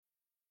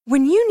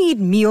When you need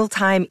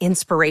mealtime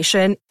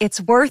inspiration,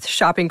 it's worth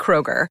shopping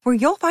Kroger, where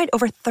you'll find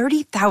over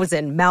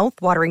 30,000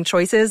 mouth-watering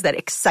choices that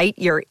excite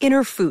your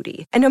inner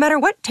foodie. And no matter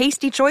what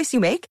tasty choice you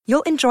make,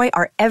 you'll enjoy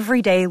our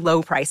everyday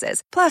low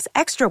prices, plus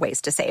extra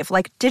ways to save,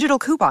 like digital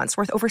coupons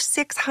worth over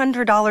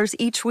 $600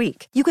 each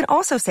week. You can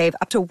also save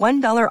up to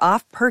 $1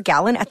 off per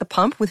gallon at the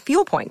pump with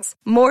fuel points.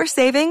 More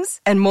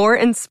savings and more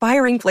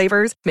inspiring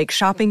flavors make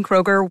shopping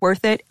Kroger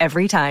worth it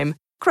every time.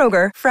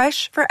 Kroger,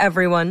 fresh for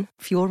everyone.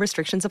 Fuel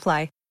restrictions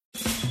apply.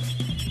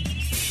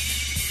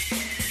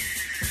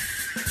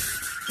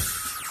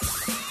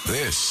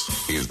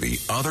 This is The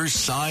Other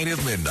Side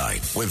of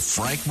Midnight with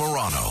Frank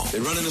Morano.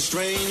 They're running a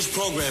strange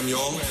program,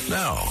 y'all.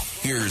 Now,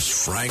 here's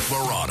Frank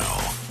Morano.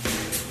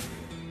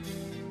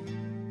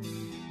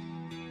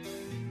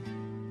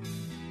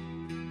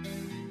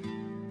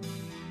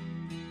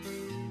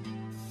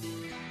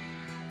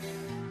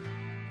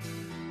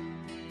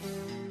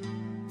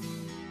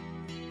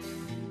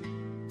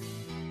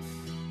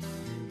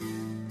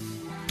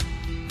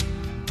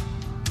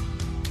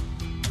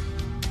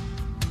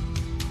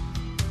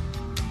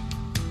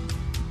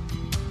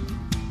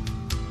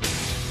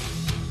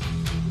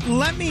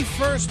 Let me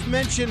first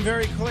mention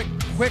very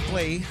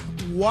quickly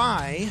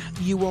why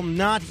you will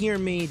not hear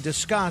me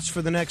discuss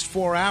for the next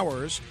 4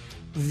 hours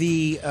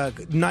the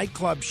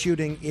nightclub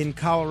shooting in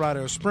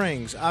Colorado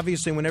Springs.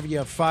 Obviously, whenever you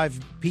have 5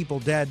 people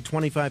dead,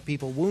 25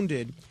 people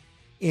wounded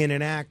in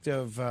an act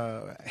of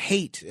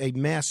hate, a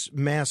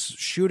mass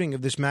shooting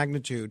of this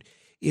magnitude,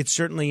 it's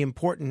certainly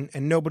important,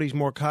 and nobody's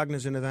more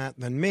cognizant of that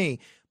than me.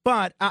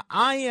 But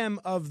I am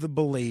of the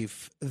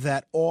belief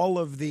that all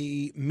of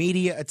the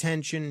media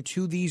attention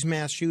to these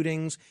mass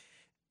shootings,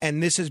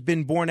 and this has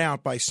been borne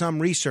out by some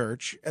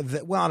research,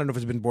 well, I don't know if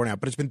it's been borne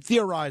out, but it's been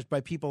theorized by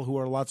people who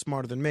are a lot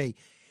smarter than me.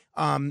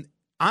 I'm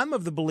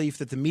of the belief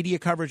that the media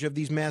coverage of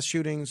these mass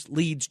shootings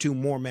leads to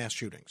more mass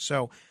shootings.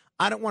 So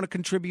I don't want to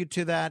contribute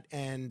to that,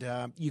 and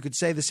you could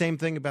say the same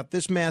thing about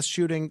this mass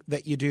shooting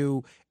that you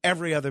do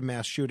every other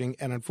mass shooting,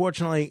 and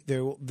unfortunately,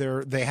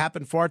 they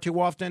happen far too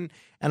often,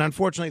 and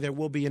unfortunately, there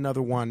will be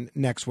another one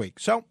next week.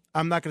 So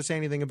I'm not going to say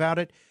anything about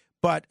it,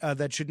 but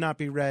that should not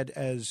be read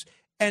as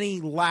any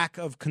lack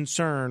of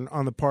concern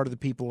on the part of the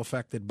people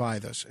affected by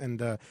this,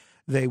 and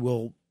they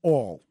will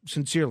all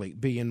sincerely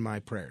be in my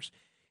prayers.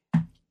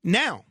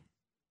 Now,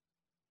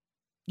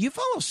 you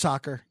follow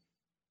soccer?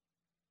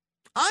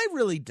 I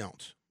really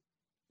don't.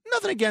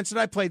 Nothing against it.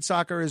 I played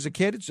soccer as a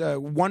kid. It's a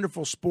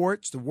wonderful sport.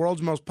 It's the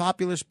world's most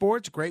popular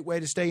sport. It's a great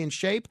way to stay in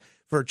shape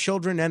for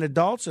children and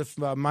adults. If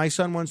my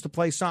son wants to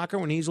play soccer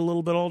when he's a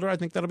little bit older, I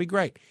think that'll be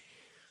great.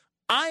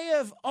 I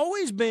have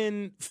always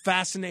been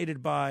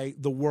fascinated by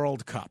the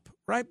World Cup,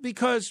 right?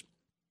 Because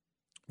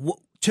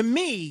to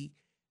me,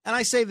 and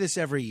I say this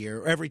every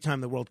year, every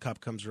time the World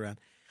Cup comes around,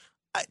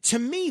 to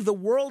me, the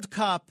World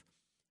Cup,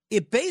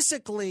 it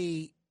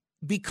basically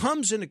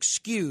becomes an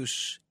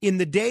excuse in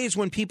the days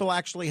when people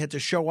actually had to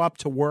show up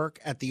to work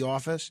at the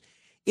office.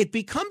 It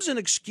becomes an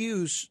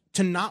excuse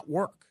to not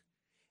work.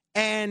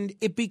 And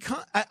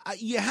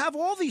you have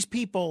all these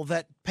people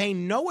that pay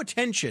no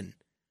attention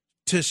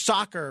to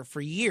soccer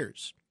for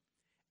years.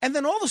 And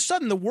then all of a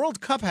sudden the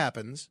World Cup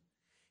happens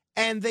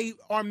and they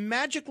are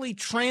magically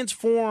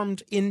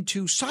transformed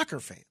into soccer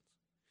fans.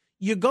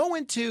 You go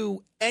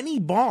into any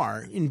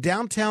bar in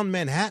downtown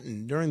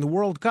Manhattan during the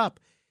World Cup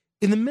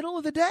in the middle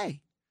of the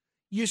day.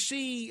 You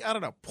see, I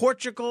don't know,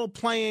 Portugal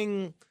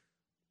playing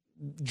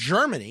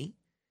Germany,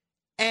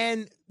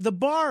 and the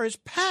bar is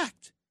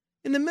packed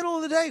in the middle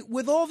of the day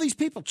with all these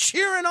people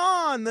cheering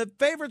on the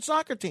favorite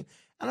soccer team.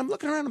 And I'm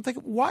looking around, I'm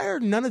thinking, why are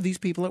none of these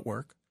people at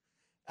work?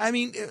 I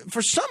mean,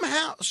 for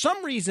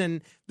some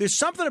reason, there's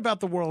something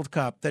about the World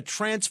Cup that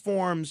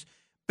transforms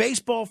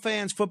baseball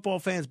fans, football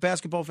fans,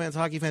 basketball fans,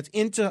 hockey fans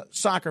into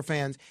soccer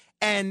fans.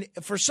 And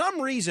for some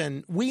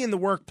reason, we in the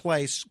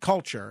workplace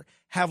culture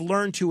have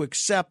learned to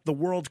accept the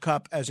World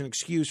Cup as an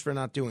excuse for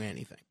not doing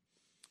anything.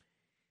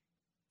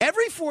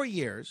 Every 4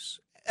 years,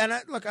 and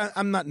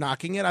I'm not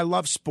knocking it. I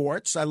love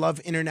sports. I love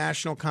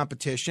international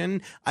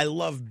competition. I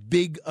love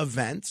big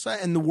events.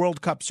 And the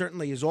World Cup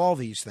certainly is all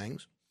these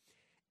things.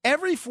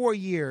 Every 4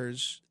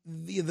 years,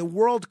 the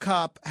World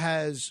Cup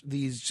has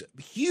these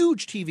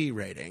huge TV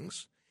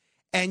ratings.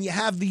 And you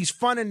have these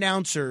fun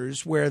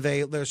announcers where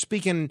they're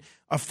speaking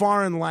a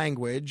foreign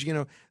language. You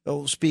know,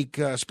 they'll speak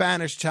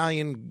Spanish,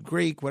 Italian,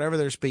 Greek, whatever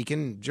they're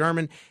speaking,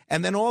 German.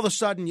 And then all of a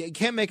sudden, you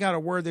can't make out a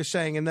word they're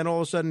saying. And then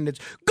all of a sudden, it's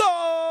goal!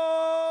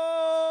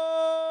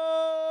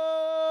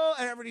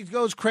 And everybody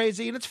goes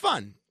crazy, and it's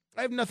fun.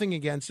 I have nothing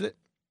against it.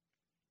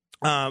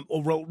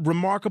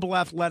 Remarkable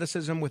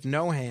athleticism with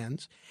no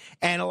hands.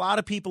 And a lot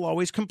of people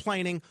always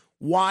complaining,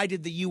 why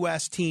did the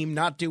U.S. team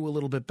not do a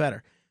little bit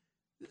better?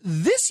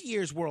 This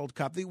year's World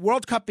Cup, the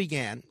World Cup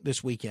began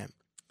this weekend.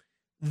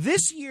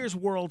 This year's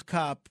World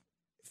Cup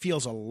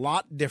feels a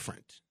lot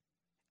different,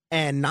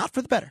 and not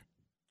for the better.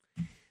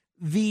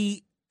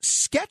 The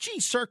sketchy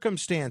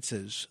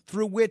circumstances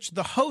through which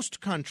the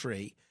host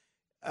country,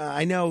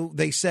 I know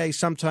they say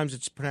sometimes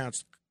it's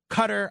pronounced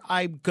Qatar.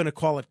 I'm going to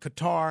call it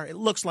Qatar. It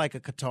looks like a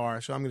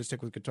Qatar, so I'm going to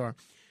stick with Qatar.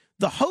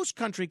 The host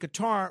country,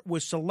 Qatar,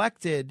 was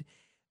selected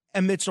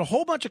amidst a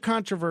whole bunch of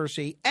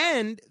controversy,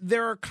 and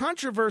there are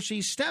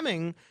controversies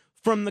stemming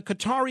from the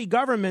Qatari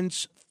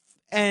government's,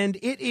 and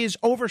it is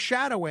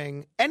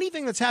overshadowing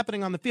anything that's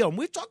happening on the field. And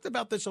we've talked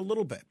about this a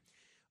little bit.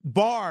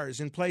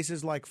 Bars in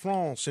places like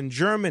France and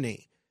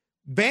Germany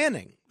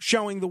banning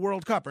showing the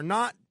World Cup or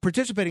not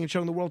participating in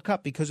showing the World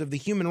Cup because of the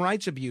human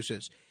rights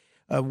abuses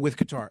with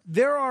Qatar.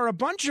 There are a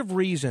bunch of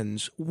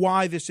reasons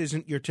why this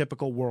isn't your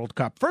typical World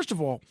Cup. First of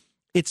all,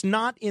 it's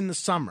not in the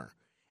summer.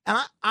 And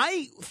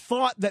I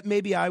thought that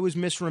maybe I was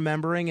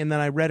misremembering, and then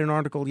I read an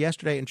article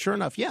yesterday, and sure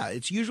enough, yeah,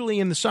 it's usually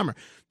in the summer.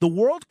 The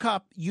World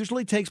Cup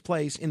usually takes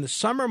place in the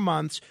summer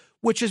months,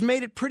 which has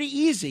made it pretty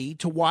easy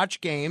to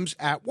watch games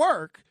at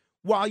work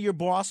while your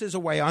boss is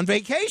away on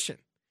vacation.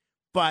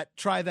 But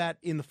try that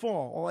in the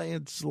fall.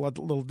 It's a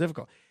little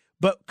difficult.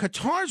 But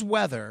Qatar's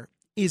weather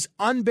is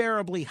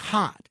unbearably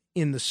hot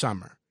in the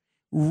summer,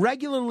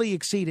 regularly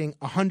exceeding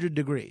 100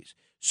 degrees.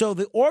 So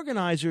the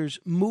organizers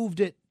moved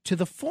it to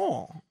the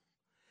fall.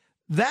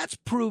 That's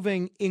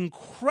proving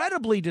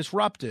incredibly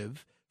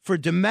disruptive for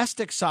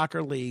domestic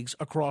soccer leagues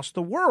across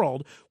the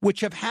world,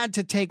 which have had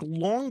to take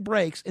long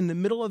breaks in the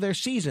middle of their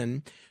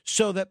season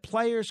so that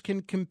players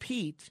can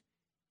compete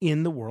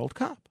in the World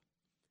Cup.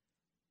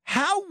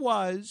 How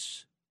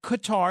was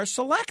Qatar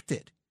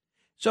selected?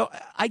 So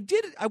I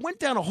went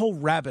down a whole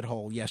rabbit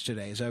hole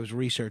yesterday as I was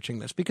researching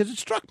this because it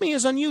struck me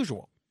as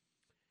unusual,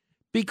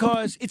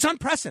 because it's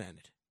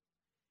unprecedented.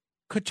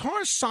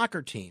 Qatar's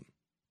soccer team,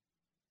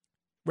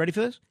 ready for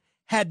this,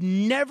 had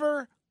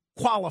never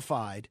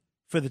qualified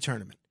for the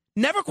tournament,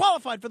 never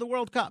qualified for the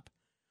World Cup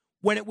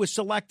when it was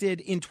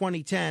selected in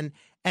 2010,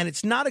 and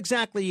it's not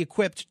exactly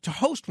equipped to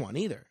host one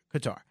either,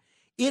 Qatar.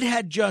 It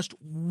had just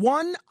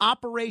one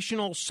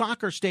operational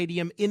soccer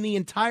stadium in the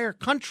entire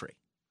country.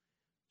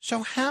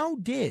 So how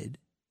did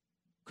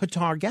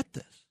Qatar get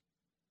this?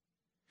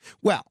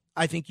 Well,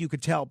 I think you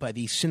could tell by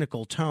the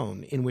cynical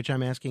tone in which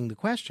I'm asking the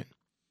question.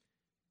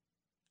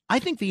 I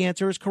think the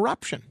answer is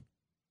corruption.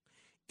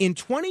 In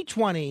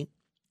 2020,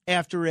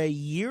 after a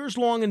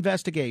years-long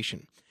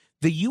investigation,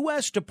 the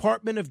U.S.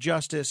 Department of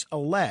Justice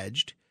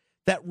alleged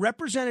that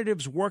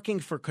representatives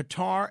working for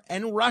Qatar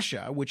and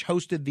Russia, which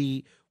hosted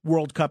the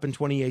World Cup in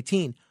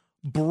 2018,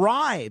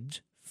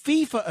 bribed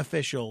FIFA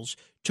officials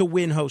to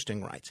win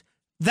hosting rights.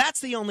 That's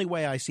the only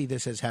way I see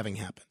this as having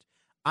happened.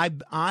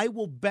 I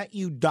will bet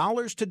you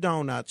dollars to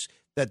donuts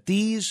that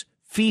these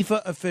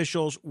FIFA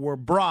officials were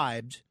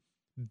bribed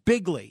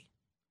bigly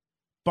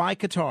by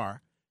Qatar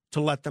to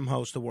let them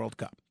host the World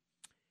Cup.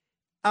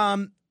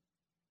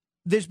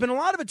 There's been a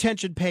lot of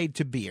attention paid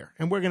to beer,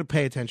 and we're going to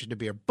pay attention to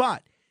beer,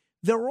 but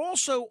there are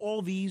also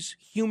all these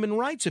human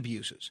rights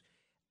abuses.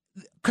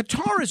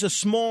 Qatar is a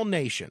small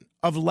nation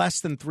of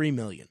less than 3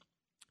 million.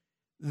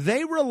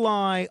 They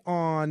rely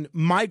on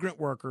migrant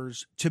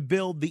workers to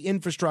build the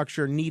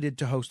infrastructure needed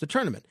to host the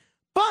tournament.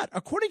 But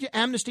according to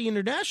Amnesty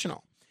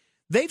International,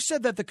 they've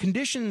said that the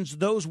conditions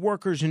those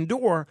workers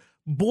endure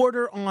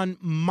border on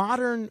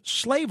modern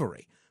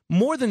slavery.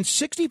 More than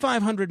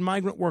 6,500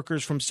 migrant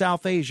workers from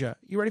South Asia,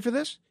 you ready for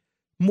this?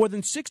 More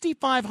than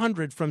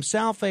 6,500 from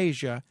South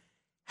Asia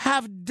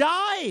have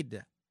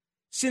died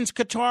since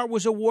Qatar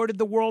was awarded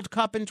the World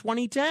Cup in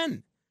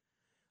 2010.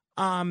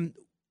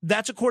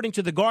 That's according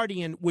to The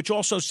Guardian, which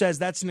also says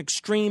that's an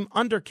extreme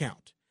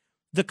undercount.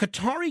 The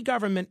Qatari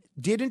government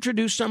did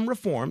introduce some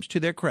reforms, to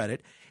their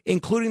credit,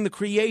 including the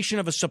creation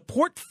of a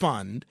support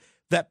fund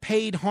that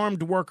paid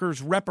harmed workers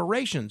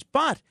reparations.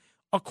 But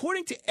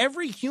according to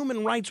every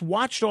human rights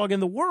watchdog in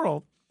the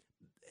world,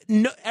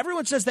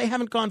 everyone says they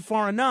haven't gone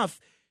far enough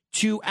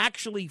to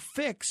actually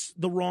fix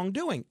the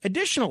wrongdoing.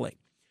 Additionally,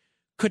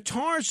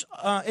 Qatar's,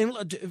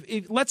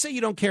 let's say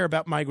you don't care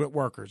about migrant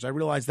workers. I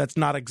realize that's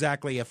not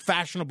exactly a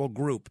fashionable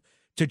group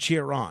to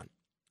cheer on.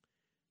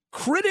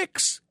 Critic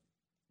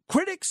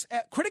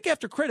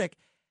after critic,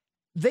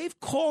 they've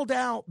called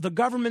out the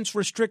government's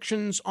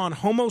restrictions on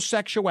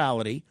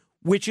homosexuality,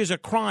 which is a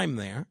crime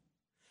there,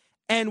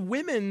 and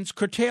women's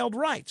curtailed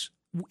rights.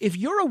 If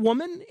you're a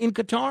woman in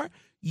Qatar,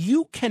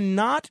 you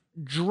cannot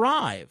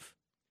drive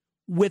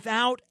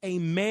without a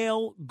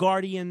male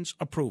guardian's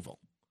approval.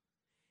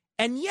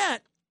 And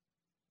yet,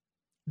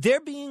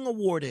 they're being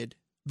awarded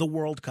the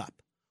World Cup,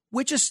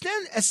 which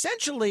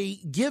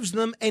essentially gives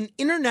them an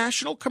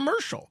international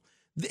commercial.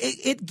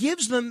 It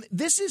gives them,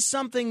 this is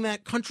something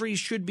that countries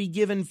should be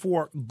given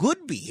for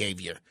good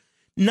behavior,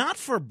 not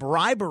for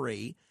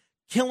bribery,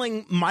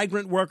 killing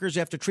migrant workers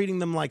after treating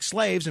them like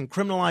slaves and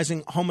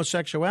criminalizing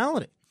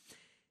homosexuality.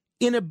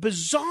 In a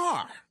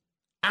bizarre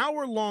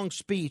hour-long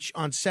speech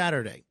on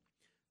Saturday,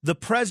 the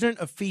president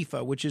of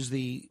FIFA, which is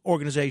the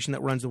organization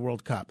that runs the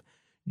World Cup,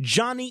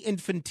 Gianni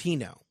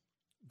Infantino,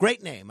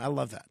 great name, I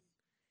love that,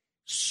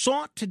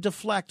 sought to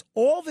deflect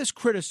all this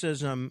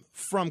criticism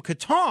from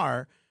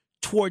Qatar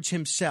towards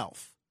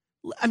himself.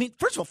 I mean,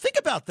 first of all, think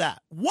about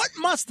that. What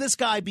must this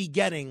guy be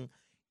getting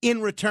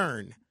in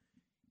return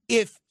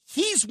if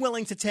he's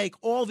willing to take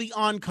all the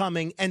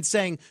oncoming and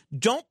saying,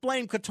 don't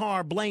blame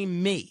Qatar,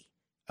 blame me,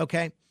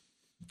 okay?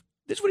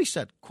 This is what he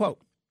said, quote,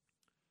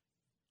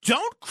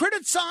 Don't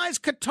criticize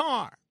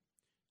Qatar.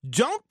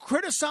 Don't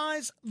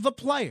criticize the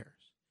players.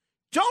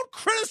 Don't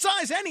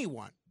criticize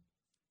anyone.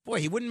 Boy,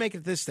 he wouldn't make it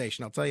at this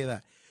station, I'll tell you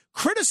that.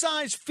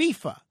 Criticize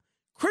FIFA.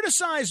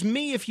 Criticize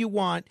me if you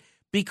want,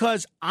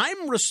 because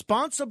I'm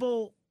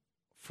responsible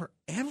for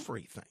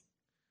everything.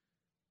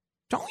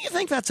 Don't you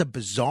think that's a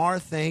bizarre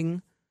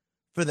thing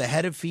for the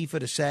head of FIFA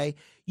to say?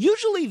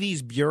 Usually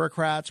these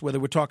bureaucrats, whether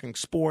we're talking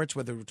sports,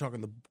 whether we're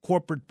talking the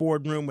corporate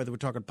boardroom, whether we're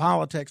talking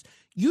politics,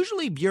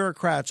 usually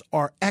bureaucrats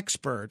are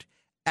expert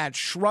at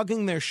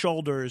shrugging their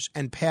shoulders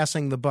and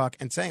passing the buck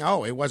and saying,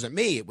 oh, it wasn't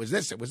me, it was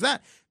this, it was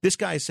that. This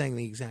guy is saying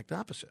the exact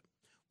opposite.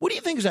 What do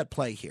you think is at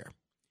play here?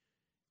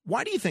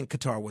 Why do you think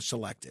Qatar was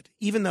selected,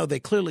 even though they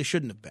clearly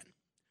shouldn't have been?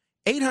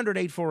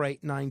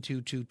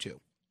 800-848-9222.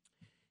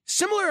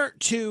 Similar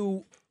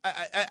to,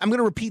 I'm going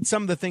to repeat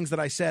some of the things that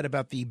I said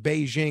about the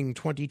Beijing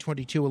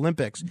 2022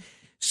 Olympics.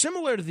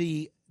 Similar to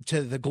the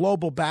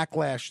global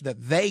backlash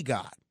that they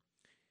got,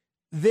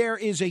 there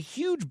is a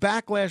huge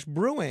backlash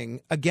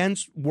brewing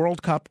against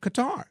World Cup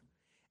Qatar.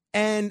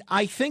 And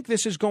I think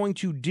this is going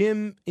to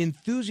dim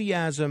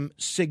enthusiasm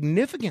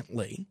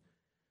significantly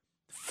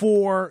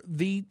for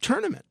the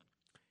tournament.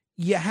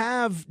 You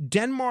have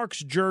Denmark's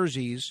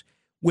jerseys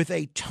with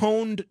a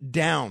toned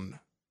down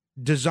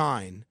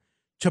design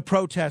to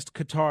protest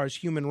Qatar's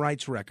human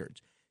rights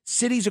records.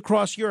 Cities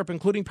across Europe,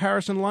 including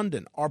Paris and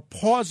London, are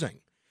pausing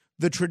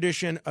the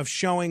tradition of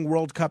showing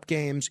World Cup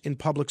games in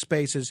public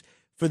spaces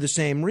for the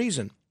same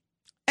reason.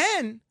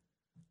 And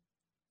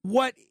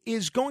what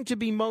is going to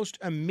be most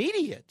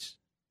immediate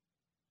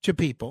to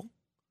people,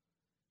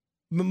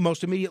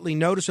 most immediately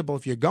noticeable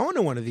if you're going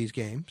to one of these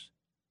games,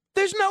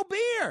 there's no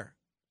beer.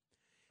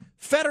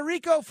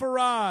 Federico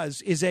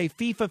Ferraz is a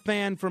FIFA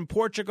fan from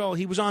Portugal.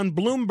 He was on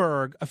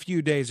Bloomberg a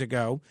few days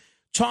ago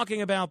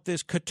talking about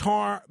this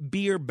Qatar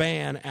beer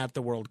ban at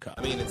the World Cup.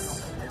 I mean,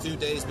 it's 2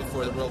 days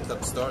before the World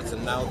Cup starts,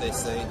 and now they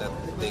say that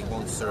they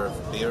won't serve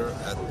beer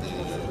at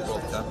the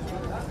World Cup.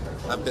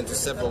 I've been to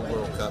several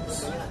World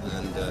Cups,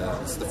 and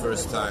it's the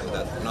first time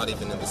that not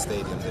even in the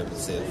stadium they will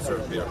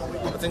serve beer.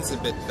 I think it's a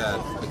bit bad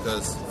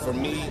because, for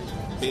me,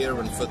 beer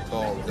and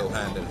football go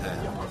hand in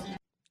hand.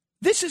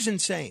 This is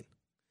insane.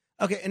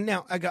 Okay, and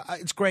now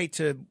it's great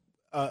to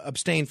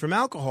abstain from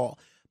alcohol,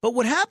 but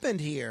what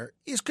happened here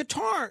is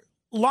Qatar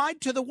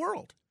lied to the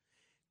world.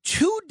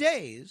 2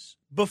 days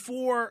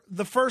before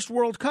the first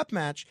World Cup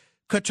match,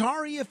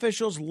 Qatari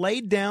officials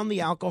laid down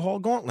the alcohol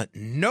gauntlet.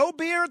 No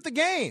beer at the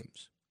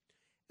games.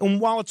 And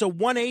while it's a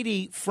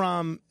 180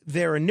 from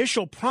their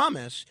initial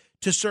promise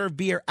to serve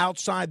beer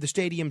outside the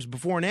stadiums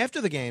before and after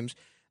the games,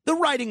 the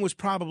writing was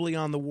probably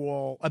on the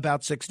wall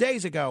about 6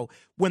 days ago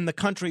when the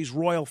country's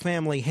royal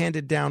family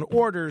handed down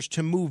orders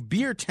to move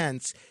beer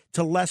tents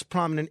to less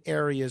prominent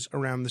areas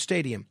around the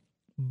stadium.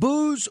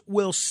 Booze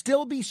will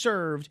still be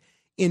served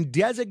in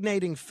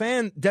designated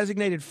fan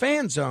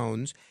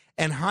zones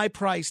and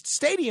high-priced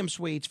stadium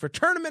suites for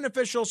tournament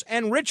officials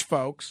and rich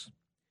folks.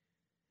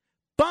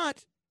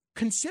 But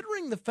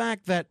considering the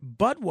fact that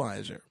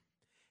Budweiser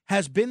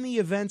has been the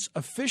event's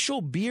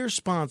official beer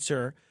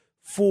sponsor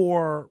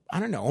for,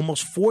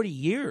 almost 40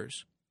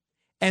 years,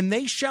 and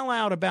they shell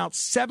out about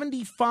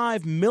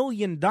 $75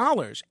 million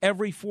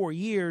every 4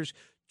 years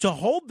to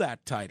hold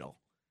that title,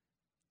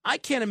 I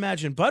can't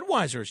imagine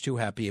Budweiser is too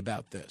happy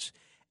about this.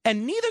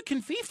 And neither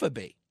can FIFA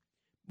be,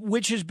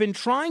 which has been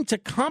trying to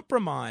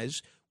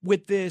compromise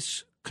with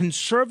this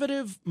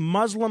conservative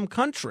Muslim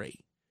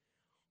country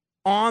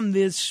on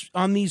these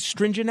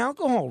stringent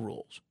alcohol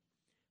rules.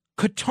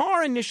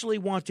 Qatar initially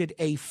wanted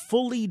a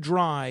fully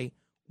dry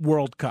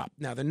World Cup.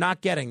 Now, they're not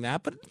getting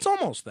that, but it's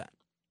almost that.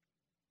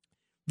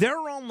 There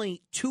are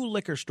only 2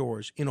 liquor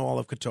stores in all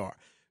of Qatar.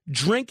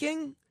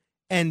 Drinking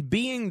and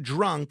being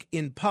drunk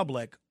in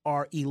public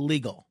are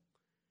illegal.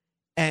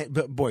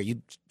 But boy,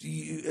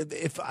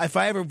 if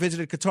I ever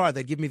visited Qatar,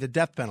 they'd give me the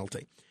death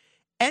penalty.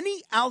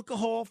 Any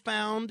alcohol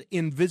found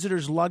in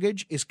visitors'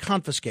 luggage is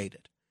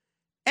confiscated.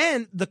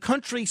 And the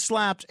country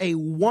slapped a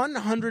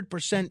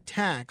 100%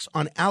 tax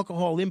on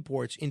alcohol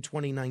imports in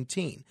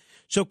 2019.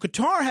 So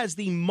Qatar has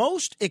the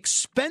most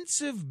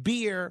expensive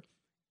beer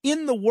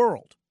in the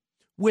world,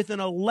 with an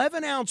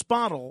 11-ounce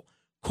bottle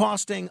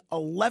costing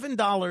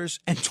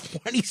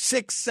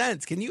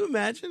 $11.26. Can you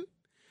imagine?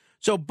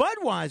 So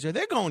Budweiser,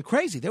 they're going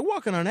crazy. They're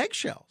walking on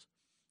eggshells.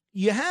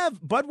 You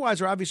have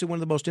Budweiser, obviously one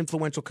of the most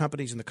influential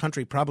companies in the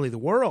country, probably the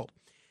world.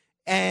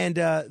 And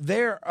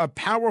they're a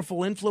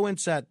powerful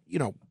influence at,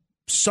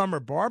 summer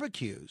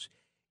barbecues.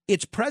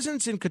 Its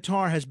presence in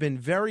Qatar has been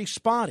very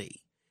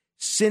spotty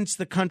since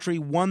the country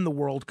won the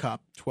World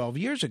Cup 12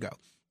 years ago.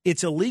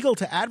 It's illegal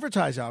to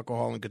advertise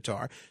alcohol in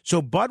Qatar,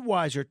 so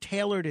Budweiser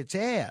tailored its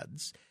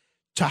ads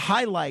to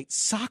highlight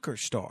soccer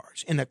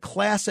stars in a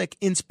classic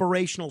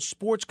inspirational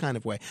sports kind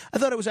of way. I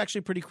thought it was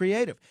actually pretty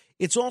creative.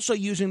 It's also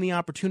using the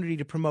opportunity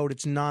to promote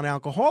its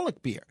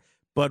non-alcoholic beer,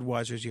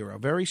 Budweiser Zero.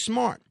 Very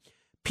smart.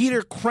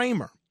 Peter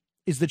Kramer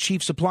is the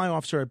chief supply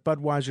officer at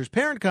Budweiser's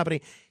parent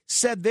company,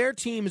 said their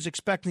team is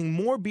expecting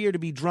more beer to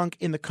be drunk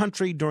in the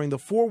country during the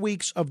 4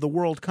 weeks of the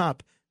World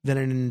Cup than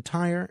an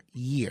entire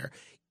year.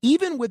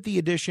 even with the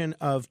addition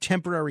of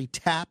temporary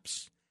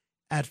taps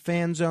at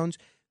fan zones,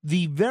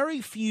 the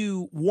very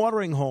few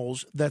watering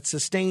holes that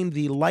sustain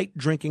the light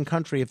drinking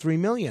country of 3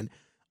 million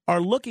are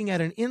looking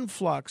at an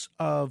influx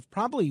of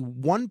probably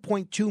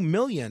 1.2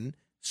 million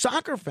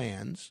soccer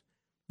fans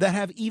that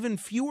have even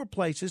fewer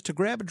places to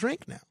grab a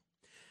drink now.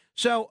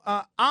 So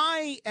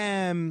I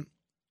am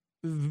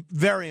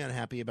very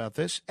unhappy about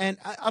this. And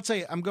I'll tell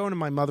you, I'm going to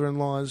my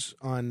mother-in-law's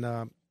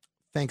on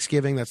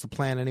Thanksgiving. That's the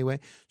plan anyway.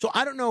 So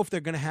I don't know if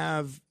they're going to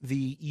have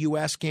the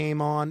U.S.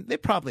 game on. They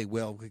probably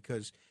will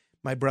because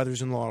my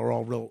brothers-in-law are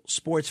all real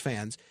sports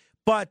fans.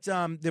 But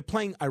they're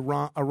playing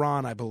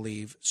Iran, I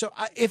believe. So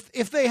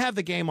if they have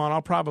the game on,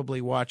 I'll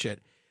probably watch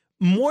it.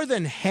 More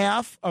than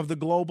half of the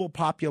global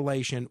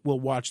population will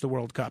watch the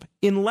World Cup.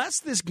 Unless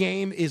this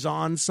game is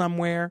on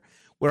somewhere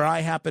where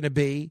I happen to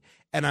be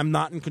and I'm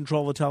not in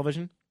control of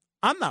television,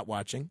 I'm not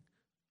watching.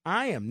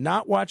 I am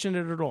not watching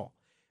it at all.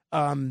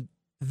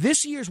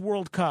 This year's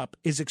World Cup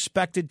is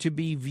expected to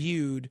be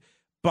viewed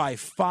by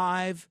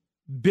 5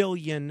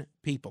 billion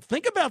people.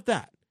 Think about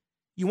that.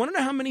 You want to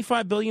know how many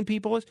 5 billion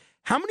people is?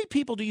 How many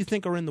people do you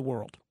think are in the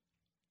world?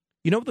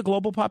 You know what the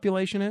global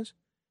population is?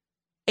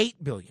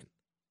 8 billion.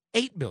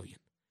 8 billion.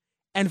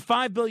 And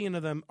 5 billion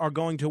of them are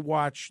going to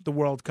watch the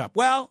World Cup.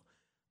 Well,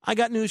 I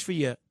got news for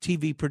you,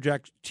 TV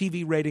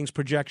ratings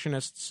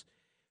projectionists.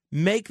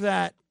 Make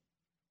that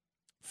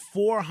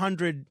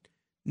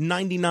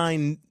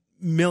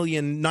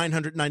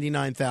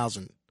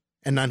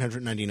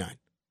 499,999,999.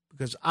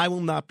 Because I will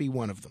not be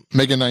one of them.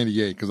 Make it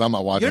 98 because I'm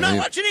not watching. You're not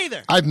either. watching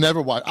either. I've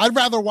never watched. I'd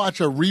rather watch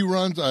a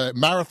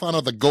marathon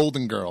of the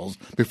Golden Girls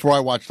before I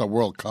watch the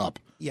World Cup.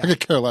 Yeah. I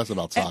could care less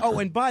about soccer.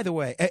 And by the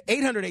way,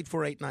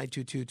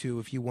 800-848-9222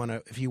 if you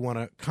want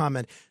to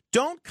comment.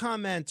 Don't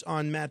comment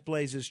on Matt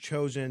Blaze's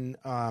chosen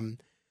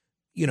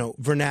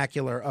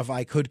vernacular of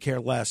I could care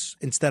less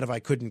instead of I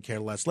couldn't care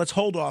less. Let's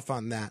hold off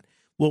on that.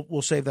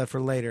 We'll save that for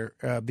later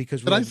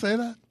because Did I say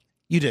that?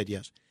 You did,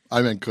 yes.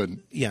 I meant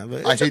couldn't. Yeah,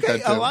 I hate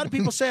that too. A lot of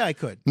people say I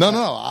could. No,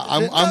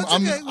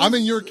 I'm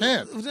in your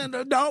camp.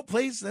 No,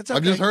 please, that's okay.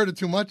 I've just heard it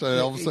too much.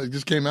 All of a sudden, it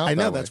just came out. I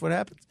know that's what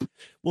happens.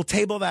 We'll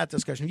table that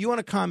discussion. If you want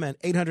to comment,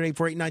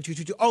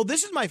 800-848-9222. Oh,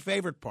 this is my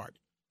favorite part.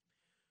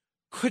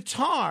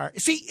 Qatar.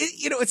 See,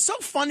 it's so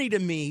funny to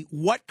me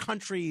what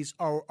countries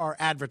are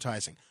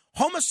advertising.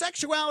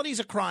 Homosexuality is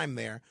a crime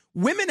there.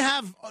 Women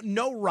have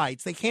no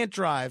rights. They can't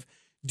drive.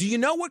 Do you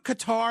know what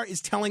Qatar is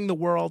telling the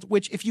world?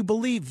 Which, if you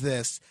believe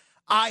this,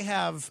 I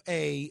have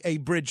a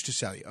bridge to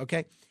sell you,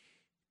 okay?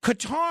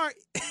 Qatar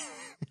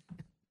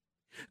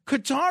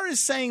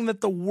is saying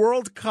that the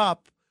World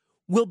Cup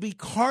will be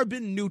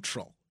carbon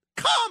neutral.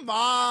 Come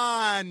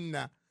on!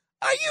 Are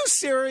you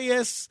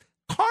serious?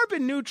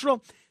 Carbon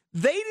neutral?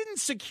 They didn't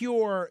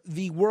secure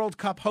the World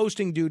Cup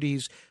hosting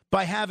duties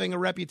by having a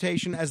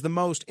reputation as the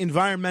most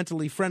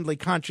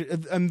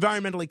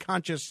environmentally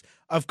conscious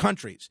of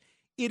countries.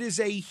 It is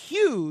a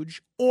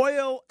huge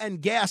oil and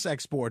gas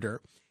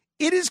exporter.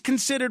 It is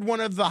considered one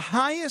of the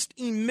highest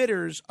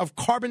emitters of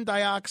carbon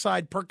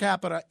dioxide per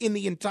capita in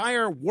the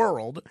entire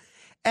world.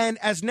 And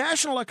as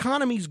national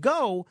economies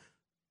go,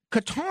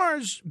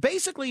 Qatar's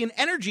basically an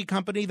energy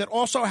company that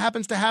also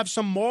happens to have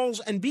some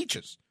malls and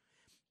beaches.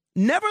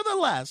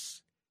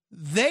 Nevertheless,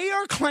 they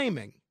are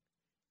claiming,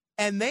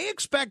 and they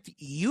expect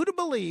you to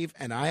believe,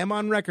 and I am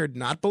on record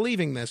not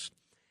believing this,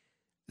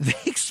 they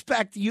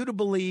expect you to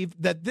believe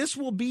that this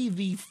will be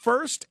the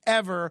first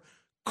ever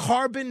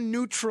carbon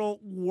neutral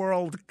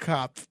World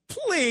Cup.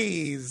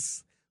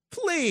 Please.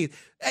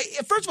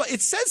 First of all,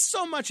 it says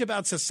so much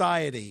about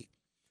society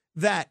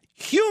that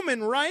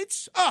human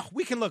rights,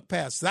 we can look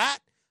past that.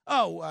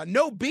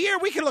 No beer,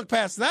 we can look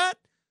past that.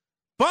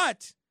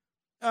 But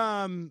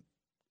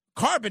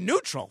carbon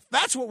neutral,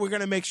 that's what we're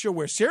going to make sure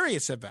we're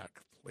serious about.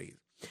 Please.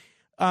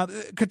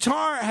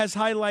 Qatar has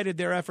highlighted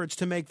their efforts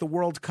to make the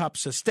World Cup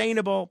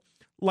sustainable,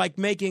 like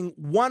making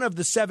one of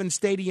the 7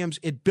 stadiums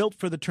it built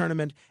for the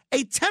tournament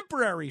a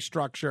temporary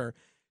structure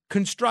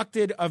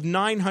constructed of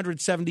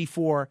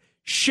 974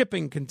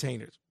 shipping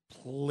containers.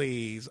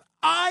 Please.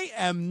 I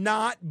am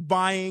not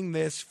buying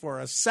this for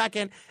a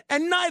second,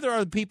 and neither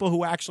are the people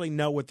who actually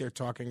know what they're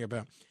talking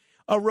about.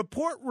 A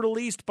report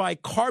released by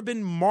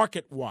Carbon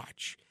Market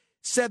Watch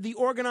said the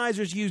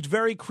organizers used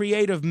very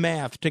creative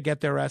math to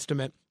get their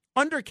estimate,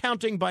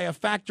 undercounting by a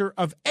factor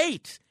of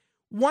 8.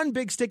 One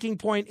big sticking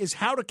point is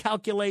how to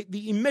calculate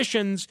the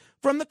emissions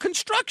from the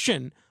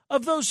construction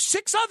of those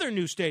 6 other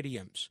new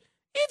stadiums.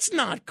 It's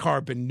not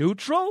carbon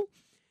neutral.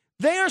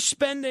 They are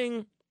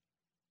spending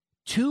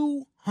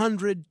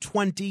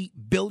 $220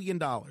 billion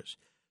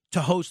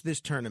to host this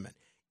tournament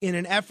in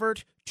an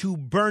effort to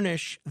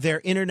burnish their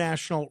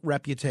international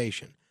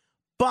reputation.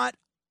 But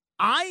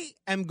I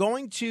am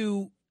going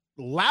to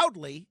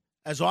loudly,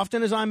 as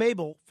often as I'm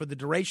able for the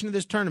duration of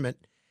this tournament,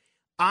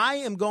 I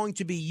am going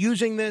to be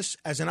using this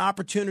as an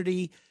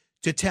opportunity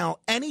to tell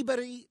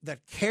anybody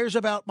that cares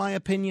about my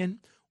opinion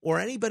or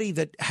anybody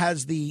that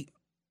has the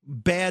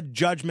bad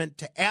judgment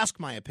to ask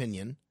my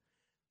opinion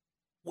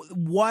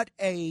what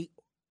a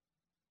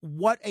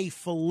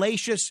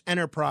fallacious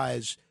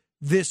enterprise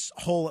this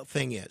whole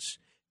thing is.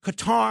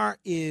 Qatar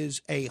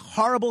is a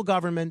horrible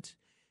government.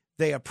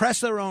 They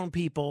oppress their own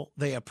people.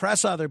 They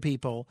oppress other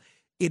people.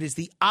 It is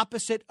the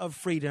opposite of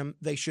freedom.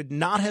 They should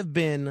not have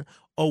been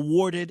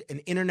awarded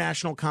an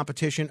international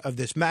competition of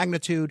this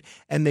magnitude,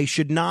 and they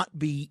should not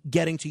be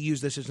getting to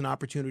use this as an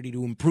opportunity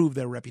to improve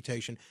their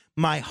reputation.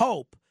 My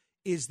hope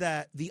is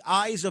that the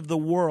eyes of the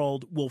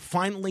world will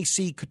finally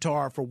see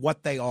Qatar for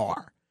what they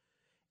are.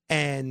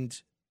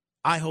 And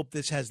I hope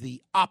this has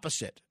the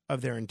opposite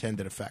of their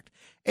intended effect.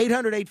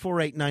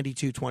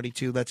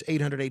 800-848-9222. That's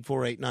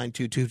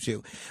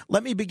 800-848-9222.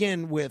 Let me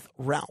begin with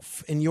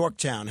Ralph in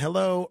Yorktown.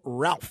 Hello,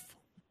 Ralph.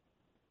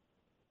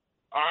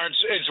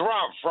 It's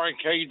Ralph, Frank.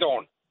 How you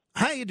doing?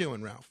 How you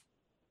doing, Ralph?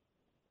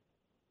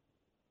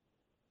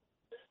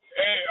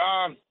 Hey,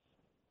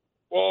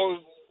 well,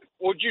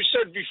 what you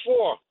said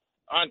before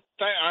on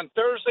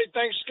Thursday,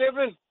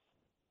 Thanksgiving,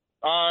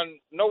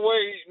 no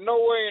way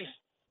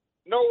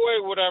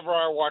would ever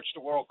I watch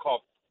the World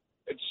Cup.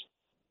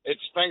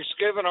 It's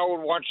Thanksgiving. I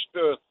would watch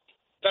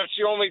that's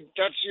the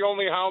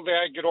only holiday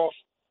I get off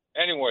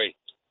anyway,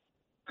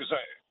 because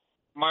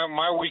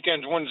my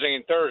weekend's Wednesday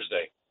and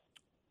Thursday.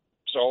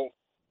 So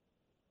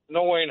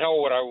no way in hell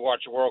would I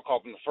watch the World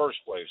Cup in the first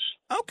place.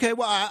 Okay,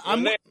 well,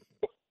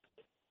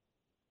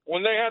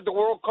 when they had the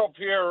World Cup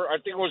here, I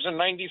think it was in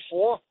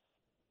 '94.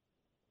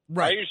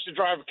 Right. I used to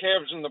drive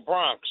cabs in the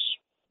Bronx,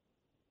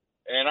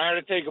 and I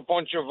had to take a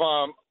bunch of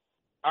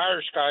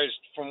Irish guys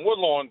from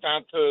Woodlawn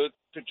down to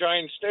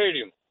Giant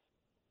Stadium.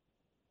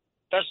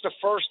 That's the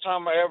first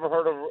time I ever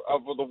heard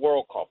of the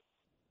World Cup.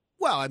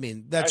 Well, I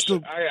mean, that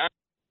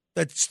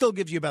still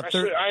gives you about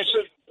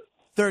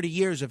 30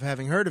 years of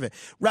having heard of it.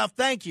 Ralph,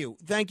 thank you.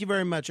 Thank you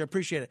very much. I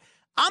appreciate it.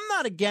 I'm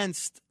not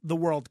against the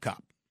World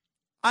Cup.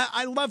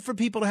 I love for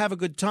people to have a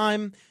good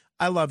time.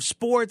 I love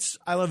sports.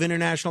 I love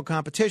international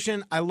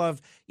competition. I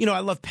love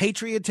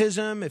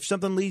patriotism. If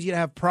something leads you to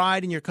have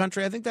pride in your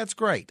country, I think that's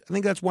great. I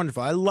think that's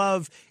wonderful. I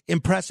love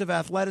impressive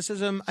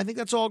athleticism. I think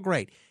that's all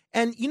great.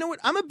 And you know what?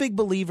 I'm a big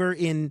believer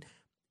in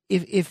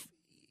if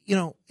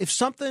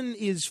something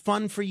is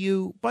fun for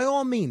you, by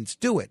all means,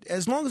 do it,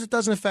 as long as it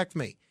doesn't affect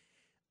me.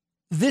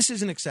 This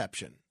is an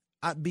exception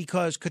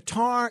because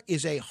Qatar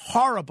is a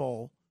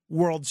horrible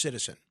world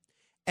citizen.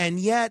 And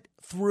yet,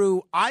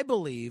 through, I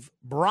believe,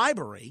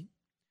 bribery,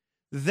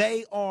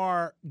 they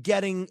are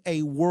getting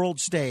a world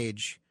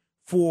stage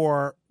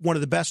for one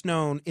of the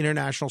best-known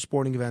international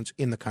sporting events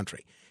in the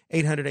country.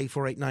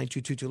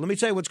 800-848-9222. Let me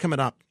tell you what's coming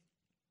up.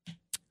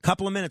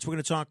 Couple of minutes, we're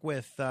going to talk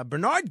with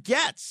Bernard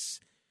Goetz.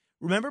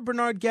 Remember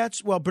Bernard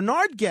Goetz? Well,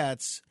 Bernard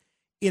Goetz,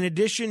 in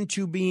addition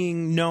to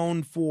being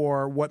known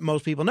for what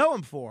most people know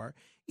him for,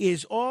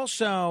 is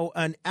also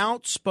an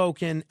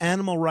outspoken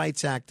animal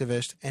rights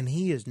activist, and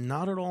he is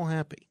not at all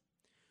happy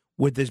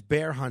with this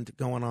bear hunt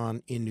going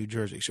on in New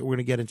Jersey. So we're going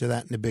to get into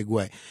that in a big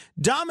way.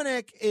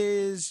 Dominic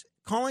is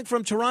calling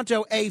from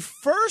Toronto, a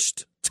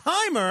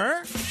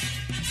first-timer.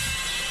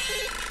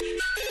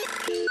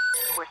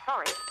 We're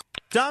sorry.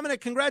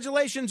 Dominic,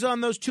 congratulations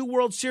on those 2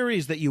 World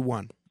Series that you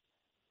won.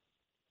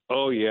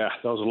 Oh, yeah.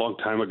 That was a long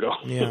time ago.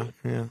 Yeah.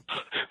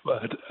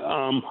 But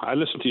I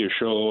listen to your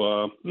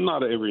show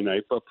not every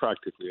night, but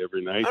practically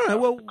every night. All right.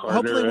 Well, Carter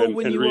hopefully we'll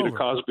win and you Rita over.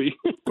 Cosby.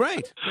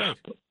 Great.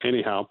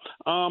 Anyhow,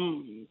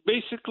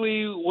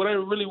 basically what I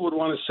really would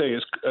want to say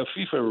is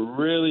FIFA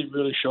really,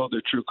 really showed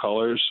their true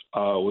colors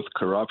with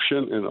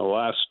corruption in the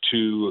last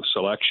 2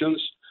 selections.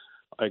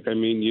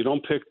 You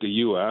don't pick the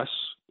U.S.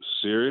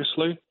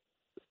 seriously.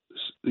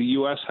 The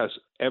U.S. has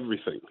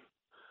everything.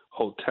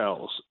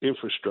 Hotels,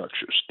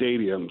 infrastructure,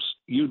 stadiums,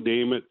 you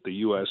name it, the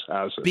U.S.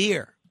 has it.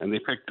 Beer. And they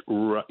picked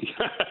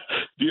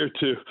beer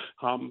too.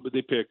 But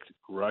they picked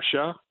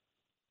Russia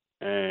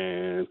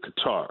and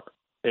Qatar.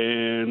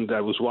 And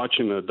I was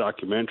watching a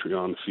documentary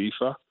on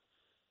FIFA,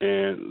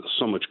 and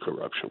so much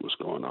corruption was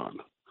going on.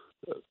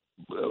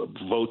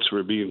 Votes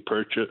were being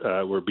purchased,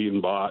 were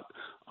being bought.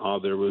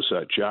 There was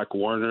Jack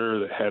Warner,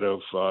 the head of,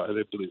 I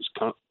believe it's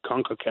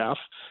CONCACAF,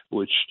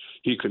 which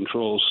he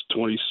controls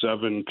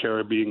 27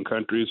 Caribbean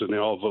countries, and they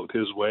all vote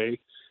his way.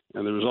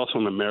 And there was also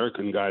an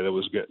American guy that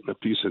was getting a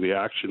piece of the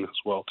action as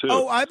well, too.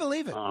 Oh, I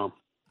believe it.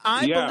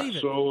 I believe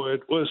it. So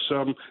it was,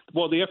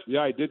 the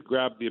FBI did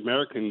grab the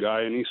American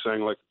guy, and he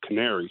sang like a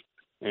canary.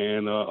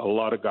 And a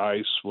lot of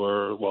guys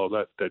were,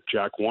 that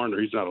Jack Warner,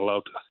 he's not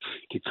allowed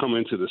to come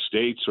into the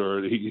States,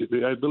 or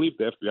I believe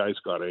the FBI's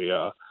got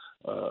a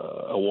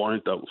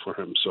warrant out for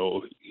him.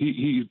 So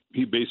he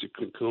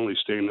basically can only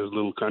stay in his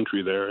little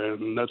country there,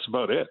 and that's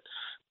about it.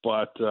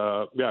 But,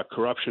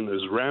 corruption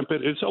is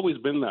rampant. It's always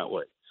been that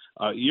way.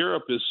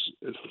 Europe is,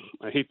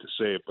 I hate to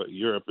say it, but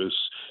Europe is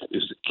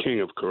the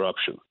king of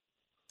corruption.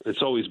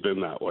 It's always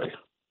been that way.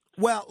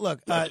 Well,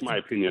 look, that's my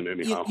opinion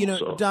anyhow.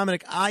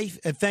 Dominic, I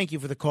thank you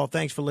for the call.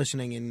 Thanks for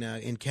listening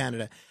in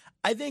Canada.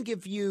 I think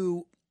if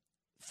you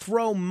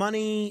throw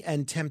money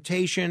and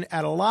temptation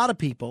at a lot of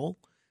people,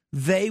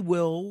 they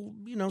will,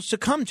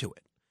 succumb to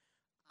it.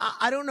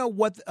 I don't know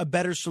what a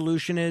better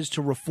solution is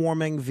to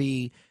reforming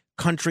the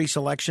country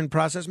selection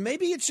process.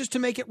 Maybe it's just to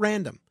make it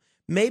random.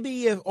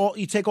 Maybe if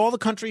you take all the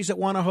countries that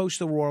want to host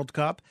the World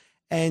Cup,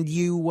 and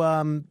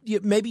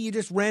maybe you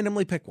just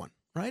randomly pick one,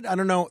 right? I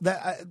don't know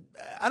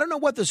I don't know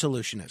what the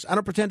solution is. I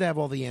don't pretend to have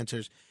all the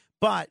answers,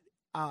 but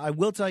I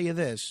will tell you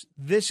this: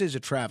 this is a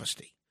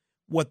travesty.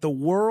 What the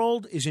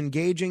world is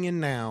engaging in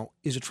now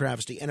is a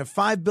travesty. And if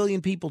 5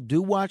 billion people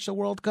do watch the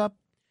World Cup,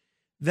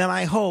 then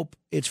I hope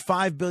it's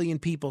 5 billion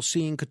people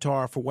seeing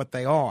Qatar for what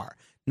they are,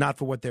 not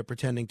for what they're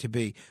pretending to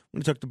be. I'm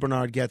going to talk to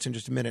Bernard Goetz in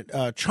just a minute.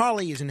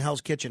 Charlie is in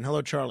Hell's Kitchen.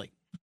 Hello, Charlie.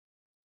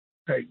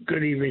 Hey,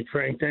 good evening,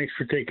 Frank. Thanks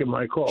for taking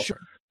my call. Sure.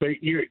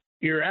 But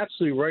you're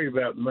absolutely right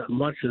about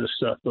much of the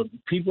stuff, but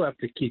people have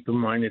to keep in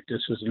mind that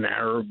this is an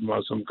Arab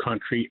Muslim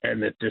country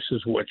and that this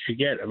is what you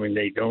get. I mean,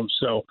 they don't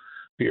sell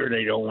beer.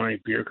 They don't want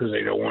any beer because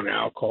they don't want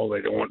alcohol.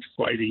 They don't want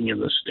fighting in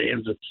the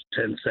stands. It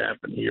tends to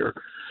happen here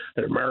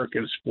at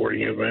American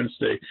sporting events.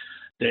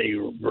 They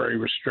are very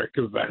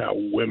restrictive about how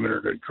women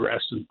are to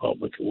dress in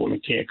public. A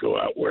woman can't go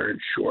out wearing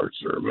shorts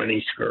or a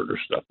mini skirt or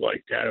stuff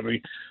like that. I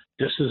mean,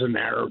 this is an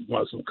Arab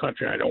Muslim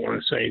country. I don't want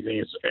to say anything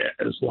is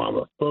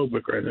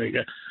Islamophobic or anything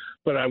like that,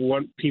 but I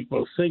want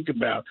people to think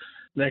about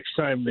next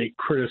time they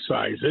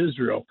criticize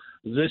Israel,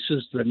 this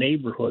is the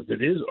neighborhood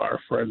that is our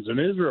friends in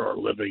Israel are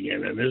living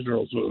in, and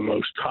Israel's one of the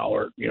most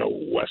tolerant,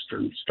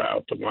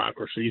 Western-style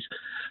democracies,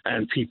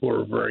 and people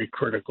are very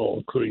critical,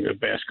 including the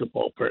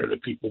basketball player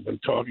that people have been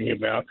talking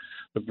about,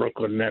 the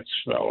Brooklyn Nets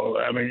fellow.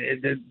 I mean,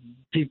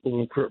 people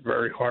have been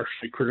very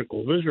harshly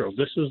critical of Israel.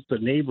 This is the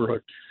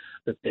neighborhood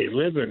that they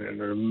live in,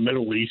 and the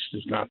Middle East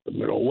is not the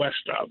Middle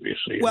West,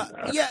 obviously. Well,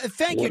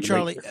 thank you,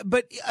 Charlie.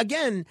 But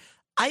again,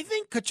 I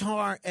think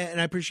Qatar, and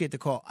I appreciate the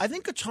call, I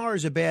think Qatar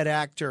is a bad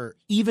actor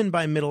even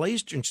by Middle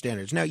Eastern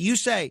standards. Now, you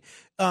say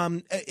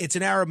it's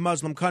an Arab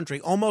Muslim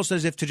country, almost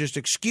as if to just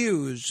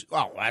excuse,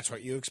 oh, that's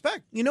what you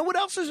expect. You know what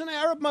else is an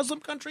Arab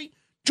Muslim country?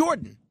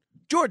 Jordan.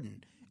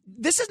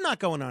 This is not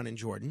going on in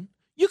Jordan.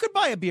 You could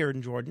buy a beer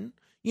in Jordan.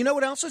 You know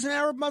what else is an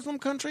Arab Muslim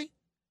country?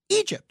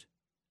 Egypt.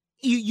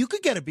 You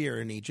could get a beer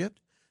in Egypt.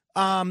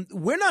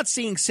 We're not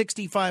seeing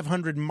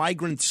 6,500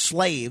 migrant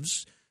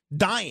slaves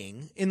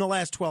dying in the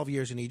last 12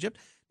 years in Egypt.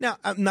 Now,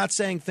 I'm not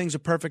saying things are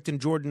perfect in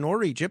Jordan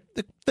or Egypt.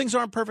 Things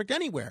aren't perfect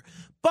anywhere.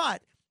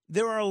 But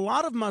there are a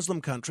lot of Muslim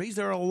countries,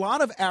 there are a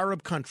lot of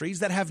Arab countries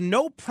that have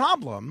no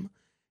problem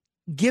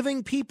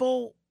giving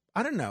people,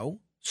 I don't know,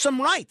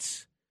 some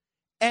rights.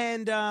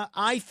 And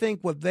I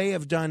think what they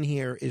have done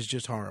here is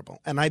just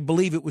horrible. And I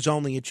believe it was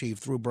only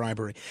achieved through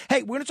bribery.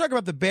 Hey, we're going to talk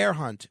about the bear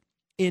hunt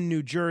in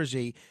New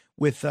Jersey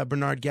with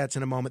Bernard Goetz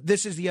in a moment.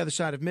 This is The Other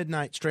Side of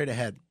Midnight, straight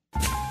ahead.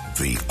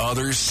 The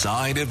Other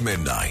Side of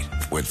Midnight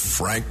with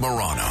Frank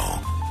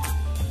Morano.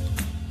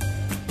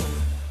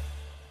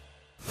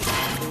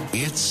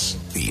 It's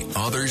The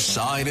Other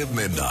Side of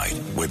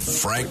Midnight with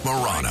Frank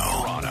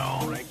Morano.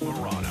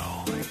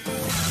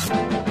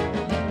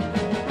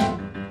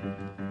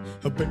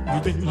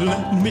 Baby,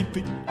 let me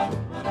be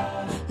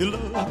your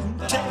loving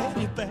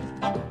teddy bear.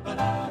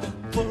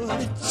 Put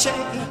a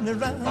chain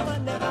around my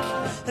neck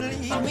and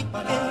lead me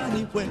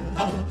anywhere.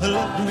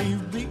 Let me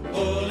be.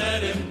 Oh,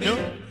 let him be. Your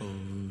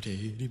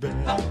teddy bear.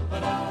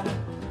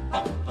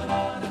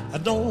 I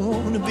don't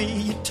want to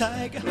be a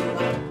tiger,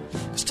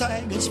 'cause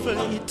tigers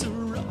play too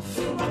rough.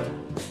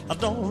 I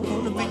don't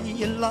want to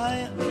be a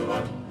lion,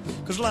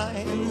 'cause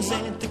lions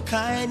ain't the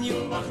kind you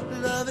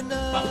love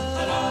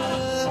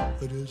enough.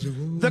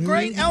 The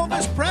great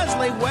Elvis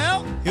Presley.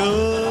 Well,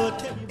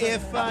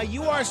 if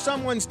you are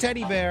someone's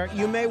teddy bear,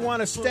 you may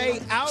want to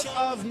stay out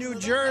of New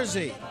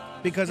Jersey,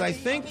 because I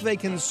think they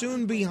can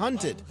soon be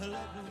hunted.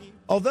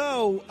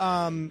 Although,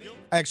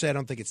 actually, I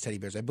don't think it's teddy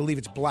bears. I believe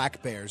it's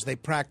black bears. They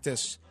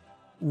practice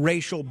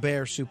racial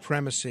bear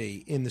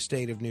supremacy in the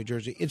state of New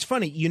Jersey. It's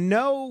funny. You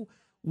know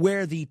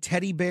where the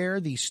teddy bear,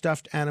 the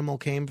stuffed animal,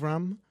 came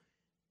from?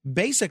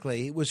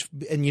 Basically, it was,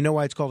 and you know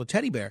why it's called a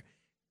teddy bear?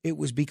 It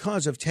was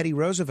because of Teddy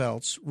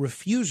Roosevelt's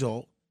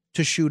refusal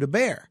to shoot a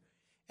bear.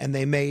 And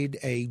they made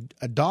a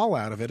doll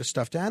out of it, a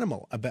stuffed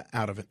animal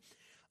out of it.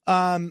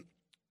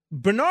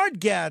 Bernard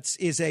Goetz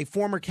is a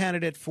former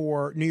candidate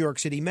for New York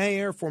City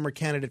mayor, former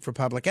candidate for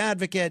public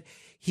advocate.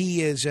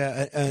 He is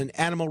an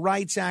animal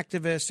rights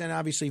activist and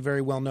obviously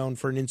very well known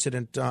for an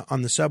incident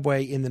on the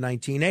subway in the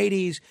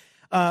 1980s.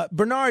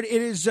 Bernard,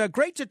 it is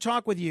great to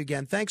talk with you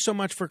again. Thanks so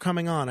much for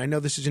coming on. I know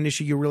this is an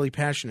issue you're really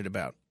passionate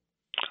about.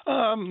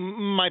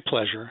 My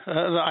pleasure.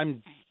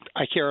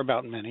 I care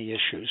about many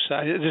issues.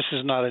 This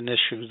is not an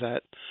issue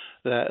that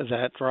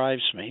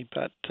drives me,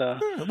 but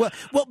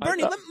well,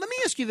 Bernie, let me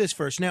ask you this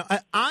first. Now,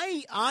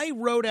 I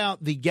wrote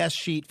out the guest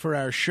sheet for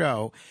our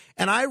show,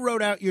 and I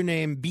wrote out your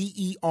name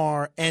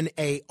Bernard.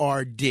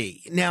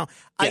 Now, yes.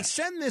 I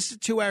send this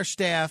to our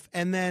staff,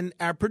 and then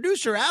our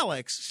producer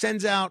Alex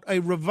sends out a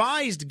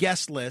revised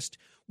guest list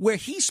where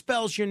he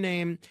spells your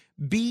name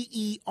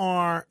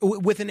B-E-R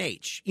with an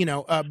H.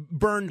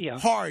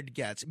 Bernhard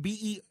Goetz,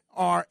 B-E-R-N-H-A-R-D.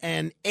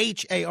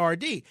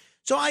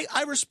 So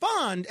I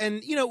respond,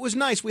 and, it was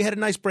nice. We had a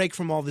nice break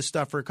from all this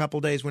stuff for a couple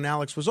of days when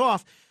Alex was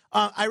off.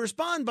 I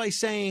respond by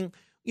saying,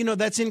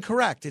 that's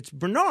incorrect. It's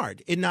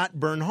Bernard and not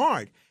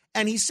Bernhard.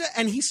 And he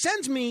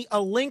sends me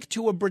a link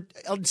to a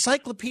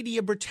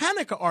Encyclopedia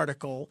Britannica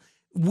article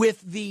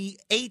with the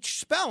H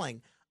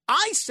spelling.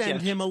 I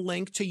send him a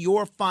link to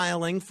your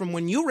filing from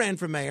when you ran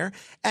for mayor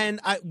and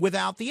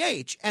without the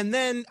H. And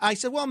then I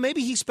said, well,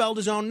 maybe he spelled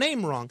his own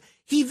name wrong.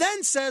 He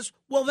then says,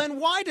 well, then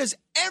why does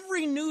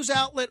every news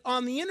outlet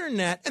on the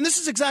Internet, and this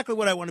is exactly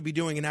what I want to be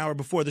doing an hour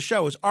before the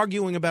show, is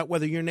arguing about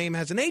whether your name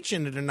has an H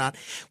in it or not,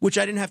 which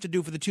I didn't have to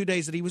do for the 2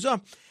 days that he was off.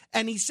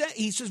 And he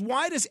says,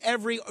 why does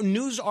every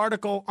news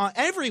article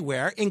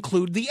everywhere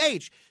include the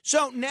H?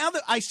 So now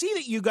that I see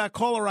that you got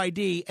caller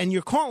ID and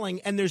you're calling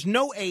and there's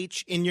no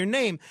H in your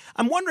name,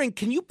 I'm wondering,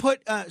 can you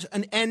put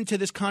an end to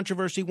this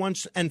controversy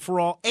once and for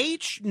all?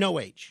 H,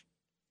 no H?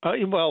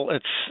 Well,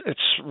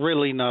 it's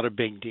really not a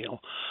big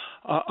deal.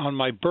 On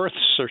my birth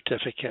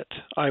certificate,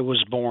 I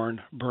was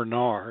born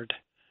Bernard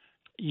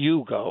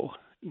Hugo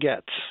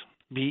Getz,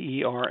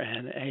 Bernard,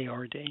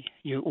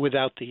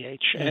 without the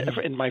H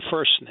in my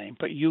first name,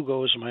 but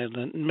Hugo is my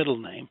middle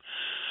name.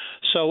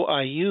 So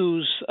I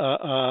use,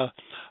 but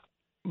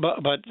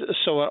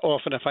so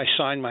often if I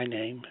sign my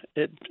name,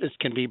 it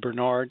can be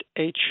Bernard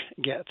H.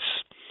 Getz.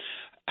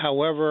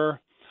 However,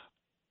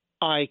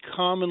 I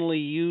commonly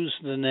use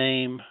the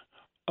name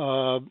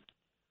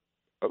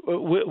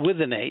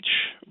with an H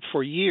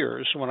for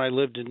years when I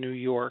lived in New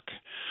York.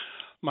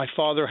 My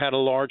father had a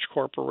large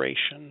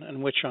corporation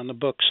in which on the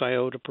books I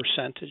owed a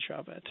percentage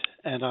of it.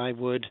 And I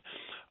would,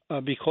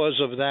 because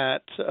of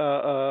that,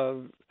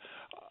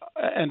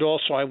 and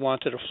also I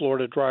wanted a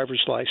Florida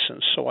driver's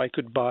license so I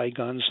could buy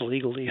guns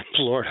legally in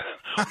Florida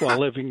while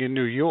living in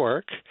New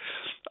York.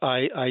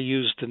 I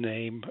used the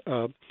name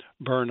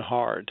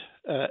Bernhard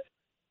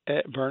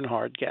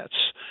Getz,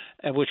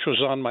 which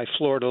was on my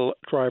Florida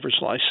driver's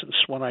license.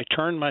 When I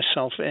turned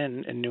myself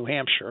in New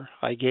Hampshire,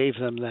 I gave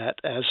them that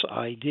as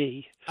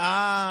ID.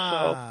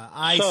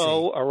 I see.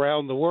 So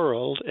around the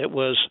world, it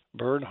was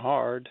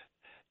Bernhard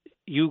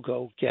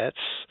Hugo Getz.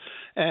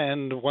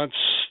 And once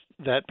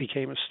that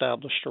became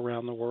established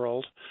around the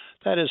world,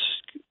 that is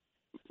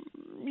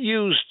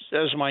used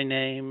as my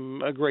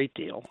name a great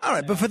deal. All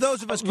right, but for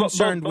those of us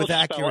concerned with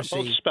accuracy,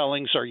 both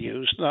spellings are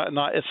used.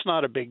 It's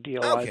not a big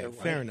deal. Okay, either way.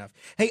 Fair enough.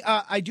 Hey,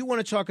 I do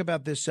want to talk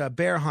about this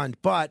bear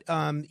hunt, but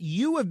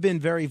you have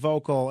been very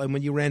vocal, and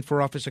when you ran for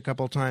office a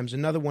couple of times,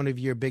 another one of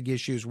your big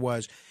issues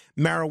was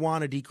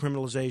marijuana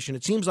decriminalization.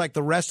 It seems like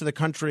the rest of the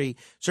country,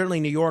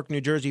 certainly New York,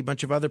 New Jersey, a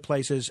bunch of other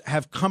places,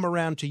 have come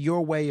around to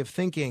your way of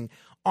thinking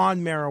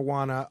on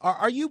marijuana.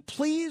 Are you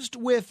pleased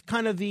with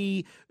kind of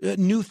the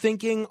new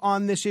thinking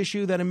on this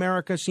issue that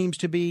America seems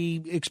to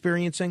be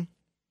experiencing?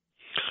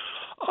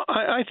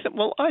 I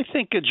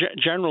think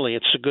generally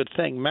it's a good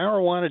thing.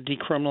 Marijuana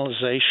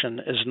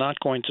decriminalization is not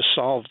going to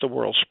solve the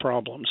world's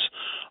problems.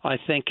 I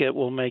think it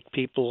will make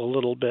people a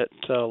little bit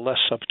less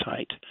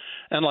uptight.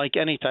 And like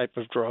any type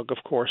of drug, of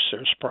course,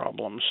 there's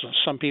problems.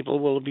 Some people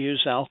will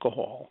abuse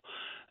alcohol.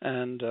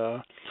 And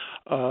but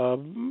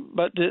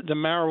the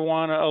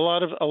marijuana,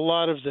 a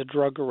lot of the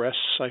drug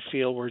arrests I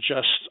feel were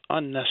just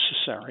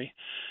unnecessary.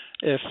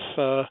 If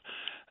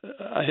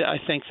I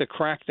think the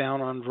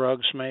crackdown on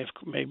drugs may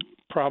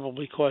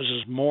probably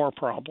causes more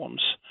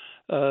problems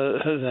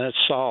than it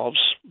solves.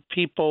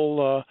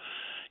 People,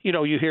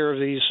 you hear of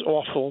these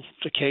awful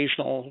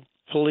occasional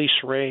police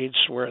raids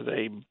where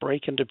they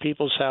break into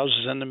people's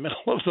houses in the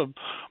middle of the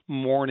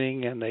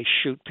morning and they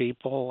shoot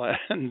people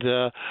and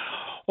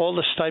all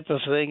this type of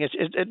thing.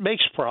 It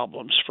makes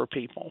problems for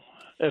people.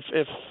 It's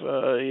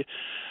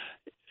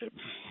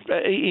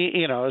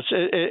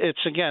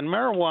again,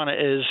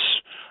 marijuana is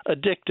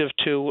addictive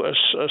to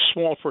a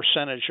small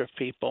percentage of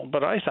people,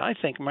 but I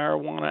think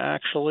marijuana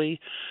actually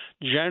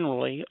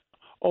generally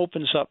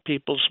opens up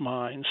people's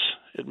minds.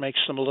 It makes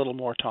them a little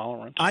more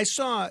tolerant. I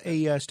saw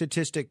a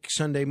statistic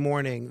Sunday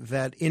morning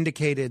that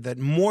indicated that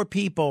more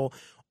people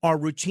are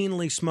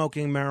routinely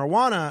smoking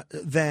marijuana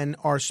than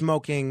are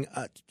smoking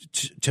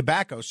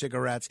tobacco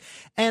cigarettes.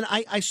 And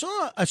I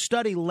saw a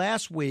study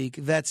last week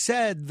that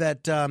said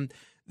that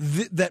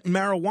that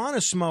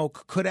marijuana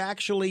smoke could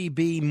actually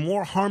be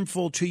more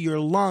harmful to your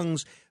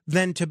lungs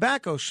than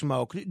tobacco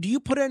smoke. Do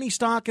you put any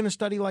stock in a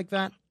study like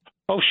that?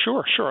 Oh,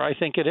 sure. I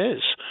think it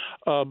is.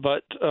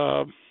 But,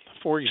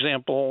 for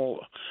example,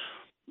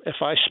 if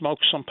I smoke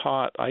some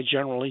pot, I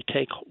generally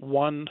take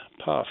one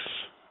puff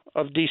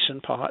of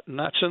decent pot, and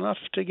that's enough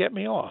to get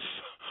me off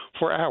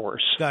for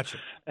hours. Gotcha.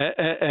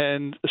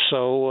 And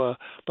so,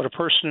 but a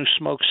person who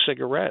smokes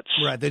cigarettes,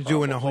 right? They're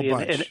doing a whole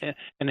bunch.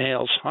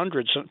 Inhales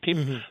hundreds of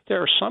people. Mm-hmm.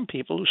 There are some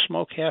people who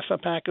smoke half a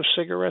pack of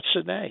cigarettes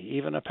a day,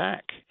 even a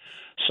pack.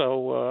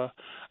 So,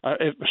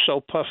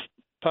 puff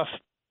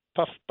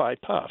by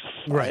puff.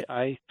 Right.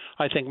 I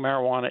think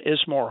marijuana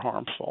is more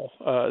harmful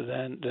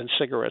than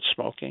cigarette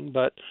smoking,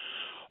 but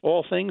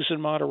all things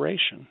in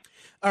moderation.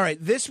 All right.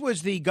 This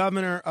was the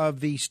governor of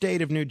the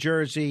state of New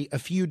Jersey a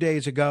few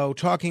days ago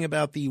talking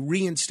about the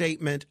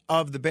reinstatement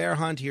of the bear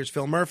hunt. Here's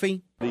Phil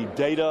Murphy. The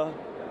data,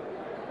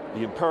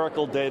 the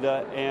empirical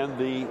data, and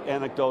the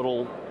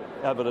anecdotal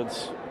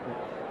evidence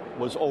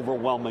was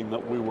overwhelming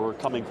that we were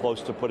coming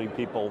close to putting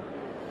people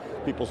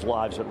people's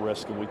lives at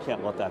risk, and we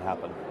can't let that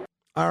happen.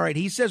 All right.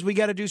 He says we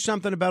got to do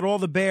something about all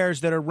the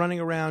bears that are running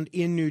around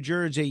in New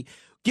Jersey.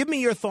 Give me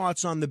your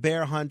thoughts on the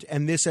bear hunt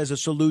and this as a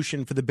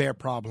solution for the bear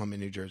problem in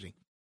New Jersey.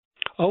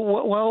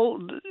 Oh, well,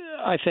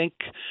 I think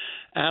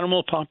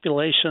animal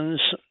populations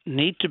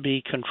need to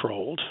be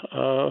controlled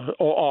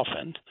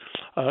often.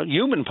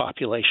 Human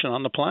population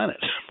on the planet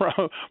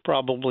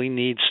probably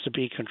needs to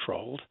be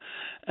controlled.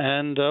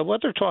 And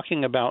what they're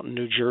talking about in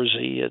New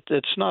Jersey,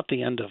 it's not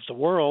the end of the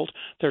world.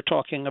 They're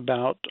talking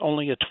about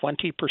only a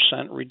 20%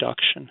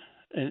 reduction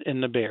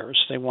in the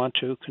bears. They want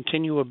to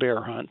continue a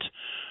bear hunt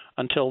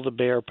until the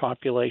bear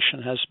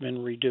population has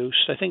been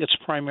reduced. I think it's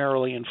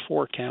primarily in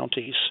 4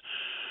 counties,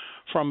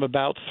 from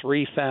about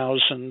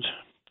 3,000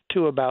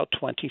 to about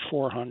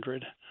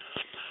 2,400.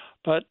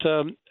 But,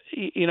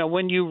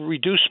 when you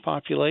reduce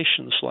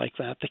populations like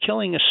that, the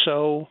killing is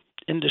so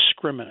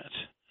indiscriminate.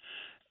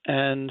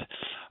 And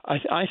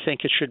I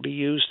think it should be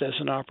used as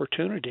an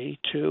opportunity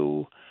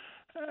to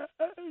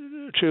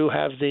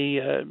have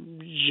the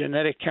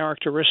genetic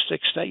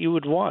characteristics that you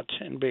would want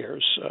in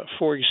bears.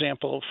 For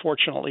example,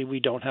 fortunately, we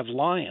don't have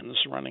lions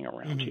running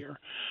around here,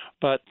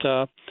 but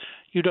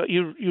you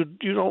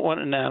don't want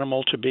an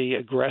animal to be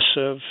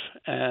aggressive,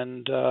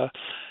 and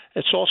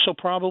it's also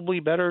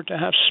probably better to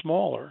have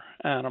smaller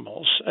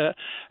animals.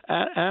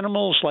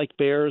 Animals like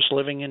bears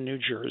living in New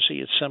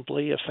Jersey, it's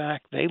simply a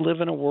fact. They live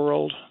in a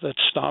world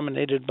that's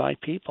dominated by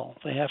people.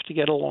 They have to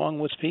get along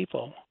with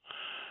people.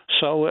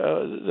 So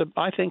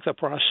I think the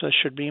process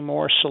should be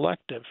more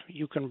selective.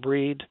 You can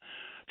breed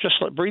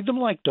them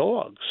like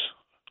dogs,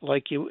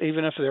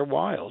 even if they're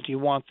wild.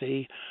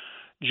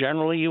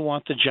 Generally you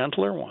want the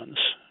gentler ones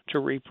to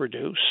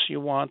reproduce.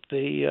 You want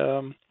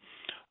the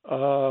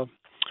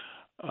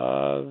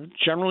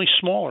generally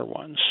smaller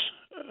ones.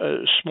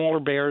 Smaller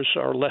bears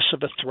are less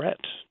of a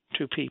threat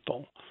to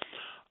people.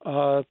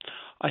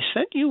 I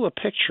sent you a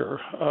picture,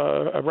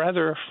 a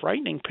rather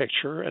frightening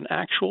picture, an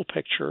actual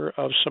picture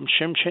of some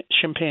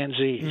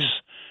chimpanzees,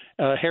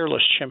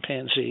 hairless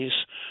chimpanzees,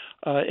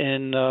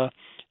 in a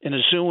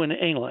zoo in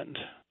England.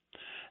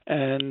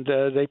 And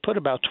they put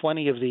about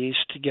 20 of these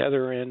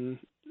together in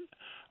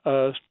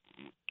 2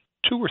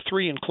 or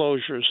 3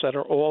 enclosures that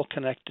are all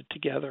connected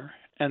together,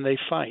 and they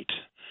fight.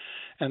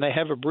 And they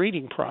have a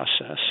breeding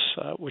process,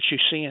 which you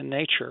see in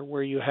nature,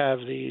 where you have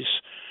these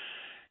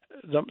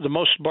the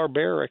most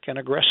barbaric and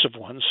aggressive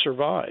ones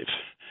survive.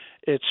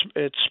 It's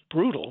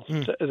brutal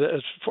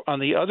on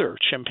the other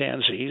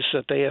chimpanzees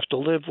that they have to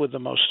live with the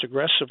most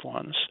aggressive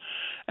ones.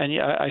 And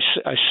I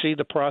see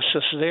the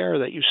process there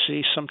that you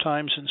see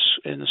sometimes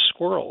in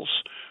squirrels,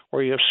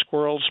 where you have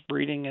squirrels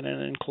breeding in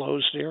an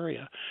enclosed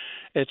area.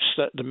 It's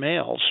that the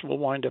males will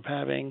wind up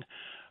having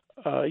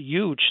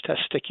huge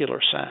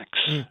testicular sacs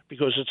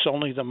because it's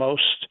only the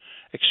most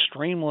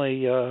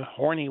extremely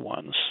horny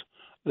ones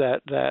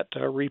that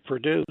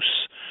reproduce,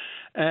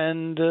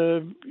 and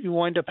you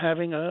wind up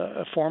having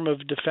a form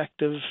of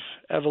defective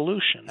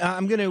evolution.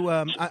 I'm going to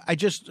I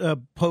just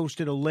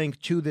posted a link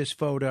to this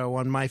photo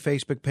on my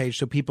Facebook page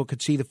so people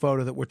could see the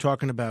photo that we're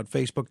talking about,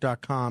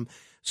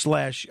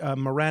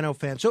 facebook.com/Morano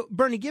fan. So,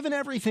 Bernie, given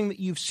everything that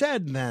you've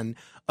said then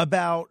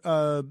about,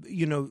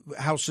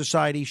 how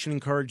society should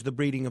encourage the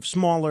breeding of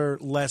smaller,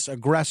 less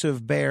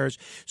aggressive bears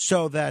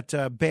so that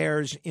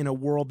bears in a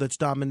world that's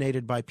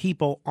dominated by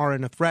people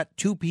aren't a threat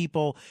to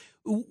people,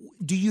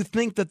 do you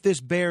think that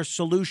this bear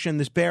solution,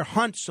 this bear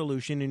hunt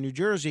solution in New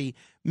Jersey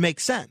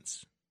makes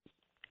sense?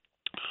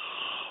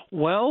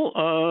 Well,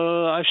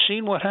 I've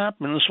seen what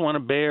happens when a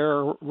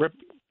bear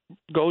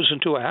goes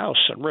into a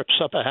house and rips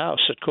up a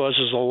house. It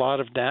causes a lot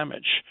of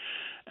damage.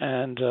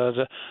 And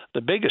the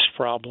biggest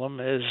problem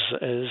is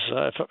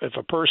if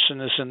a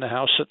person is in the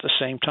house at the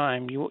same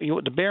time,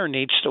 the bear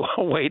needs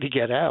a way to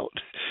get out.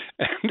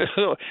 And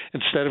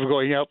instead of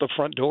going out the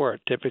front door,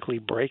 it typically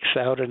breaks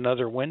out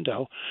another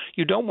window.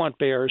 You don't want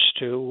bears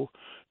to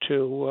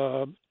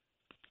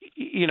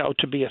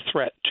be a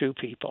threat to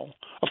people.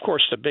 Of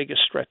course, the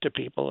biggest threat to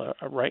people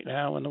right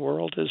now in the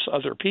world is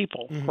other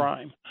people,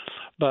 crime.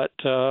 But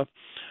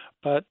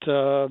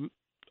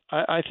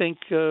I think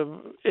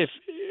if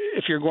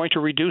you're going to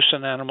reduce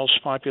an animal's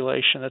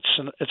population,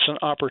 it's an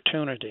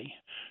opportunity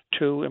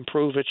to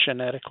improve it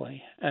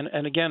genetically.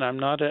 And again, I'm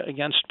not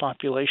against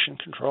population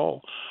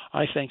control.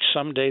 I think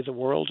someday the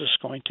world is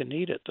going to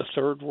need it. The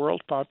third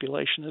world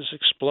population is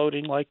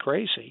exploding like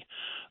crazy.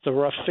 The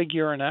rough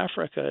figure in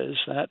Africa is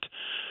that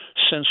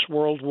since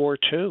World War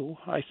II,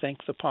 I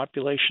think the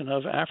population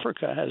of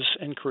Africa has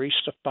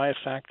increased by a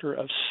factor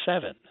of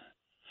 7.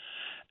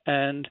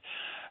 And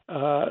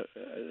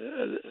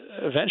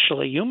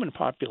eventually, human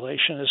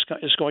population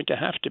is going to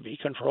have to be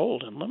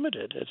controlled and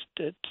limited.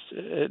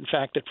 In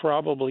fact, it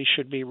probably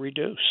should be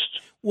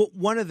reduced. Well,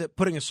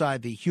 putting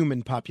aside the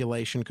human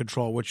population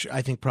control, which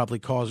I think probably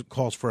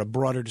calls for a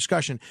broader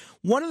discussion,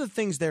 one of the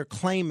things they're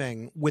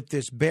claiming with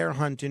this bear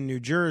hunt in New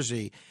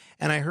Jersey,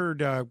 and I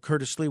heard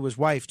Curtis Lewa's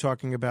wife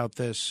talking about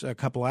this a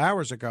couple of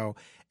hours ago,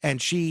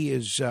 and she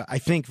is, I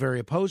think, very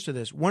opposed to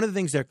this. One of the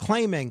things they're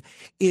claiming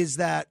is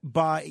that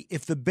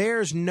if the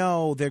bears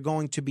know they're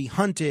going to be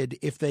hunted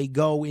if they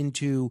go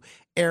into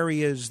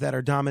areas that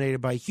are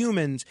dominated by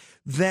humans,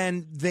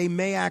 then they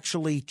may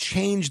actually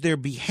change their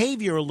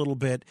behavior a little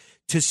bit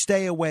to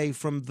stay away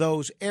from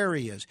those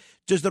areas.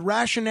 Does the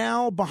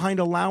rationale behind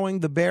allowing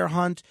the bear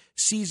hunt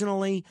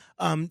seasonally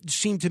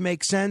seem to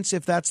make sense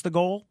if that's the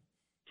goal?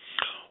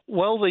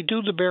 Well, they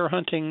do the bear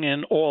hunting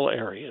in all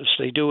areas.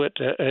 They do it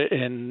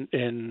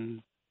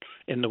in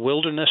the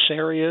wilderness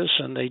areas,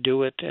 and they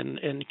do it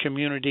in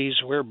communities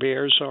where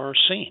bears are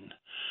seen.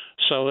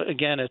 So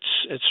again,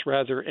 it's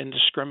rather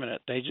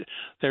indiscriminate.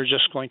 They're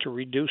just going to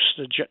reduce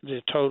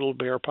the total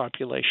bear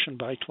population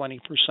by 20%,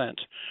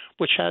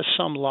 which has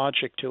some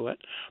logic to it.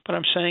 But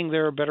I'm saying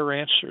there are better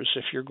answers.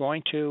 If you're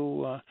going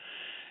to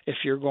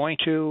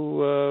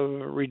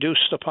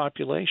reduce the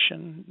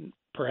population,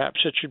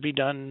 perhaps it should be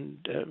done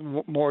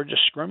more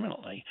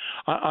discriminately.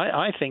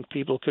 I think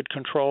people could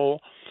control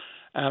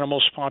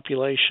animals'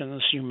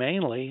 populations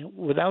humanely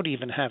without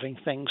even having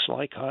things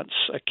like hunts.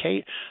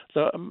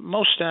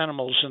 Most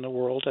animals in the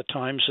world at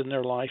times in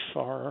their life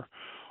are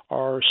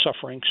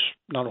suffering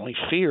not only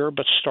fear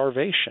but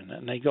starvation,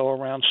 and they go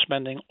around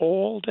spending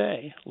all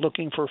day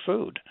looking for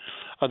food.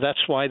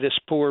 That's why this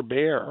poor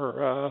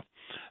bear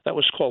that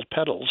was called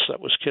Petals,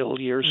 that was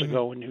killed years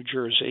ago in New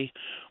Jersey,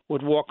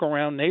 would walk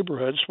around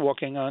neighborhoods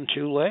walking on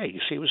two legs.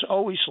 He was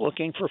always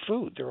looking for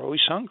food. They're always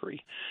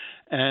hungry.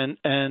 And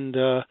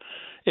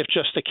if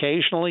just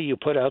occasionally you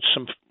put out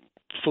some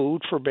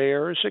food for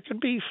bears, it could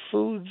be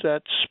food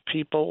that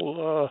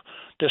people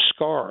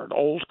discard,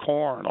 old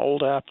corn,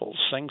 old apples,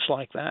 things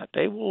like that.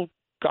 They will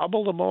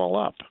gobble them all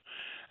up.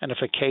 And if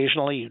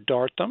occasionally you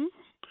dart them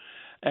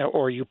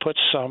or you put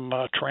some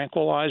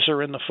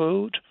tranquilizer in the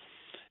food,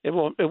 it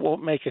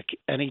won't make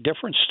any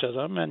difference to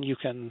them, and you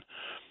can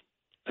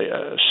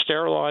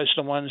sterilize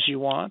the ones you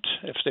want.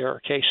 If there are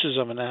cases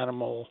of an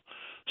animal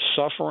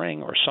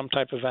suffering or some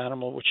type of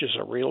animal which is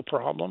a real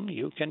problem,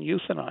 you can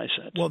euthanize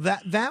it. Well,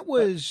 that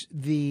was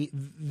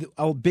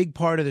a big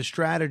part of the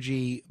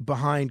strategy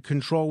behind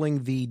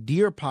controlling the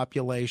deer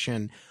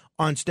population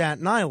on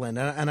Staten Island,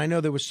 and I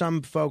know there was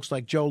some folks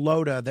like Joe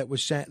Loda that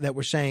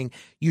were saying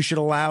you should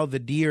allow the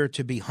deer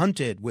to be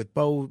hunted with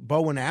bow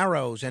and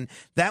arrows, and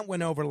that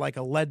went over like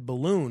a lead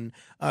balloon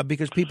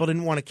because people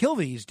didn't want to kill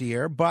these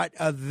deer. But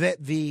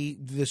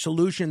the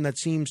solution that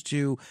seems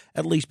to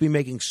at least be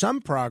making some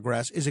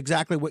progress is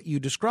exactly what you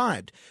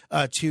described: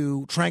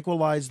 to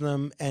tranquilize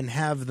them and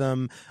have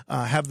them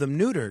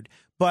neutered.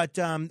 But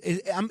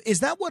is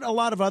that what a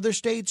lot of other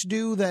states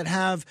do that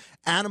have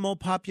animal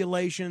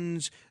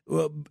populations,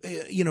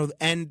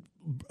 and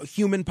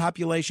human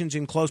populations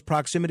in close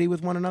proximity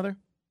with one another?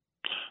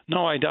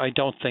 No, I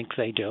don't think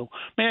they do.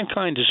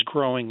 Mankind is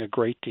growing a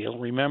great deal.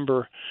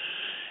 Remember,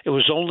 it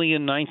was only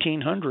in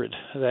 1900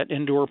 that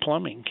indoor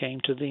plumbing came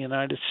to the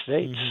United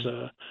States.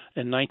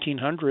 In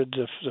 1900,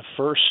 the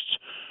first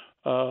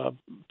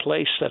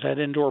place that had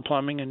indoor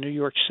plumbing in New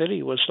York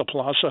City was the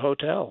Plaza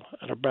Hotel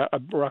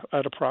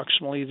at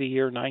approximately the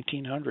year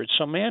 1900.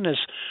 So man is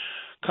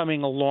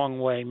coming a long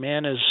way.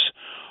 Man has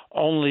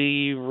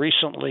only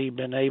recently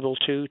been able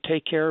to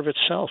take care of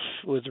itself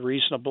with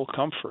reasonable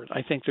comfort.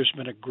 I think there's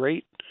been a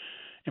great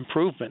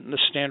improvement in the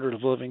standard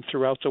of living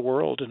throughout the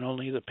world in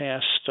only the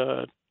past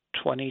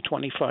 20,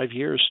 25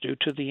 years due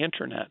to the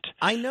internet.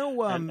 I know,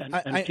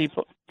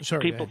 people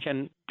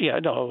can,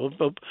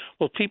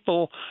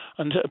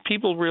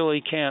 people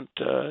really can't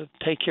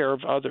take care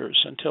of others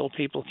until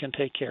people can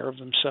take care of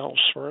themselves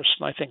first.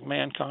 And I think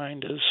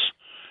mankind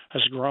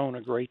has grown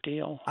a great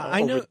deal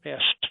over the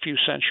past few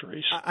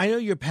centuries. I know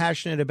you're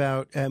passionate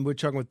about, and we're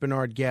talking with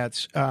Bernard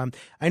Goetz,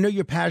 I know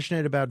you're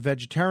passionate about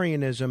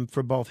vegetarianism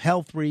for both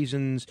health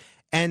reasons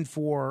and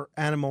for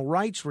animal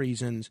rights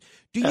reasons.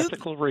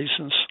 Ethical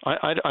reasons.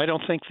 I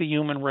don't think the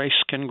human race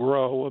can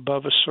grow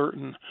above a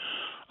certain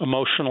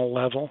emotional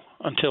level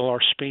until our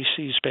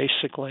species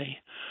basically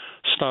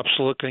stops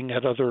looking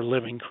at other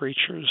living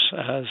creatures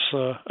as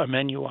a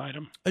menu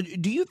item.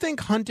 Do you think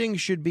hunting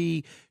should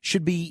be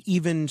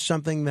even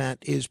something that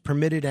is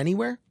permitted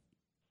anywhere?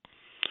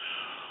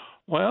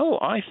 Well,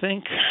 I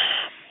think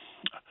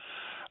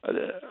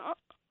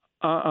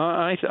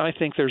I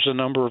think there's a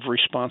number of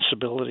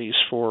responsibilities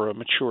for a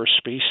mature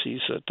species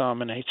that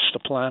dominates the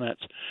planet.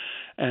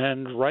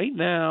 And right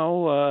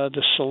now,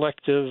 the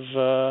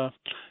selective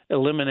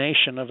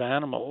elimination of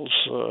animals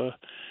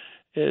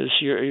is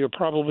you're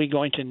probably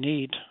going to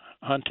need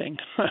hunting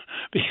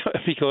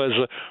because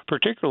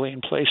particularly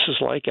in places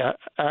like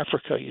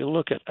Africa, you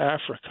look at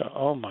Africa,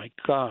 oh my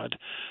God,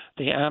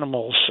 the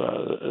animals,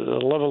 the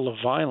level of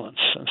violence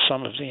in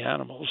some of the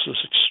animals is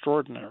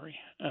extraordinary.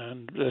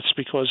 And that's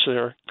because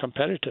they're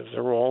competitive.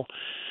 They're all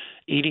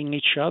eating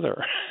each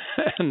other.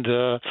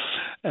 So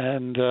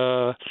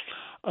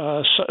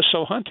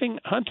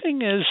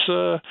hunting is,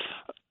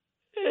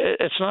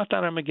 it's not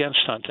that I'm against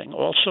hunting.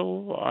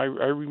 Also,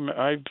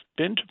 I've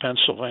been to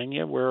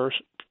Pennsylvania where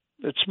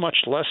it's much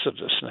less of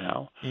this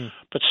now.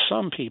 But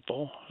some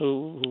people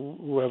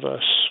who have a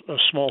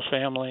small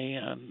family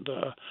and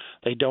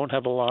they don't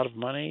have a lot of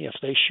money, if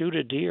they shoot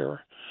a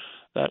deer,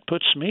 that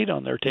puts meat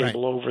on their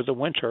table over the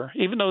winter,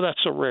 even though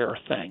that's a rare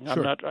thing.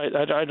 Sure.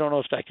 I don't know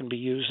if that can be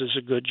used as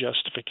a good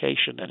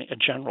justification, a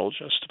general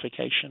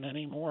justification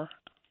anymore.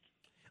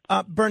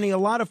 Bernie, a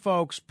lot of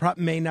folks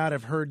may not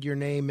have heard your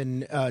name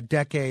in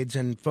decades,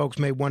 and folks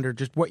may wonder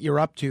just what you're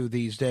up to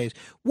these days.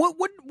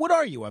 What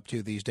are you up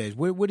to these days?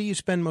 What do you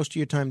spend most of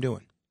your time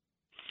doing?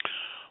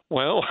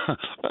 Well,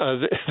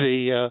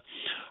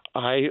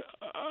 I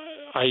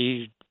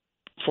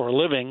for a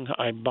living,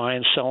 I buy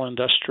and sell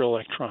industrial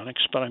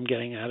electronics, but I'm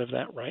getting out of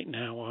that right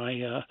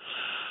now.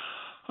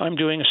 I'm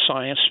doing a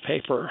science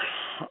paper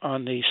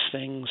on these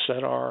things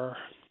that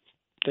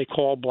they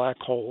call black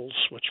holes,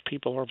 which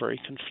people are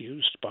very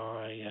confused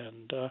by,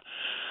 and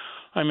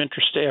I'm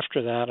interested.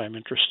 After that, I'm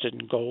interested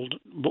in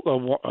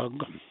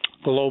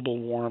global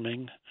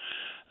warming.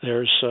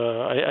 There's,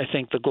 I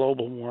think, the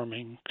global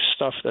warming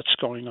stuff that's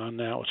going on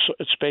now.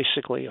 It's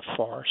basically a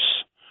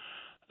farce.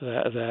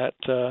 That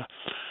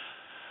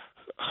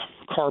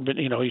carbon,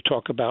 you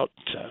talk about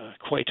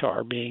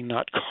Qatar being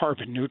not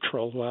carbon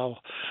neutral. Well,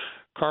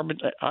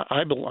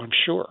 I'm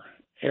sure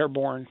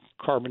airborne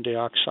carbon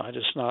dioxide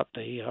is not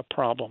the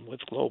problem with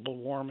global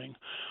warming.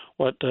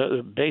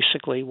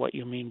 Basically what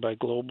you mean by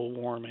global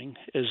warming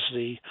is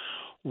the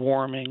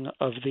warming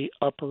of the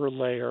upper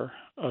layer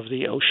of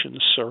the ocean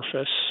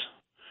surface,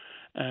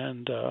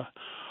 and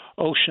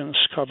oceans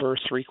cover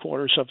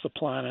 3/4 of the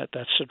planet.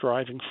 That's the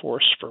driving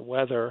force for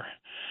weather.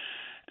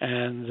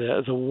 And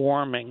the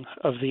warming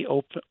of the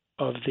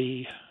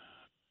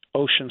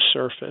ocean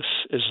surface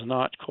is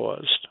not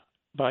caused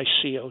by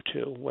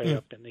CO2 way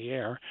up in the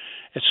air.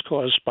 It's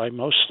caused by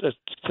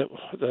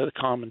the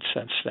common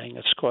sense thing.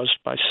 It's caused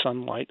by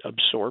sunlight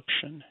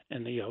absorption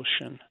in the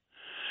ocean.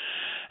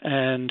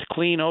 And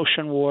clean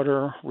ocean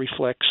water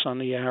reflects on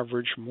the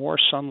average more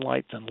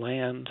sunlight than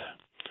land.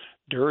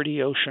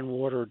 Dirty ocean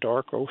water,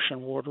 dark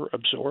ocean water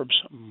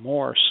absorbs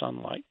more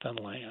sunlight than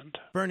land.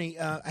 Bernie,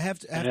 I have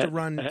to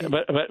run.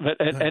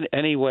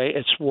 Anyway,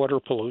 it's water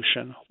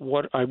pollution.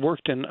 I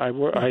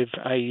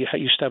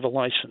used to have a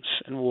license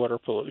in water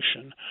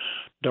pollution.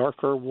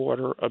 Darker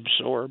water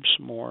absorbs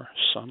more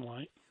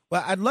sunlight.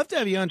 Well, I'd love to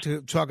have you on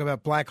to talk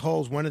about black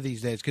holes one of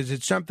these days, because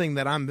it's something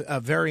that I'm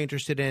very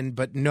interested in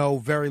but know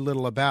very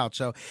little about.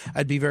 So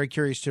I'd be very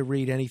curious to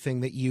read anything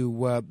that you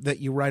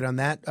write on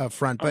that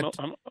front. But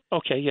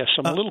okay, yes,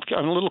 I'm a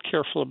little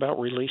careful about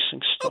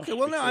releasing stuff. Okay,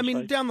 well, no, I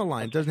mean down the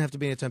line. It doesn't have to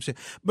be anytime soon.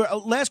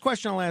 But last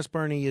question I'll ask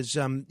Bernie is: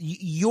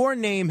 your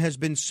name has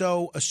been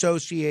so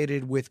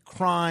associated with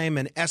crime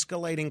and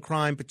escalating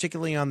crime,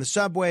 particularly on the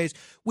subways.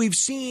 We've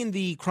seen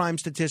the crime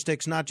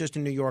statistics, not just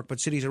in New York, but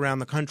cities around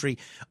the country,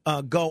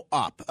 go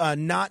up.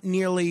 Not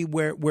nearly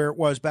where it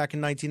was back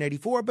in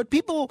 1984, but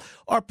people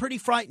are pretty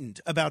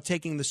frightened about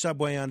taking the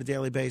subway on a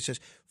daily basis.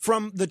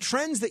 From the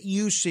trends that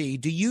you see,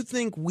 do you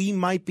think we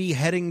might be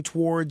heading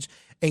towards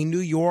a New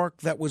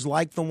York that was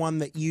like the one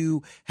that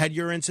you had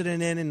your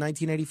incident in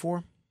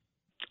 1984?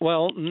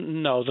 Well,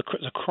 no,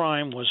 the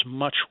crime was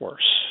much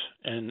worse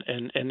in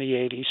the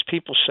 80s.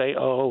 People say,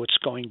 oh, it's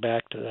going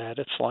back to that.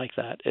 It's like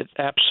that. It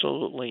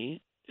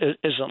absolutely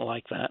isn't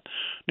like that.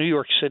 New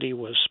York City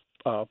was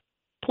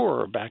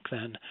poorer back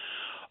then.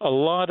 A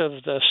lot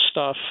of the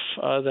stuff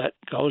that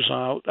goes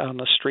out on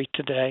the street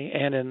today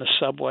and in the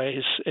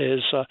subways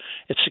is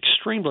it's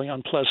extremely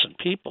unpleasant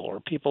people, or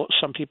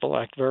some people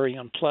act very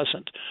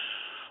unpleasant,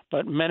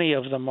 but many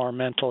of them are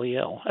mentally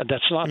ill. And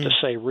that's not to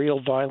say real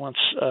violence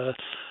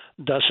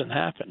doesn't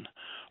happen.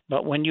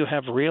 But when you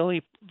have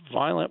violent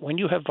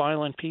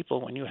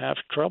people, when you have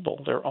trouble,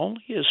 there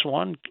only is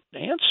one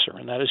answer,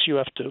 and that is you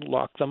have to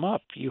lock them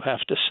up. You have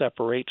to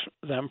separate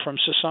them from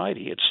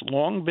society. It's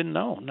long been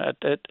known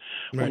that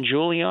when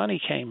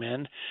Giuliani came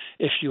in,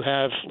 if you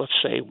have, let's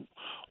say,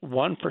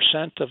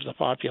 1% of the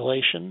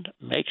population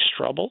makes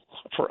trouble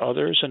for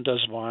others and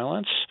does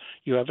violence,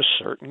 you have a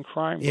certain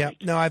crime rate.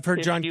 No, I've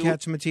heard John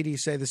Catsimatidis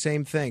say the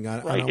same thing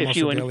on almost a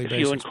daily basis. If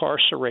you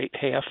incarcerate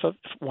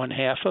one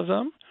half of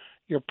them,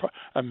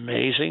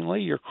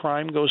 amazingly, your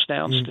crime goes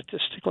down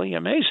statistically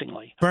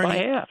amazingly Bernie, by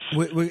half.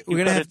 We're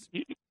going to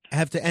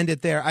have to end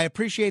it there. I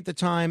appreciate the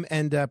time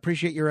and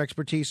appreciate your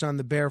expertise on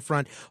the bear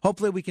front.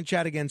 Hopefully we can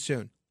chat again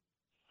soon.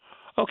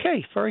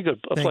 Okay, very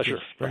good. A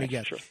pleasure. Bernie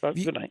Goetz. Sure.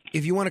 Good night.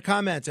 If you want to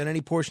comment on any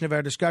portion of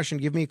our discussion,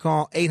 give me a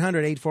call,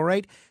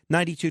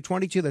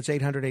 800-848-9222. That's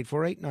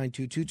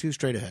 800-848-9222.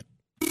 Straight ahead.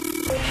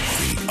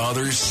 The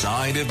Other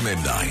Side of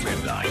Midnight.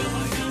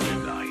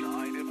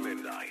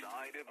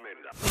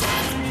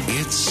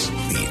 It's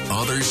The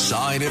Other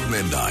Side of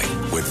Midnight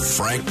with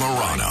Frank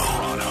Morano.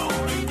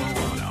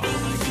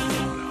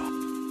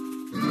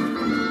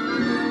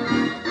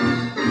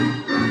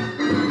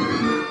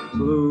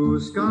 Blue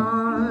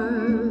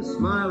skies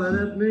smiling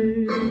at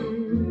me,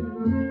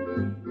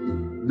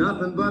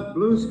 nothing but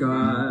blue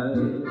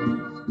skies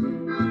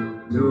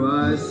do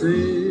I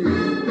see.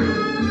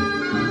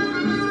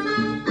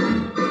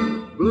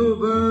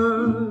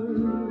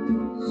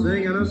 Bluebirds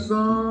singing a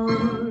song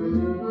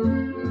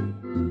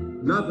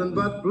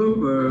nothing but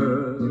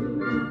bluebirds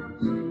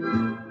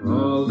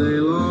all day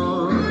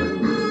long.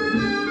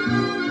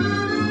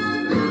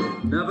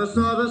 Never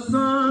saw the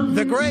sun.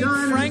 The great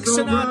shining Frank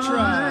so Sinatra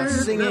bright.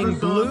 singing Never saw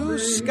Blue the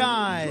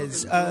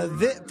Skies.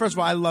 First of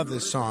all, I love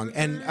this song,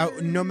 and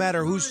no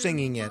matter who's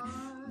singing it,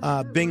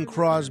 Bing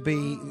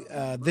Crosby,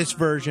 this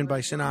version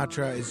by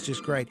Sinatra is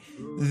just great.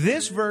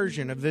 This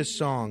version of this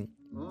song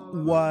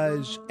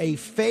was a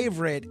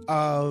favorite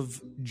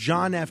of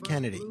John F.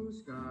 Kennedy,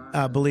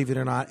 believe it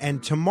or not.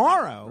 And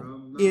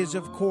tomorrow is,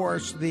 of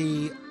course,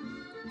 the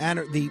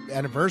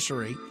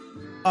anniversary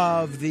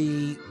of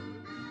the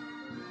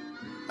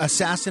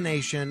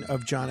assassination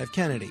of John F.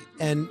 Kennedy.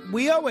 And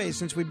we always,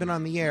 since we've been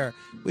on the air,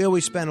 we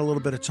always spend a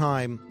little bit of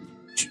time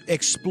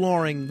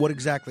exploring what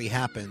exactly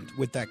happened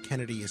with that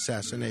Kennedy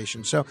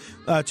assassination. So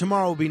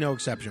tomorrow will be no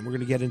exception. We're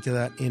going to get into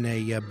that in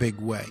a big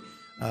way.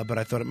 But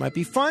I thought it might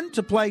be fun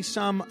to play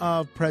some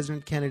of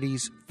President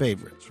Kennedy's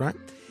favorites, right?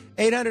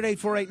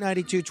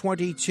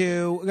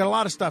 800-848-9222. We got a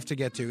lot of stuff to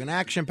get to. An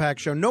action-packed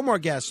show. No more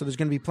guests, so there's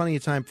going to be plenty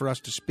of time for us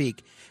to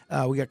speak.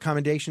 We got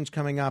commendations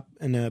coming up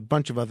and a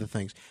bunch of other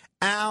things.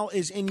 Al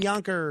is in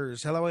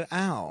Yonkers. Hello,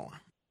 Al.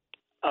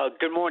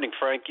 Good morning,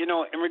 Frank. You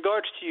know, in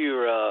regards to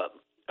your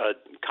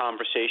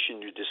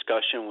conversation, your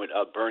discussion with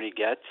Bernie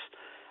Getz,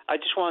 I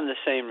just wanted to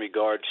say in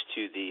regards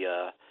to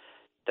the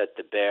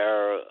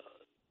bear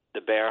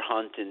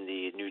hunt in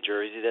the New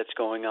Jersey that's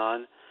going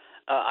on,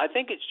 I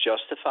think it's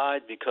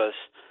justified because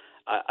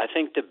I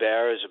think the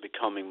bears are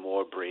becoming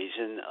more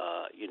brazen.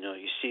 You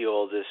see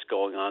all this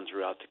going on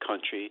throughout the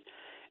country.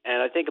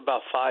 And I think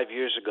about 5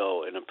 years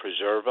ago in a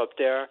preserve up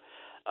there,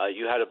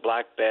 you had a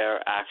black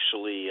bear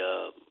actually,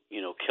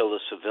 kill a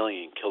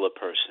civilian, kill a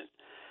person.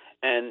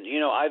 And,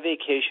 I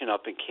vacation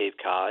up in Cape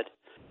Cod,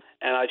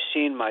 and I've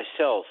seen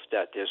myself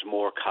that there's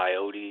more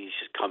coyotes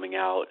coming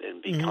out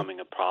and becoming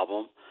a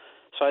problem.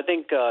 So I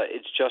think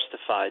it's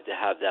justified to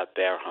have that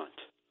bear hunt.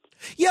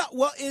 Yeah,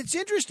 well, it's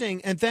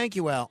interesting, and thank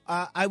you, Al.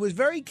 I was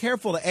very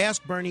careful to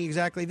ask Bernie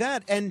exactly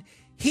that, and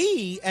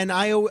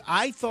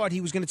I thought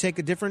he was going to take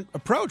a different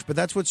approach, but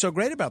that's what's so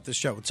great about this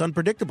show. It's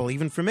unpredictable,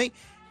 even for me.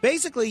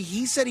 Basically,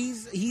 he said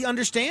he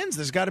understands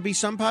there's got to be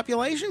some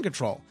population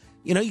control.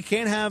 You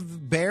can't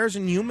have bears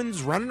and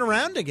humans running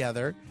around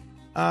together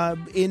out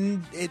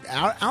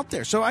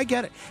there. So I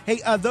get it. Hey,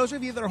 those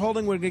of you that are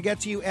holding, we're going to get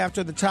to you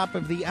after the top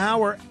of the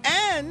hour.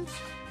 And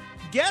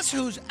guess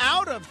who's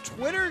out of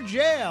Twitter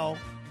jail?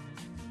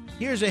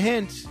 Here's a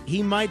hint.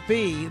 He might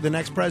be the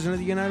next president of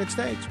the United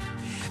States.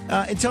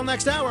 Until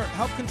next hour,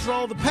 help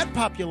control the pet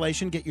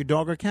population. Get your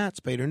dog or cat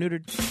spayed or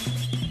neutered.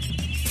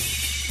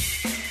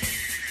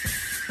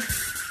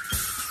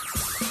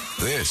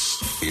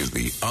 This is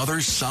The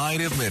Other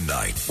Side of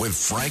Midnight with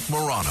Frank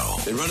Morano.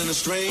 They're running a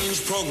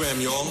strange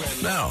program, y'all.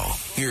 Now,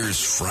 here's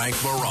Frank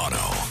Morano.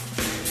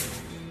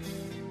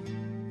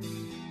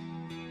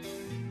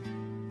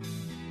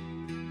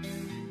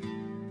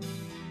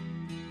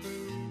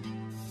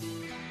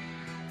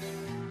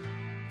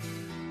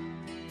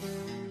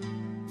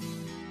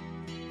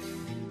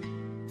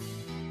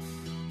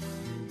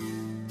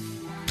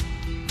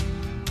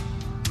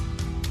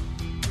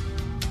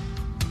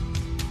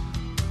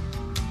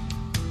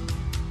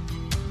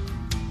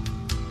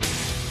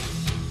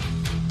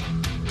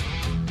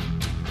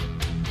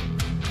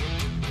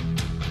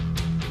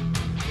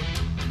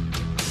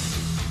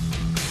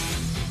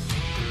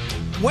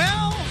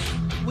 Well,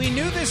 we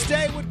knew this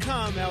day would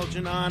come,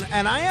 Eljanon,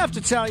 and I have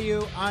to tell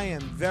you, I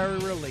am very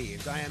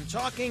relieved. I am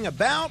talking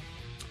about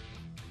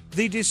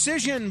the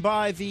decision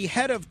by the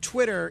head of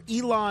Twitter,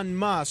 Elon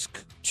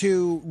Musk,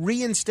 to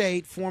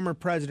reinstate former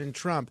President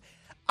Trump.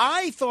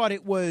 I thought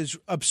it was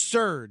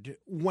absurd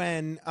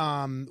when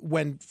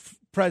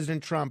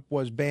President Trump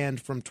was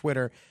banned from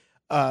Twitter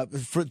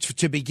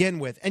to begin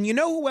with. And you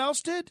know who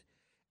else did?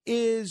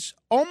 Is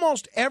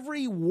almost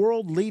every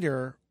world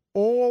leader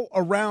all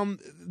around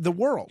the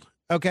world,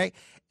 okay?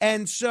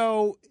 And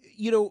so,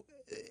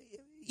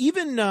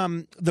 even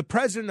the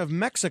president of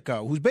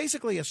Mexico, who's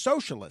basically a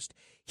socialist,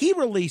 he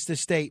released a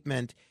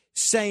statement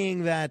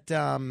saying that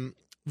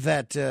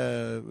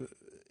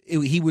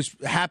he was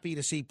happy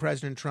to see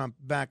President Trump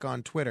back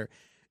on Twitter.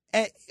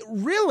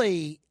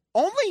 Really,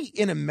 only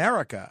in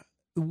America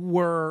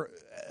were,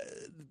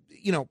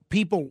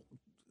 people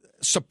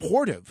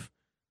supportive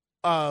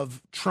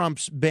of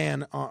Trump's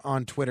ban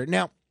on Twitter.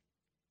 Now,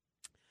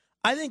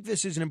 I think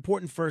this is an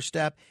important first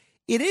step.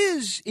 It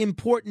is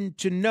important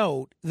to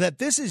note that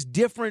this is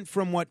different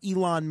from what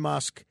Elon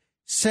Musk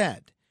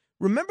said.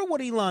 Remember what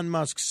Elon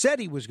Musk said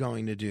he was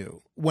going to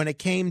do when it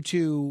came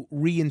to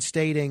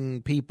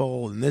reinstating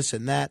people and this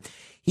and that.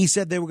 He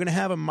said they were going to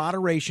have a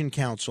moderation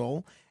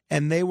council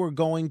and they were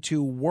going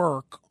to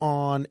work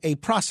on a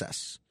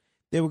process.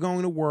 They were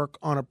going to work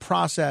on a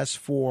process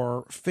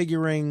for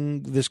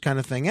figuring this kind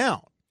of thing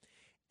out.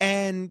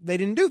 And they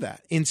didn't do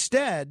that.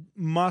 Instead,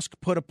 Musk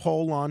put a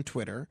poll on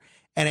Twitter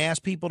and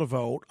asked people to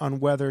vote on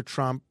whether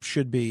Trump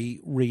should be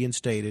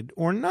reinstated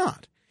or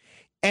not.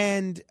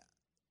 And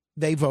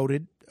they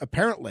voted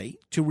apparently,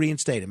 to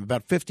reinstate him.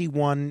 About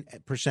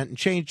 51% and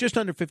change, just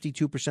under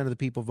 52% of the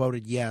people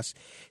voted yes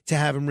to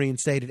have him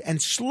reinstated.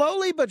 And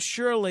slowly but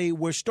surely,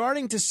 we're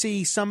starting to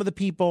see some of the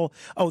people.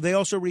 Oh, they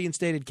also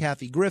reinstated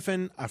Kathy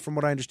Griffin. From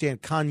what I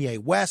understand, Kanye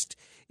West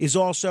is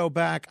also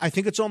back. I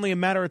think it's only a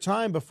matter of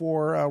time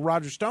before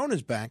Roger Stone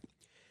is back.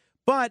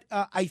 But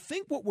I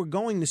think what we're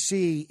going to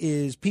see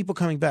is people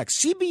coming back.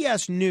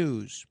 CBS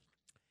News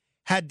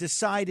had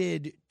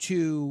decided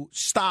to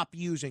stop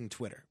using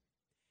Twitter.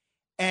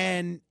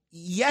 And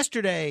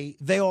yesterday,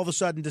 they all of a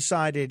sudden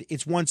decided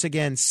it's once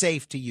again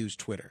safe to use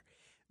Twitter.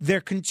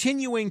 They're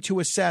continuing to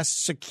assess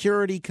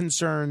security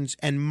concerns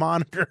and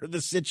monitor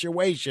the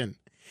situation.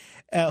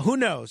 Who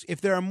knows?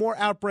 If there are more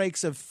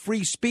outbreaks of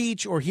free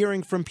speech or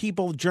hearing from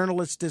people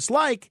journalists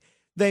dislike,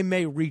 they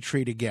may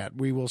retreat again.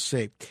 We will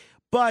see.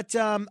 But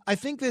I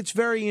think that's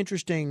very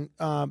interesting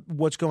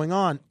what's going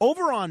on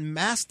over on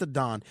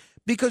Mastodon,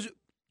 because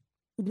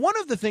one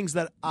of the things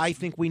that I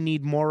think we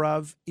need more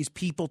of is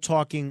people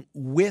talking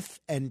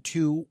with and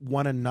to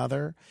one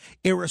another,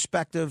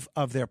 irrespective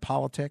of their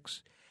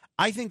politics.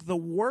 I think the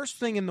worst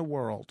thing in the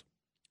world,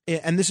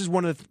 and this is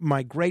one of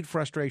my great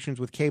frustrations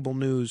with cable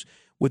news,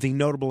 with the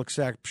notable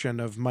exception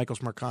of Michael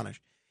Smerconish,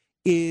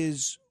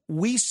 is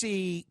we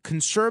see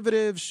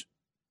conservatives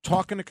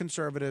talking to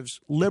conservatives,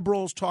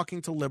 liberals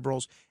talking to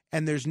liberals,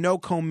 and there's no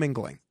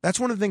commingling. That's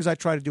one of the things I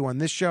try to do on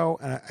this show,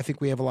 and I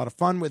think we have a lot of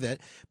fun with it,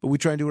 but we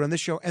try and do it on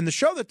this show. And the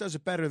show that does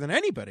it better than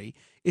anybody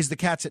is the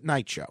Cats at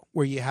Night show,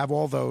 where you have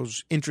all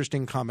those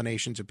interesting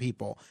combinations of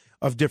people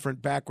of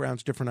different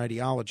backgrounds, different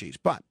ideologies.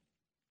 But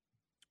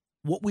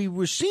what we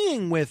were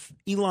seeing with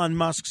Elon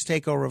Musk's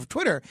takeover of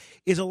Twitter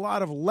is a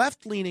lot of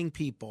left-leaning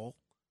people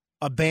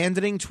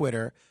abandoning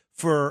Twitter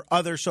for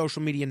other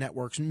social media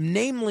networks,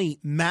 namely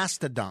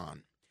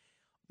Mastodon.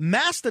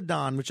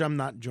 Mastodon, which I'm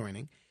not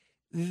joining,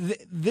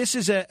 this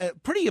is a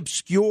pretty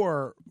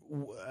obscure,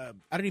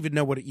 I don't even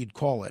know what you'd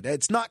call it.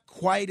 It's not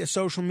quite a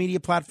social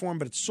media platform,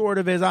 but it sort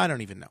of is. I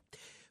don't even know.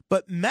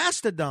 But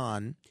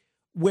Mastodon,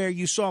 where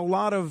you saw a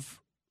lot of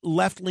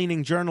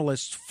left-leaning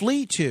journalists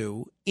flee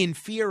to in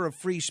fear of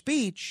free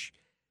speech,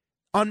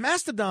 on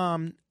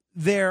Mastodon,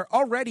 they're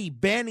already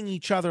banning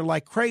each other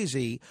like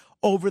crazy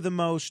over the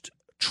most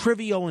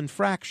trivial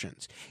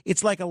infractions.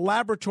 It's like a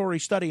laboratory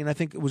study, and I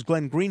think it was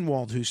Glenn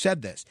Greenwald who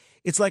said this.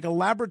 It's like a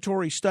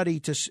laboratory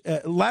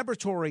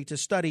to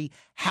study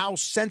how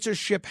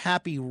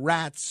censorship-happy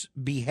rats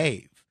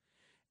behave.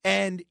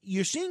 And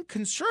you're seeing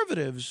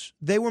conservatives,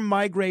 they were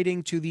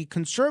migrating to the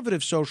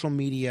conservative social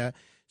media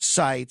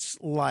sites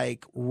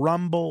like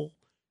Rumble,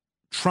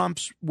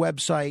 Trump's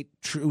website,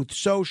 Truth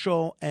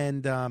Social,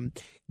 and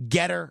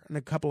Getter, and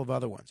a couple of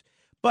other ones.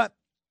 But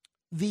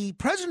the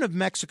president of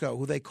Mexico,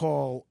 who they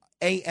call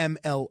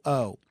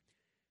AMLO,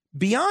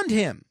 beyond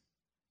him,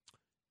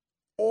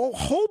 a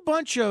whole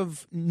bunch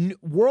of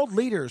world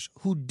leaders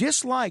who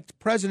disliked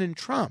President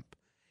Trump,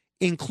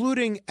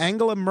 including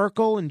Angela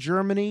Merkel in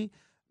Germany,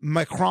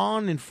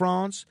 Macron in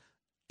France,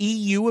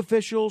 EU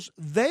officials,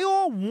 they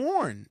all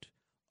warned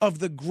of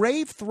the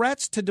grave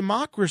threats to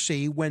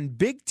democracy when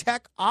big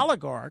tech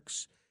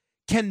oligarchs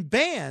can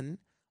ban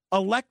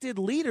elected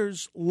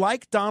leaders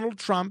like Donald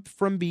Trump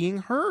from being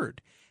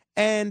heard.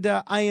 And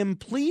I am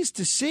pleased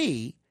to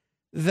see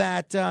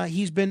that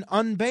he's been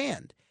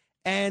unbanned.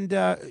 And,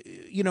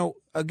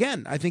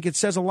 again, I think it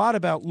says a lot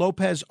about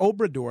Lopez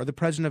Obrador, the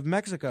president of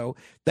Mexico,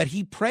 that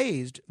he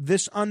praised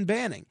this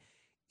unbanning.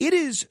 It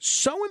is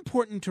so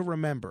important to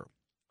remember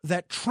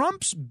that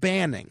Trump's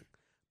banning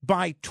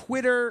by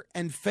Twitter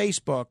and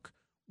Facebook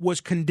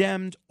was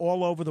condemned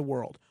all over the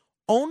world.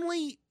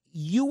 Only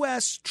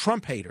U.S.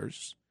 Trump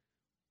haters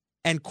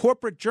and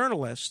corporate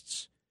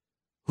journalists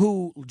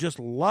who just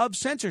love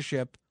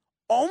censorship,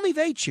 only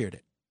they cheered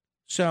it.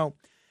 So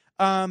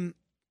I'm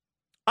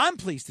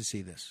pleased to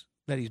see this,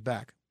 that he's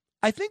back.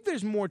 I think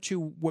there's more to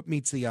what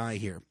meets the eye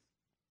here.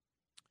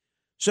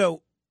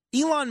 So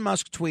Elon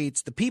Musk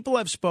tweets, the people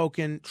have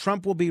spoken,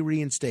 Trump will be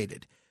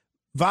reinstated.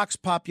 Vox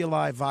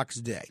populi, Vox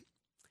Dei.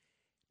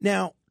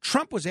 Now,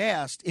 Trump was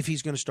asked if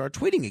he's going to start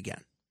tweeting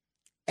again.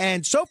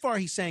 And so far,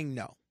 he's saying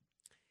no.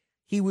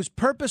 He was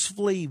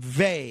purposefully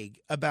vague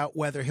about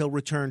whether he'll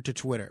return to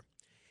Twitter.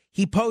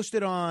 He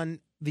posted on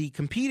the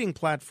competing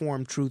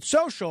platform Truth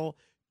Social,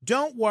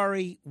 don't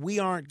worry, we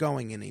aren't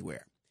going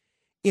anywhere.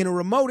 In a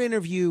remote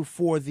interview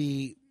for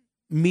the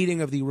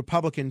meeting of the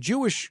Republican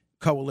Jewish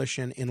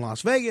Coalition in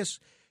Las Vegas,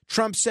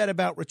 Trump said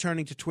about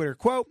returning to Twitter,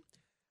 quote,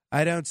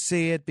 I don't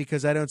see it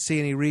because I don't see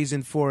any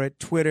reason for it.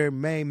 Twitter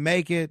may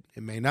make it.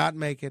 It may not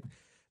make it.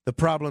 The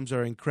problems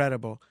are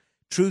incredible.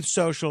 Truth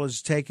Social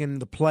has taken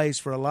the place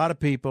for a lot of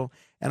people,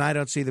 and I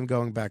don't see them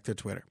going back to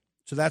Twitter.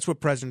 So that's what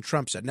President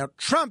Trump said. Now,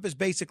 Trump is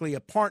basically a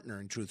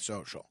partner in Truth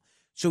Social,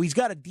 so he's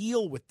got to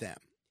deal with them.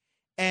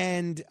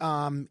 And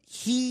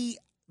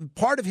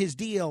part of his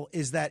deal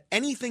is that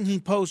anything he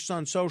posts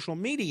on social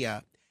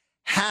media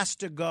has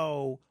to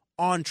go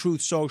on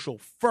Truth Social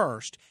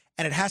first,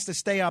 and it has to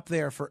stay up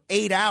there for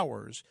 8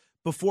 hours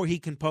before he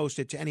can post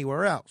it to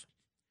anywhere else.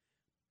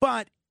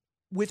 But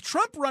with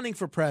Trump running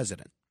for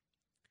president,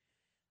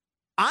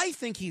 I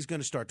think he's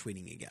going to start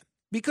tweeting again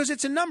because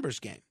it's a numbers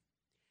game.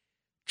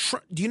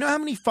 Do you know how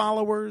many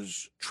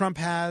followers Trump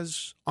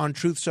has on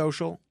Truth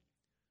Social?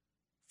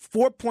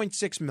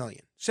 4.6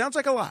 million. Sounds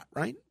like a lot,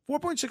 right?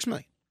 4.6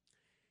 million.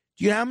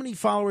 Do you know how many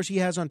followers he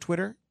has on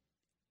Twitter?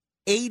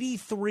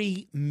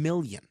 83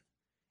 million.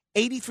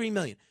 83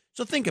 million.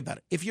 So think about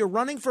it. If you're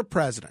running for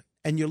president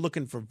and you're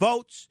looking for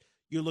votes,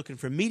 you're looking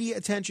for media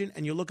attention,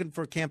 and you're looking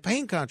for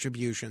campaign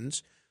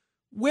contributions,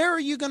 where are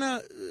you going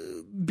to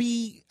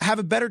have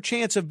a better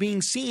chance of being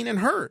seen and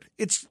heard?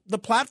 It's the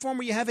platform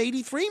where you have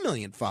 83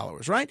 million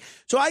followers, right?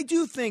 So I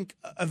do think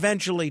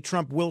eventually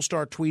Trump will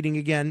start tweeting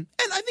again,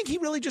 and I think he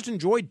really just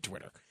enjoyed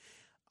Twitter.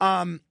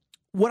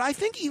 What I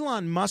think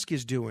Elon Musk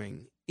is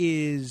doing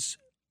is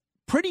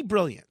pretty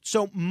brilliant.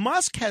 So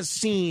Musk has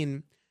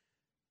seen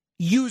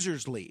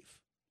users leave.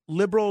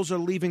 Liberals are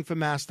leaving for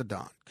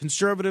Mastodon.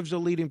 Conservatives are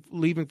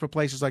leaving for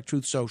places like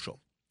Truth Social.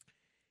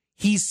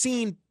 He's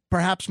seen,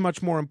 perhaps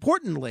much more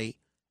importantly,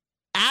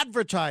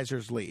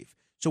 advertisers leave.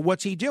 So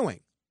what's he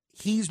doing?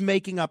 He's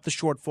making up the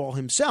shortfall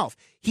himself.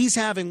 He's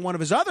having one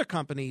of his other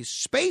companies,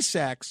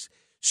 SpaceX,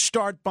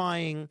 start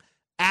buying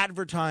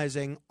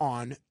advertising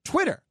on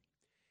Twitter.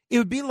 It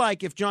would be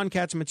like if John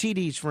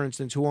Catsimatidis, for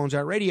instance, who owns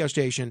our radio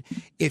station,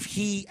 if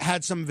he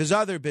had some of his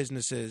other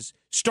businesses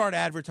start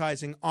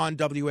advertising on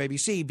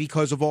WABC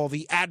because of all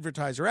the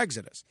advertiser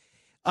exodus.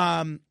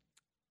 Elon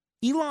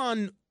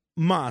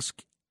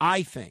Musk,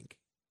 I think,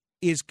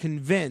 is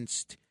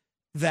convinced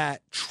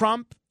that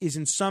Trump is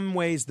in some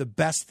ways the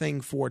best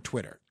thing for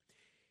Twitter.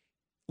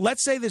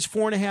 Let's say there's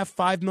 4.5,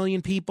 5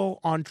 million people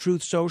on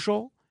Truth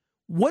Social.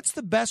 What's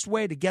the best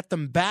way to get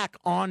them back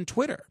on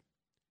Twitter?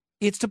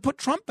 It's to put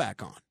Trump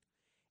back on.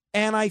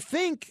 And I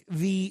think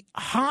the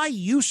high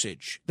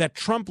usage that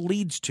Trump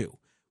leads to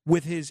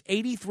with his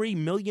 83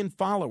 million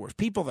followers,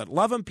 people that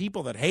love him,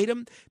 people that hate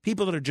him,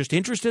 people that are just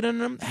interested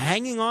in him,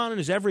 hanging on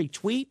his every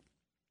tweet,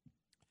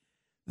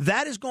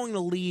 that is going to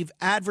leave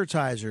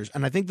advertisers,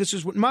 and I think this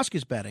is what Musk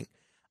is betting.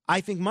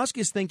 I think Musk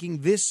is thinking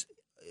this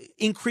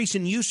increase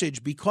in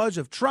usage because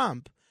of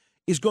Trump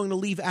is going to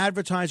leave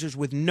advertisers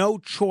with no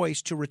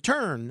choice to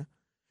return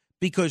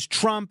because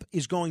Trump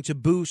is going to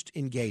boost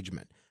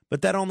engagement.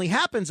 But that only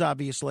happens,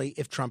 obviously,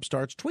 if Trump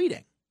starts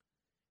tweeting.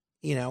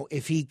 You know,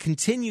 if he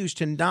continues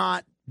to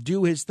not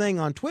do his thing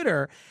on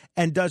Twitter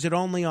and does it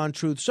only on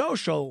Truth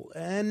Social,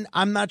 and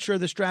I'm not sure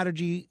the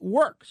strategy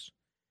works.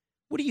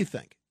 What do you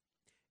think?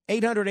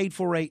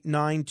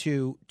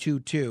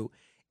 800-848-9222.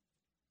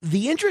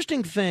 The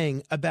interesting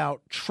thing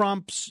about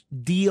Trump's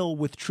deal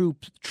with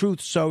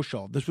Truth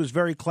Social, this was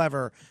very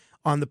clever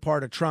on the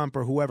part of Trump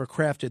or whoever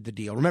crafted the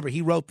deal. Remember,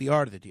 he wrote the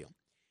art of the deal.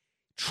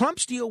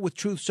 Trump's deal with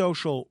Truth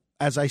Social,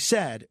 as I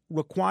said,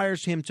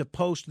 requires him to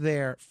post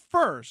there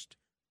first,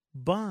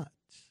 but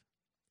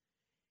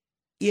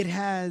it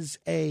has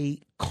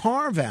a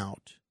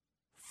carve-out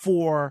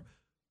for,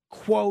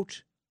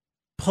 quote,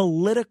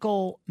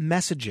 political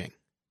messaging.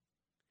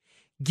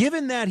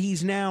 Given that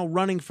he's now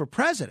running for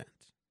president,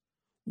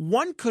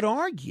 one could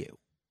argue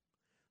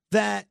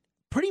that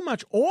pretty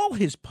much all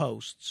his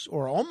posts,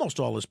 or almost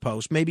all his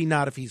posts, maybe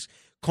not if he's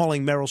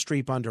calling Meryl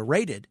Streep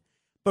underrated,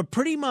 but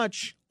pretty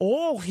much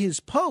all his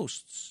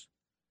posts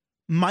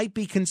might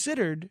be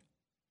considered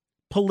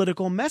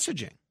political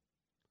messaging.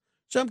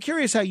 So I'm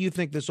curious how you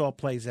think this all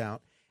plays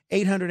out.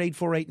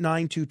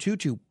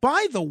 800-848-9222.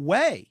 By the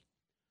way,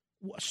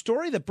 a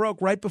story that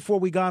broke right before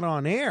we got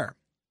on air,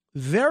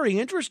 very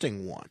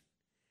interesting one.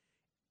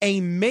 A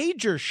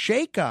major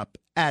shakeup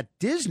at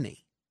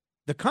Disney,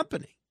 the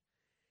company.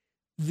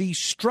 The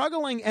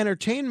struggling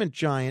entertainment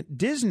giant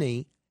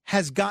Disney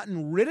has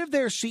gotten rid of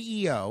their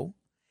CEO,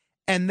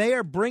 and they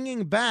are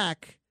bringing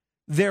back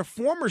their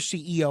former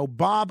CEO,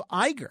 Bob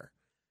Iger.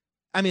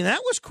 I mean,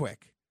 that was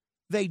quick.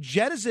 They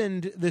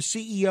jettisoned the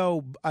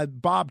CEO,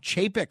 Bob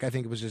Chapek, I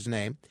think it was his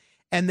name,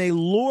 and they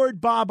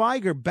lured Bob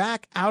Iger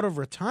back out of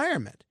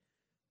retirement.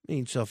 I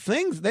mean, so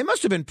they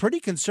must have been pretty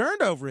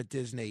concerned over at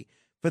Disney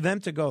for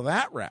them to go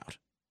that route.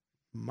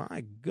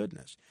 My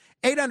goodness.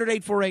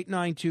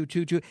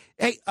 800-848-9222.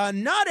 Hey,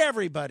 not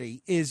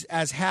everybody is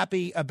as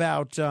happy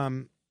about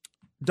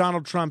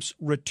Donald Trump's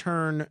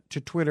return to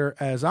Twitter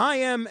as I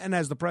am and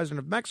as the president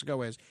of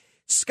Mexico is.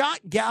 Scott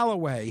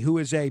Galloway, who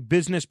is a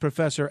business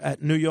professor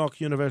at New York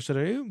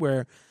University,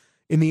 where,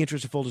 in the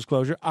interest of full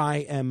disclosure, I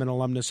am an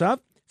alumnus of,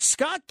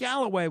 Scott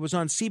Galloway was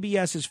on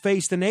CBS's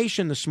Face the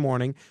Nation this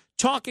morning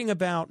talking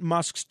about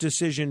Musk's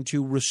decision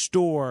to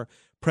restore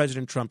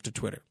President Trump to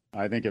Twitter.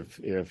 I think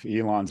if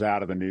Elon's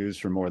out of the news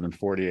for more than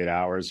 48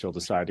 hours, he'll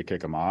decide to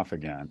kick him off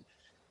again.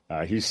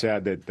 He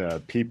said that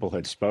the people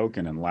had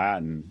spoken in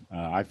Latin.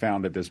 I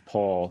found that this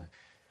poll,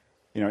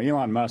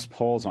 Elon Musk's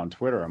polls on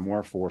Twitter are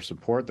more for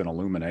support than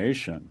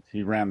illumination.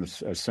 He ran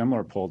a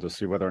similar poll to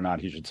see whether or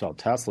not he should sell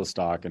Tesla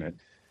stock, and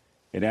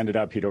it ended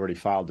up he'd already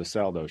filed to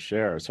sell those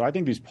shares. So I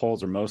think these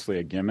polls are mostly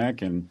a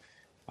gimmick, and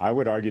I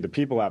would argue the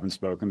people haven't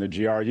spoken. The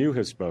GRU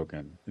has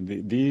spoken.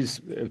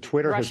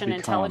 Twitter Russian has become,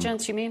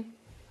 intelligence, you mean?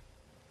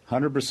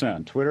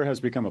 100%. Twitter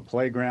has become a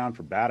playground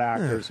for bad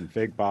actors and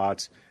fake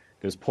bots.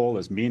 This poll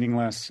is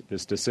meaningless.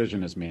 This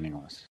decision is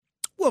meaningless.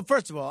 Well,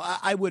 first of all,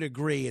 I would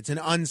agree it's an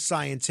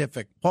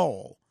unscientific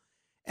poll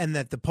and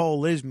that the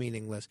poll is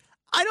meaningless.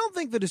 I don't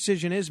think the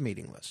decision is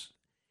meaningless.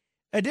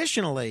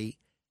 Additionally,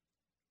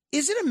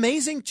 is it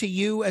amazing to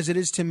you, as it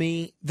is to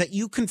me, that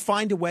you can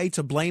find a way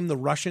to blame the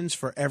Russians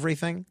for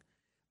everything?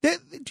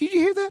 Did you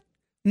hear that?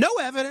 No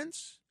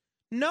evidence.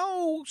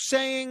 No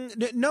saying,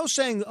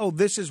 oh,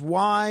 this is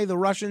why the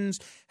Russians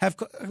have.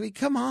 I mean,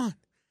 come on.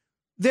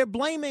 They're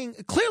blaming.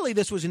 Clearly,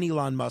 this was an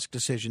Elon Musk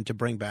decision to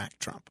bring back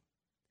Trump.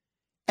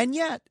 And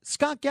yet,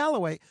 Scott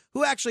Galloway,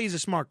 who actually is a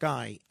smart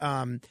guy,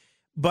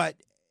 but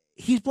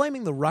he's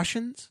blaming the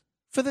Russians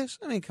for this?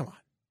 I mean, come on,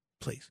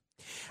 please.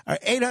 All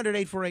right,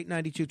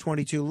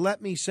 800-848-9222.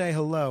 Let me say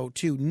hello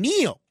to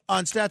Neil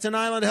on Staten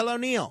Island. Hello,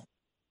 Neil.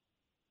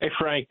 Hey,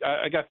 Frank,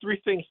 I got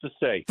three things to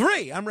say.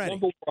 Three, I'm ready.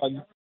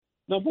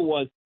 Number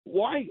one,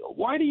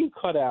 why do you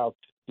cut out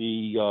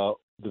the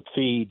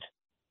feed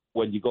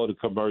when you go to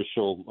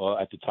commercial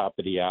at the top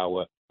of the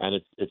hour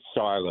and it's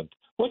silent?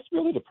 What's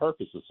really the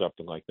purpose of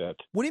something like that?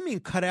 What do you mean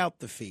cut out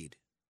the feed?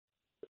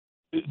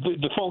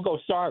 The phone goes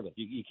silent.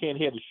 You can't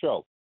hear the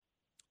show.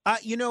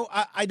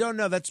 I don't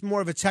know. That's more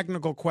of a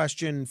technical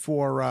question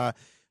for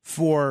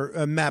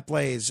Matt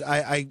Blaze.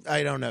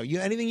 I don't know.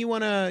 Anything you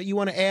want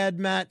to add,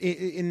 Matt,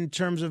 in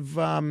terms of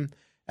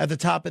at the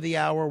top of the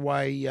hour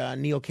why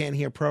Neil can't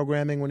hear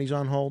programming when he's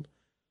on hold?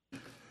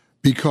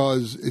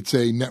 Because it's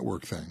a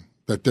network thing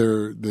that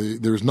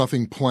there's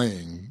nothing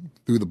playing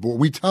through the board.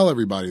 We tell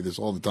everybody this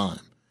all the time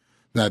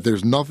that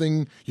there's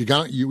nothing we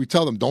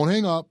tell them don't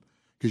hang up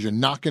because you're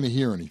not going to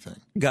hear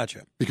anything.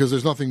 Gotcha. Because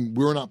there's nothing.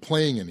 We're not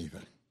playing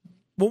anything.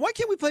 Well, why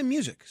can't we play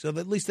music so that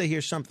at least they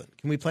hear something?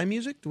 Can we play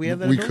music? Do we have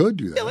that? We could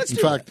do that. Yeah, let's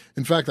do that.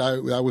 In fact,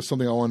 that was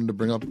something I wanted to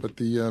bring up at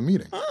the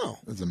meeting. Oh,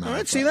 as a matter all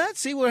right. of See fact. that?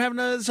 See, we're having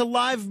a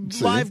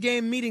live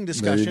game meeting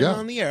discussion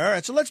on the air. All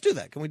right, so let's do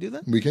that. Can we do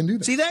that? We can do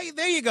that. See,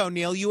 there you go,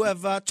 Neil. You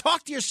have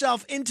talked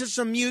yourself into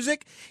some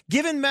music.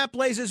 Given Matt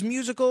Blaze's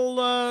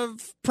musical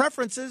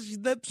preferences,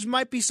 that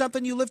might be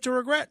something you live to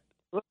regret.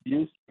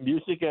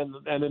 Music and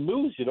the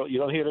news. You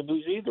don't hear the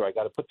news either. I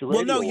got to put the radio.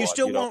 Well, no, you on,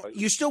 still won't.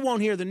 You still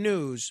won't hear the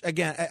news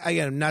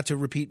again. Not to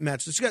repeat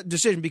Matt's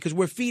decision because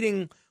we're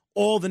feeding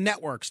all the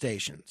network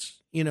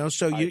stations.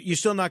 So you're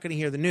still not going to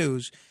hear the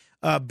news.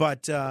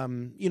 But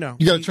you got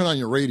to turn on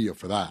your radio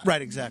for that.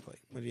 Right. Exactly.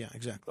 Yeah.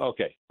 Exactly.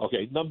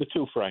 Okay. Number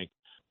two, Frank.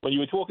 When you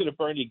were talking to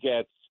Bernie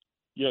Getz,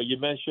 you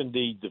mentioned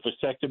the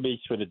vasectomies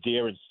for the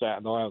deer in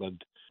Staten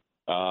Island,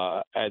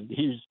 and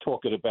he was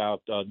talking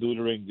about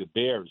neutering the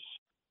bears.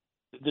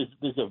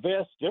 There's a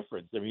vast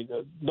difference. I mean,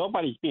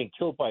 nobody's being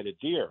killed by the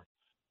deer,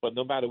 but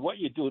no matter what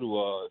you do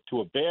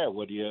to a bear,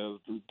 whether you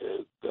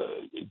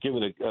give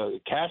it a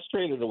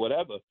castrated or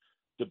whatever,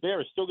 the bear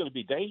is still going to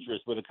be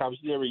dangerous when it comes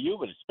near a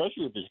human,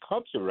 especially if there's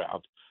cubs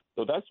around.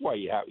 So that's why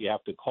you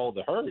have to call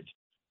the herd.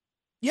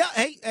 Yeah,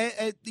 hey,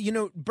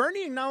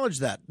 Bernie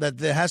acknowledged that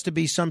there has to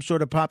be some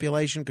sort of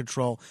population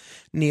control,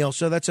 Neil.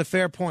 So that's a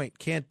fair point.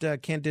 Can't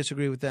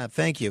disagree with that.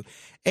 Thank you.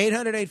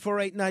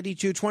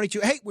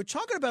 800-848-9222. Hey, we're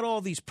talking about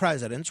all these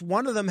presidents.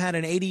 One of them had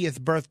an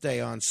 80th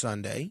birthday on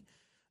Sunday.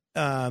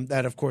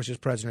 That, of course, is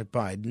President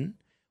Biden.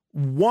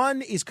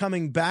 One is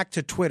coming back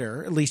to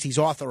Twitter. At least he's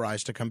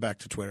authorized to come back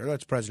to Twitter.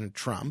 That's President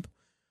Trump.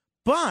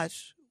 But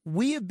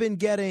we have been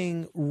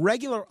getting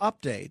regular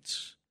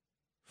updates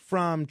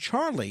from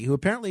Charlie, who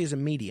apparently is a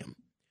medium,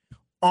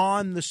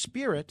 on the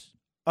spirit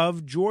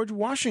of George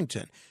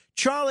Washington.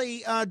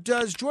 Charlie,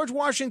 does George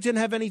Washington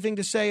have anything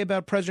to say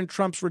about President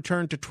Trump's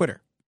return to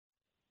Twitter?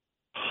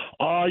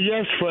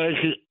 Yes, Frank,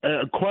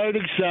 quite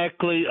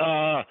exactly.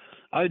 I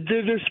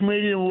did this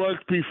medium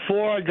work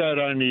before I got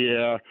on the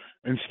air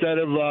instead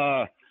of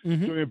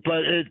doing it,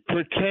 but it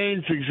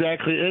pertains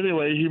exactly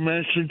anyway. He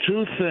mentioned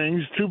two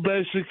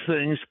basic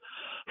things.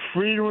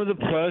 Freedom of the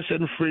press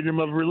and freedom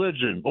of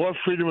religion, or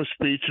freedom of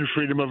speech and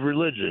freedom of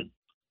religion.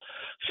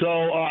 So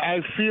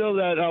I feel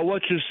that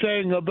what you're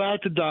saying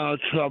about the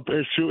Donald Trump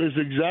issue is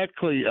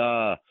exactly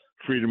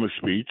freedom of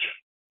speech.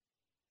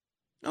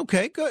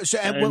 Okay, good. So,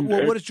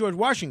 what does George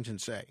Washington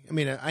say? I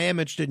mean, I am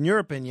interested in your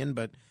opinion,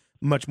 but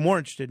much more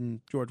interested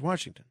in George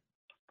Washington.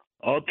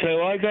 Okay,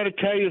 well, I got to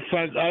tell you,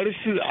 Frank, I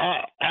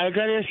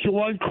got to ask you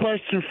one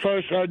question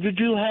first. Did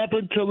you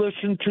happen to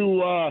listen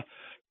to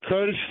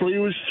Curtis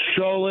Lewis's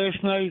show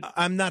last night?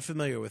 I'm not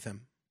familiar with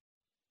him.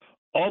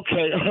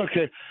 Okay.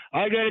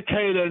 I got to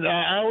tell you that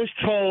I was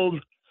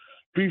told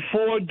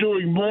before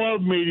doing more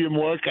medium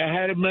work, I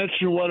had to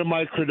mention one of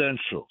my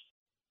credentials.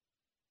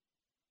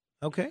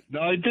 Okay.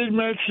 Now, I did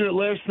mention it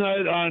last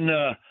night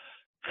on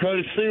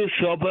Curtis Lewis's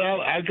show, but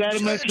I got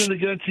to mention it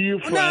again to you,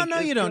 Frank. No,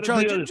 you don't,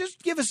 Charlie.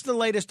 Just give us the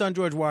latest on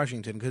George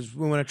Washington, because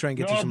we want to try and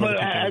get to some other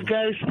people. I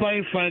got to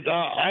explain, Frank.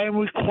 I am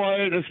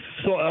required,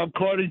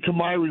 according to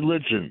my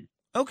religion,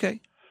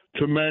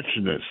 to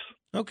mention this.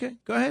 Okay,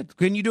 go ahead.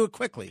 Can you do it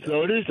quickly?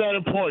 So it is that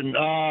important.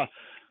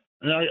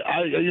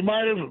 You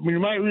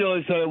might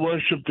realize that I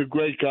worship the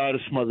great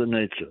goddess Mother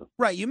Nature.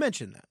 Right, you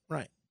mentioned that.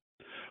 Right.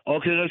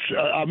 Okay,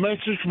 a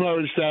message from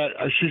her is that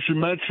she should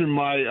mention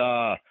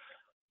my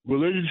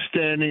religion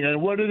standing,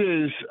 and what it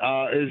is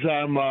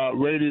I'm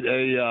rated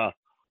a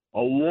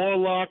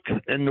warlock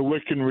in the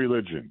Wiccan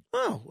religion.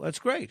 Oh, that's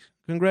great.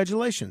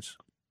 Congratulations.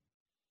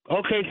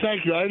 Okay,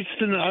 thank you. I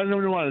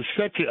don't want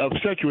to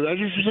upset you. I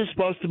was just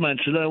supposed to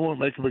mention it. I won't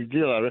make a big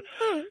deal out of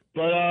it.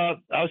 But I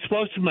was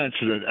supposed to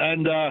mention it.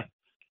 And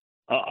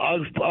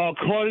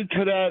according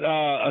to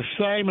that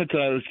assignment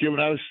that I was given,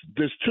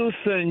 there's two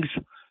things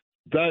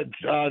that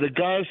the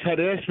guys had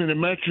asked me to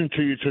mention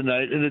to you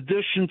tonight, in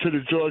addition to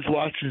the George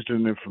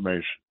Washington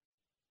information.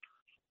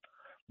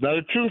 Now,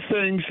 the two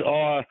things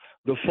are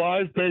the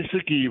 5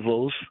 basic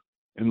evils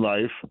in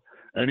life,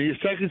 and the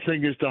second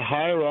thing is the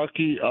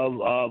hierarchy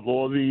of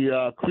all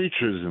the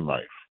creatures in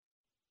life.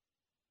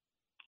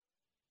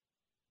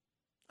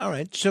 All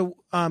right. So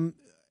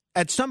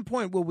at some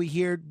point, will we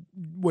hear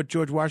what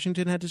George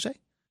Washington had to say?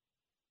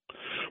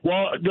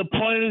 Well, the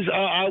point is,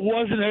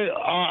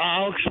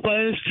 I'll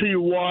explain this to you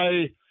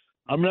why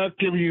I'm not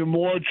giving you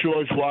more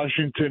George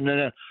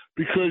Washington,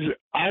 because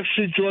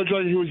actually George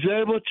Washington, he was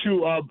able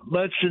to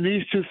mention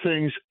these two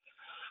things,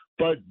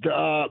 but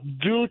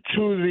due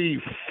to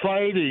the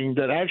fighting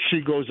that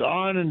actually goes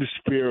on in the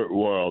spirit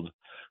world,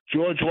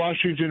 George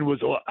Washington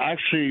was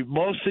actually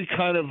mostly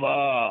kind of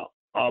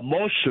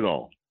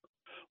emotional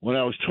when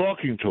I was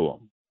talking to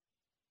him.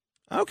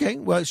 Okay,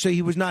 well, so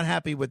he was not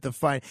happy with the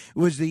fight. It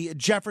was the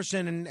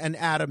Jefferson and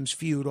Adams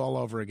feud all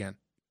over again.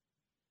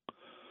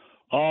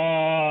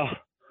 Well,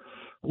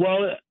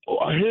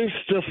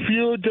 the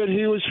feud that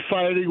he was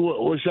fighting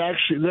was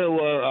actually, there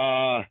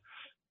were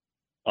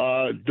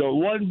the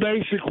one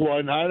basic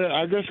one,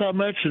 I guess I'll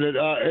mention it,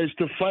 is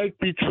the fight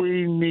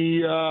between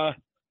the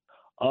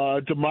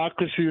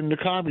democracy and the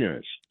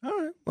communists. All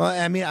right. Well,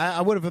 I mean,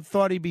 I would have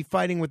thought he'd be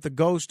fighting with the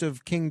ghost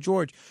of King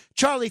George.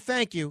 Charlie,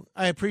 thank you.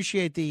 I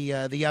appreciate the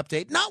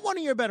update. Not one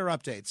of your better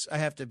updates, I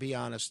have to be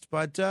honest,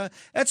 but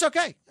that's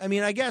okay. I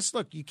mean, I guess,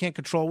 look, you can't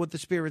control what the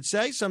spirits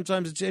say.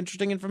 Sometimes it's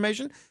interesting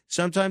information.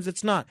 Sometimes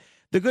it's not.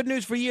 The good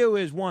news for you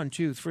is 1,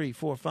 2, 3,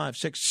 4, 5,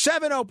 6,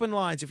 7 open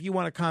lines if you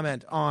want to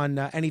comment on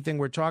anything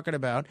we're talking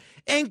about,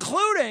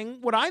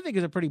 including what I think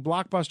is a pretty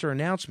blockbuster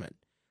announcement,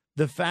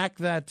 the fact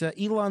that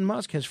Elon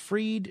Musk has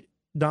freed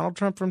Donald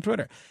Trump from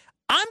Twitter.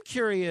 I'm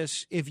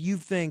curious if you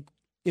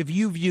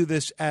view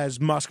this as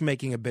Musk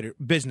making a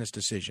business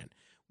decision,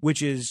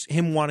 which is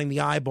him wanting the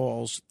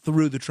eyeballs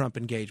through the Trump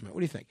engagement. What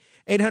do you think?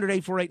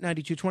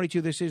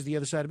 800-848-9222. This is The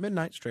Other Side of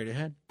Midnight. Straight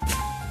ahead.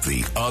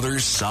 The Other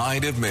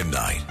Side of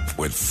Midnight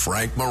with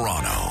Frank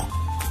Morano.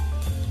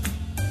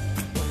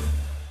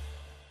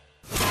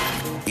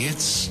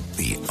 It's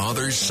The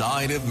Other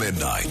Side of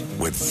Midnight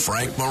with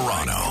Frank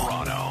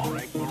Morano.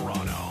 Frank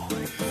Morano.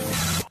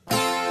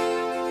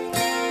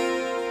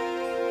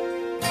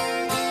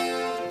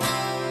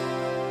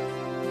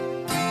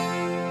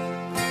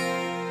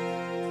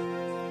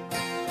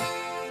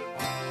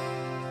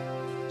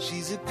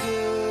 She's a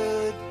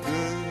good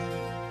girl,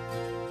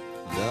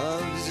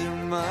 loves her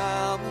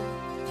mama,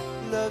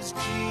 loves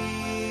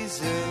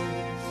Jesus,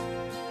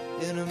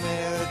 in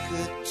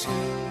America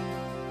too.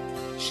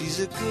 She's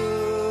a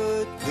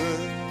good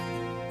girl,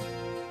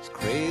 she's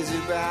crazy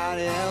about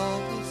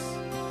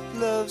Elvis,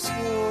 loves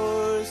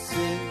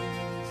horses,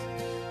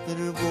 and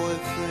her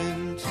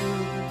boyfriend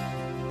too.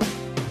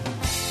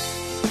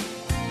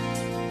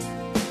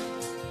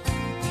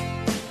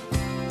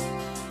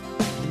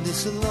 And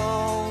it's a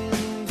long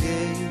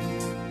day,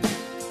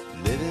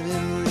 living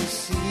in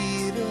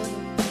Reseda,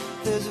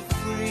 there's a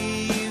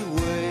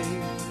freeway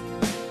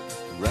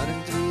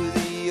running through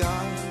the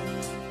yard,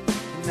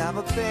 and I'm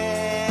a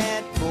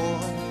bad boy,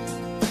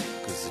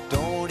 'cause I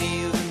don't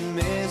even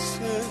miss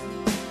her.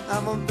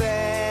 I'm a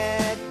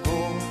bad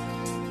boy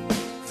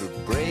for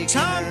breaking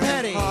Tom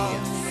Petty,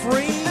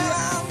 Free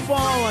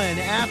Fallen,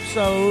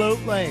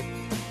 absolutely.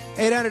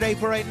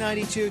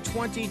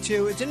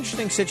 800-848-9222. It's an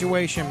interesting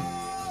situation.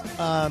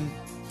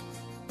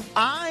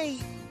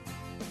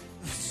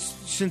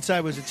 Since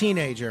I was a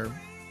teenager,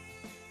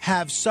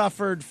 have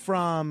suffered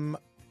from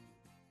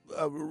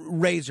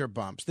razor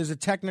bumps. There's a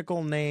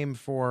technical name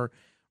for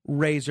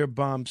razor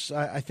bumps.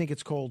 I think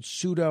it's called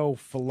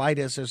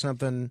pseudophilitis or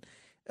something.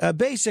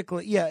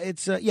 Basically,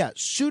 it's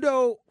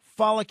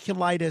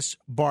pseudofolliculitis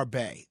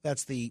barbae.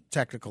 That's the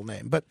technical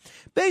name. But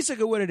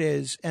basically what it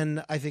is,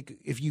 and I think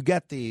if you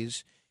get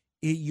these,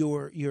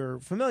 you're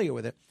familiar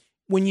with it.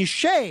 When you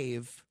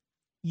shave,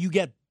 you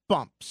get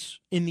bumps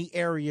in the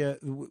area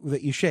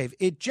that you shave.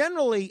 It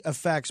generally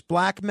affects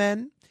black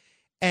men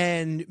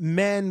and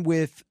men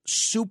with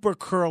super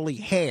curly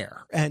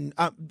hair. And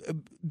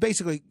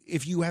basically,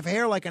 if you have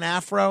hair like an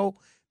afro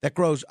that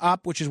grows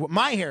up, which is what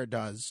my hair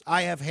does,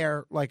 I have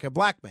hair like a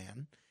black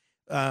man,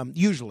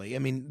 usually. I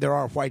mean, there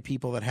are white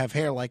people that have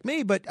hair like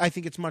me, but I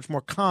think it's much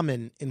more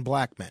common in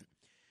black men.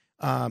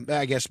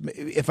 I guess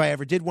if I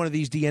ever did one of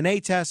these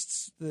DNA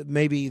tests,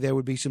 maybe there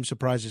would be some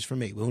surprises for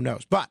me. Who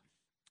knows? But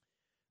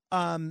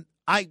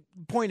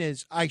point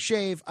is, I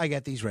shave, I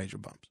get these razor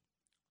bumps.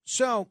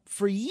 So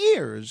for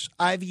years,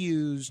 I've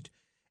used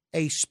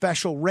a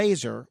special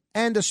razor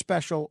and a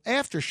special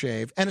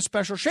aftershave and a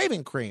special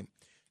shaving cream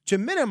to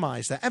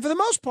minimize that. And for the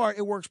most part,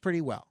 it works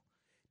pretty well.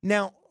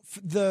 Now,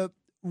 the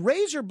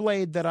razor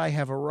blade that I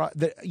have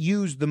that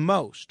used the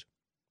most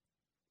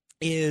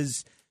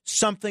is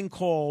something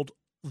called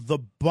the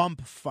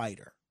Bump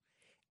Fighter.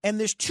 And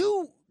there's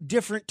two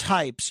different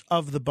types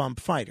of the Bump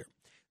Fighter.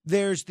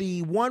 There's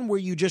the one where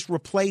you just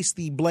replace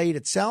the blade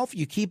itself.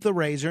 You keep the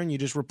razor and you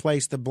just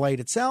replace the blade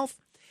itself.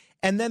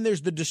 And then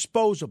there's the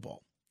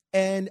disposable.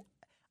 And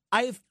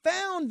I've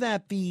found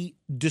that the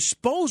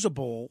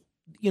disposable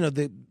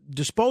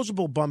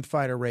Bump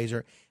Fighter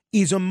razor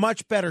is a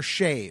much better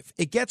shave.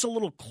 It gets a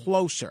little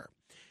closer.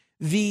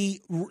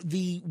 The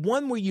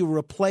one where you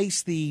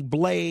replace the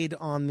blade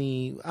on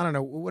the,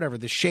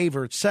 the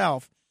shaver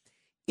itself,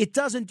 it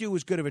doesn't do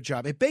as good of a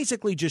job. It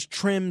basically just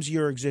trims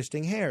your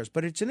existing hairs.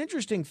 But it's an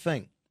interesting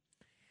thing.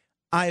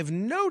 I've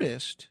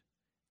noticed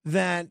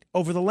that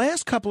over the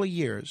last couple of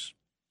years,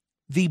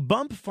 the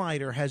Bump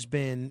Fighter has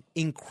been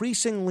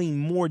increasingly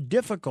more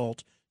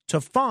difficult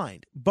to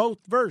find, both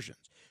versions.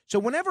 So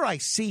whenever I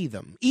see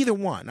them, either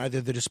one,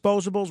 either the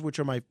disposables, which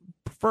are my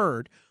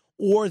preferred,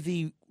 or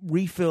the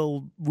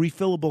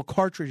refillable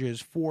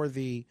cartridges for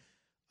the,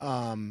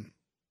 the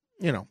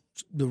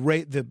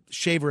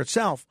shaver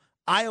itself,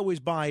 I always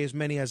buy as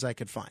many as I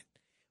could find.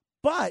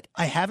 But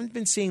I haven't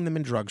been seeing them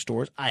in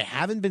drugstores. I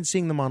haven't been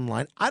seeing them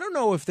online. I don't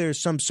know if there's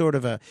some sort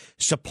of a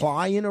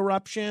supply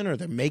interruption or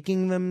they're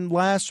making them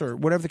less or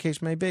whatever the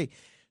case may be.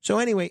 So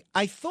anyway,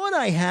 I thought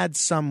I had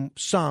some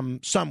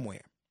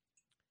somewhere.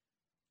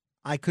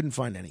 I couldn't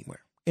find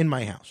anywhere in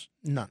my house.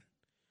 None.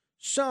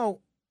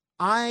 So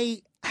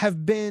I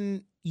have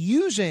been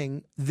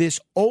using this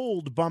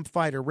old Bump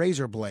Fighter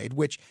razor blade,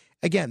 which,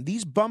 again,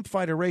 these Bump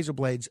Fighter razor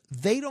blades,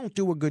 they don't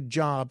do a good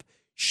job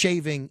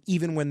shaving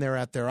even when they're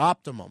at their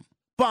optimum.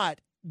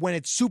 But when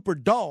it's super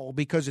dull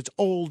because it's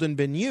old and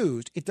been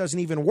used, it does an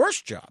even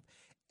worse job.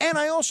 And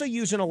I also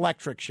use an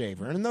electric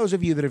shaver. And those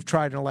of you that have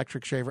tried an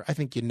electric shaver, I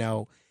think you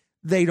know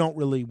they don't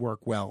really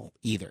work well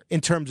either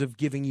in terms of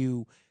giving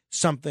you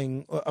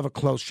something of a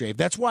close shave.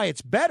 That's why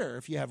it's better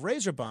if you have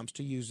razor bumps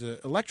to use an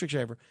electric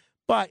shaver.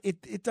 But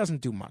it doesn't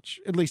do much,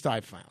 at least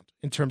I've found,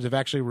 in terms of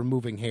actually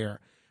removing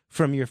hair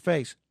from your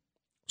face.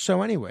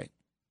 So anyway,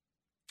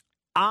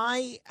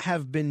 I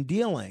have been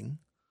dealing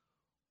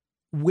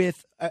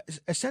with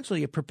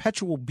essentially a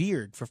perpetual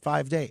beard for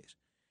 5 days.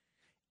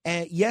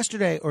 And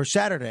yesterday or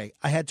Saturday,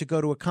 I had to go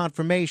to a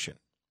confirmation.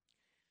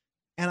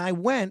 And I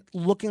went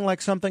looking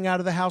like something out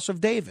of the House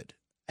of David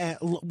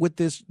with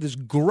this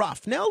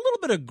gruff. Now, a little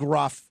bit of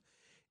gruff,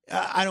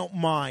 I don't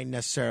mind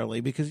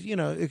necessarily because,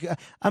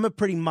 I'm a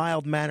pretty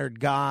mild-mannered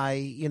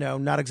guy,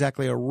 not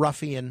exactly a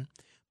ruffian.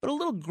 But a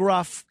little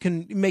gruff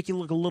can make you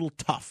look a little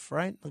tough,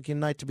 right? Like you're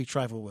not to be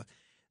trifled with.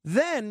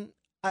 Then,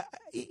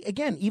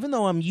 again, even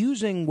though I'm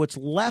using what's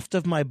left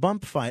of my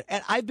Bump Fighter,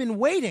 and I've been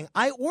waiting.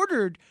 I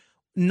ordered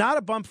not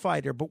a Bump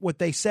Fighter, but what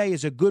they say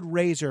is a good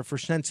razor for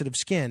sensitive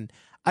skin.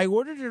 I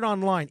ordered it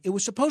online. It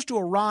was supposed to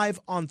arrive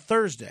on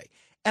Thursday.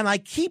 And I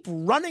keep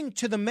running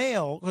to the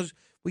mail because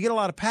we get a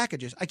lot of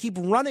packages. I keep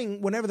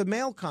running whenever the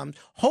mail comes,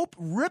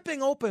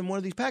 ripping open one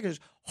of these packages,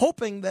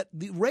 hoping that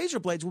the razor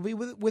blades will be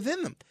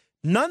within them.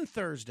 None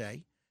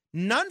Thursday,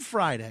 none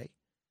Friday,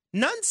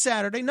 none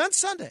Saturday, none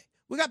Sunday.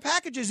 We got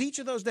packages each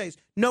of those days,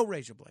 no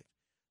razor blade.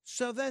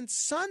 So then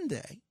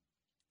Sunday,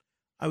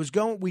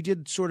 we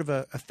did sort of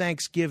a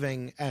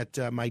Thanksgiving at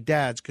my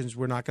dad's because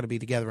we're not going to be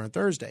together on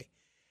Thursday.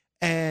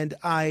 And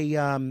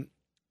I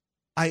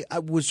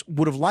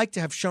would have liked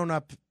to have shown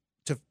up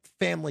to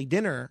family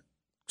dinner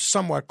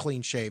somewhat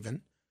clean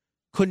shaven.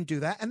 Couldn't do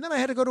that. And then I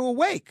had to go to a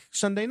wake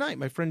Sunday night,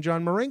 my friend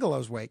John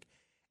Maringolo's wake.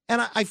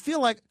 And I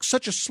feel like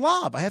such a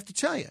slob, I have to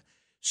tell you.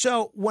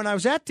 So when I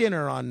was at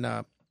dinner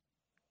on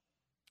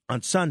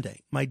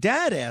Sunday, my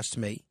dad asked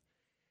me,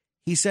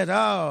 he said,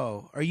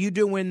 "Oh, are you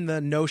doing the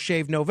No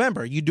Shave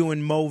November? Are you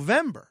doing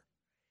Movember?"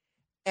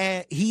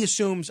 And he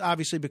assumes,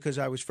 obviously, because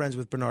I was friends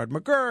with Bernard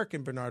McGurk,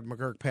 and Bernard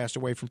McGurk passed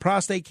away from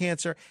prostate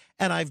cancer,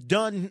 and I've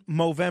done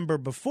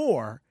Movember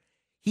before,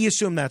 he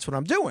assumed that's what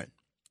I'm doing.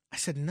 I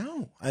said,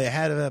 no, I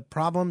had a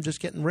problem just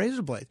getting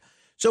razor blades.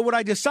 So what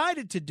I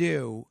decided to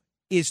do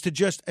is to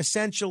just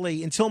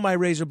essentially, until my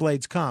razor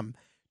blades come,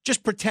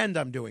 just pretend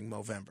I'm doing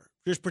Movember.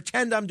 Just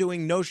pretend I'm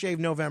doing No Shave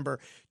November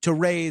to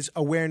raise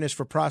awareness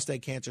for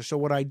prostate cancer. So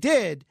what I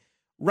did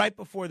right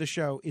before the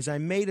show is I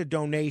made a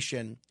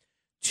donation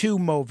to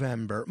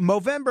Movember.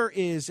 Movember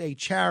is a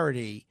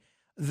charity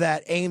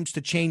that aims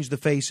to change the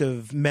face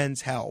of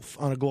men's health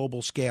on a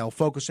global scale,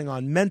 focusing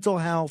on mental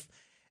health,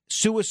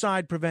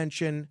 suicide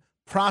prevention,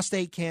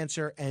 prostate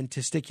cancer, and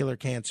testicular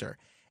cancer.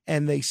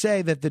 And they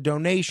say that the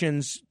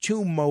donations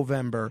to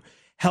Movember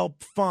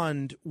help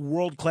fund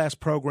world-class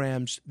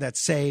programs that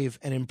save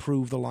and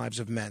improve the lives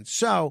of men.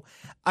 So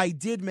I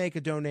did make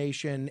a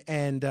donation,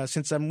 and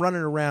since I'm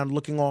running around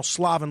looking all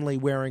slovenly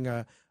wearing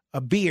a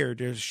beard,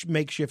 a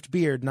makeshift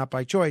beard, not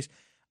by choice,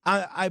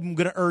 I'm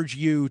going to urge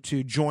you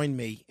to join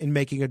me in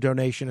making a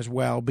donation as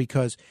well,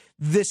 because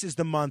this is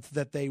the month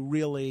that they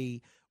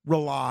really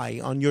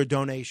rely on your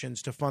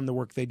donations to fund the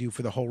work they do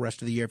for the whole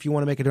rest of the year. If you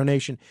want to make a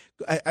donation,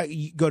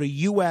 go to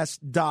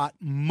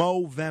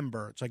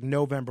us.movember. It's like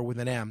November with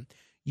an M,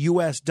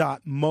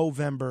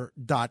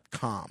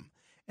 us.movember.com.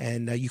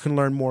 And you can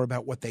learn more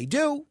about what they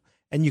do,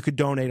 and you could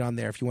donate on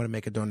there if you want to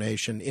make a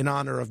donation in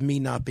honor of me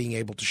not being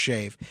able to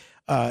shave.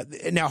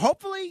 Now,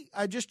 hopefully,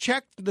 I just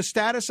checked the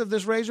status of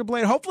this razor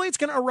blade. Hopefully, it's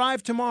going to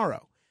arrive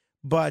tomorrow.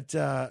 But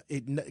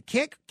it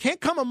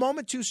can't come a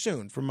moment too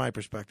soon from my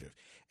perspective.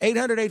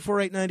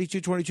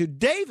 800-848-9222.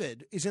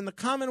 David is in the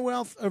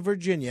Commonwealth of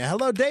Virginia.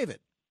 Hello, David.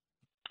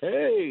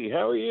 Hey,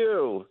 how are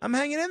you? I'm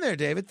hanging in there,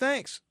 David.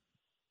 Thanks.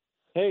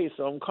 Hey,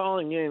 so I'm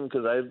calling in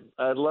because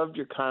I loved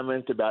your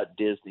comment about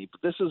Disney,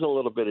 but this is a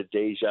little bit of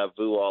deja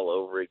vu all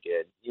over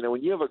again. You know,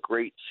 when you have a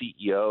great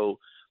CEO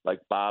like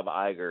Bob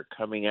Iger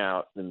coming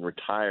out and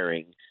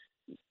retiring,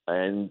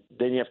 and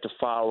then you have to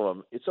follow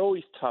him, it's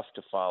always tough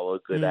to follow a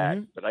good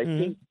act. But I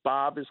think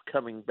Bob is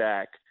coming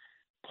back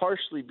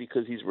partially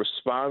because he's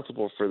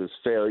responsible for this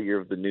failure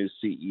of the new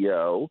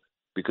CEO,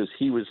 because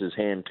he was his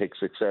hand-picked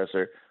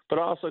successor, but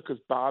also because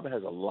Bob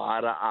has a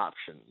lot of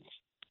options.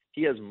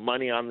 He has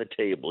money on the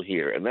table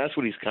here, and that's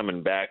what he's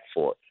coming back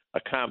for, a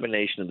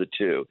combination of the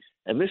two.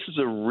 And this is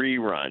a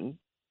rerun.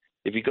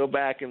 If you go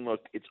back and look,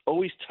 it's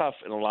always tough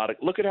in a lot of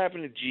 – look what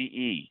happened to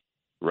GE,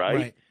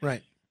 right?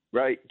 Right.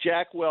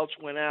 Jack Welch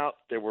went out.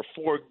 There were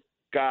 4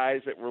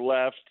 guys that were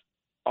left.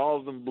 All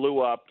of them blew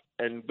up,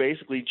 and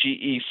basically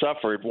GE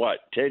suffered,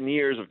 10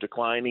 years of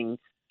declining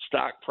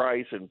stock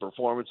price and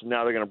performance, and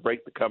now they're going to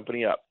break the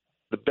company up.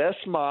 The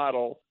best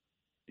model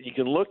you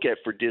can look at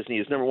for Disney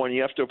is, number one,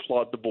 you have to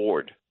applaud the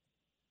board.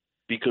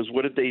 Because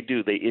what did they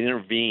do? They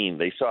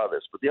intervened. They saw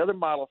this. But the other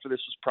model for this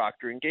was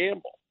Procter &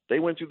 Gamble. They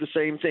went through the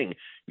same thing.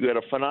 You had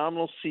a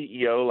phenomenal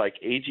CEO like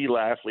A.G.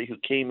 Lafley who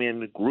came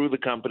in, grew the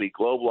company,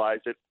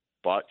 globalized it,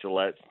 bought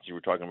Gillette, since you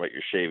were talking about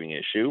your shaving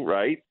issue,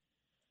 right?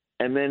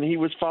 And then he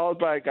was followed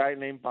by a guy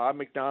named Bob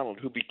McDonald,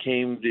 who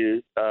became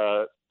the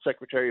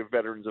Secretary of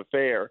Veterans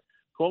Affairs,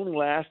 who only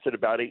lasted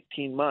about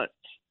 18 months.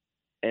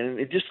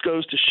 And it just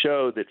goes to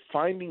show that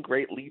finding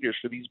great leaders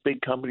for these big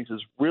companies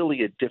is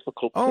really a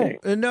difficult thing.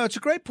 No, it's a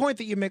great point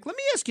that you make. Let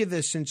me ask you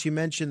this, since you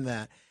mentioned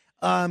that.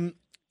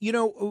 You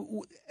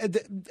know,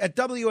 at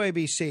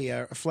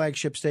WABC, a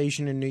flagship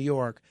station in New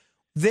York,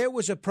 there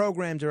was a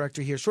program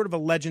director here, sort of a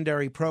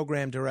legendary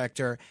program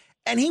director,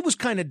 and he was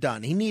kind of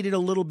done. He needed a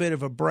little bit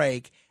of a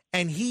break,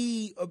 and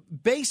he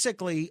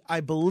basically, I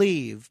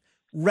believe,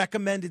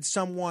 recommended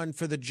someone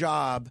for the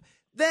job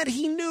that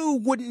he knew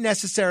wouldn't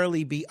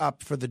necessarily be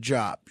up for the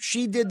job.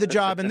 She did the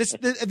job, and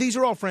these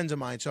are all friends of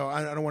mine, so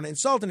I don't want to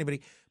insult anybody,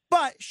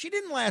 but she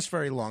didn't last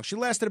very long. She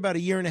lasted about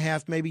 1.5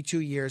 years, maybe 2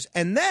 years,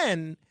 and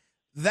then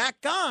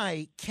that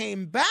guy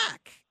came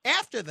back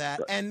after that,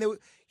 and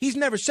he's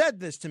never said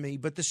this to me,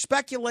 but the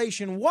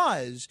speculation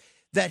was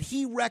that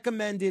he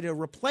recommended a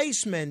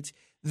replacement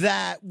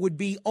that would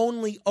be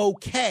only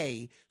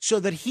okay so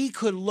that he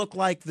could look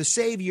like the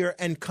savior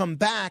and come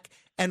back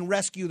and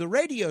rescue the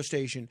radio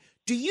station.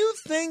 Do you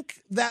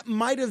think that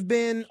might have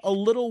been a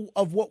little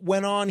of what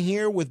went on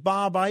here with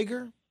Bob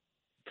Iger?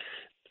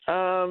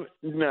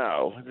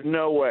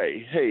 No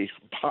way. Hey,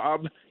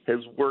 Bob has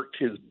worked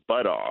his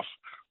butt off.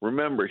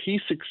 Remember, he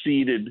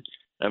succeeded.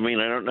 I mean,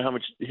 I don't know how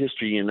much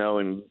history you know,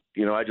 and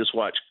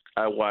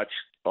I watch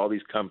all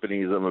these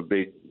companies. I'm a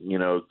big,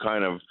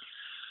 kind of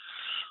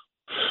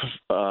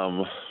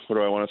what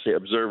do I want to say?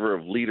 Observer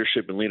of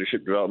leadership and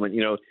leadership development.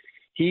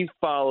 He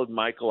followed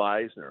Michael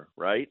Eisner,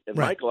 right? And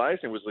right. Michael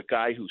Eisner was the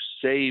guy who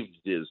saved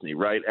Disney,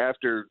 right?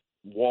 After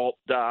Walt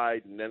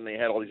died, and then they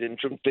had all these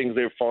interim things,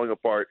 they were falling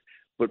apart.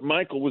 But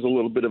Michael was a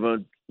little bit of a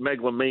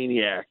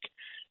megalomaniac,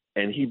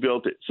 and he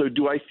built it. So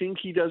do I think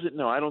he does it?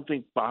 No, I don't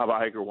think Bob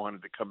Iger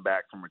wanted to come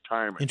back from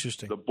retirement.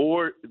 Interesting. The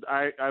board,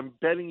 I'm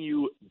betting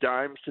you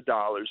dimes to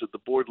dollars that the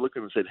board looked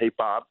at him and said, hey,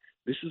 Bob,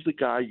 this is the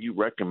guy you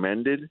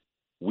recommended.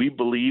 We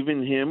believe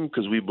in him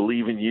because we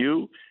believe in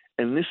you.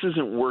 And this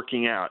isn't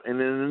working out.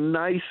 And in a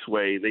nice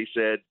way, they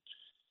said,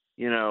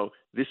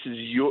 this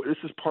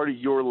is part of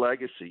your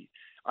legacy.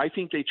 I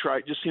think they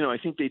tried.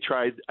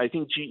 I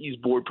think GE's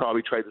board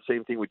probably tried the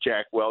same thing with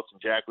Jack Welch,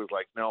 and Jack was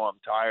like, "No, I'm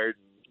tired,"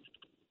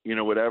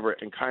 and whatever,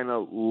 and kind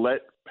of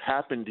let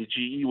happen to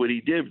GE what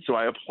he did. So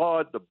I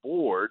applaud the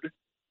board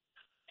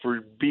for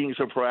being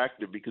so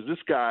proactive, because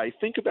this guy,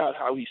 think about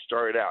how he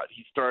started out.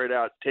 He started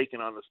out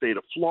taking on the state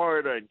of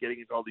Florida and getting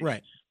into all these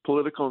right.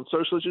 political and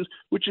social issues,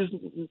 which is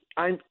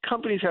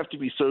companies have to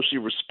be socially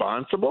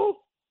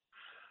responsible,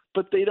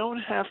 but they don't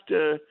have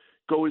to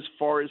go as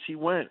far as he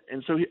went.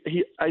 And so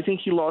I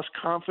think he lost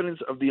confidence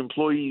of the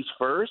employees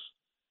first,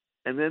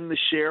 and then the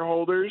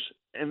shareholders,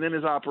 and then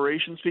his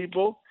operations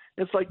people.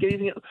 It's like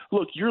anything else.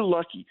 Look, you're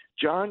lucky.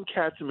 John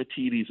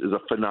Catsimatidis is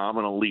a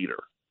phenomenal leader.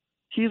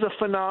 He's a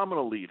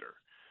phenomenal leader.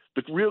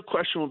 The real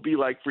question would be,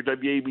 like, for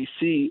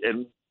WABC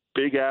and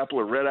Big Apple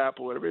or Red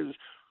Apple, whatever it is,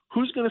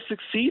 who's going to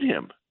succeed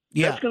him?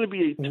 Yeah. That's going to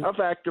be a tough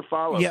act to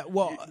follow. Yeah,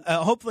 well,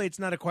 hopefully it's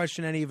not a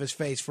question any of us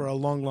face for a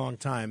long, long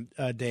time,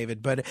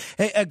 David. But,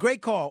 hey, a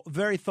great call,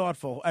 very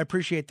thoughtful. I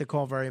appreciate the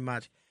call very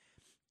much.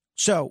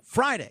 So,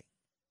 Friday,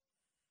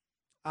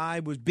 I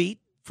was beat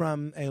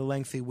from a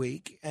lengthy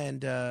week,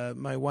 and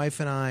my wife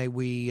and I,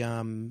 we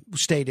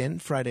stayed in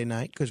Friday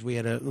night because we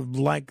had a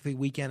lengthy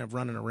weekend of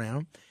running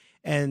around.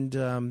 And,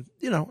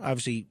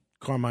 obviously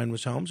Carmine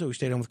was home, so we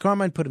stayed home with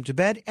Carmine, put him to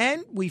bed,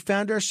 and we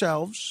found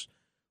ourselves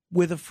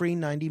with a free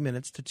 90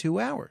 minutes to 2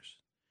 hours.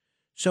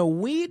 So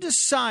we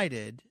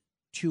decided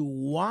to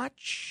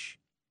watch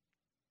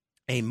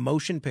a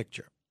motion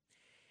picture.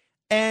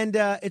 And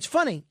it's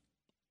funny.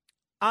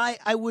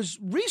 I was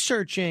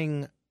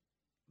researching,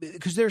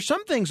 because there are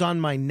some things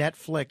on my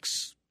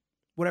Netflix,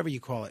 whatever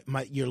you call it,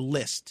 your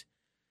list.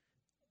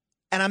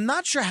 And I'm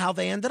not sure how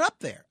they ended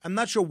up there. I'm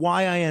not sure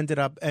why I ended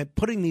up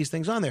putting these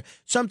things on there.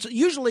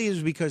 Usually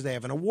it's because they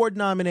have an award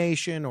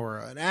nomination or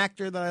an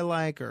actor that I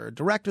like or a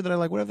director that I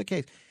like, whatever the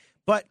case.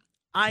 But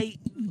I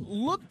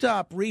looked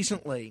up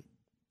recently,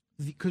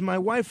 because my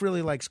wife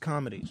really likes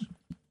comedies,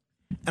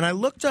 and I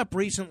looked up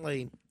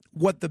recently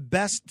what the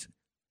best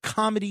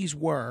comedies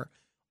were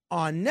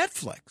on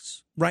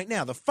Netflix right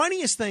now, the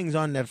funniest things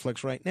on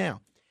Netflix right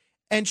now.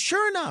 And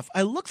sure enough,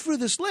 I looked through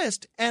this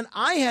list, and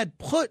I had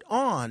put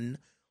on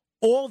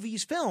all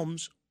these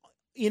films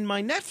in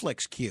my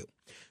Netflix queue.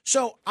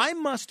 So I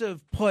must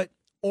have put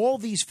all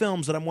these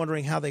films that I'm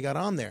wondering how they got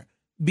on there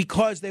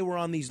because they were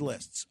on these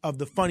lists of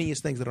the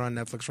funniest things that are on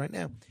Netflix right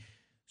now.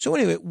 So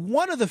anyway,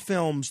 one of the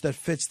films that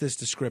fits this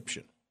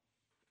description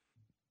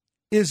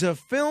is a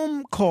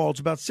film called,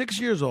 it's about 6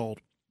 years old,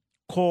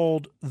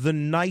 called The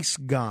Nice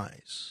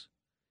Guys.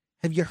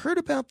 Have you heard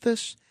about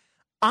this?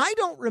 I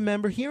don't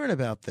remember hearing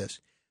about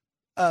this,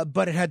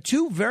 but it had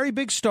two very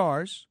big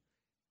stars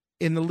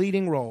in the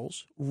leading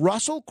roles,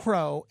 Russell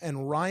Crowe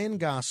and Ryan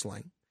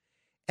Gosling,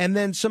 and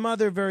then some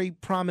other very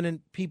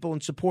prominent people in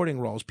supporting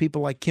roles,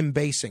 people like Kim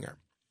Basinger.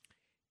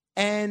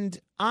 And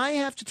I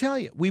have to tell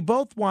you, we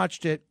both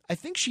watched it. I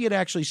think she had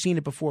actually seen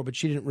it before, but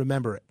she didn't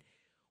remember it.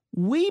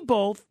 We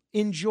both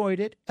enjoyed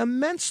it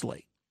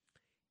immensely.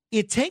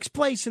 It takes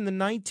place in the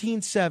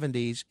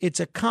 1970s. It's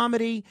a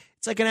comedy.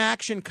 It's like an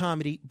action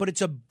comedy, but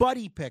it's a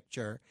buddy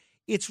picture.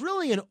 It's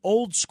really an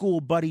old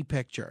school buddy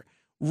picture.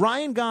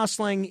 Ryan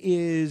Gosling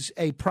is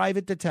a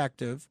private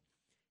detective.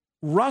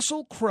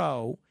 Russell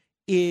Crowe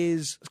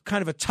is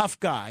kind of a tough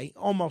guy,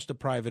 almost a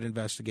private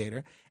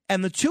investigator.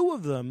 And the two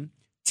of them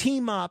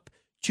team up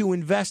to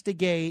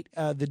investigate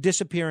the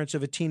disappearance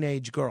of a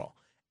teenage girl.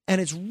 And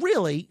it's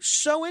really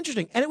so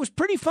interesting. And it was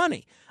pretty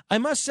funny, I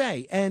must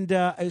say. And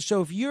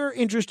so if you're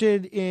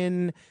interested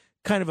in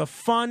kind of a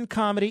fun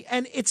comedy,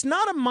 and it's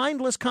not a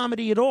mindless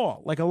comedy at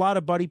all, like a lot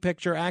of buddy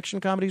picture action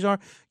comedies are.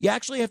 You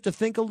actually have to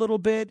think a little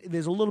bit.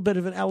 There's a little bit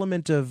of an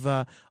element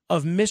of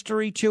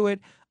mystery to it.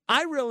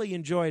 I really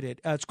enjoyed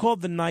it. It's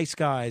called The Nice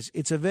Guys.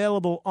 It's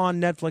available on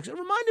Netflix. It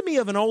reminded me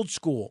of an old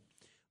school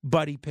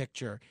buddy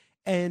picture.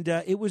 And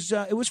it was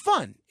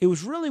fun. It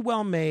was really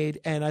well made,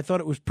 and I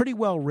thought it was pretty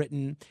well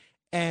written.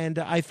 And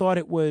I thought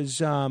it was,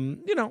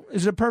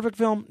 is it a perfect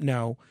film?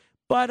 No.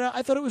 But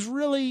I thought it was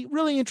really,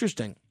 really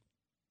interesting.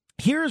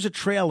 Here is a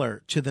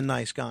trailer to The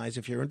Nice Guys,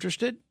 if you're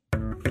interested.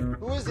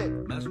 Who is it?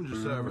 Messenger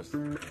service.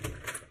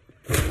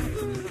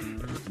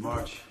 Mr.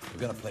 March, we're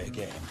going to play a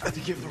game. I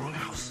think you have the wrong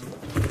house.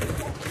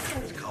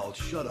 It's called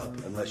Shut Up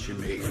Unless You're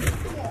Me.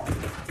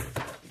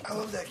 I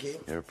love that game.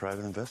 You're a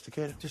private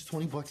investigator? Just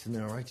 $20 in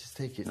there, all right? Just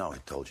take it. No, I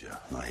told you.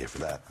 I'm not here for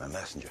that. I'm a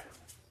messenger.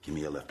 Give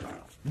me your left arm.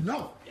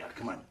 No. Yeah,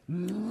 come on.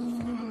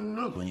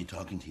 No. When you're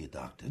talking to your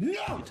doctor, No.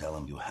 you tell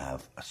him you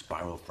have a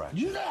spiral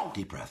fracture. No.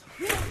 Deep breath.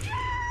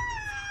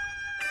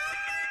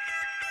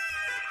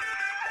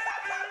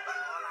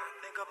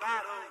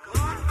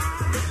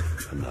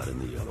 I'm not in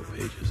the yellow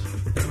pages.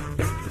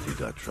 If you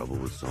got trouble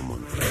with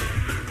someone,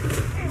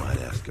 you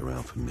might ask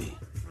around for me,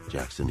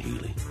 Jackson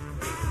Healy.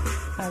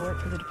 I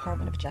work for the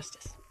Department of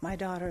Justice. My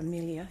daughter,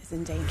 Amelia, is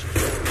in danger.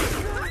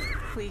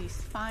 Please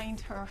find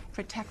her,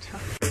 protect her.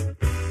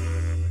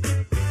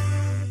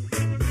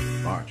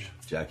 March,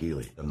 Jack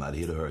Healy. I'm not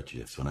here to hurt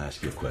you. Just want to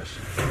ask you a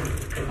question.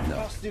 No.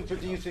 How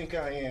stupid do you think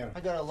I am? I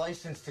got a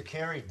license to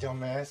carry,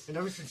 dumbass. And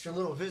ever since your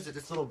little visit,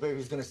 this little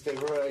baby's gonna stay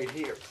right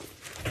here.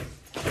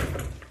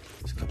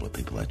 There's a couple of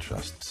people I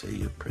trust say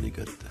you're pretty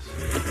good at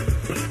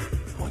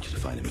this. I want you to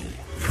find Amelia.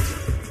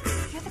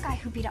 You're the guy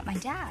who beat up my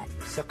dad.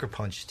 Sucker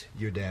punched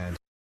your dad.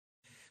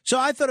 So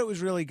I thought it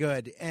was really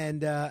good,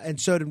 and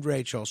so did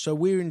Rachel. So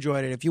we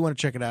enjoyed it. If you want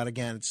to check it out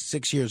again, it's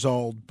 6 years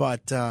old,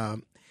 but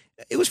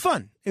it was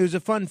fun. It was a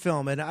fun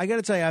film, and I got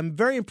to tell you, I'm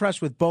very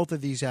impressed with both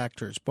of these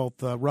actors,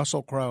 both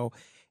Russell Crowe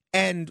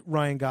and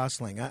Ryan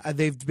Gosling.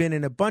 They've been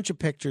in a bunch of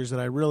pictures that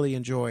I really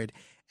enjoyed,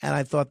 and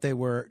I thought they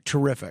were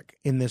terrific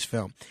in this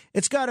film.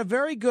 It's got a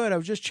very good, I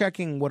was just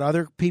checking what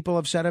other people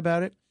have said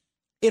about it.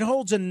 It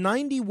holds a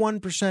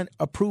 91%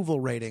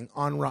 approval rating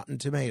on Rotten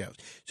Tomatoes.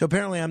 So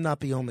apparently I'm not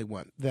the only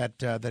one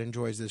that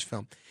enjoys this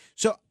film.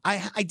 So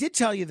I did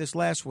tell you this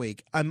last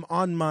week. I'm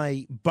on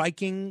my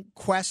biking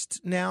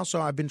quest now.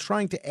 So I've been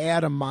trying to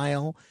add a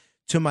mile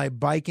to my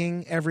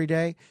biking every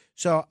day.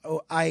 So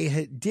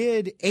I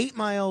did 8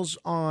 miles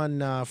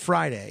on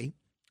Friday,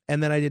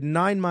 and then I did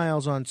 9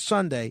 miles on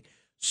Sunday.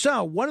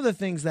 So one of the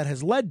things that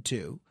has led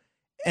to,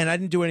 and I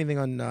didn't do anything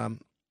on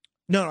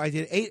No, I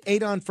did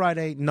 8 on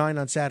Friday, 9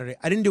 on Saturday.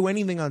 I didn't do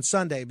anything on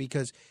Sunday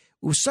because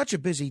it was such a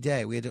busy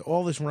day. We had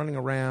all this running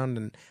around,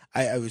 and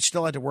I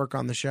still had to work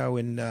on the show.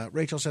 And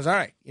Rachel says, all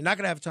right, you're not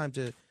going to have time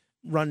to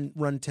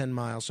run 10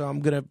 miles. So I'm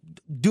going to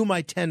do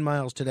my 10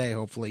 miles today,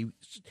 hopefully.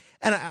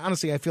 And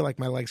honestly, I feel like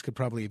my legs could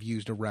probably have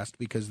used a rest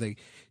because they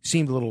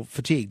seemed a little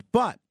fatigued.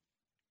 But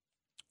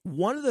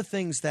one of the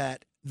things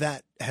that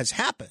has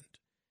happened,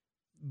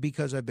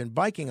 because I've been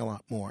biking a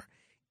lot more,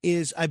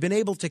 is I've been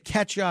able to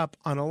catch up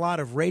on a lot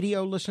of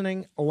radio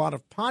listening, a lot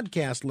of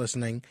podcast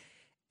listening,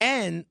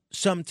 and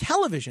some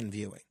television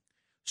viewing.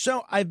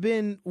 So I've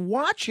been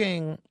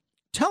watching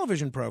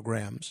television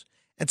programs,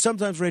 and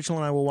sometimes Rachel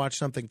and I will watch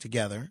something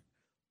together,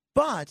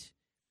 but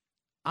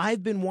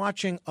I've been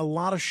watching a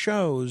lot of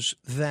shows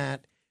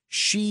that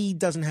she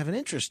doesn't have an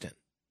interest in.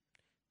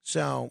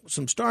 So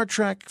some Star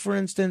Trek, for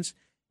instance,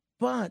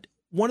 but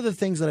one of the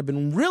things that I've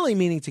been really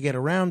meaning to get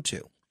around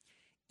to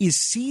is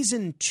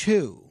season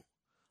 2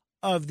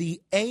 of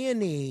the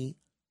A&E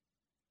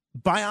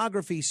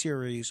biography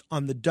series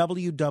on the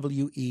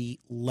WWE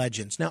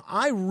legends. Now,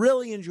 I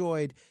really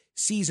enjoyed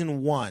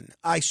season 1.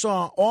 I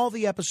saw all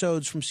the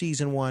episodes from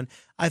season 1.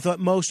 I thought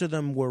most of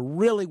them were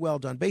really well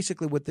done.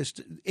 Basically, what this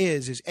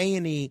is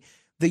A&E,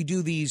 they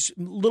do these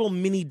little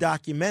mini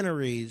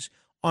documentaries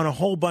on a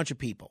whole bunch of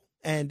people.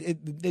 And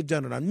they've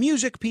done it on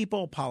music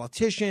people,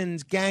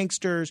 politicians,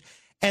 gangsters,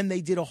 and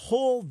they did a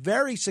whole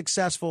very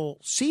successful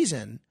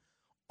season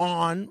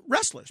on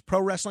wrestlers,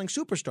 pro wrestling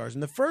superstars.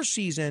 And the first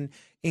season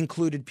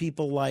included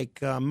people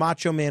like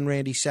Macho Man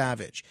Randy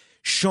Savage,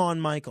 Shawn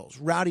Michaels,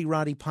 Rowdy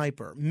Roddy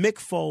Piper, Mick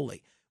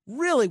Foley.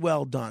 Really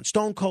well done.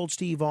 Stone Cold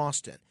Steve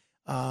Austin,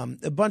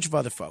 a bunch of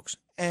other folks,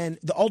 and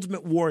The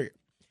Ultimate Warrior.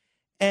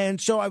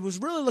 And so I was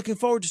really looking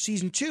forward to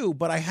season 2,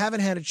 but I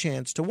haven't had a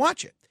chance to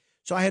watch it.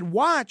 So I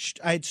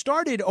had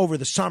started over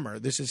the summer.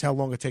 This is how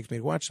long it takes me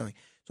to watch something.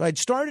 So I had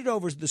started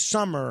over the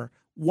summer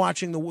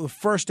watching the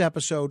first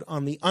episode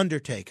on The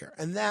Undertaker,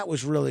 and that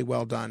was really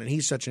well done, and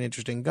he's such an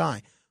interesting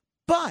guy.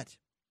 But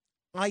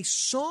I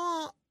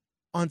saw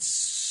on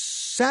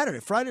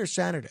Friday or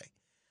Saturday,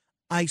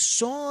 I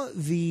saw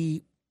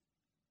the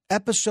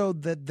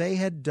episode that they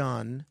had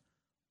done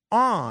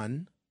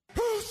on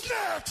Who's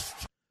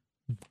Next?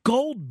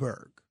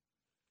 Goldberg.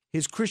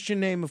 His Christian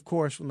name, of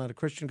course, well, not a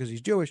Christian because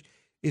he's Jewish,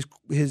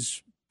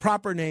 his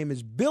proper name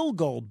is Bill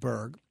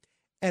Goldberg.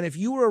 And if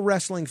you were a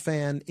wrestling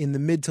fan in the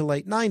mid to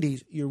late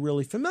 90s, you're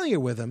really familiar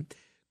with him.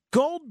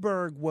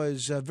 Goldberg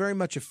was very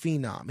much a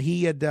phenom.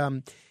 He had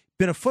been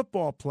a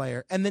football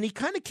player, and then he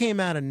kind of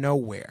came out of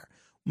nowhere.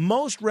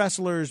 Most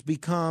wrestlers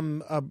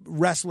become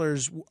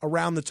wrestlers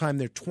around the time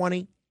they're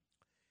 20.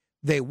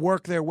 They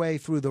work their way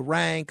through the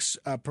ranks,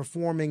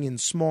 performing in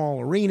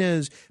small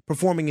arenas,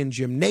 performing in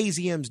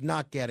gymnasiums,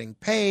 not getting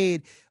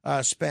paid,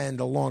 spend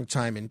a long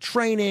time in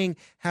training,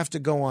 have to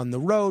go on the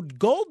road.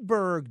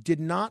 Goldberg did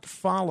not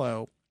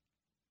follow,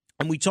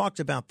 and we talked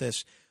about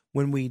this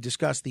when we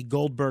discussed the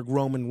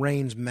Goldberg-Roman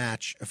Reigns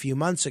match a few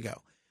months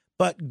ago,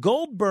 but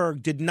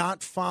Goldberg did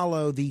not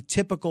follow the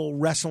typical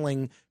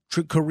wrestling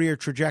career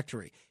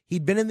trajectory.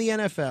 He'd been in the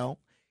NFL.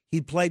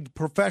 He'd played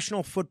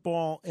professional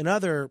football in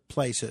other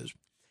places.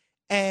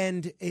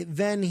 And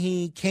then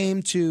he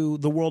came to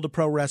the world of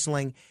pro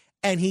wrestling,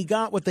 and he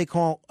got what they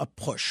call a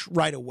push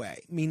right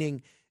away,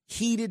 meaning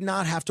he did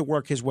not have to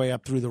work his way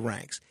up through the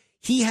ranks.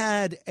 He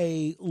had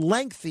a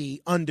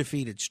lengthy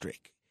undefeated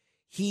streak.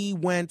 He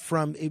went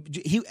from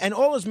and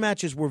all his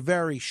matches were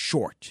very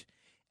short.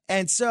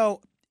 And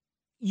so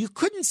you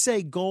couldn't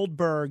say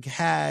Goldberg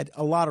had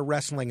a lot of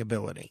wrestling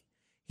ability.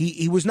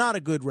 He was not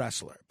a good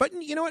wrestler. But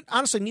you know what?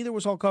 Honestly, neither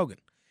was Hulk Hogan.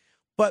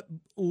 But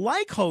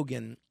like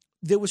Hogan,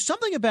 there was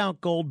something about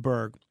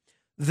Goldberg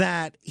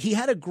that he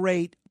had a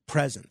great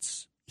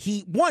presence.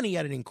 He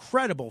had an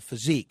incredible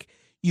physique.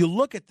 You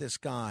look at this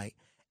guy,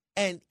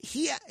 and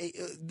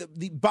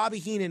Bobby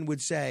Heenan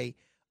would say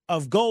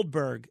of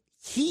Goldberg,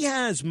 he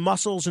has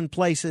muscles in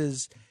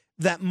places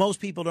that most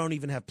people don't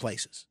even have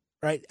places,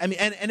 right? I mean,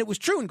 and it was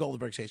true in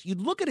Goldberg's case.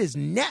 You'd look at his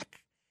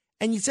neck,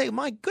 and you'd say,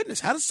 my goodness,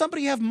 how does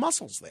somebody have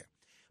muscles there?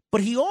 But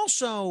he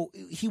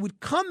would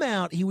come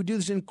out, he would do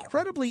this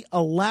incredibly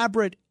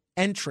elaborate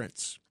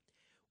entrance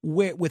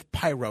with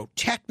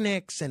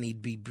pyrotechnics, and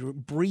he'd be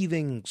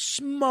breathing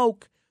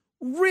smoke.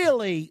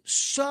 Really,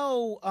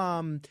 so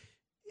a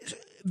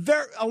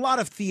lot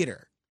of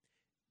theater.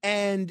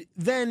 And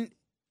then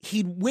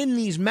he'd win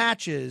these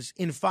matches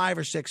in 5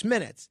 or 6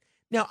 minutes.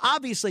 Now,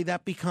 obviously,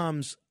 that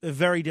becomes a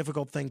very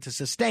difficult thing to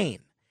sustain.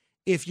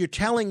 If you're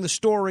telling the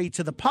story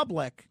to the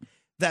public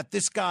that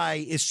this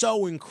guy is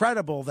so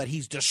incredible that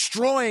he's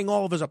destroying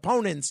all of his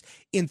opponents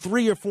in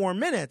 3 or 4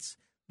 minutes,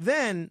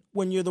 then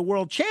when you're the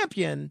world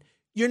champion,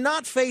 you're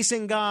not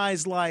facing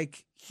guys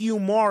like Hugh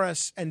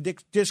Morris and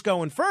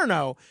Disco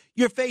Inferno.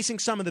 You're facing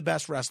some of the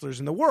best wrestlers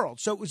in the world.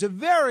 So it was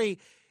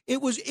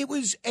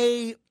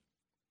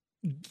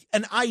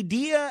an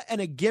idea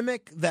and a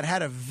gimmick that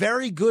had a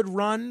very good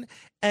run.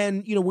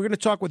 And, we're going to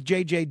talk with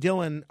J.J.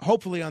 Dillon,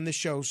 hopefully on this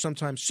show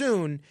sometime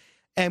soon,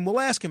 and we'll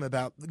ask him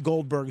about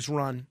Goldberg's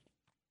run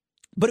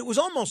But it was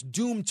almost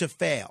doomed to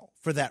fail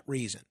for that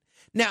reason.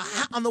 Now,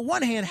 on the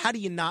one hand, how do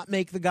you not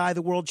make the guy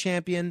the world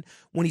champion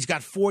when he's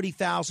got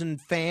 40,000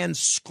 fans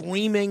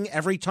screaming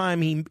every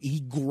time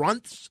he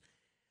grunts?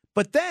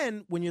 But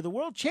then when you're the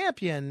world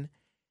champion,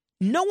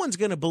 no one's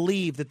going to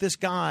believe that this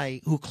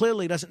guy who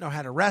clearly doesn't know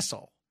how to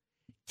wrestle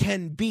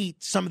can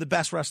beat some of the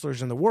best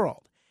wrestlers in the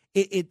world.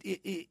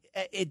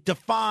 It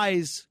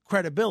defies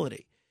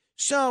credibility.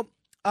 So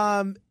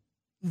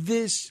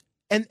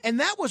And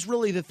that was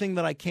really the thing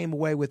that I came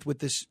away with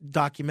this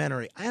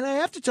documentary. And I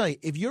have to tell you,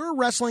 if you're a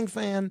wrestling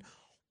fan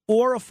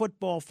or a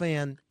football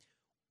fan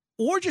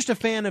or just a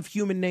fan of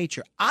human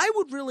nature, I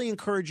would really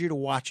encourage you to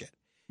watch it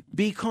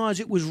because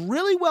it was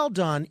really well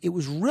done. It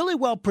was really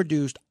well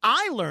produced.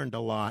 I learned a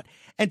lot.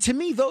 And to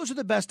me, those are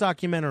the best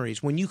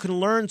documentaries when you can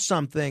learn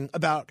something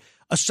about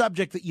a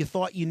subject that you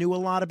thought you knew a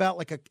lot about.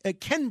 Like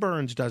Ken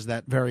Burns does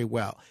that very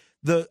well.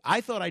 I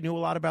thought I knew a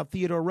lot about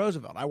Theodore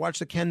Roosevelt. I watched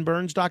the Ken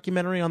Burns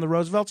documentary on the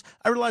Roosevelts.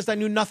 I realized I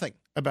knew nothing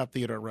about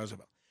Theodore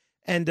Roosevelt.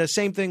 And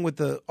same thing with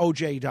the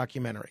O.J.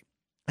 documentary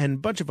and a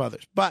bunch of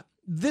others. But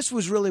this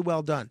was really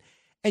well done.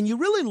 And you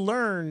really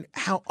learn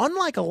how,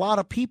 unlike a lot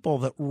of people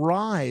that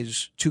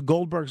rise to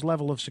Goldberg's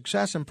level of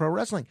success in pro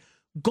wrestling,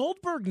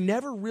 Goldberg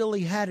never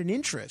really had an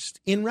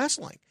interest in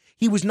wrestling.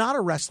 He was not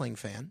a wrestling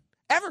fan,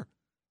 ever.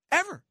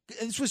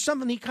 This was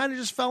something he kind of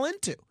just fell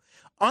into.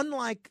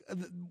 Unlike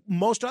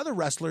most other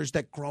wrestlers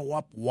that grow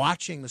up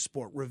watching the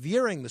sport,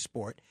 revering the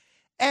sport.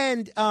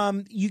 And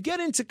you get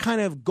into kind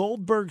of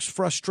Goldberg's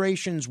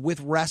frustrations with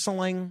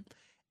wrestling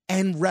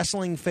and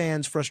wrestling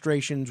fans'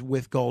 frustrations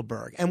with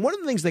Goldberg. And one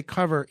of the things they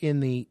cover in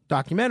the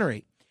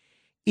documentary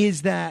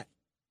is that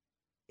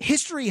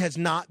history has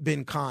not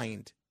been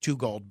kind to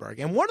Goldberg.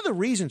 And one of the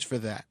reasons for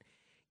that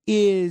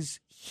is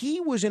he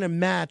was in a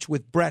match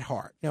with Bret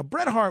Hart. Now,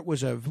 Bret Hart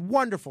was a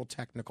wonderful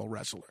technical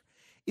wrestler.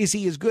 Is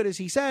he as good as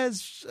he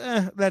says?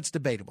 That's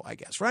debatable, I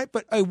guess, right?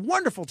 But a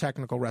wonderful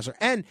technical wrestler.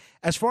 And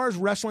as far as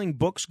wrestling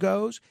books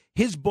goes,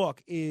 his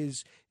book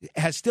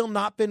has still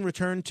not been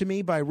returned to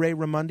me by Ray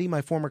Ramundi,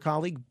 my former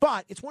colleague,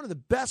 but it's one of the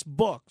best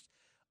books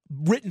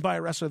written by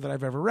a wrestler that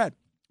I've ever read.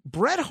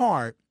 Bret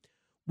Hart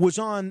was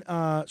on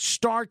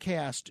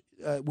StarCast,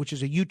 which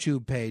is a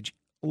YouTube page,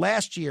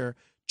 last year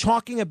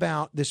talking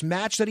about this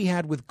match that he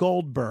had with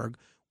Goldberg,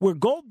 where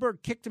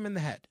Goldberg kicked him in the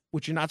head,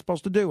 which you're not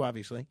supposed to do,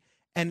 obviously,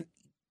 and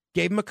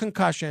gave him a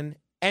concussion,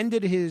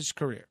 ended his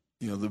career.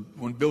 You know,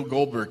 when Bill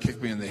Goldberg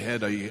kicked me in the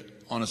head,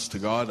 honest to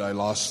God, I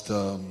lost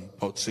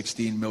about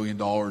 $16 million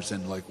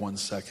in like 1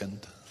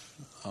 second.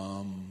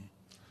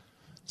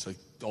 It's like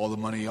all the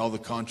money, all the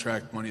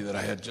contract money that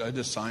I had. I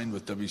just signed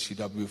with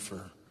WCW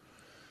for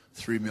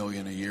 $3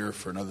 million a year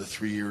for another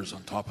 3 years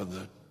on top of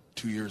the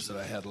 2 years that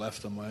I had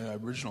left on my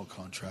original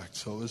contract.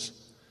 So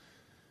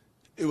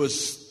it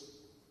was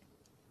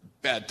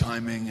bad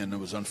timing, and it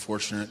was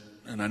unfortunate.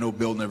 And I know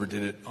Bill never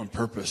did it on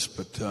purpose,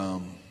 but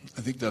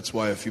I think that's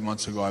why a few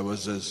months ago I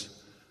was as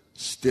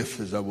stiff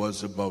as I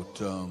was about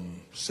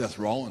Seth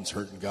Rollins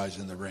hurting guys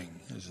in the ring.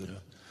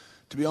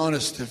 To be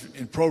honest,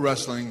 in pro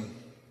wrestling,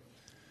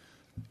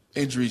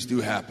 injuries do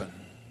happen,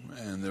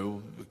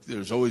 and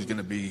there's always going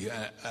to be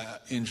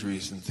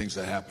injuries and things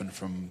that happen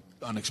from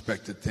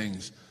unexpected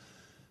things.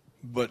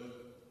 But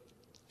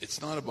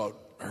it's not about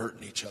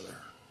hurting each other.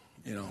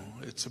 You know,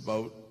 it's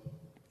about,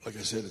 like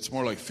I said, it's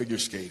more like figure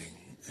skating.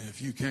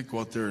 If you can't go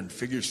out there and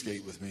figure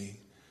skate with me,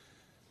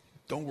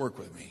 don't work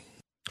with me.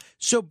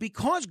 So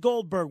because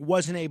Goldberg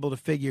wasn't able to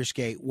figure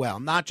skate well,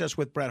 not just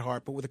with Bret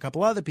Hart, but with a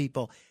couple other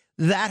people,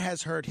 that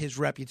has hurt his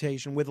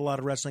reputation with a lot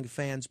of wrestling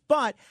fans.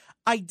 But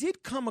I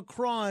did come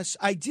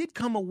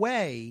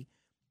away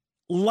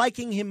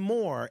liking him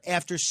more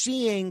after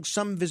seeing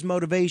some of his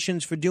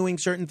motivations for doing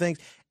certain things.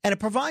 And it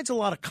provides a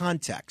lot of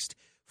context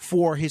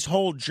for his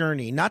whole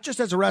journey, not just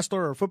as a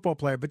wrestler or a football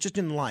player, but just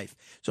in life.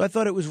 So I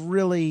thought it was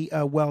really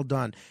well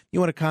done. You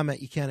want to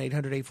comment, you can,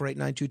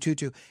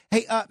 800-848-9222.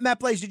 Hey, Matt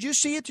Blaze, did you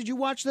see it? Did you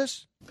watch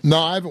this? No,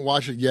 I haven't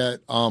watched it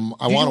yet. I want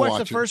to watch it. Did you watch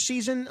the first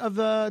season of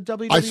the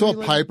WWE? I saw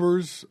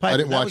Piper's. I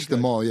didn't watch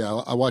them all.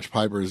 Yeah, I watched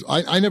Piper's.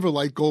 I never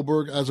liked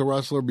Goldberg as a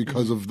wrestler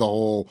because of the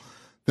whole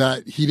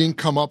that he didn't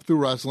come up through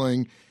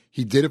wrestling.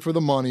 He did it for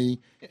the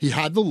money. He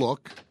had the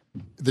look.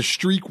 The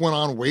streak went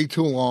on way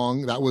too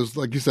long. That was,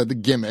 like you said, the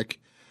gimmick.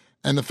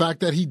 And the fact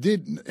that he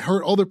did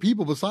hurt other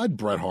people beside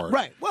Bret Hart.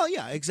 Right. Well,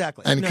 yeah,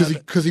 exactly. And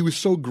because he was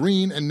so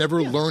green and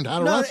never learned how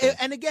to wrestle.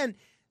 And again,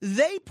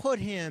 they put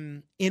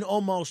him in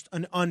almost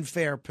an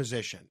unfair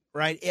position,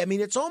 right? I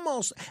mean, it's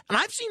almost, and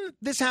I've seen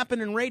this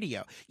happen in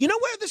radio. You know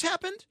where this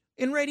happened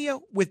in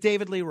radio? With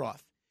David Lee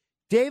Roth.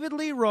 David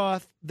Lee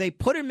Roth, they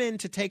put him in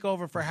to take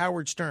over for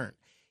Howard Stern.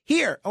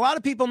 Here, a lot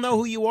of people know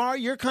who you are.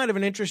 You're kind of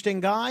an interesting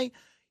guy.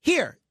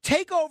 Here,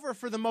 take over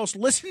for the most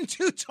listened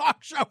to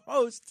talk show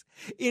host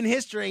in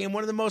history and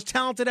one of the most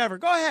talented ever.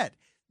 Go ahead.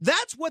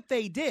 That's what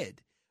they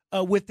did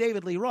with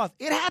David Lee Roth.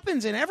 It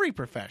happens in every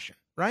profession,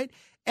 right?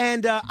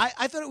 And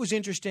I thought it was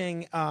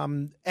interesting,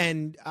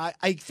 and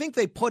I think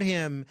they put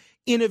him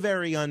in a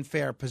very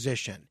unfair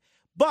position.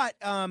 But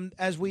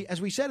as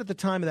we said at the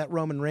time of that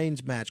Roman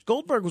Reigns match,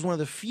 Goldberg was one of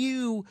the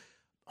few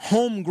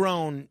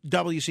homegrown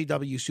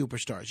WCW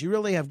superstars. You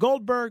really have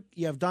Goldberg,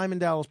 you have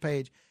Diamond Dallas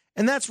Page,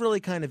 and that's really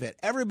kind of it.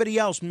 Everybody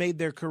else made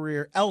their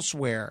career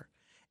elsewhere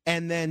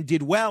and then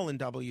did well in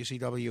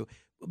WCW.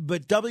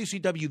 But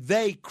WCW,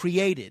 they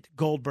created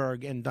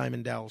Goldberg and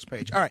Diamond Dallas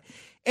Page. All right,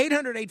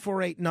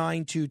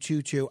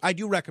 800-848-9222. I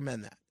do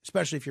recommend that,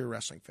 especially if you're a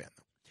wrestling fan.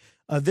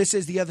 This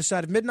is The Other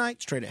Side of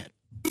Midnight. Straight ahead.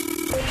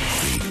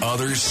 The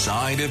Other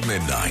Side of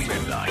Midnight.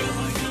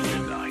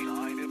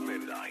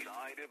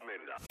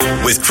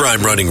 With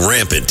crime running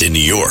rampant in New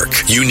York,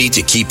 you need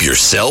to keep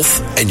yourself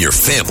and your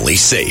family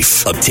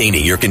safe.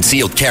 Obtaining your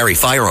concealed carry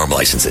firearm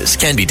licenses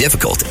can be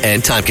difficult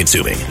and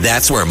time-consuming.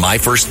 That's where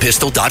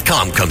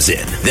MyFirstPistol.com comes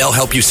in. They'll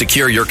help you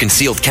secure your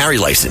concealed carry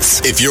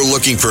license. If you're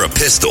looking for a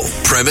pistol,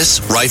 premise,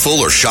 rifle,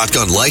 or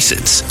shotgun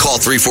license, call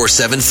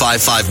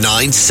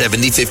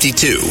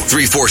 347-559-7052.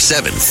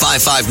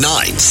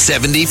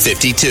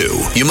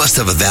 347-559-7052. You must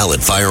have a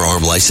valid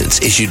firearm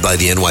license issued by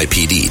the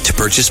NYPD to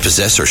purchase,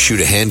 possess, or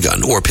shoot a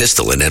handgun or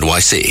pistol in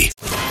NYC.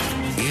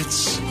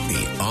 It's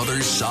The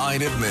Other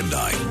Side of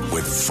Midnight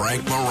with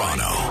Frank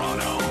Morano.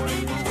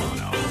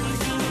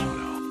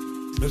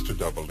 Mr.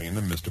 Doubleina,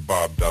 Mr.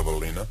 Bob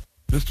Doubleina,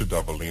 Mr.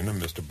 Doubleina,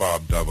 Mr.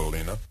 Bob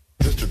Doubleina,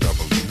 Mr.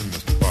 Doubleina,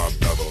 Mr. Bob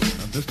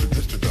Doubleina,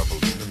 Mr.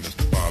 Doubleina,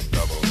 Mr. Bob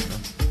Doubleina,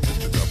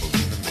 Mr.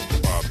 Doubleina,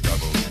 Mr. Bob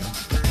Doubleina,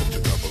 Mr.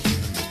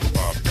 Doubleina, Mr.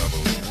 Bob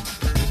Doubleina,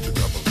 Mr.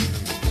 Doubleina,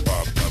 Mr.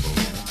 Bob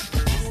Doubleina.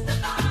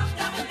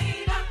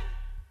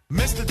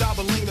 Mr.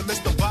 Doubleina,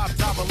 Mr. Bob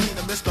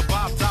Doubleina, Mr.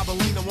 Bob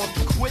Doubleina, won't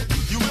you quit?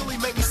 You really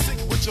make me sick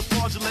with your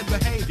fraudulent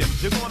behavior.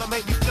 You're gonna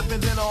make me flip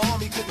and then an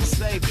army couldn't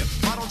save you.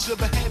 Why don't you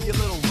behave, you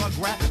little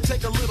rugrat?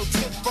 Take a little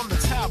tip from the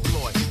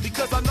tabloid.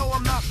 Because I know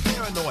I'm not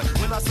paranoid.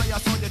 When I say I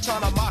saw you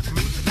trying to mock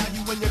me, now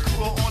you and your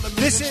crew are on the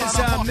This is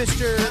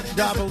Mr.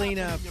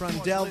 Doubleina from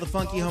Del the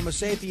Funky Homo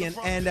Sapien.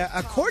 And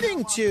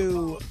according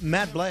to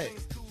Matt Blake,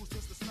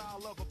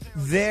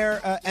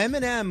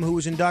 Eminem, who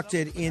was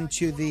inducted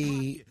into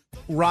the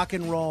Rock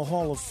and Roll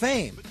Hall of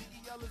Fame,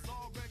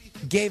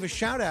 gave a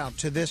shout-out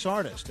to this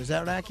artist. Is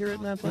that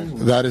accurate, Matt Blake?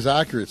 That is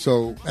accurate.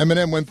 So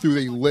Eminem went through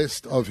the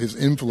list of his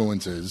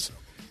influences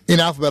in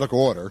alphabetical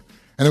order,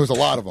 and there was a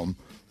lot of them,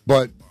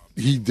 but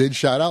he did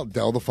shout out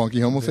Del the Funky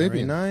Homo Sapien.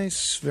 Very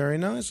nice, very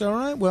nice. All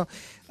right, well,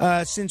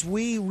 since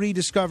we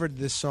rediscovered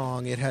this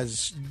song, it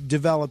has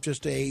developed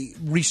just a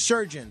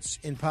resurgence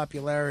in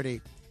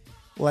popularity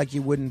like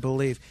you wouldn't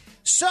believe.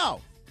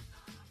 So,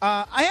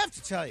 I have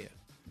to tell you,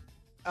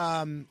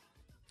 the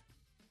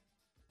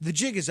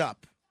jig is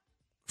up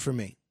for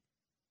me.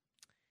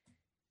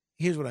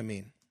 Here's what I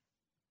mean.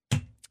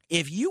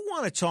 If you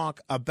want to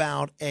talk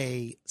about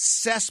a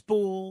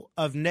cesspool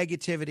of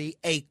negativity,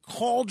 a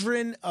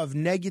cauldron of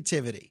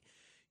negativity,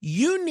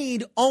 you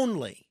need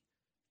only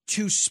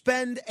to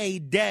spend a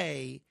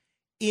day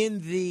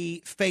in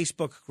the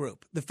Facebook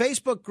group. The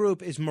Facebook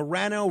group is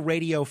Morano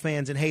Radio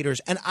Fans and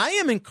Haters, and I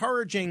am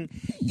encouraging,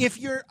 if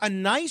you're a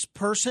nice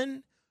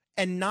person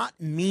and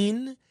not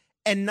mean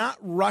and not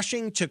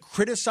rushing to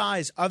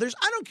criticize others,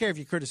 I don't care if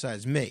you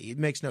criticize me. It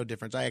makes no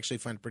difference. I actually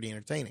find it pretty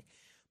entertaining.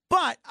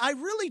 But I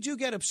really do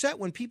get upset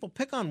when people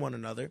pick on one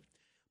another.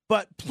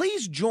 But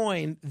please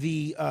join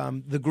the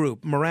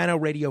group, Morano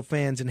Radio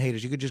Fans and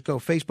Haters. You could just go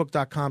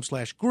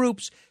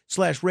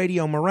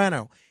facebook.com/groups/Radio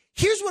Morano.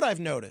 Here's what I've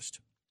noticed.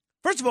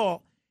 First of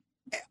all,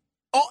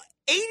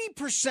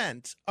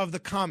 80% of the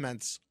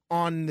comments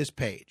on this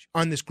page,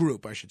 on this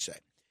group, I should say,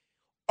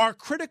 are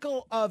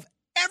critical of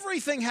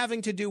everything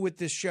having to do with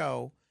this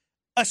show,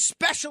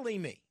 especially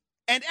me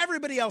and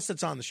everybody else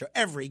that's on the show.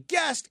 Every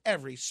guest,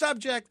 every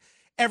subject,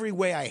 every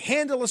way I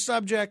handle a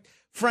subject.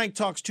 Frank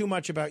talks too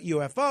much about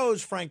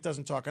UFOs. Frank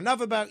doesn't talk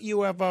enough about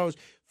UFOs.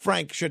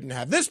 Frank shouldn't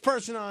have this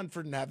person on,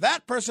 shouldn't have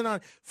that person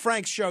on.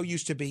 Frank's show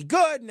used to be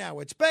good. Now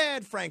it's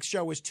bad. Frank's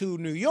show is too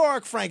New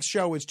York. Frank's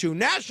show is too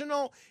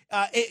national.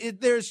 And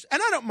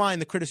I don't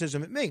mind the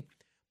criticism at me,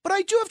 but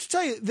I do have to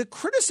tell you, the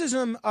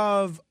criticism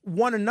of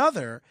one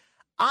another,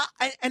 I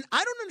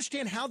don't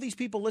understand how these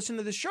people listen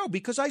to the show,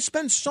 because I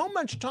spend so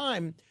much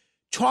time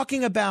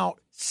talking about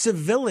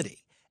civility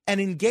and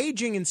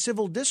engaging in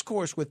civil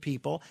discourse with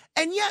people,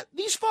 and yet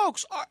these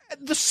folks are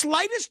the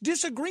slightest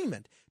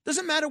disagreement.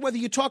 Doesn't matter whether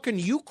you're talking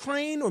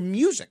Ukraine or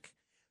music.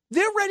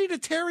 They're ready to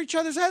tear each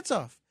other's heads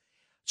off.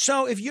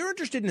 So if you're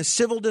interested in a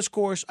civil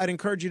discourse, I'd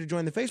encourage you to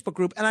join the Facebook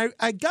group. And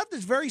I got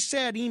this very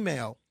sad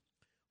email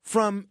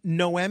from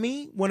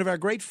Noemi, one of our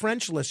great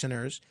French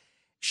listeners.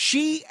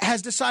 She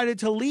has decided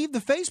to leave the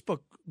Facebook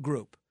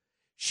group.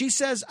 She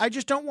says, I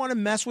just don't want to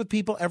mess with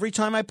people every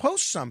time I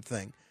post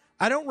something.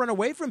 I don't run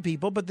away from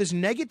people, but this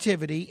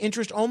negativity,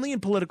 interest only in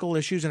political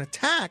issues and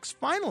attacks,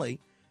 finally,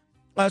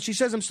 she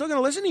says, I'm still going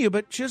to listen to you,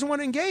 but she doesn't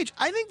want to engage.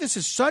 I think this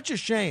is such a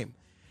shame,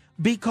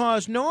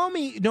 because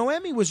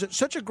Noemi was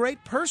such a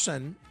great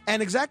person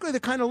and exactly the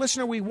kind of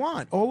listener we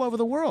want all over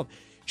the world.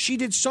 She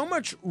did so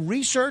much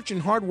research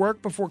and hard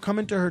work before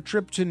coming to her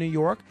trip to New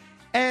York,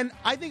 and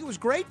I think it was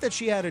great that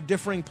she had a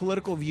differing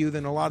political view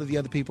than a lot of the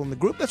other people in the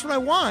group. That's what I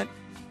want.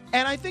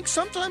 And I think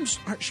sometimes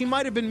she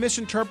might have been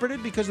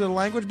misinterpreted because of the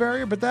language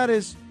barrier, but that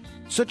is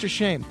such a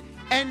shame.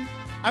 And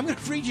I'm going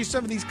to read you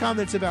some of these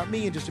comments about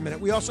me in just a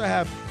minute. We also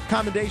have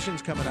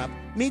commendations coming up.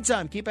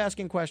 Meantime, keep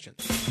asking questions.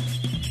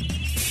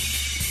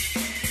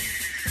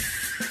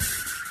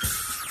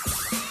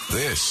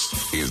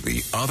 This is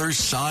The Other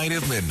Side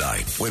of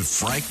Midnight with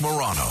Frank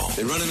Morano.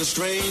 They're running a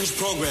strange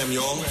program,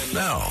 y'all.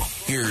 Now,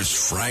 here's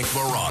Frank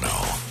Morano.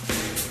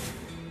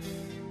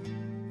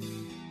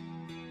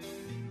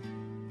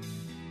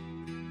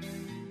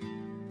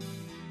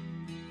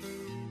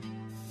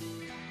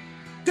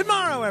 Good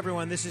morrow,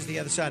 everyone. This is The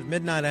Other Side of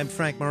Midnight. I'm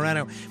Frank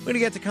Morano. We're going to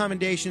get to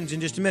commendations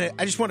in just a minute.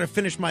 I just want to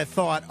finish my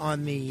thought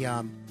on the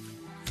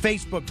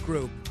Facebook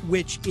group,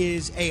 which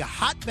is a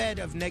hotbed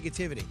of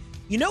negativity.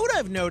 You know what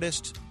I've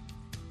noticed?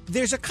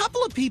 There's a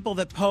couple of people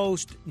that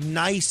post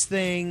nice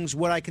things,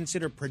 what I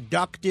consider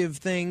productive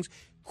things,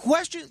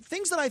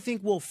 things that I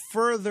think will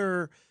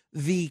further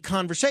the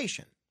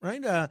conversation,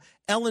 right?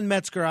 Ellen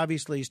Metzger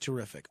obviously is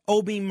terrific.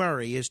 Obie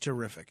Murray is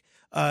terrific.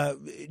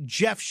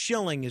 Jeff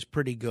Schilling is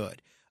pretty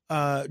good.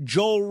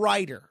 Joel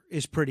Ryder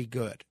is pretty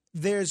good.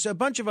 There's a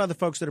bunch of other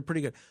folks that are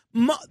pretty good.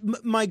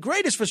 My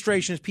greatest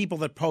frustration is people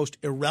that post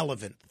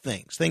irrelevant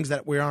things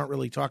that we aren't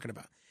really talking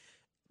about.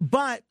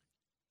 But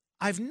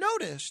I've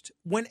noticed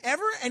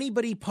whenever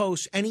anybody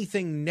posts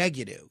anything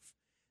negative,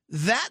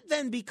 that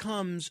then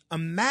becomes a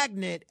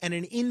magnet and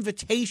an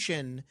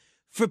invitation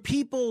for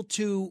people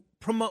to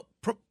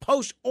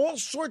post all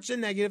sorts of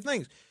negative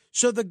things.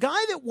 So the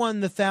guy that won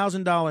the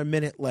 $1,000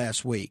 minute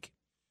last week,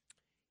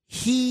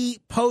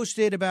 he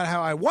posted about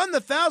how I won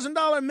the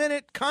 $1,000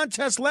 minute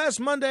contest last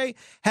Monday,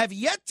 have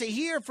yet to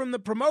hear from the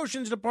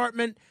promotions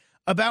department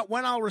about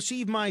when I'll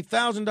receive my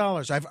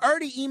 $1,000. I've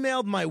already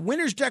emailed my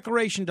winner's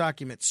declaration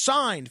document,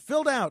 signed,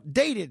 filled out,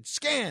 dated,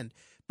 scanned,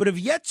 but have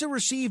yet to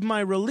receive my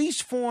release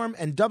form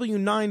and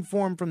W-9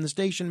 form from the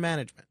station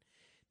management.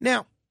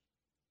 Now,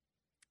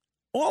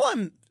 all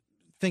I'm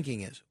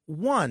thinking is,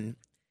 one,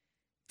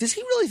 does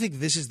he really think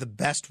this is the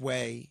best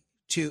way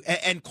to,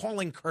 and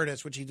calling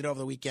Curtis, which he did over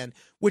the weekend,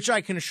 which I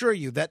can assure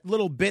you, that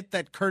little bit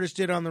that Curtis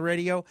did on the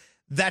radio,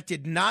 that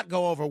did not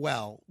go over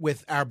well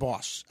with our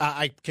boss.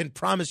 I can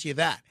promise you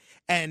that.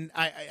 And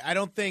I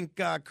don't think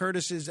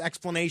Curtis's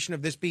explanation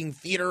of this being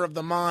theater of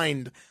the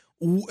mind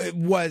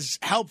was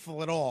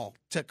helpful at all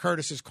to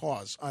Curtis's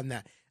cause on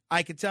that.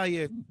 I could tell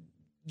you,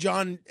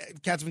 John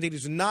Katzmanidis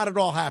was not at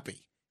all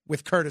happy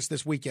with Curtis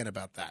this weekend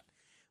about that.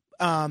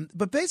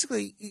 But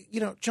basically,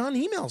 John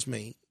emails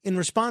me in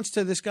response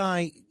to this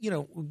guy,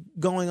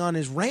 going on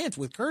his rant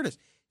with Curtis.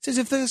 He says,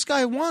 if this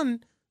guy won,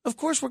 of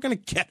course we're going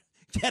to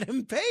get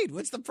him paid.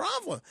 What's the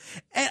problem?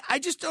 And I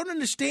just don't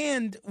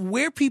understand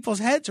where people's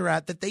heads are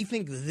at that they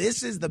think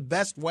this is the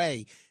best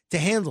way to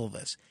handle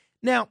this.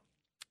 Now,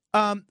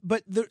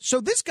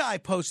 so this guy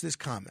posts this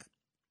comment,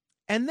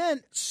 and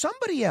then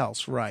somebody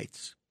else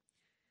writes,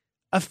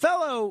 a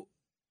fellow,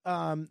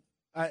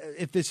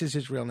 if this is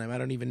his real name, I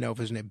don't even know if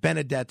his name,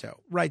 Benedetto,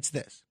 writes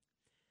this.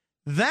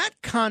 That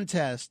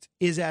contest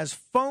is as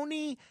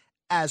phony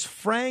as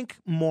Frank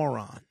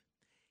Moron.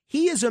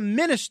 He is a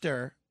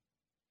minister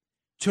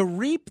to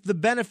reap the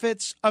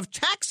benefits of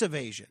tax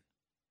evasion.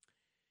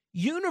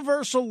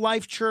 Universal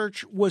Life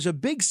Church was a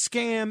big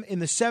scam in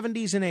the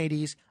 70s and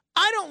 80s.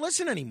 I don't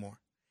listen anymore.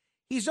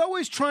 He's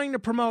always trying to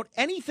promote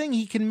anything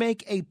he can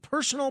make a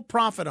personal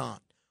profit on.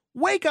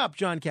 Wake up,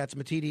 John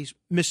Katzmatidis,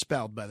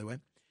 misspelled, by the way.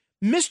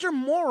 Mr.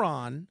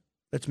 Moron,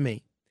 that's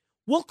me,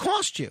 will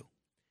cost you.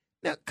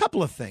 Now, a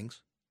couple of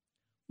things.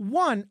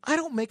 One, I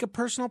don't make a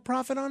personal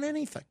profit on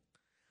anything.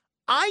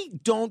 I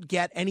don't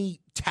get any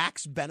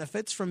tax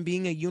benefits from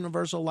being a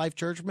Universal Life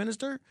Church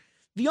minister.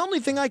 The only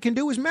thing I can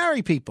do is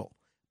marry people.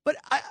 But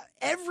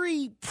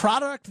every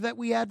product that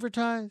we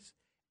advertise,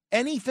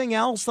 anything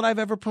else that I've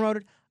ever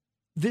promoted,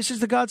 this is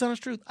the God's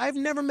honest truth. I've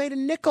never made a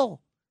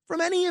nickel from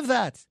any of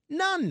that.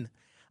 None.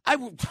 I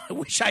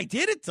wish I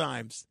did at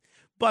times.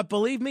 But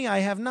believe me, I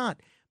have not.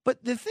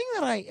 But the thing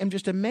that I am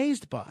just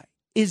amazed by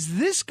is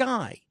this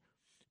guy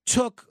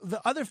took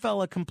the other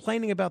fella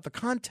complaining about the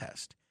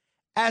contest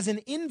as an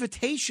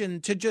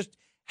invitation to just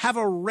have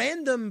a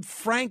random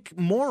Frank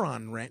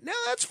Moron rant. Now,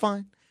 that's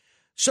fine.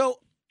 So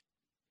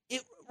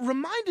it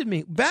reminded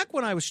me, back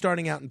when I was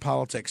starting out in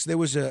politics, there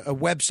was a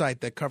website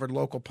that covered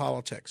local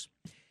politics.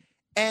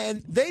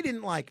 And they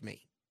didn't like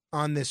me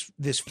on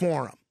this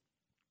forum.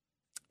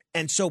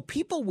 And so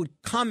people would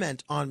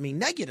comment on me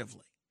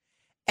negatively.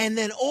 And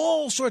then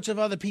all sorts of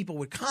other people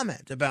would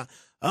comment about,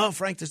 oh,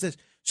 Frank does this.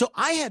 So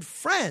I had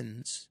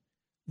friends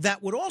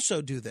that would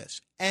also do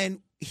this.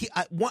 And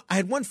I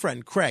had one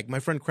friend, Craig, my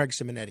friend Craig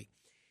Simonetti.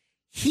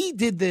 He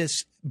did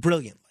this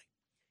brilliantly.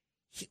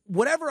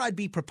 Whatever I'd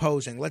be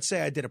proposing, let's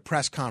say I did a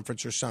press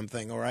conference or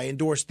something, or I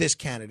endorsed this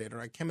candidate,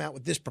 or I came out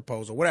with this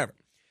proposal, whatever.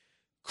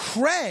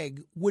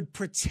 Craig would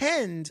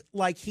pretend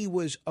like he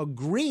was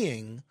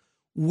agreeing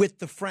with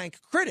the Frank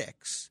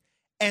critics,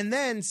 and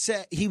then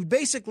he would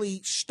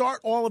basically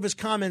start all of his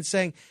comments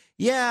saying,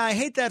 yeah, I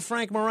hate that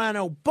Frank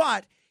Morano,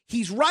 but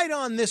he's right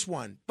on this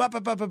one,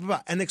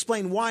 and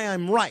explain why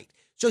I'm right.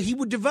 So he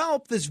would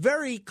develop this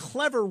very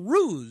clever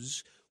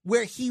ruse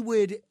where he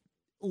would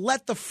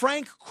let the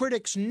Frank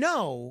critics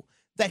know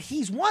that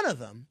he's one of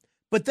them,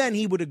 but then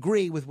he would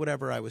agree with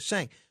whatever I was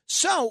saying.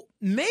 So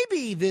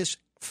maybe this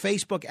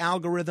Facebook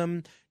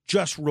algorithm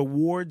just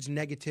rewards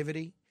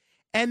negativity.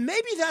 And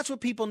maybe that's what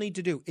people need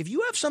to do. If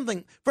you have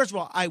something, first of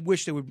all, I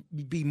wish there would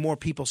be more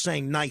people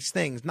saying nice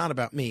things, not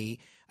about me.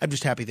 I'm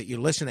just happy that you're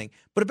listening,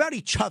 but about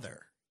each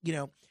other, you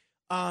know.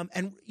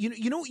 And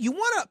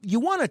you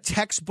want a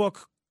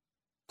textbook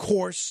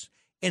course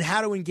in how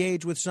to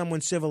engage with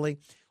someone civilly.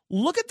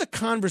 Look at the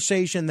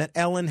conversation that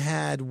Ellen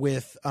had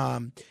with,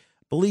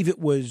 believe it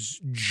was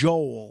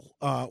Joel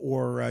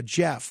or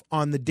Jeff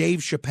on the Dave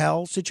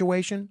Chappelle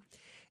situation.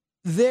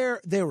 They're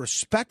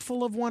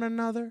respectful of one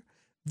another.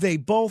 They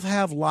both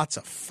have lots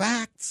of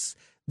facts.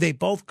 They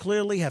both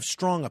clearly have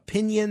strong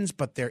opinions,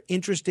 but they're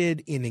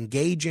interested in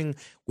engaging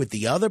with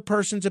the other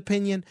person's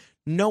opinion.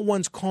 No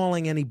one's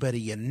calling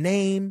anybody a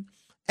name.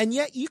 And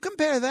yet you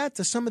compare that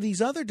to some of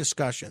these other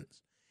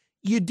discussions.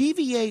 You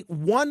deviate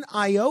one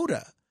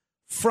iota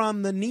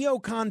from the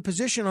neocon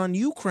position on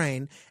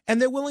Ukraine,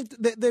 and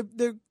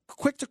they're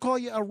quick to call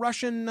you a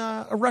Russian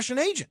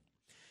agent.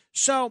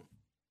 So,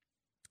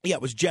 yeah,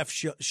 it was Jeff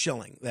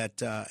Schilling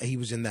that he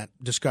was in that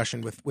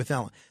discussion with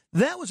Ellen.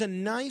 That was a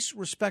nice,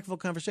 respectful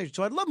conversation.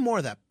 So I'd love more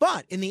of that.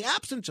 But in the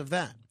absence of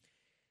that,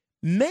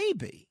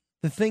 maybe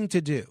the thing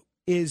to do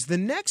is the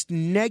next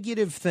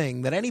negative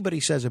thing that anybody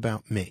says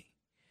about me,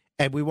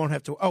 and we won't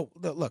have to. Oh,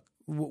 look,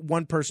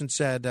 one person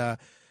said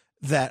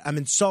that I'm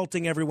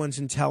insulting everyone's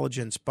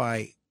intelligence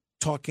by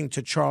talking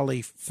to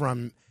Charlie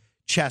from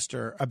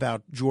Chester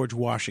about George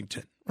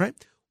Washington, right?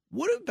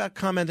 What about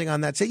commenting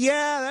on that? Say,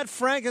 yeah, that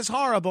Frank is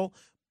horrible,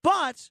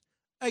 but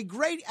a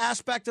great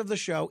aspect of the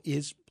show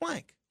is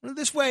blank.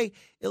 This way,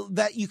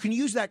 that you can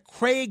use that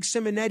Craig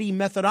Simonetti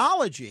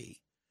methodology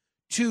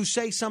to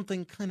say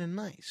something kind of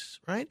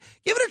nice, right?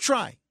 Give it a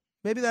try.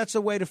 Maybe that's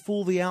a way to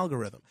fool the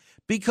algorithm.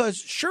 Because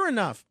sure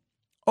enough,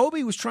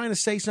 Obi was trying to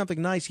say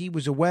something nice. He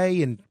was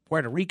away in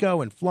Puerto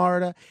Rico and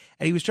Florida,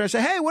 and he was trying to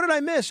say, hey, what did I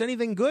miss?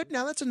 Anything good?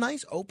 Now, that's a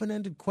nice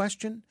open-ended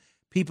question.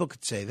 People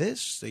could say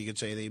this, so you could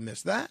say they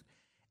missed that.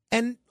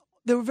 And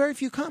there were very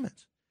few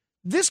comments.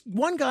 This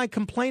one guy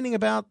complaining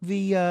about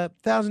the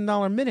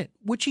 $1,000 minute,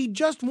 which he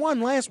just won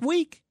last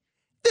week,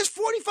 there's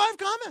 45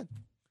 comments.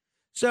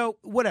 So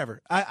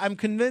whatever. I'm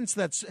convinced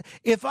that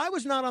if I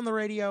was not on the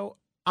radio,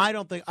 I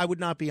don't think I would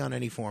not be on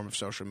any form of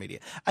social media.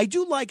 I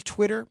do like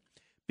Twitter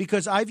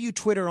because I view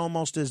Twitter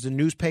almost as the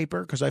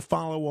newspaper because I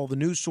follow all the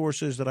news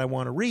sources that I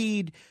want to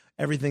read,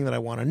 everything that I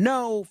want to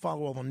know,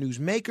 follow all the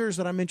newsmakers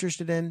that I'm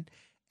interested in,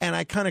 and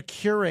I kind of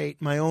curate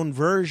my own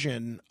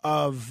version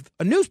of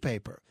a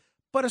newspaper.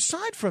 But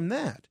aside from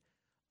that,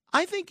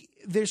 I think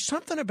there's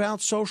something about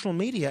social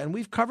media, and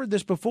we've covered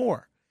this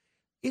before.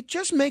 It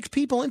just makes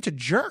people into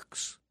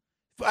jerks.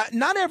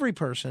 Not every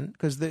person,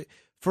 because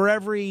for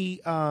every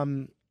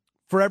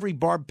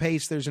Barb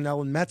Pace, there's an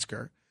Ellen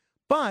Metzger,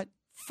 but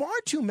far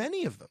too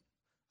many of them.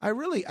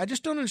 I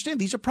just don't understand.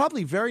 These are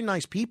probably very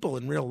nice people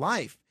in real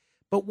life,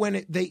 but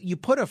when you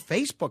put a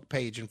Facebook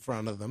page in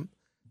front of them,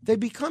 they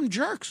become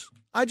jerks.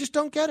 I just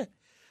don't get it.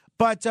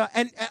 But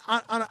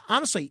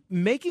honestly,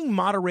 making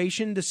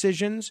moderation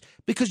decisions,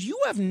 because you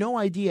have no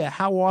idea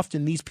how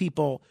often these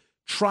people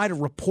try to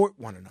report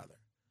one another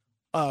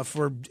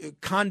for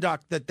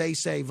conduct that they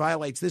say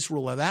violates this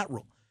rule or that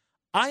rule.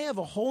 I have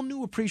a whole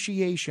new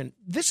appreciation.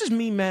 This is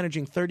me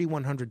managing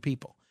 3,100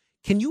 people.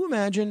 Can you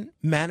imagine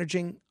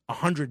managing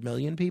 100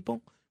 million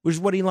people, which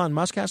is what Elon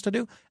Musk has to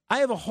do? I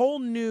have a whole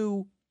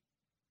new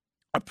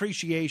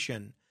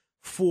appreciation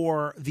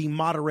for the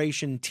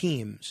moderation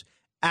teams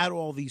at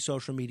all these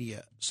social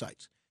media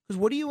sites. Because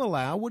what do you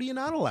allow? What do you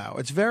not allow?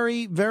 It's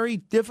very, very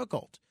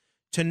difficult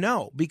to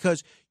know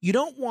because you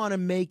don't want to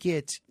make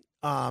it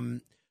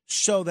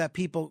so that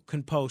people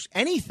can post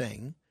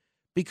anything,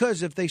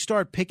 because if they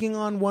start picking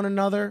on one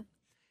another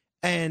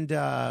and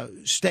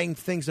saying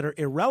things that are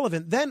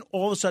irrelevant, then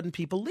all of a sudden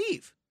people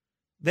leave.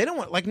 They don't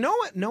want, like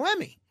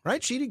Noemi,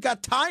 right? She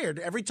got tired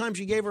every time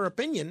she gave her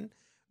opinion,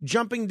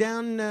 jumping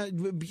down,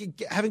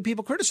 having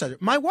people criticize her.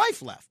 My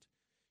wife left.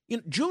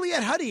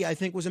 Juliette Huddy, I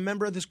think, was a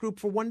member of this group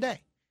for one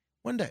day.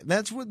 One day.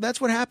 That's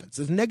what happens.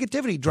 This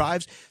negativity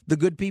drives the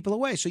good people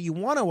away. So you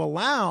want to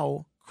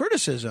allow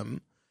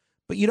criticism,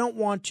 but you don't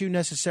want to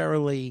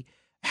necessarily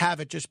have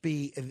it just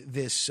be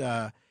this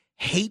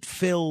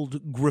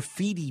hate-filled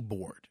graffiti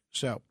board.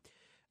 So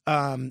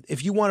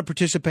if you want to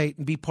participate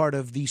and be part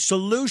of the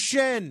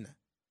solution,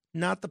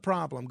 not the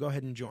problem, go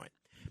ahead and join.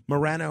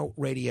 Morano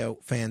Radio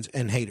fans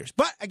and haters.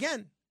 But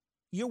again,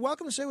 you're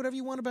welcome to say whatever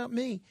you want about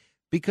me.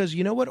 Because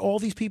you know what all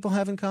these people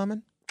have in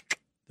common?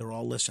 They're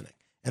all listening.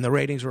 And the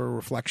ratings are a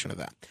reflection of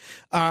that.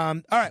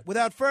 All right.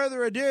 Without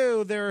further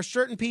ado, there are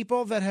certain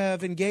people that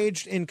have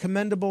engaged in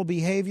commendable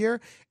behavior,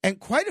 and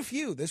quite a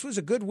few. This was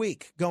a good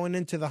week going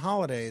into the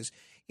holidays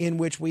in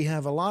which we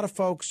have a lot of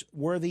folks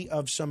worthy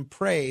of some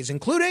praise,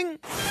 including...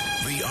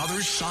 The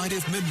Other Side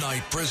of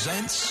Midnight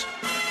presents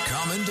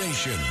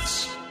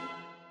Commendations.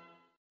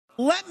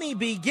 Let me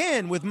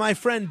begin with my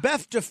friend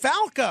Beth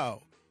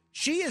DeFalco.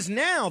 She is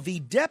now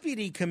the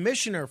Deputy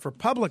Commissioner for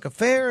Public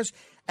Affairs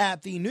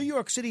at the New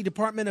York City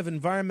Department of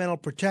Environmental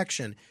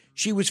Protection.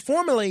 She was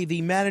formerly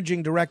the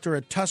managing director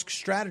at Tusk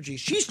Strategies.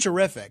 She's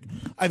terrific.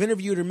 I've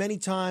interviewed her many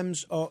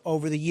times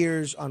over the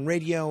years on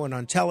radio and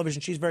on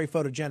television. She's very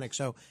photogenic,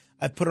 so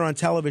I've put her on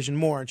television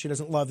more, and she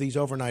doesn't love these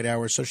overnight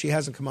hours, so she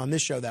hasn't come on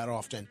this show that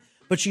often.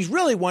 But she's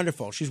really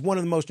wonderful. She's one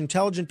of the most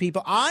intelligent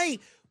people. I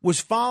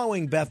was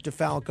following Beth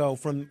DeFalco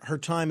from her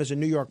time as a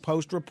New York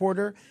Post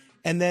reporter,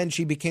 and then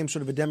she became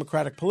sort of a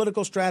Democratic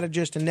political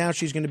strategist, and now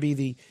she's going to be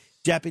the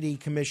deputy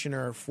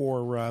commissioner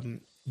for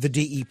the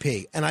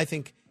DEP. And I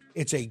think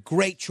it's a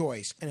great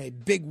choice and a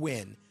big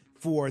win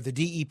for the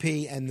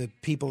DEP and the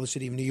people of the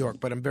city of New York.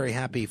 But I'm very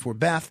happy for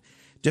Beth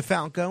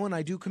DeFalco, and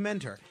I do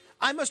commend her.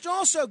 I must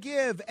also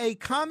give a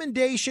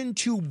commendation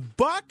to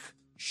Buck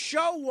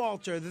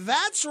Showalter.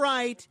 That's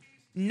right,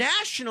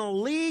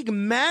 National League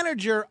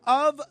Manager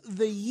of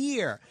the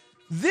Year.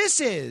 This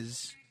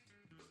is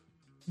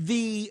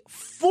the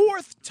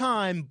fourth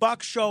time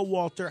Buck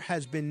Showalter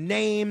has been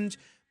named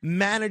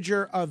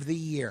Manager of the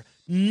Year.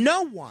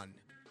 No one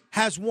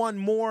has won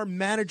more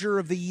Manager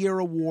of the Year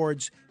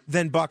awards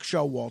than Buck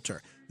Showalter.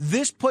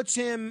 This puts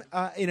him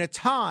in a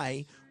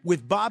tie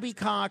with Bobby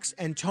Cox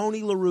and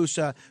Tony La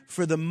Russa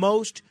for the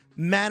most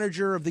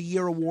Manager of the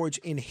Year awards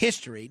in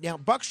history. Now,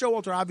 Buck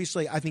Showalter,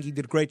 obviously, I think he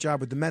did a great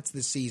job with the Mets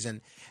this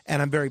season,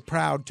 and I'm very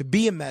proud to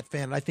be a Met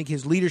fan. And I think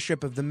his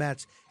leadership of the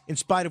Mets, in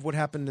spite of what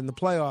happened in the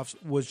playoffs,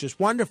 was just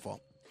wonderful.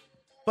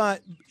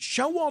 But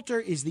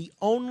Showalter is the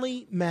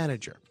only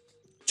manager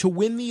to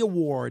win the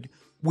award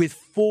with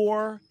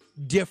 4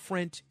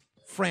 different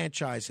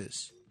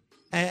franchises.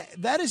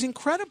 That is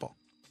incredible.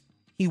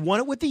 He won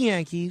it with the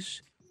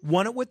Yankees,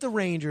 won it with the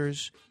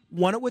Rangers,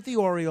 won it with the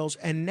Orioles,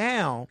 and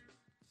now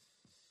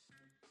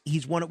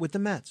he's won it with the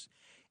Mets.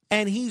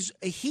 And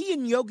he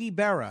and Yogi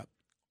Berra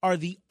are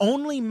the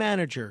only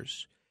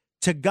managers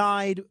to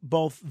guide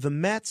both the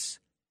Mets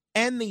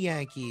and the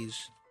Yankees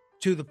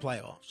to the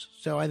playoffs.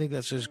 So I think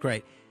this is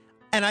great.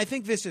 And I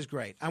think this is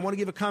great. I want to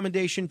give a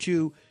commendation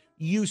to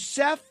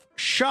Yusef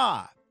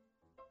Shah.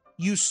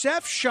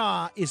 Yusef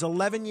Shah is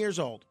 11 years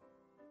old.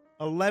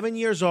 11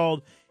 years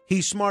old.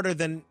 He's smarter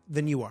than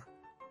you are.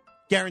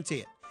 Guarantee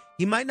it.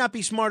 He might not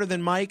be smarter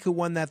than Mike, who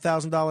won that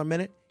 $1,000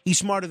 minute. He's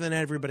smarter than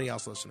everybody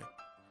else listening.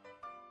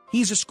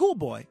 He's a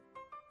schoolboy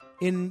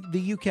in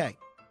the UK.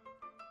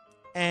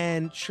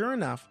 And sure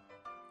enough,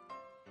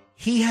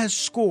 he has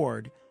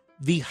scored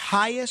the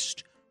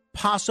highest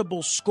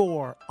possible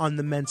score on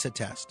the Mensa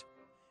test,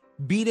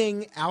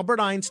 beating Albert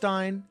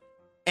Einstein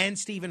and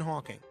Stephen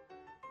Hawking.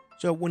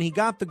 So when he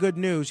got the good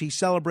news, he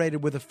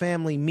celebrated with a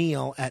family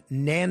meal at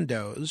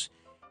Nando's.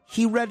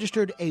 He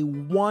registered a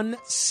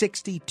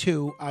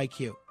 162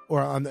 IQ,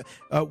 or on the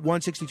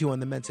 162 on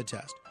the Mensa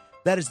test.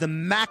 That is the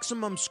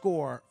maximum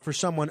score for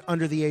someone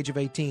under the age of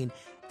 18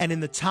 and in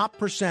the top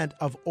percent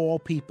of all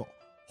people.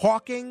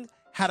 Hawking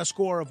had a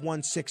score of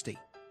 160.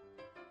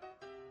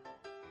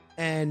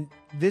 And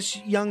this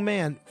young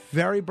man,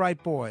 very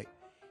bright boy,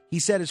 he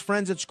said his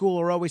friends at school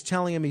are always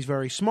telling him he's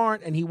very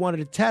smart, and he wanted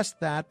to test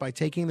that by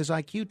taking this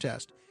IQ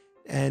test.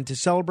 And to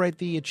celebrate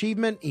the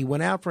achievement, he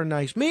went out for a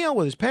nice meal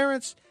with his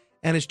parents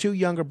and his 2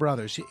 younger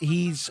brothers.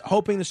 He's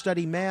hoping to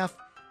study math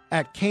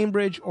at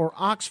Cambridge or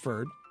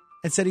Oxford,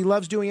 and said he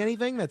loves doing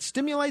anything that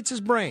stimulates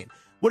his brain.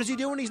 What does he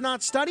do when he's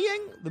not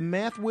studying? The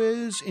math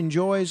whiz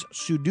enjoys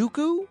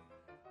Sudoku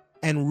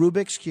and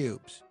Rubik's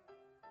Cubes.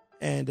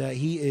 And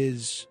he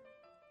is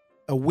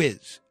a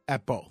whiz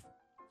at both.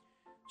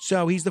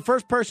 So he's the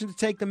first person to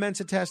take the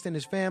Mensa test in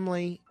his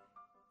family,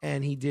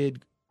 and he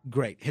did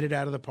great. Hit it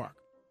out of the park.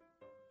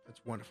 That's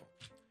wonderful.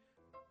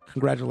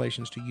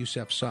 Congratulations to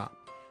Yusef Shah.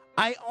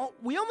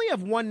 We only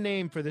have one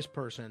name for this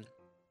person,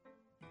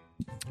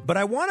 but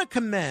I want to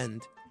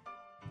commend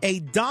a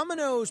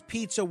Domino's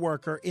pizza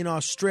worker in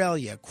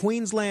Australia,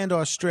 Queensland,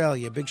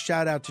 Australia. Big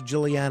shout out to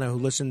Juliana, who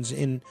listens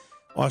in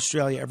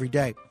Australia every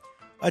day.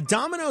 A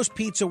Domino's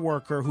pizza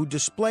worker who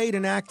displayed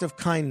an act of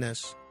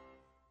kindness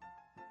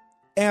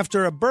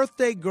after a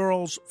birthday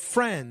girl's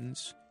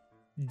friends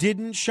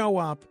didn't show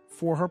up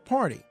for her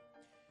party.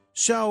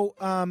 So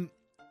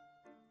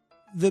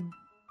the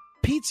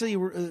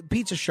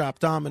pizza shop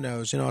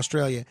Domino's in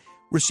Australia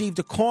received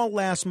a call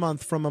last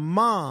month from a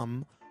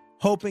mom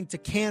hoping to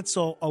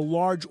cancel a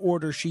large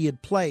order she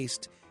had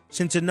placed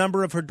since a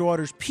number of her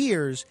daughter's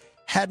peers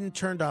hadn't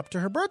turned up to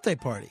her birthday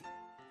party.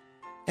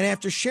 And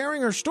after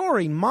sharing her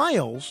story,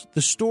 Miles,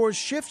 the store's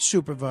shift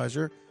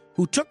supervisor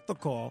who took the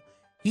call,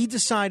 he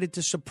decided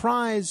to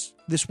surprise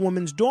this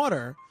woman's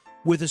daughter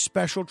with a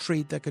special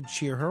treat that could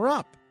cheer her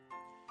up.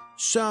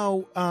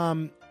 So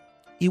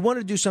he wanted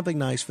to do something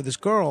nice for this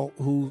girl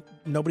who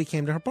nobody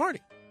came to her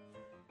party.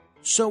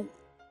 So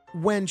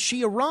when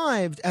she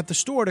arrived at the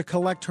store to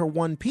collect her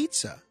one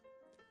pizza,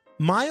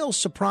 Miles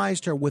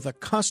surprised her with a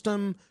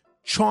custom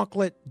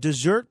chocolate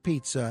dessert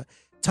pizza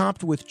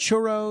topped with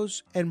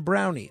churros and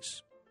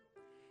brownies.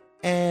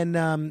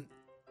 And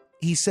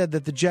he said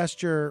that the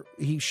gesture,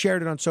 he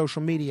shared it on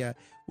social media,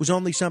 was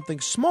only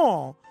something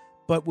small,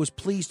 but was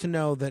pleased to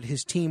know that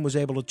his team was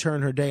able to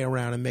turn her day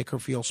around and make her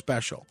feel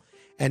special.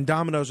 And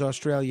Domino's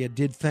Australia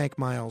did thank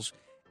Miles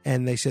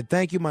And they said,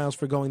 thank you, Miles,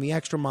 for going the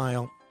extra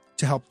mile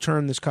to help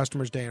turn this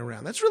customer's day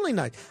around. That's really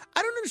nice.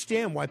 I don't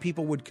understand why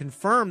people would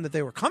confirm that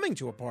they were coming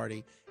to a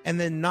party and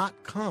then not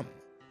come.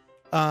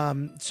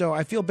 So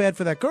I feel bad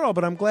for that girl,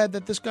 but I'm glad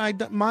that this guy,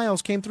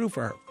 Miles, came through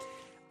for her.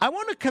 I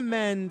want to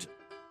commend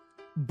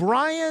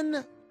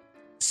Brian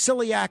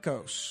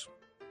Siliakos.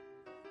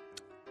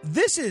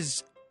 This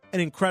is an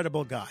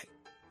incredible guy.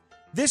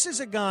 This is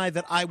a guy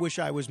that I wish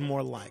I was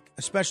more like,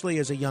 especially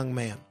as a young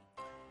man.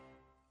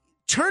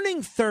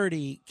 Turning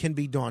 30 can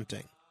be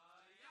daunting,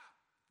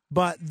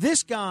 but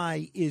this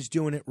guy is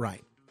doing it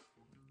right.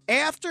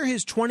 After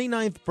his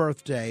 29th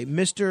birthday,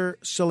 Mr.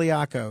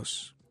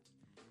 Siliakos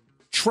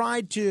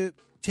tried to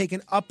take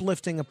an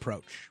uplifting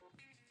approach,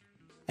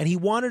 and he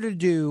wanted to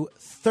do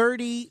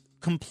 30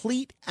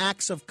 complete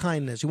acts of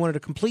kindness. He wanted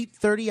to complete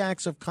 30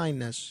 acts of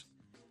kindness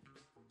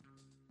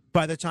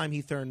by the time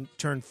he turned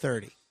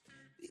 30.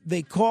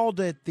 They called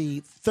it the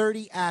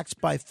 30 Acts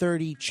by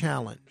 30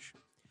 Challenge,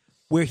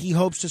 where he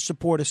hopes to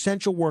support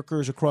essential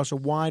workers across a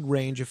wide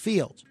range of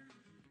fields.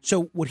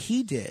 So what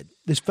he did,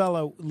 this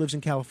fellow lives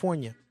in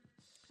California,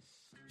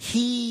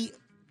 he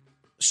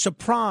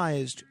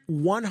surprised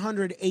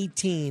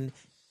 118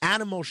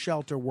 animal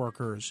shelter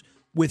workers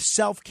with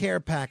self-care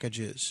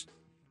packages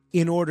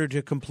in order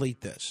to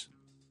complete this.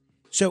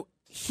 So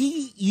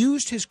he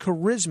used his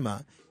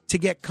charisma to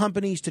get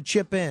companies to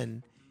chip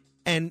in,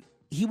 and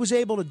he was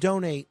able to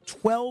donate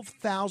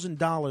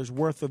 $12,000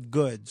 worth of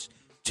goods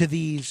to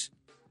these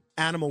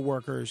animal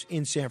workers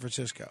in San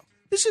Francisco.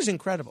 This is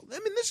incredible. I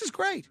mean, this is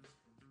great.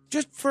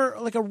 Just for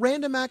like a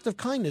random act of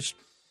kindness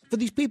for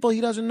these people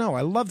he doesn't know.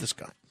 I love this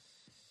guy.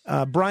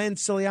 Brian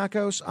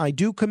Siliakos, I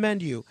do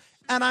commend you.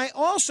 And I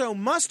also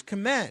must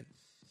commend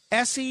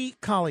Essie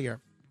Collier.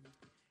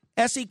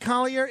 Essie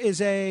Collier is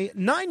a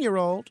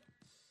 9-year-old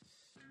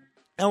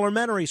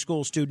elementary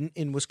school student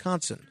in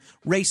Wisconsin.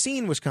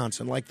 Racine,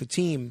 Wisconsin, like the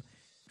team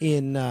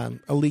in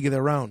a league of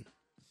their own.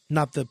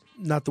 Not the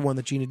one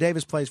that Gina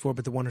Davis plays for,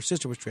 but the one her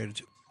sister was traded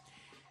to.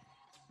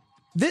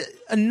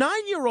 A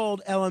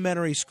 9-year-old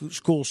elementary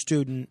school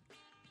student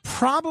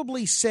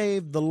probably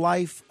saved the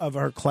life of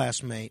her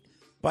classmate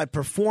by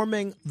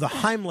performing the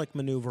Heimlich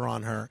maneuver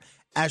on her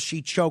as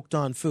she choked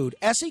on food.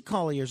 Essie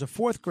Collier is a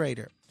 4th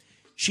grader.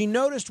 She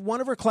noticed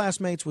one of her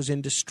classmates was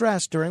in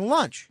distress during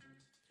lunch.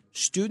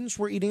 Students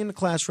were eating in the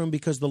classroom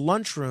because the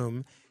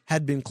lunchroom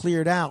had been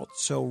cleared out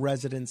so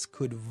residents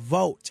could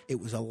vote. It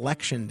was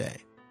election day.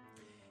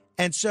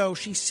 And so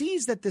she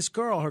sees that this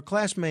girl, her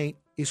classmate,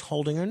 is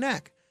holding her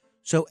neck.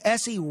 So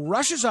Essie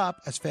rushes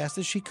up as fast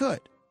as she could.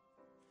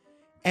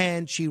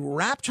 And she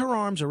wrapped her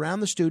arms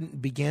around the student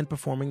and began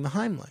performing the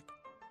Heimlich.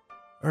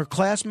 Her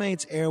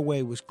classmate's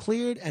airway was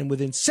cleared, and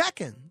within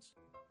seconds,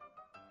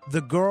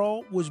 the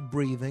girl was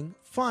breathing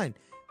fine.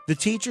 The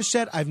teacher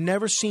said, I've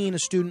never seen a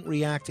student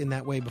react in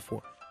that way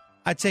before.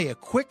 I tell you,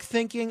 quick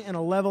thinking and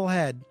a level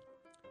head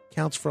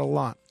counts for a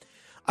lot.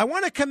 I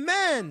want to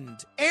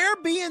commend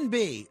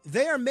Airbnb.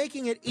 They are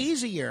making it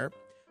easier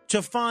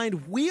to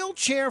find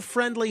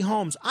wheelchair-friendly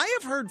homes. I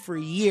have heard for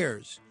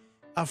years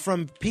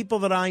from people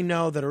that I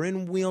know that are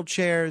in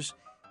wheelchairs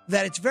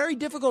that it's very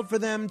difficult for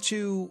them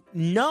to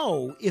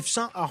know if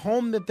a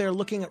home that they're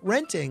looking at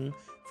renting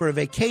for a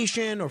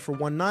vacation or for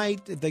one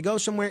night, if they go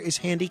somewhere, is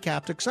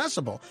handicapped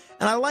accessible.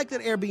 And I like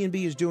that Airbnb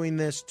is doing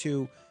this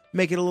to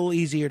make it a little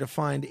easier to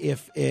find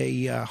if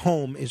a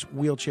home is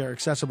wheelchair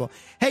accessible.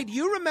 Hey, do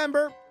you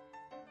remember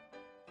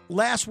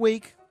last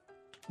week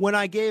when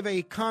I gave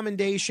a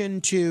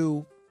commendation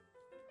to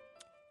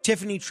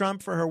Tiffany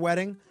Trump for her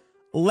wedding?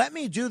 Let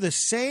me do the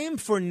same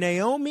for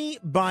Naomi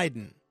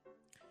Biden.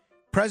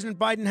 President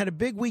Biden had a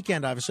big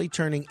weekend, obviously,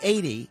 turning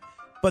 80.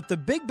 But the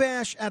big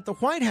bash at the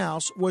White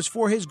House was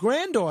for his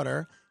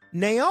granddaughter,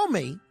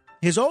 Naomi,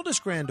 his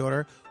oldest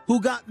granddaughter, who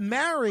got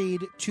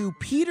married to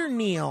Peter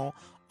Neal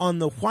on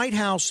the White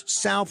House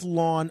South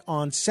Lawn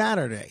on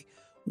Saturday.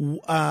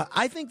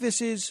 I think this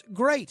is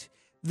great.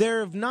 There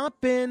have not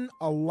been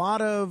a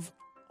lot of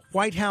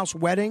White House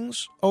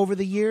weddings over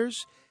the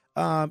years.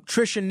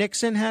 Tricia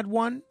Nixon had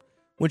one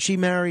when she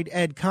married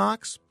Ed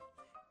Cox.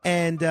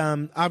 And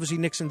obviously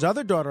Nixon's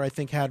other daughter, I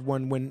think, had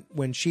one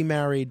when she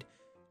married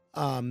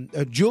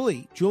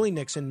Julie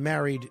Nixon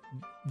married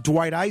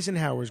Dwight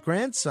Eisenhower's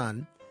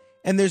grandson.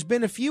 And there's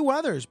been a few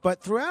others,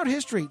 but throughout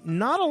history,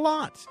 not a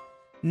lot.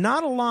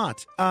 Not a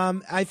lot.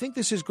 I think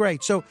this is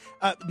great. So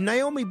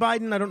Naomi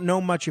Biden, I don't know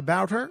much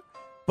about her,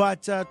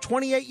 but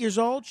 28 years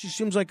old. She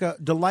seems like a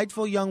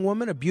delightful young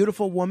woman, a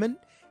beautiful woman.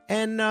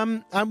 And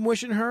I'm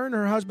wishing her and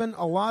her husband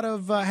a lot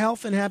of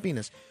health and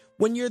happiness.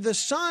 When you're the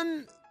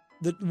son,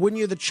 when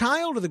you're the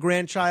child or the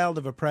grandchild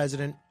of a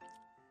president,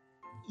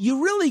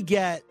 you really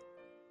get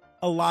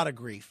a lot of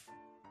grief.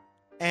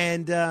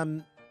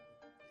 And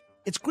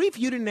it's grief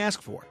you didn't ask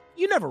for.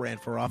 You never ran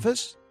for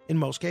office in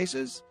most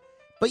cases.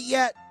 But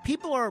yet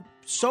people are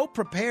so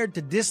prepared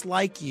to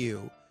dislike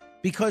you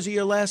because of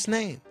your last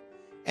name.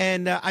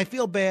 And I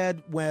feel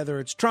bad whether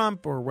it's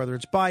Trump or whether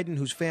it's Biden,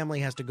 whose family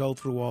has to go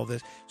through all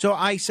this. So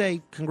I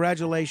say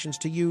congratulations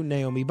to you,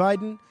 Naomi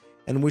Biden.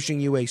 and wishing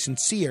you a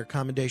sincere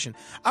commendation.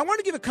 I want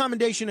to give a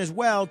commendation as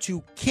well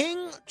to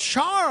King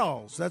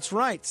Charles. That's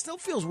right. Still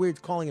feels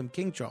weird calling him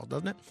King Charles,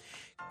 doesn't it?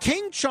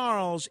 King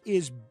Charles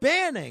is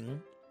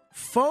banning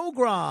foie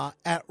gras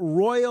at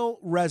royal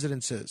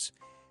residences.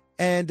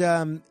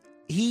 And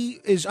he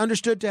is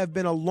understood to have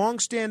been a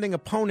longstanding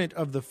opponent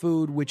of the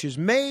food, which is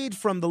made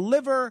from the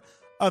liver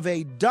of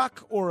a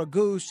duck or a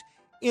goose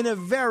in a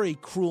very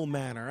cruel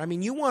manner. I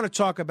mean, you want to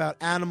talk about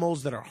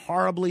animals that are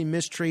horribly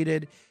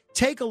mistreated.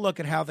 Take a look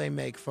at how they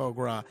make foie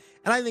gras.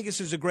 And I think this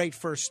is a great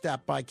first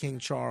step by King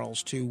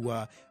Charles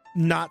to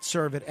not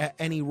serve it at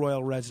any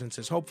royal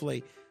residences.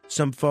 Hopefully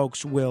some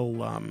folks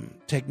will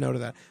take note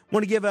of that. I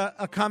want to give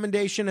a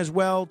commendation as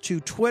well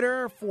to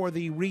Twitter for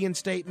the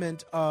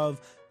reinstatement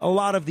of a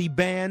lot of the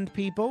banned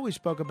people. We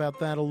spoke about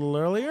that a little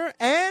earlier.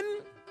 And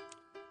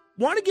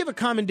want to give a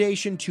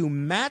commendation to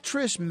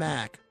Mattress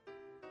Mac.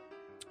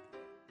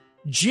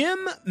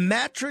 Jim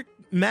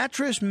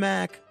Mattress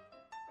Mac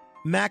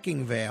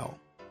Mackingvale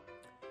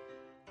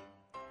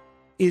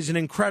is an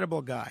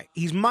incredible guy.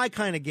 He's my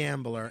kind of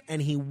gambler,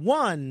 and he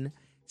won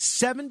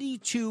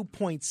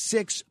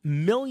 $72.6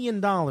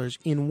 million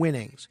in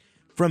winnings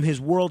from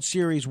his World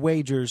Series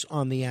wagers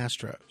on the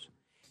Astros.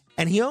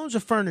 And he owns a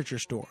furniture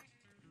store.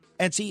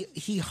 And see,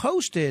 he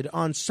hosted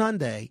on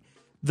Sunday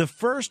the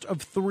first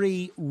of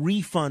 3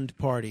 refund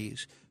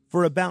parties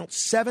for about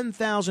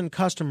 7,000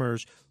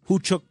 customers who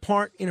took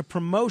part in a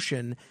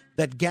promotion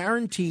that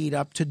guaranteed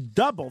up to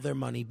double their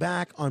money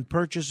back on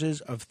purchases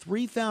of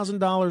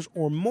 $3,000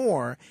 or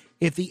more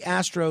if the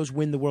Astros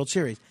win the World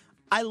Series.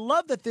 I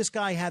love that this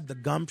guy had the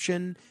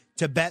gumption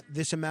to bet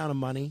this amount of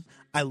money.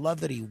 I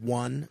love that he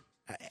won.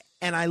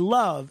 And I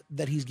love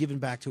that he's given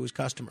back to his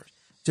customers.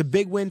 It's a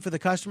big win for the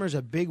customers,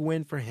 a big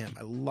win for him.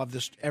 I love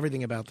this,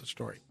 everything about the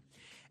story.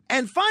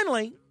 And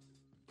finally,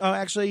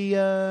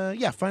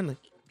 finally,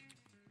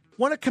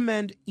 want to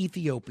commend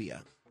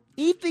Ethiopia.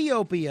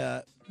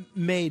 Ethiopia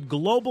made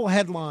global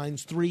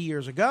headlines 3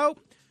 years ago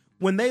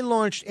when they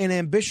launched an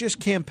ambitious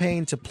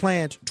campaign to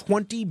plant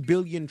 20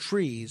 billion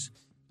trees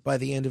by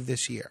the end of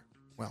this year.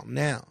 Well,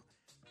 now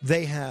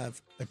they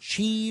have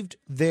achieved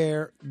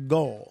their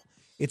goal.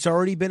 It's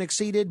already been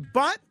exceeded,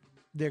 but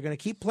they're going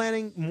to keep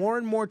planting more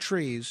and more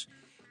trees,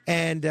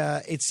 and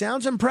it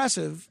sounds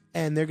impressive,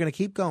 and they're going to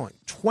keep going.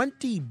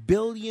 20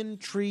 billion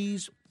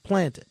trees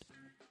planted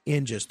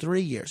in just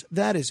 3 years.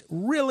 That is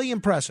really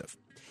impressive.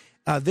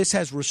 This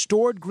has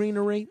restored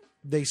greenery.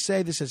 They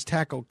say this has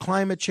tackled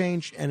climate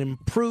change and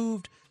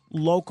improved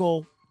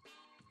local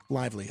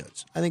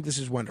livelihoods. I think this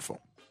is wonderful.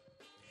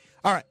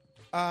 All right.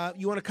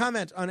 You want to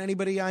comment on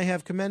anybody I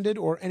have commended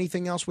or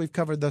anything else we've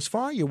covered thus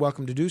far? You're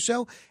welcome to do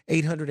so.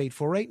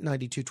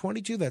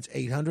 800-848-9222. That's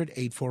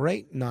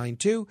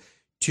 800-848-9222.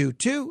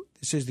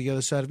 This is The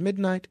Other Side of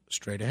Midnight.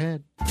 Straight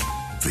ahead.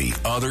 The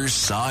Other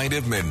Side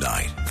of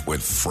Midnight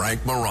with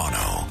Frank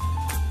Morano.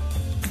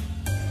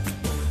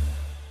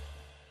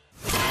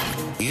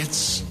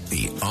 It's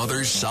The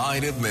Other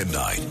Side of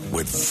Midnight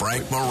with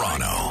Frank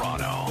Morano.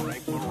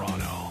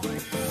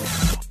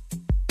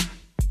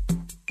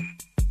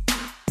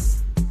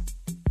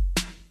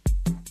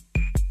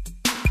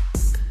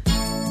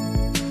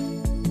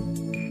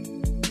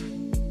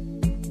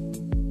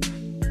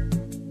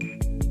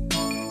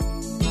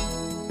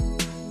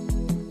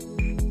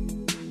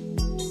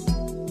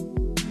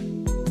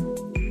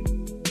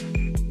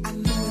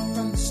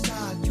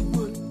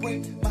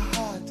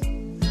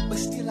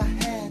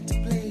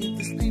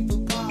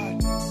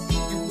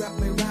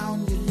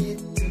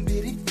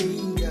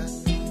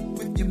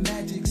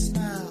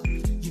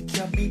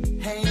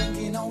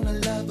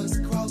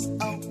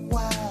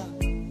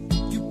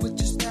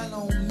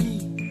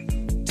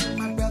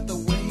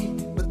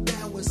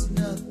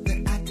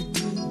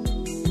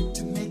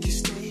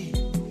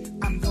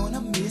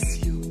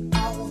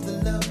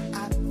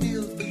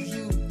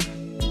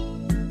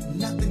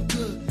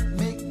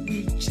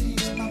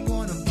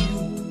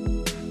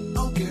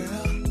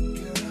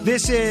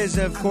 This is,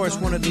 of course,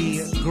 one of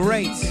the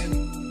great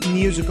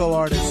musical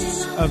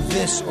artists of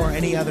this or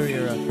any other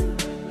era,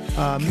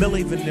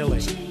 Milli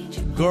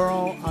Vanilli.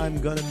 Girl,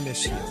 I'm Gonna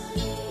Miss You.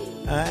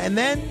 And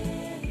then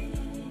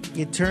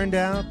it turned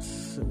out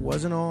it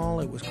wasn't all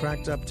it was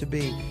cracked up to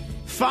be.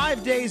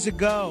 5 days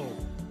ago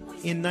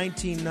in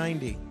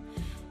 1990,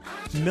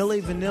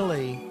 Milli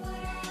Vanilli,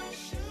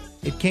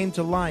 it came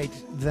to light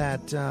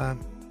that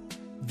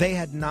they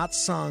had not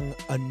sung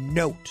a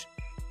note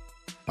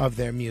of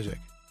their music.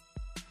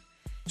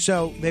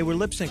 So they were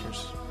lip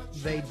syncers.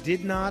 They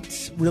did not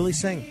really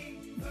sing.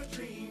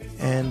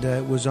 And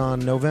it was on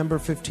November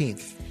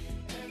 15th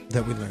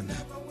that we learned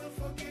that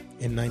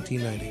in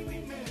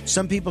 1990.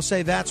 Some people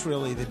say that's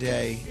really the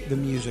day the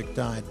music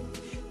died.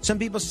 Some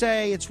people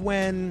say it's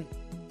when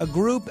a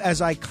group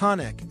as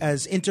iconic,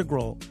 as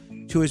integral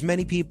to as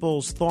many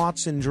people's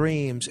thoughts and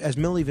dreams as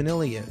Milli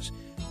Vanilli is,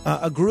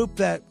 a group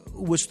that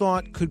was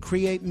thought could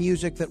create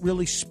music that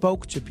really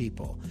spoke to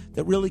people,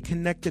 that really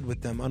connected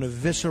with them on a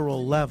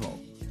visceral level.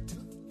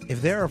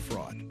 If they're a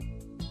fraud,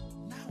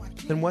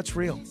 then what's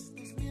real?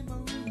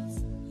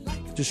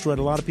 Destroyed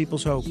a lot of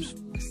people's hopes.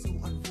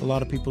 a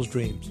lot of people's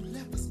dreams.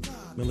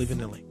 Milli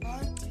Vanilli.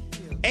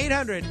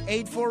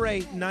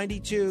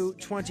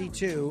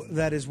 800-848-9222.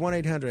 That is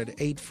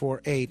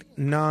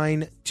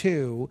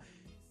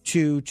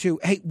 1-800-848-9222.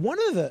 Hey, one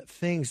of the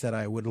things that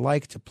I would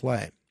like to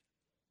play,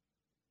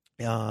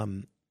 I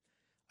don't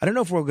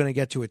know if we're going to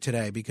get to it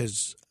today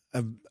because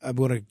I'm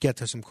going to get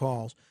to some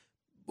calls.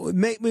 We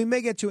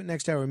may get to it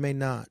next hour, we may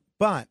not.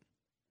 But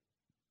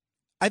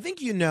I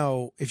think you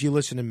know, if you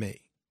listen to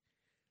me,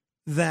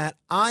 that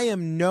I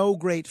am no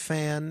great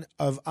fan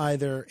of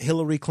either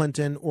Hillary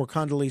Clinton or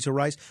Condoleezza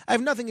Rice. I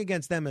have nothing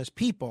against them as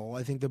people.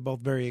 I think they're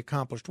both very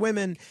accomplished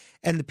women,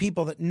 and the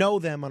people that know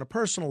them on a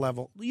personal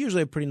level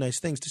usually have pretty nice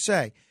things to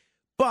say.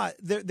 But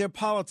their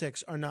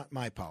politics are not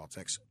my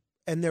politics,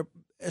 and they're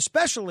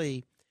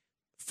especially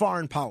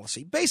foreign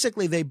policy.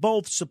 Basically, they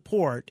both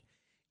support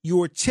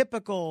your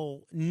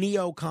typical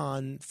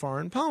neocon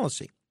foreign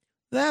policy.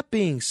 That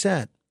being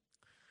said,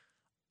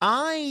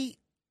 I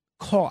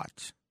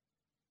caught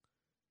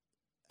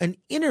an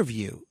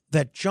interview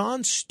that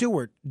Jon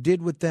Stewart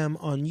did with them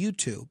on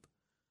YouTube.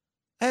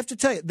 I have to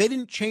tell you, they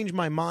didn't change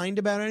my mind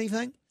about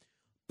anything,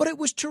 but it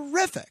was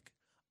terrific.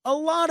 A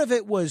lot of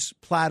it was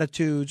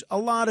platitudes. A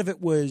lot of it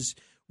was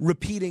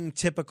repeating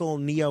typical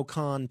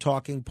neocon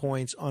talking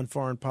points on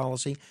foreign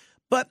policy.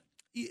 But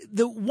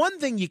the one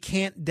thing you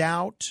can't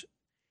doubt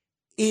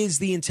is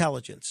the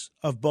intelligence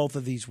of both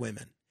of these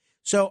women.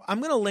 So I'm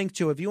going to link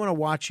to, if you want to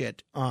watch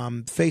it,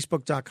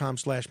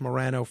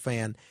 facebook.com/Morano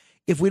fan.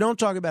 If we don't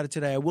talk about it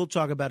today, I will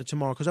talk about it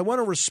tomorrow because I want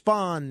to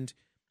respond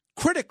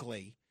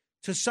critically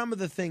to some of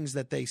the things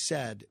that they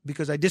said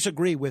because I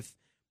disagree with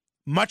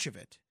much of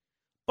it.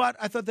 But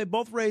I thought they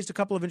both raised a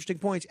couple of interesting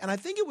points. And I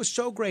think it was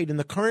so great in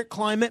the current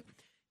climate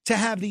to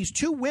have these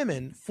two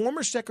women,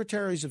 former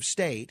secretaries of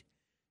state,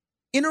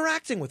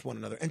 interacting with one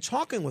another and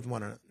talking with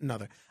one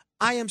another.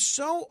 I am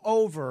so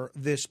over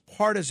this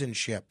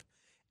partisanship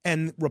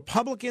and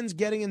Republicans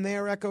getting in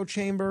their echo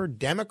chamber,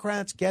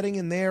 Democrats getting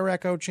in their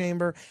echo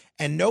chamber,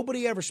 and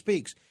nobody ever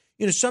speaks.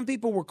 You know, some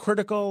people were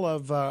critical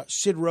of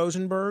Sid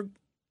Rosenberg,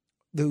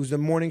 who's the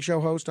morning show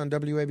host on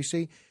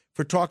WABC,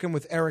 for talking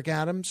with Eric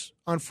Adams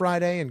on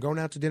Friday and going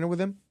out to dinner with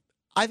him.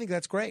 I think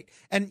that's great.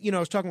 And, you know,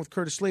 I was talking with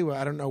Curtis Lewa.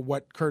 I don't know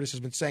what Curtis has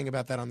been saying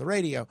about that on the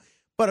radio,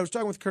 but I was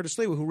talking with Curtis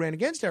Lewa, who ran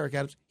against Eric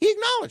Adams. He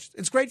acknowledged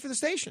it's great for the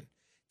station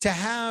to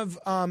have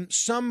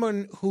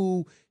someone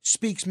who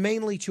speaks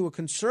mainly to a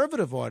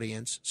conservative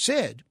audience,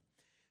 Sid,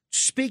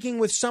 speaking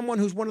with someone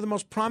who's one of the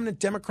most prominent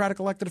Democratic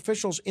elected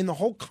officials in the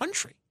whole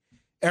country,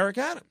 Eric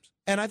Adams.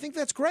 And I think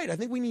that's great. I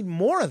think we need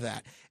more of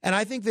that. And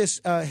I think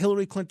this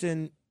Hillary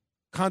Clinton,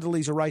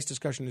 Condoleezza Rice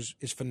discussion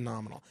is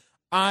phenomenal.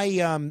 I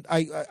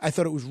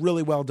thought it was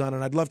really well done,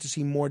 and I'd love to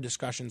see more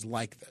discussions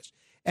like this.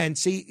 And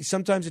see,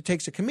 sometimes it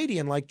takes a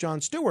comedian like Jon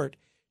Stewart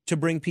to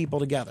bring people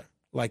together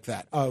like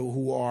that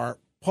who are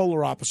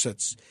polar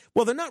opposites.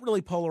 Well, they're not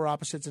really polar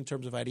opposites in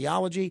terms of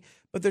ideology,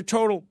 but they're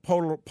total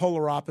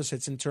polar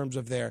opposites in terms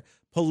of their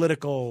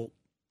political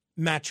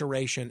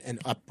maturation and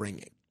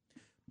upbringing.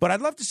 But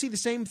I'd love to see the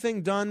same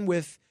thing done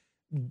with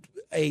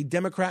a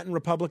Democrat and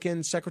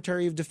Republican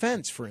Secretary of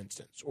Defense, for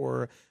instance,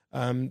 or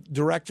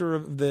director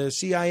of the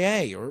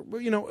CIA, or,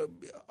 you know,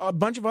 a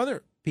bunch of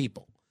other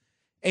people.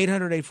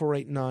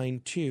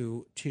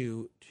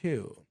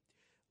 800-848-9222.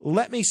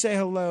 Let me say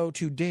hello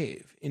to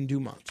Dave in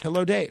Dumont.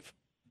 Hello, Dave.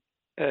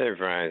 Hey,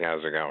 Frank.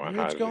 How's it going?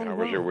 It's going How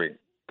was well. your week?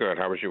 Good.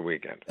 How was your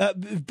weekend?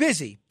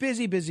 Busy.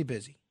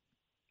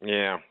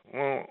 Yeah.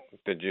 Well,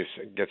 did you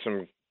get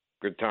some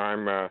good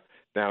time,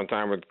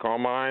 downtime with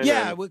Carmine?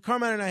 Yeah, with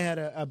Carmine and I had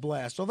a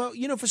blast. Although,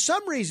 you know, for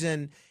some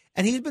reason,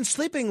 and he's been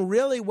sleeping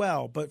really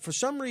well, but for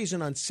some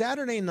reason on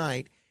Saturday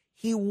night,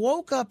 he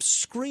woke up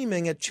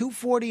screaming at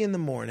 2:40 in the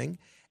morning,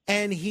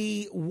 and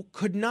he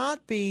could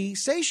not be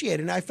satiated.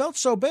 And I felt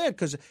so bad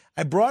because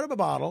I brought him a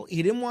bottle.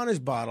 He didn't want his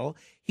bottle.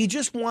 He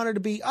just wanted to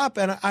be up.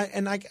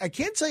 And I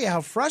can't tell you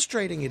how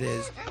frustrating it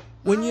is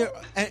when you're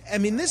 – I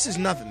mean, this is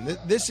nothing.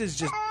 This is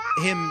just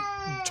him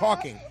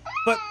talking.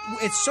 But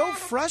it's so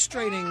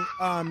frustrating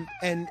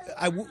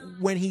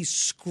when he's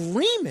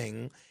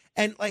screaming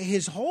and like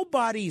his whole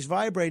body is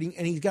vibrating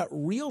and he's got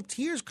real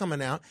tears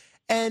coming out.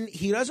 And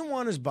he doesn't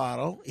want his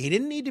bottle. He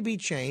didn't need to be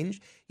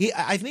changed.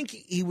 I think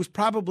he was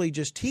probably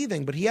just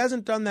teething, but he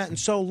hasn't done that in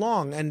so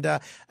long. And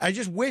I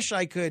just wish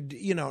I could,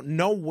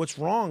 know what's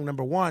wrong,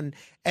 number one,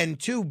 and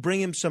two,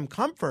 bring him some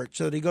comfort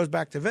so that he goes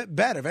back to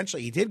bed.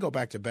 Eventually, he did go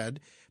back to bed,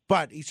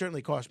 but he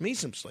certainly cost me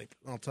some sleep.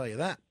 I'll tell you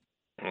that.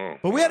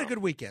 But we had a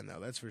good weekend,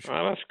 though. That's for sure.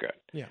 Oh, that's good.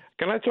 Yeah.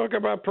 Can I talk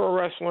about pro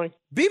wrestling?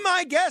 Be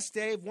my guest,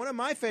 Dave. One of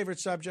my favorite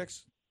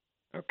subjects.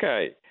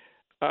 Okay.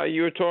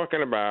 You were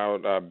talking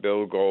about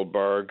Bill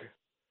Goldberg.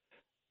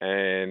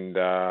 And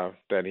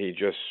that he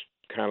just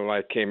kind of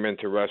like came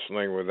into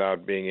wrestling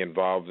without being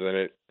involved in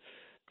it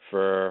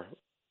for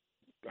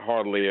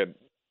hardly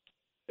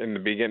in the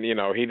beginning.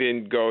 He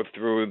didn't go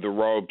through the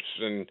ropes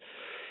and, as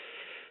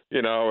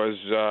you know in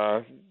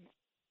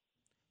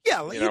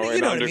what I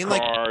mean?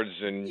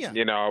 undercards and,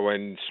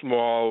 in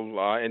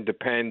small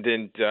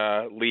independent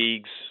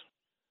leagues.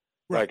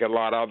 like a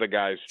lot of other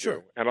guys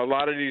do. And a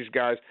lot of these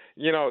guys,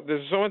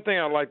 there's one thing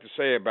I'd like to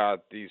say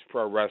about these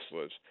pro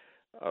wrestlers.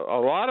 A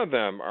lot of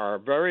them are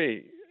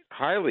very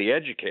highly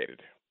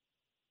educated.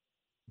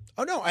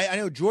 Oh no, I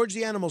know George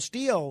the Animal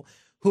Steel,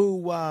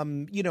 who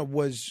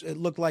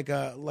looked like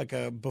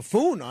a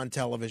buffoon on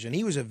television.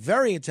 He was a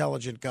very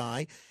intelligent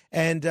guy,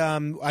 and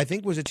I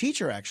think was a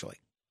teacher actually.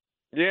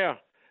 Yeah,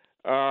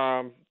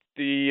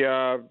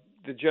 the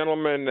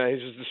gentleman,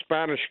 he's the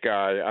Spanish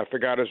guy. I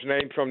forgot his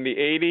name from the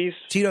 '80s.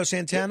 Tito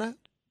Santana.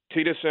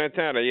 Tito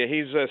Santana. Yeah,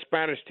 he's a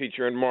Spanish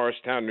teacher in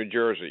Morristown, New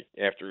Jersey.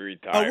 After he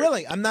retired. Oh,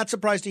 really? I'm not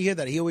surprised to hear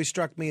that. He always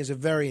struck me as a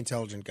very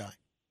intelligent guy.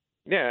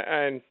 Yeah,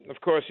 and of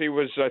course he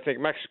was, I think,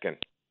 Mexican.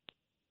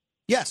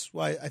 Yes,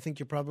 well, I think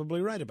you're probably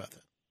right about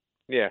that.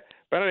 Yeah,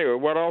 but anyway,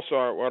 what I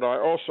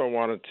also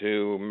wanted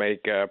to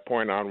make a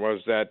point on was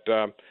that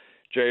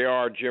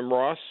Jr. Jim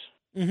Ross,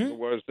 who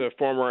was the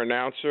former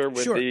announcer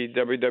with the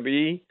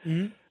WWE,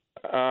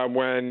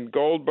 when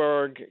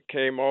Goldberg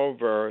came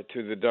over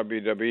to the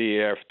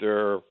WWE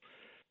after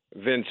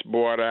Vince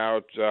bought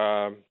out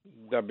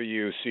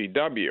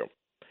WCW,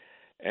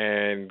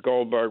 and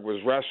Goldberg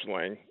was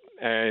wrestling.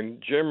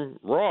 And Jim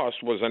Ross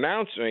was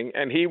announcing,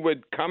 and he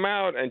would come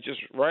out and just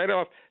right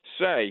off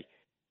say,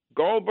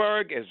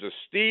 Goldberg is a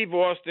Steve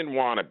Austin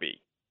wannabe.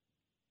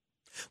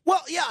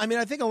 Well, yeah, I mean,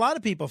 I think a lot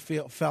of people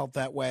felt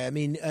that way. I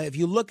mean, if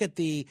you look at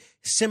the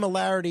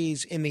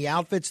similarities in the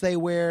outfits they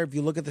wear, if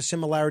you look at the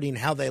similarity in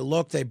how they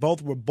look, they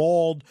both were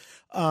bald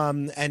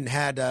and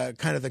had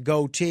kind of the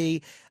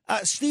goatee.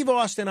 Steve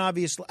Austin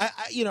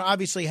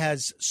obviously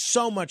has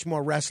so much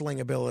more wrestling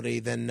ability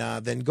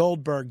than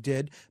Goldberg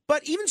did.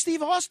 But even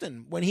Steve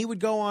Austin, when he would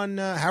go on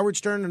Howard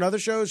Stern and other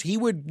shows, he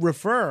would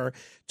refer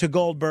to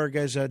Goldberg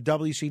as a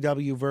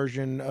WCW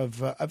version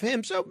of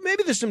him. So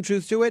maybe there's some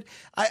truth to it.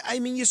 I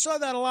mean, you saw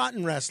that a lot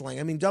in wrestling.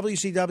 I mean,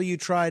 WCW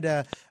tried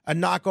a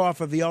knockoff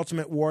of the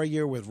Ultimate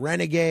Warrior with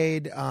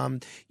Renegade.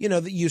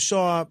 You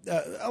saw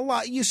a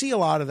lot. You see a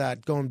lot of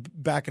that going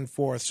back and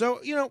forth.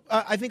 So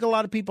I think a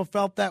lot of people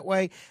felt that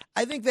way.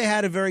 I think they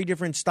had a very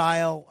different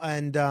style,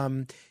 and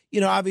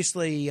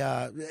obviously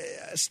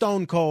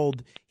Stone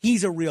Cold,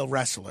 he's a real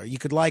wrestler. You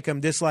could like him,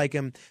 dislike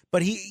him,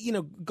 but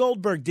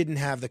Goldberg didn't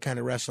have the kind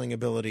of wrestling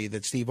ability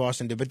that Steve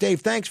Austin did. But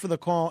Dave, thanks for the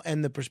call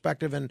and the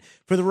perspective, and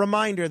for the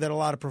reminder that a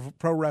lot of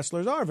pro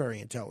wrestlers are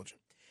very intelligent.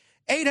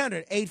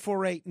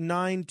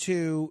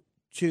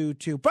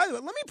 800-848-9222. By the way,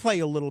 let me play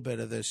a little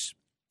bit of this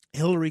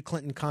Hillary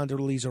Clinton,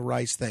 Condoleezza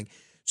Rice thing.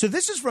 So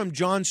this is from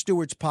Jon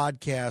Stewart's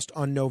podcast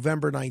on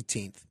November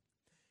 19th.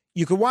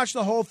 You can watch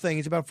the whole thing.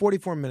 It's about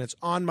 44 minutes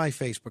on my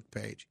Facebook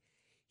page.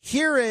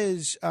 Here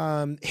is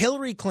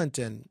Hillary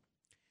Clinton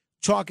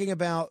talking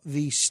about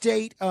the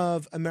state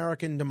of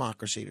American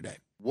democracy today.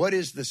 What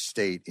is the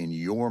state in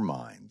your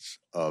minds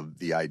of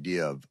the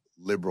idea of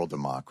liberal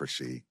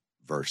democracy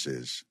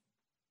versus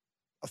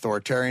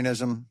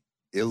authoritarianism,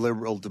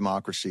 illiberal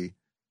democracy?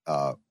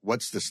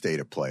 What's the state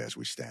of play as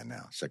we stand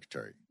now,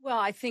 Secretary? Well,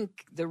 I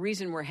think the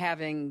reason we're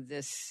having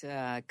this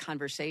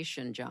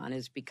conversation, John,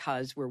 is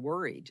because we're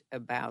worried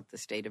about the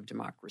state of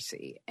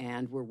democracy.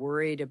 And we're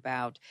worried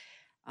about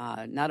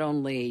not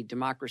only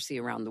democracy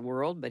around the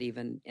world, but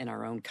even in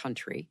our own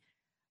country.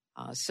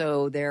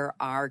 So there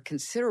are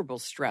considerable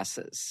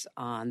stresses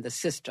on the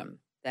system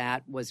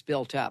that was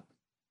built up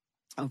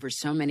over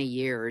so many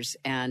years,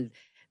 and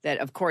that,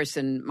 of course,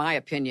 in my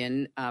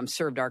opinion,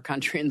 served our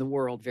country and the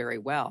world very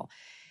well.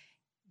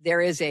 There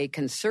is a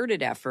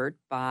concerted effort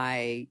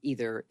by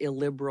either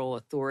illiberal,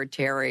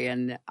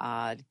 authoritarian,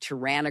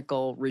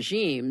 tyrannical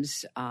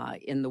regimes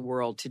in the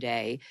world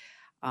today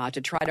to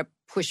try to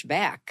push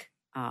back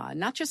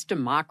not just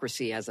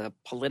democracy as a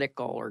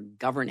political or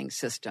governing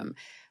system,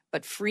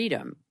 but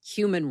freedom,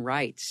 human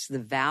rights, the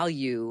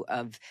value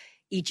of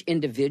each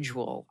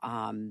individual,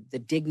 the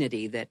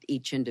dignity that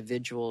each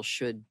individual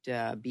should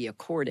be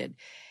accorded.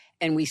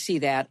 And we see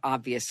that,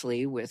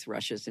 obviously, with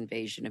Russia's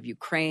invasion of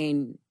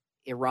Ukraine,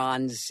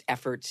 Iran's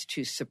efforts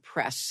to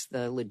suppress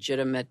the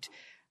legitimate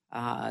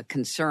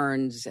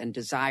concerns and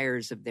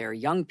desires of their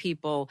young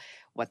people,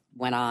 what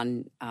went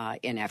on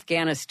in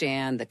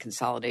Afghanistan, the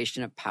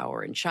consolidation of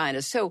power in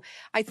China. So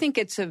I think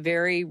it's a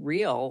very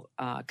real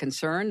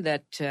concern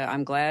that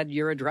I'm glad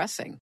you're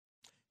addressing.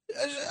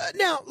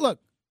 Now,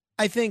 look,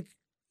 I think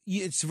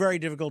it's very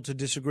difficult to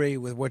disagree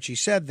with what she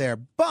said there,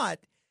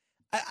 but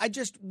I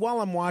just, while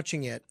I'm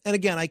watching it, and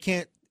again, I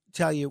can't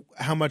tell you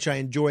how much I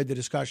enjoyed the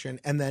discussion,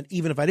 and that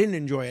even if I didn't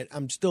enjoy it,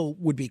 I'm still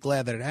would be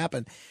glad that it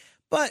happened.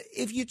 But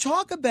if you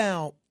talk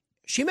about,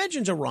 she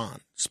mentions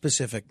Iran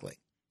specifically.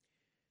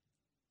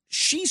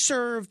 She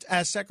served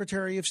as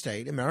Secretary of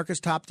State, America's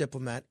top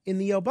diplomat, in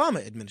the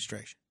Obama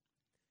administration.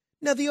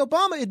 Now, the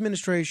Obama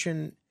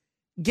administration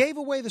gave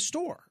away the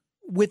store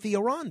with the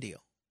Iran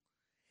deal.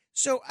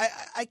 So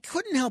I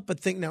couldn't help but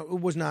think, now, it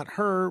was not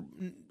her,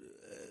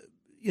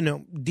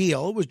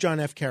 deal. It was John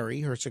F. Kerry,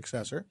 her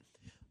successor.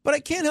 But I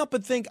can't help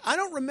but think, I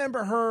don't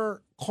remember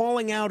her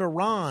calling out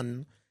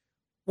Iran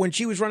when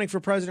she was running for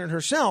president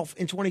herself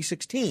in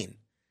 2016,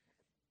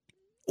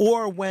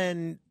 or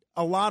when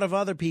a lot of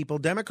other people,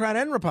 Democrat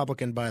and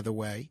Republican, by the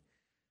way,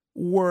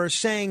 were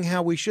saying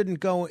how we shouldn't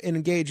go and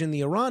engage in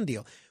the Iran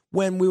deal.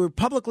 When we were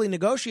publicly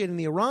negotiating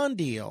the Iran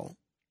deal,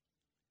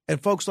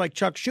 and folks like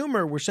Chuck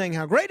Schumer were saying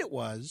how great it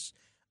was,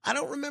 I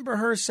don't remember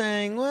her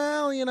saying,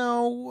 well, you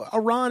know,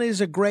 Iran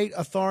is a great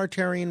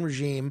authoritarian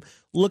regime.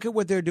 Look at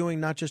what they're doing,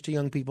 not just to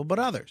young people, but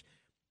others.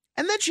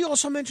 And then she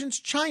also mentions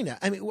China.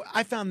 I mean,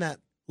 I found that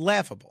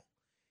laughable.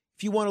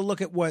 If you want to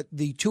look at what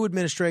the two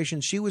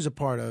administrations she was a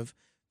part of,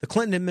 the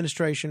Clinton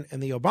administration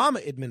and the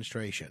Obama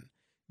administration,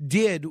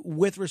 did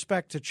with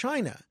respect to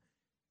China,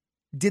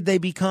 did they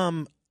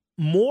become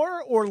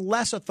more or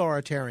less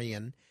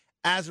authoritarian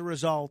as a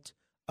result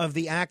of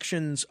the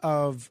actions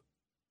of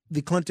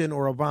the Clinton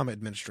or Obama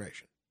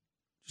administration?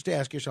 Just to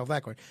ask yourself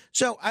that question.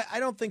 So I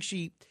don't think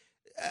she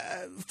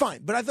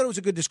fine, but I thought it was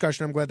a good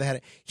discussion. I'm glad they had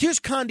it. Here's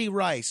Condi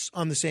Rice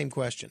on the same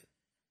question.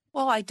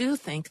 Well, I do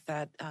think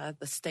that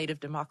the state of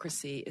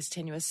democracy is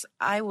tenuous.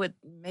 I would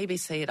maybe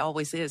say it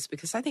always is,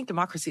 because I think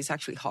democracy is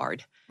actually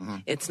hard. Mm-hmm.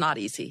 It's not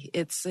easy.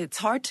 It's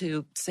hard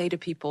to say to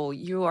people,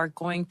 you are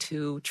going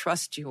to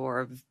trust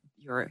your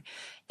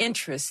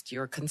interest,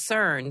 your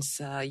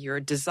concerns, your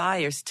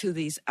desires to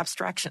these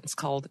abstractions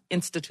called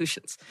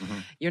institutions. Mm-hmm.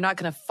 You're not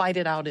going to fight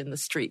it out in the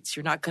streets.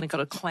 You're not going to go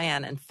to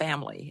clan and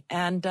family.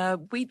 And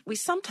we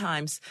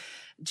sometimes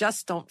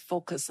just don't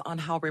focus on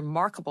how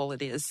remarkable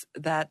it is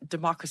that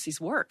democracies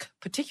work,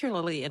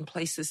 particularly in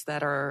places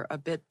that are a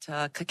bit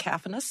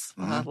cacophonous,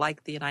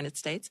 like the United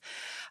States.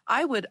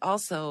 I would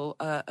also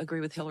agree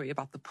with Hillary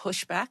about the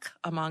pushback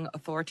among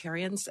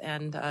authoritarians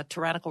and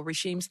tyrannical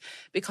regimes,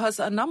 because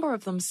a number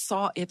of them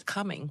saw it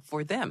coming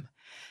for them.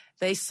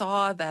 They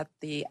saw that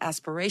the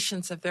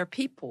aspirations of their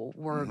people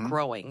were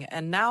growing,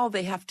 and now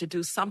they have to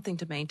do something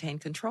to maintain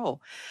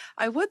control.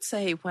 I would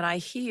say when I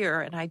hear,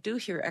 and I do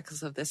hear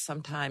echoes of this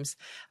sometimes,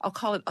 I'll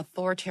call it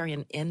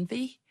authoritarian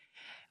envy.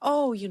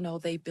 Oh, you know,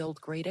 they build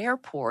great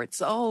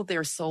airports. Oh,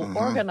 they're so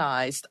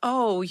organized.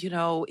 Oh, you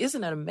know,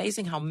 isn't it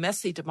amazing how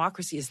messy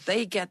democracy is?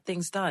 They get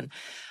things done.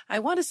 I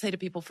want to say to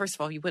people, first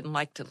of all, you wouldn't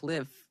like to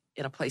live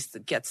in a place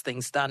that gets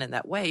things done in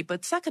that way.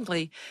 But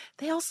secondly,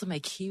 they also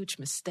make huge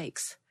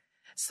mistakes.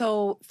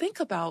 So think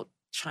about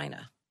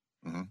China.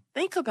 Mm-hmm.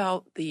 Think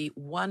about the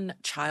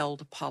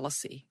one-child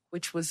policy,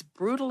 which was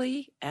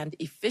brutally and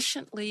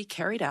efficiently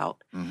carried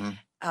out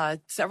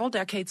several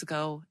decades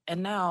ago.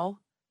 And now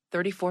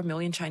 34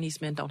 million Chinese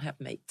men don't have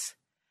mates.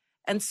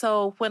 And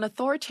so when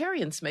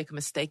authoritarians make a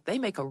mistake, they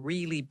make a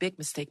really big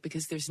mistake,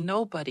 because there's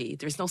no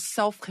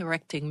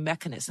self-correcting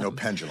mechanism. No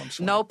pendulum.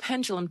 No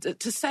pendulum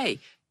to say,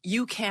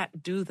 you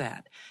can't do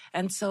that.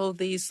 And so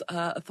these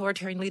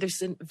authoritarian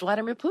leaders,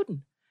 Vladimir Putin,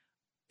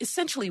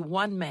 essentially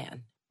one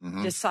man,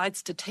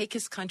 decides to take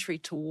his country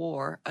to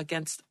war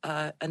against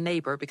a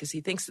neighbor because he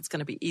thinks it's going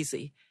to be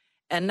easy.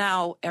 And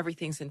now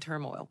everything's in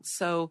turmoil.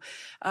 So,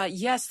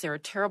 yes, there are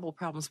terrible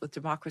problems with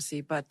democracy,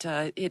 but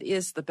it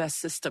is the best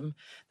system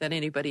that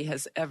anybody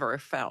has ever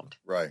found.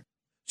 Right.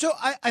 So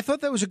I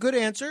thought that was a good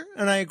answer,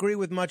 and I agree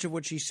with much of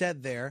what she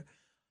said there.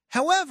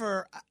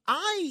 However,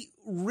 I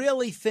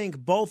really think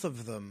both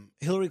of them,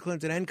 Hillary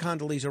Clinton and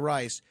Condoleezza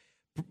Rice,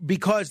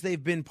 because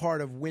they've been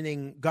part of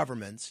winning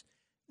governments,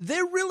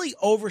 they're really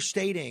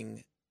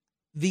overstating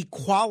the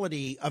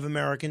quality of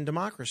American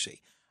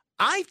democracy.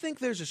 I think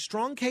there's a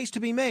strong case to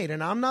be made,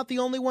 and I'm not the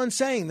only one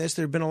saying this.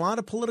 There have been a lot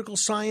of political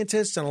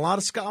scientists and a lot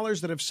of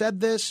scholars that have said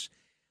this.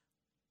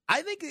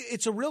 I think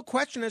it's a real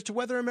question as to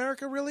whether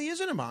America really is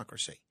a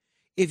democracy.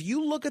 If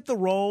you look at the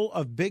role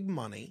of big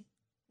money,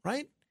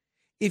 right?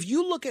 If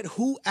you look at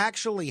who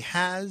actually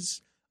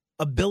has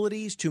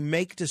abilities to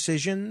make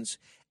decisions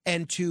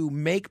and to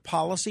make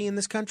policy in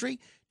this country,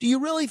 do you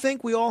really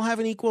think we all have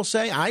an equal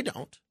say? I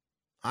don't.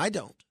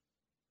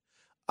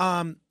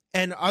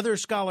 And other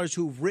scholars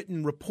who've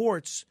written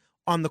reports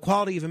on the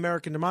quality of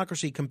American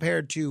democracy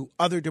compared to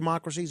other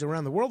democracies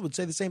around the world would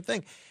say the same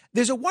thing.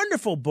 There's a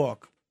wonderful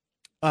book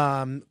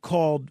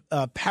called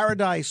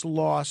Paradise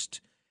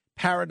Lost,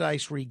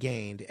 Paradise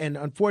Regained. And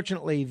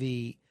unfortunately,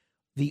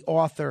 the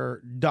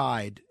author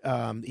died.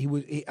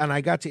 And I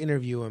got to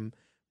interview him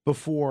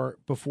before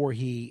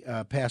he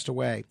passed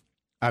away,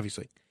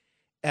 obviously.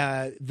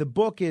 The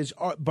book is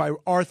by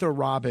Arthur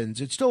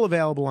Robbins. It's still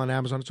available on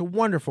Amazon. It's a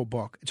wonderful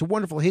book. It's a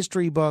wonderful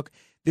history book.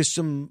 There's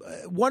some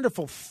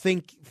wonderful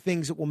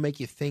things that will make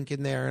you think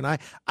in there. And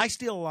I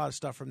steal a lot of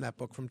stuff from that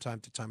book from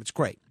time to time. It's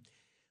great.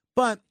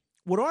 But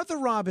what Arthur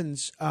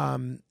Robbins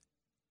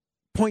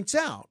points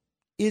out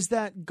is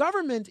that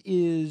government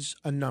is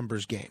a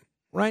numbers game,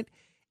 right?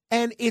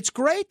 And it's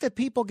great that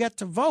people get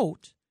to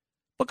vote,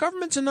 but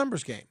government's a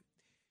numbers game.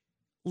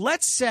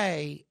 Let's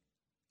say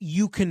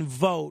you can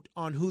vote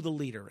on who the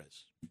leader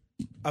is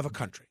of a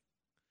country.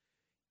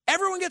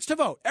 Everyone gets to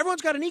vote.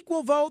 Everyone's got an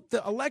equal vote.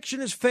 The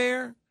election is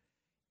fair.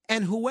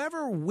 And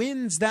whoever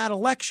wins that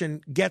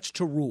election gets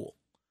to rule.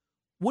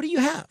 What do you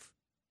have?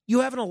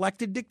 You have an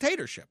elected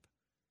dictatorship.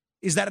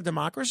 Is that a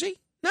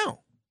democracy? No.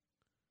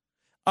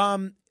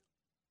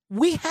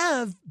 We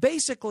have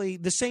basically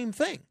the same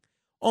thing.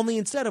 Only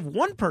instead of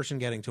one person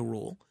getting to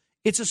rule,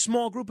 it's a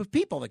small group of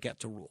people that get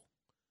to rule.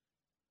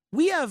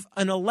 We have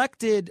an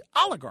elected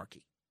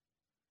oligarchy.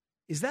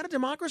 Is that a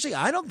democracy?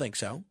 I don't think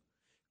so.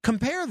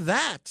 Compare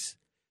that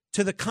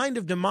to the kind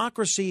of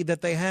democracy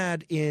that they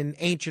had in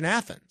ancient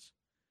Athens,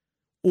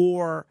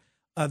 or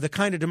the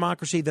kind of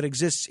democracy that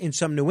exists in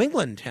some New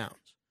England towns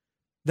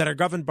that are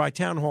governed by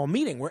town hall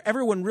meeting, where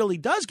everyone really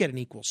does get an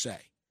equal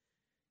say.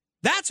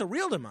 That's a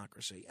real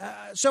democracy.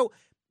 So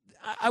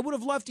I would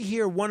have loved to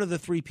hear one of the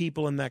three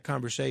people in that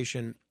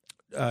conversation,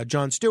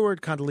 Jon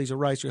Stewart, Condoleezza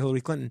Rice, or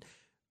Hillary Clinton,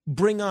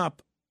 bring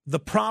up the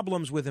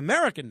problems with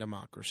American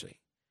democracy.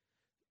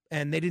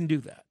 And they didn't do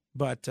that.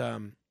 But,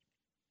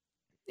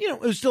 it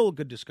was still a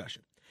good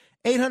discussion.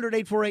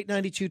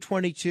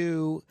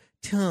 800-848-9222.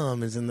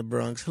 Tom is in the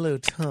Bronx. Hello,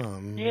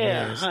 Tom.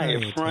 Yeah, yes, hi,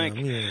 hello, Frank.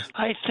 Tom. Yes.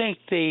 I think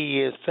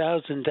the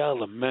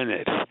 $1,000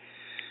 minute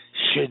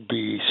should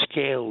be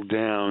scaled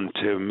down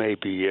to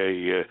maybe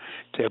a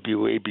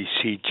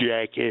WABC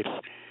jacket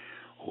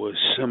or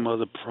some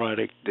other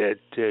product that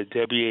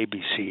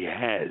WABC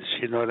has.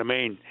 You know what I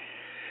mean?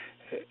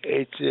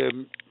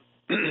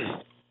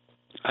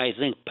 I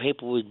think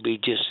people would be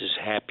just as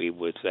happy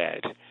with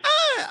that.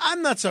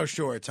 I'm not so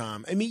sure,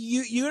 Tom. I mean,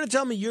 you're going to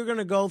tell me you're going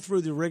to go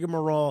through the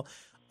rigmarole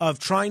of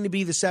trying to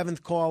be the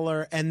seventh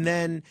caller, and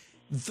then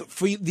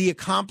for the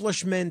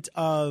accomplishment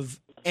of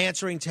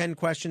answering 10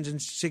 questions in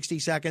 60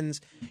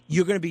 seconds,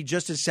 you're going to be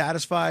just as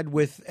satisfied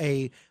with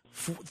a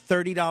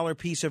 $30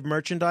 piece of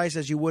merchandise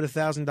as you would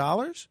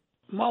 $1,000?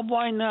 Well,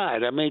 why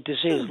not? I mean, to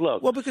say,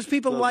 look. Well, because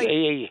people like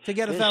to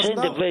get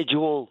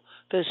 $1,000.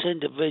 This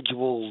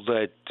individual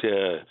that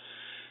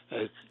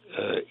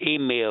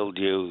emailed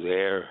you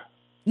there.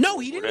 No,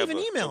 he didn't even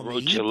email me.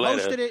 He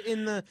posted it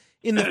in the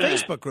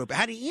Facebook group.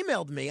 Had he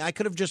emailed me, I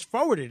could have just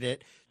forwarded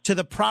it to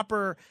the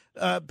proper,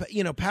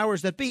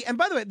 powers that be. And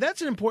by the way,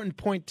 that's an important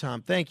point,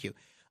 Tom. Thank you.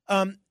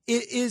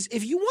 Is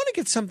if you want to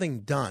get something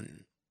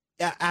done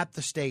at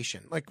the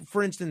station, like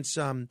for instance,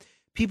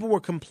 people were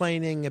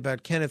complaining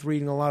about Kenneth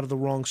reading a lot of the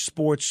wrong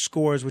sports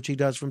scores, which he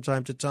does from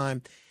time to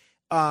time.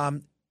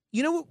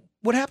 You know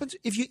what happens?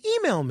 If you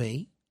email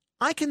me,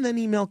 I can then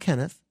email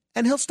Kenneth,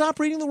 and he'll stop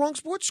reading the wrong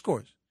sports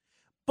scores.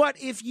 But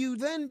if you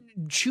then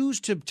choose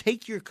to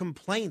take your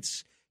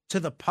complaints to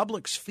the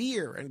public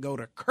sphere and go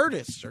to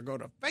Curtis or go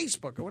to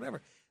Facebook or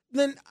whatever,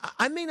 then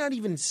I may not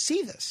even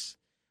see this.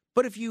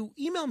 But if you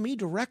email me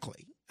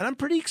directly, and I'm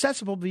pretty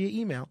accessible via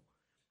email,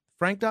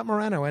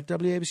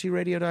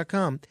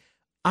 frank.morano@wabcradio.com,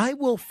 I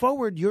will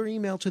forward your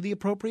email to the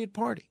appropriate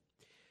party.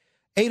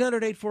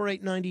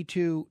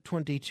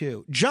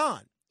 800-848-9222.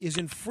 John is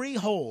in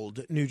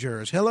Freehold, New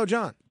Jersey. Hello,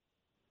 John.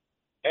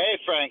 Hey,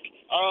 Frank.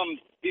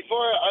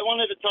 Before, I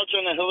wanted to touch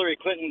on the Hillary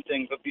Clinton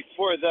thing, but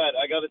before that,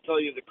 I got to tell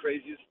you the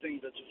craziest thing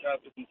that just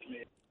happened to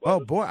me.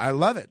 Oh, boy, I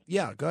love it.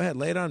 Yeah, go ahead,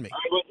 lay it on me.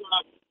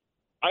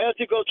 I had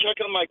to go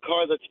check on my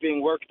car that's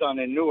being worked on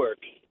in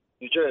Newark,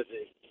 New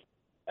Jersey.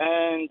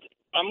 And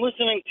I'm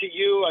listening to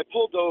you. I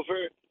pulled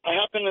over. I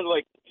happened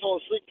to, fall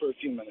asleep for a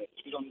few minutes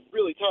because I'm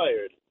really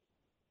tired.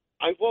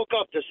 I woke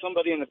up. There's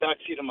somebody in the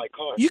back seat of my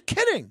car. You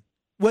kidding?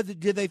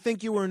 Did they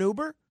think you were an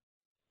Uber?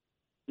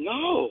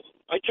 No.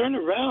 I turn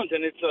around,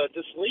 and it's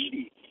this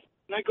lady.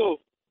 And I go,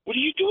 what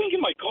are you doing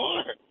in my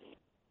car?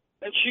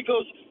 And she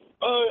goes,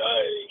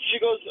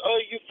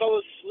 you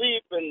fell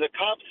asleep, and the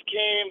cops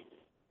came,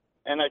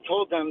 and I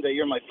told them that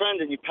you're my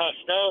friend, and you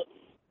passed out.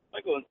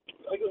 I go,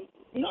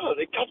 no,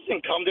 the cops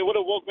didn't come. They would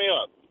have woke me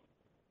up.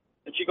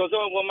 And she goes,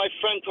 oh, well, my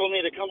friend told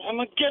me to come. I'm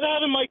like, get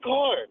out of my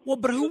car. Well,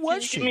 but who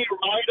was she? Give me a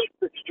ride up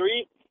the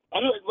street.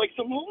 I don't know, like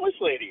some homeless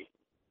lady.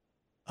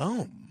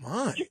 Oh,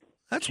 my.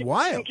 That's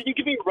wild. Can you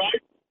give me a ride?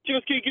 She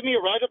goes, can you give me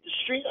a ride up the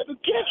street? I go,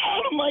 get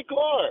out of my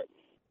car.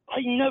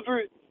 I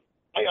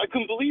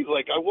couldn't believe,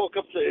 I woke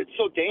up to, it's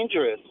so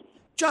dangerous.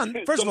 John,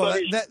 first of all,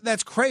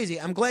 that's crazy.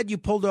 I'm glad you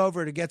pulled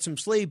over to get some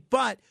sleep,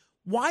 but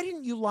why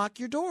didn't you lock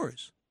your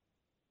doors?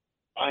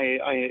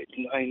 I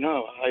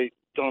know. I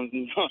don't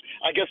know.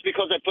 I guess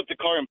because I put the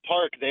car in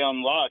park, they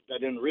unlocked. I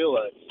didn't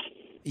realize.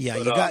 Yeah,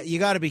 you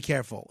got to be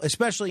careful,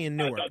 especially in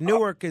Newark.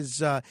 Newark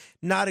is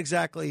not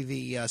exactly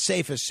the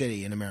safest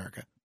city in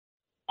America.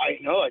 I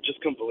know. I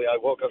just couldn't believe. I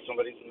woke up.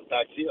 Somebody's in the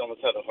back seat. I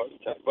almost had a heart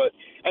attack. But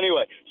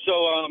anyway,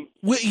 so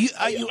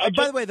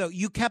by the way, though,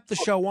 you kept the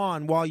show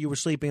on while you were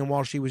sleeping and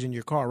while she was in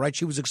your car, right?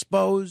 She was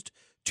exposed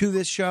to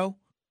this show.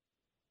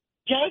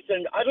 Yes,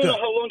 and I don't know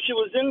how long she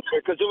was in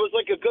there because it was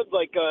a good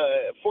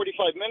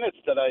 45 minutes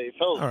that I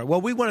felt. All right.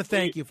 Well, we want to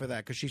thank you for that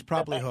because she's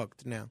probably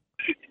hooked now.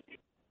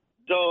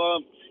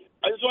 So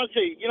I just want to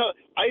say,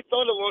 I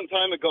thought a long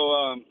time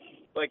ago.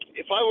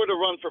 If I were to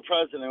run for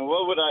president,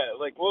 what would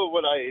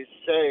I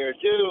say or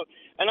do?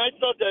 And I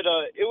thought that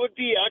it would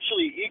be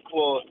actually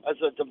equal as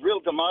the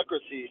real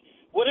democracy.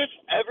 What if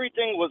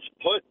everything was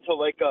put to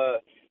a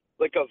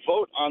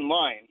vote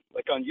online,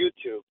 on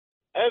YouTube?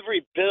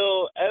 Every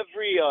bill,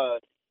 every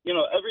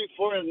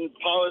foreign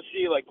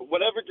policy,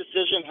 whatever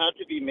decision had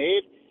to be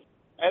made,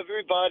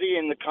 everybody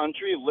in the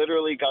country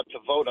literally got to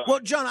vote on. Well,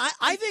 John,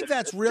 I think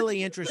that's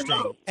really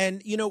interesting.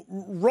 And,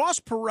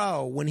 Ross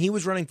Perot, when he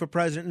was running for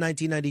president in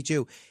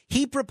 1992,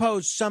 he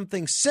proposed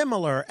something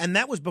similar, and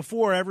that was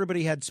before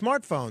everybody had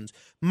smartphones.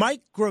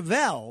 Mike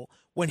Gravel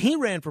when he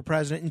ran for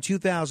president in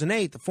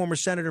 2008, the former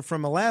senator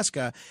from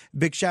Alaska.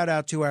 Big shout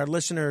out to our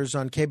listeners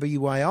on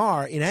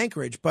KBUIR in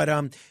Anchorage.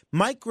 But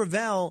Mike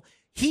Gravel,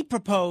 he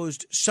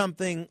proposed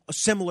something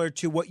similar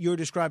to what you're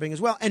describing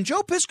as well. And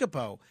Joe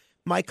Piscopo,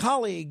 my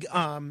colleague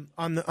on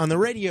the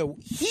radio,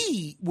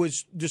 he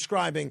was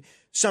describing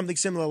something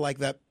similar like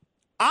that.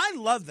 I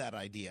love that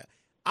idea.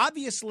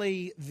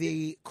 Obviously,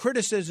 the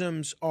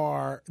criticisms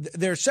are –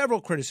 there are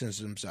several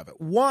criticisms of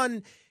it.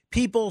 One,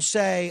 people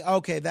say,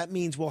 okay, that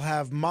means we'll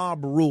have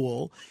mob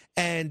rule.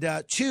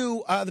 And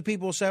two, other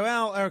people say,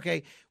 well,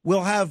 okay,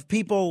 we'll have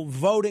people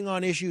voting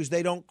on issues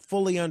they don't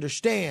fully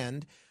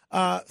understand.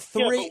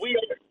 Three –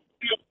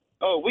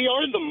 we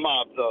are the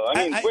mob, though.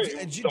 I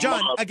mean,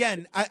 John, mob.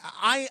 Again,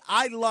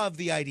 I love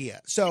the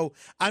idea. So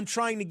I'm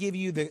trying to give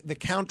you the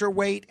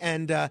counterweight,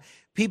 and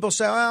people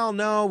say, well,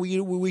 no,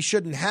 we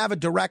shouldn't have a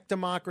direct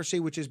democracy,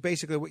 which is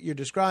basically what you're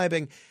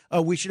describing.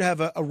 We should have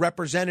a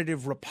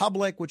representative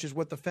republic, which is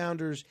what the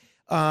founders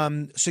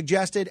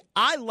suggested.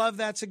 I love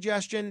that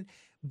suggestion.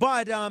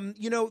 But,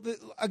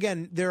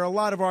 again, there are a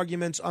lot of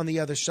arguments on the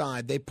other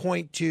side. They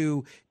point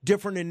to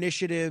different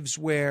initiatives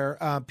where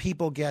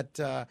people get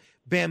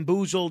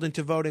bamboozled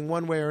into voting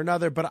one way or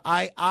another. But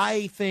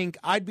I think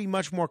I'd be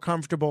much more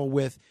comfortable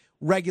with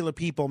regular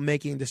people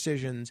making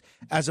decisions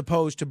as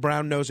opposed to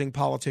brown-nosing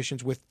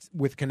politicians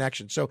with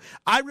connections. So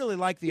I really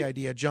like the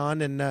idea,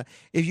 John. And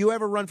if you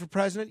ever run for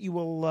president, you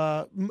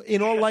will,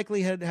 in all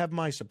likelihood, have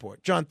my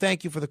support. John,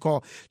 thank you for the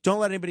call. Don't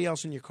let anybody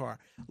else in your car.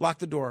 Lock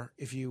the door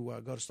if you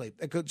go to sleep.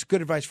 It's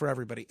good advice for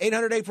everybody.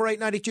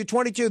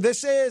 800-848-9222.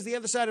 This is The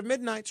Other Side of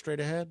Midnight.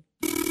 Straight ahead.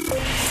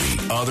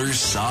 The Other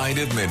Side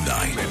of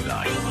Midnight.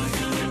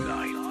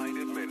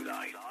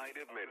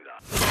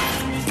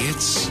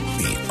 It's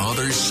The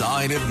Other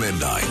Side of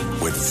Midnight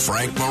with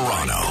Frank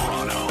Morano.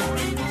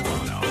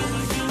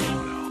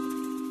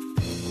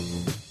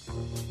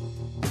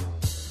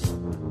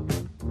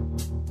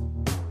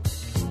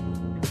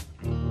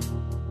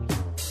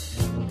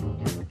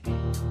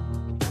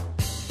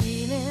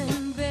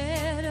 Feeling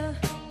better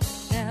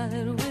now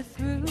that we're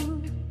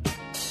through.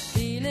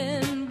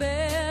 Feeling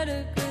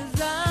better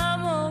 'cause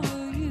I'm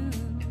over you.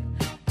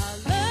 I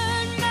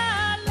learned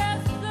my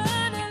lesson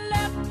and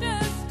left a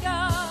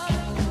scar.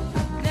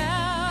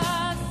 Now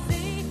I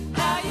see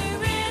how you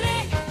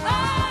really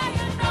are.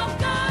 You're no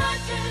good,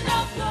 you're no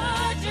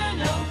good, you're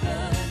no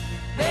good.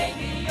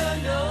 Baby, you're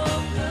no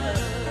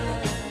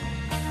good.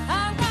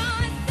 I'm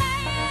gonna say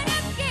it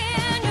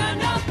again. You're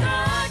no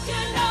good,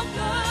 you're no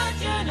good,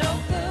 you're no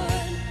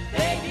good.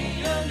 Baby,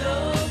 you're no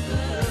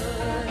good.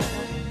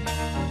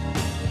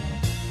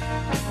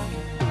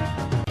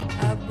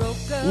 I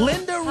broke up.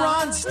 Linda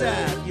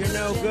Ronstadt, you're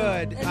no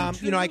good.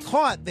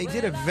 They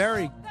did a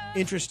very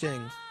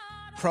interesting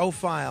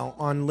profile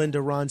on Linda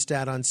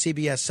Ronstadt on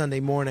CBS Sunday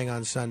Morning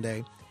on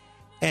Sunday.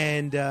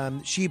 And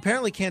she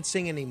apparently can't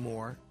sing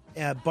anymore,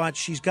 but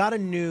she's got a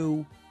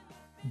new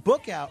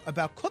book out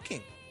about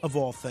cooking, of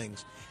all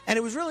things. And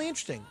it was really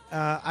interesting.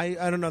 I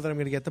don't know that I'm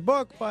going to get the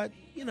book, but,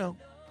 it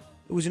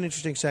was an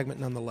interesting segment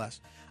nonetheless.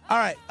 All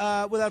right,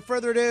 without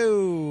further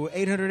ado,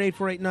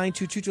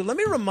 800-848-9222. Let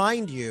me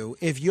remind you,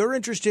 if you're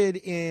interested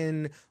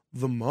in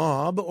the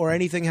mob or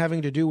anything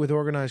having to do with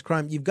organized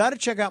crime, you've got to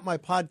check out my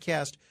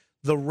podcast,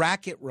 The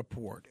Racket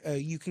Report.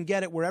 You can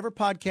get it wherever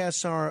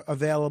podcasts are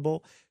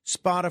available,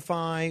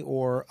 Spotify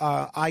or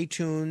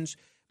iTunes,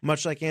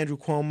 much like Andrew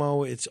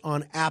Cuomo. It's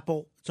on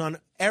Apple. It's on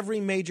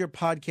every major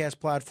podcast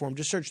platform.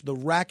 Just search The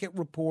Racket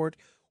Report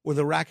or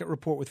The Racket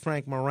Report with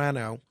Frank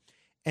Morano.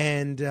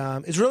 And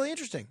it's really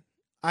interesting,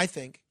 I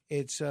think.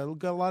 It's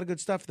got a lot of good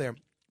stuff there.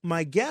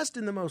 My guest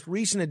in the most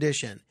recent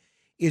edition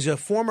is a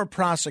former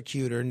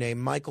prosecutor named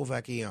Michael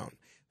Vecchione.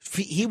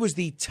 He was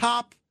the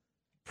top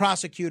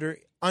prosecutor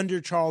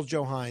under Charles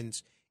Joe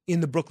Hines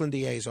in the Brooklyn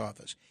DA's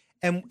office.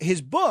 And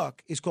his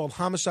book is called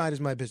Homicide is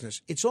My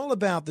Business. It's all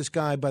about this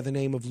guy by the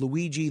name of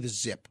Luigi the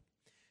Zip.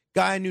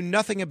 Guy I knew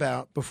nothing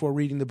about before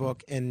reading the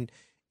book and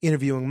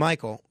interviewing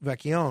Michael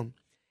Vecchione.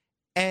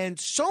 And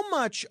so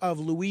much of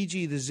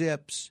Luigi the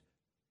Zip's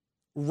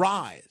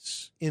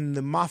rise in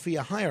the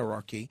mafia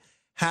hierarchy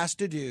has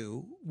to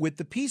do with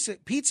the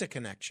pizza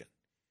connection.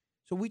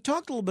 So we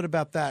talked a little bit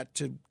about that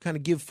to kind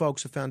of give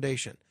folks a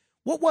foundation.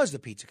 What was the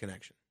pizza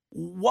connection?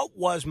 What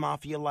was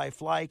mafia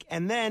life like?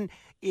 And then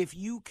if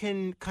you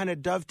can kind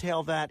of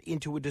dovetail that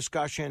into a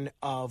discussion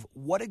of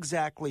what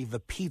exactly the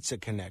pizza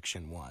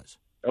connection was.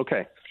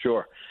 Okay,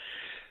 sure.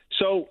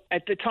 So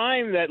at the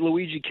time that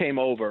Luigi came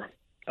over,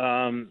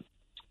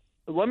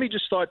 let me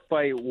just start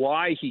by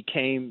why he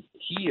came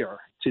here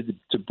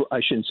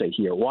I shouldn't say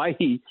here, why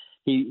he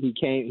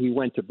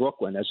went to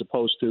Brooklyn as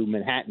opposed to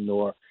Manhattan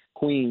or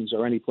Queens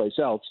or any place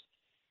else.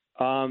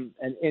 And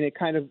it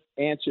kind of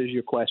answers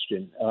your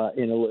question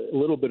in a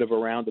little bit of a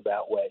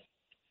roundabout way.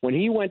 When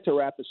he went to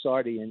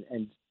Rapasardi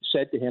and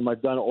said to him,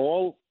 I've done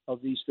all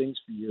of these things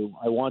for you.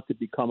 I want to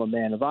become a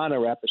man of honor.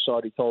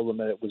 Rapasardi told him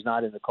that it was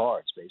not in the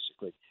cards,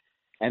 basically,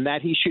 and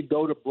that he should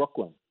go to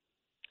Brooklyn,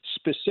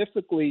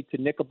 specifically to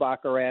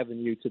Knickerbocker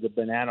Avenue to the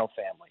Bonanno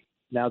family.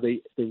 Now,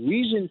 the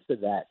reason for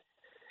that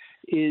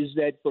is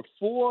that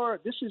before,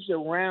 this is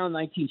around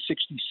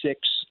 1966,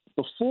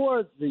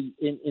 before in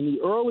the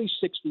early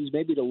 60s,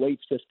 maybe the late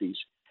 50s,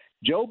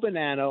 Joe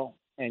Bonanno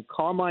and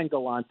Carmine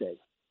Galante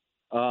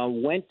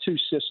went to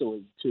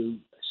Sicily to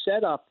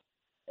set up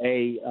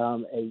a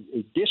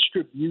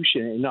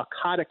distribution, a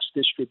narcotics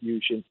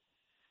distribution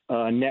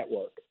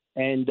network,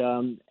 and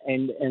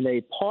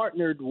they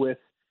partnered with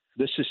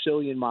the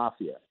Sicilian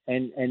mafia,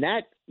 and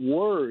that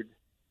word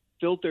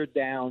filtered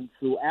down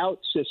throughout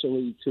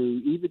Sicily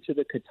even to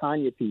the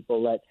Catania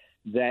people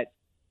that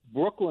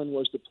Brooklyn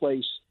was the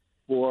place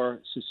for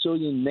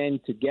Sicilian men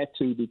to get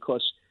to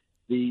because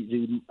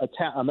the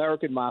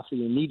American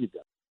mafia needed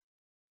them.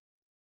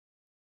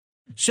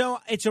 So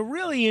it's a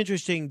really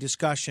interesting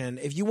discussion.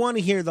 If you want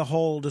to hear the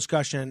whole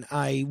discussion,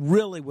 I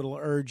really would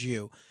urge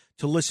you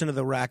to listen to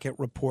the Racket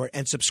Report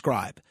and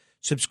subscribe.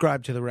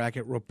 Subscribe to the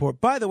Racket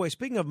Report. By the way,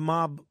 speaking of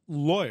mob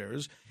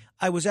lawyers,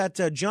 I was at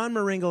John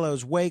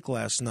Maringolo's wake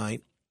last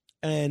night.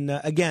 And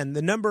again,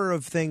 the number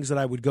of things that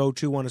I would go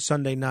to on a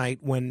Sunday night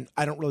when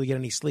I don't really get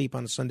any sleep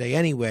on a Sunday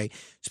anyway,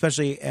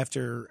 especially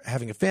after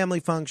having a family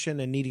function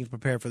and needing to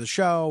prepare for the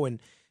show and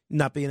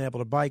not being able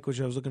to bike, which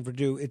I was looking for to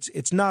do.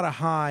 It's not a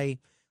high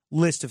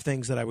list of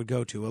things that I would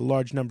go to, a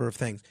large number of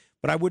things.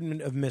 But I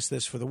wouldn't have missed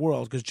this for the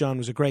world because John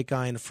was a great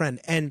guy and a friend.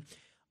 And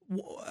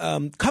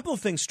a couple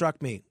of things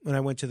struck me when I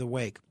went to the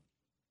wake.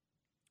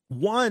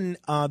 One,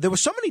 there were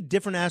so many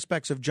different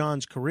aspects of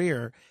John's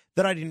career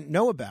that I didn't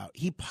know about.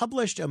 He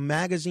published a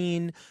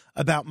magazine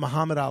about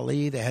Muhammad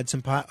Ali. They had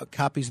some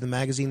copies of the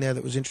magazine there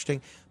that was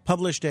interesting.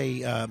 Published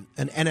an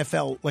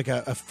NFL, like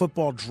a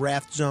football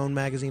draft zone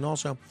magazine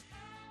also.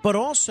 But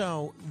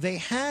also, they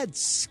had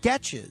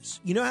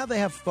sketches. You know how they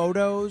have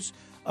photos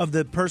of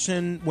the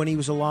person when he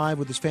was alive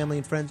with his family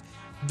and friends?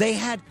 They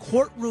had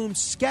courtroom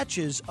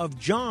sketches of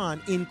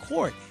John in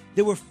court.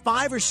 There were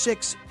 5 or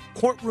 6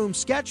 courtroom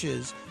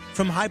sketches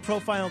from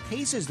high-profile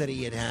cases that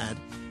he had.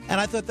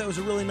 And I thought that was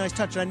a really nice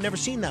touch. And I'd never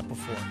seen that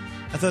before.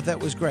 I thought that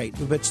was great,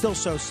 but still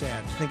so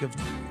sad to think of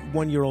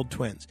one-year-old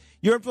twins.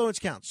 Your influence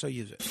counts, so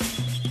use it.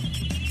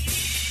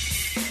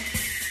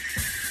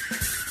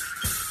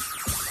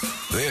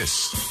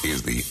 This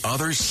is The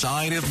Other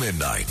Side of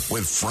Midnight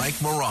with Frank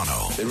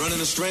Morano. They're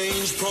running a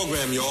strange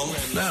program, y'all.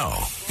 Now,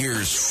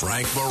 here's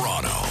Frank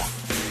Morano.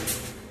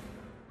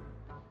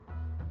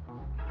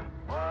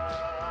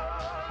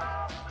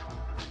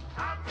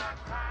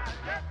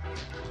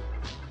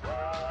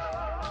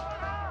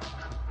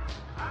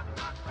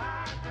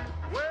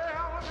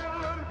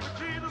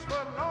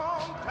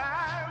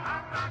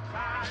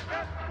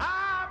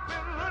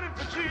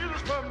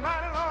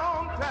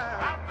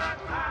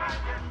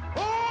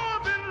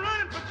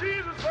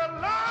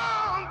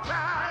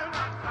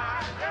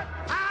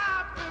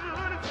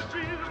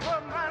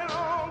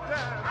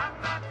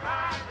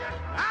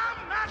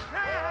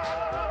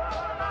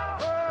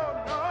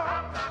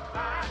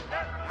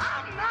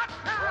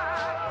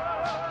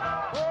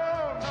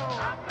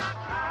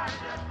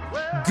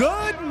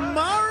 Good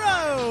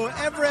morrow,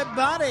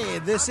 everybody.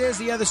 This is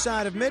The Other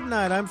Side of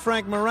Midnight. I'm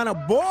Frank Morano.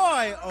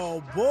 Boy,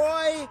 oh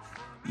boy,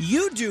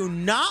 you do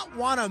not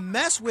want to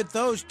mess with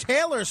those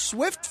Taylor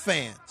Swift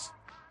fans.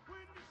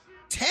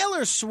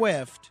 Taylor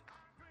Swift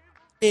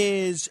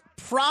is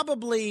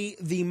probably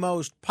the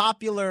most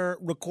popular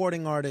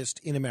recording artist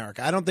in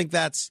America. I don't think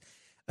that's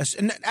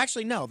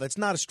actually, no, that's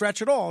not a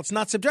stretch at all. It's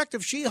not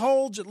subjective. She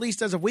holds, at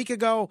least as of a week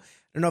ago,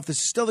 I don't know if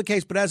this is still the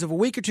case, but as of a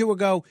week or two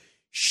ago,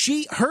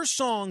 her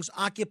songs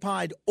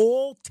occupied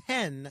all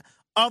 10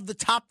 of the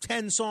top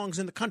 10 songs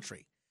in the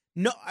country.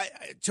 No,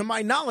 to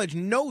my knowledge,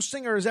 no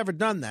singer has ever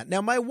done that.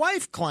 Now, my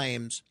wife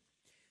claims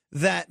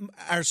that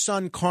our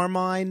son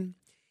Carmine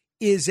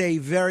is a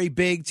very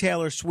big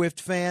Taylor Swift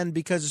fan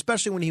because,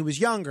 especially when he was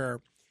younger,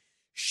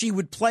 she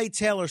would play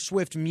Taylor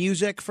Swift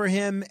music for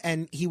him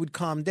and he would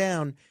calm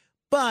down.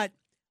 But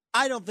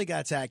I don't think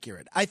that's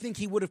accurate. I think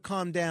he would have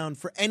calmed down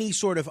for any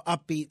sort of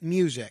upbeat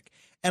music.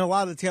 And a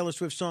lot of the Taylor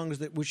Swift songs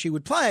that she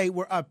would play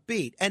were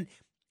upbeat. And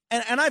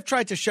I've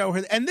tried to show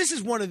her, and this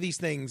is one of these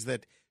things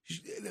that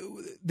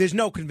there's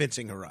no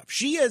convincing her of.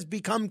 She has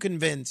become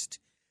convinced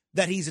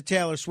that he's a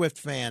Taylor Swift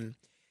fan.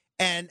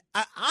 And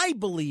I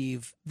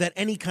believe that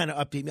any kind of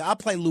upbeat, I'll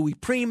play Louis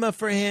Prima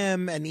for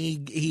him, and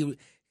he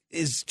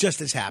is just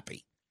as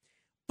happy.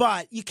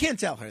 But you can't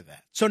tell her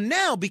that. So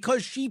now,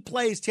 because she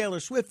plays Taylor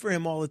Swift for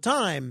him all the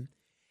time,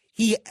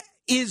 he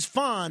is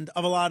fond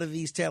of a lot of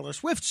these Taylor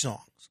Swift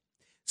songs.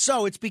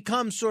 So it's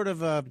become sort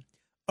of a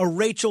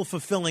Rachel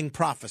fulfilling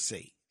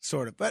prophecy,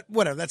 sort of. But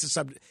whatever, that's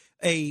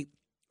a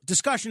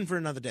discussion for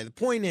another day. The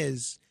point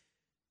is,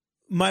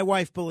 my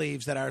wife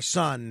believes that our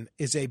son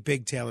is a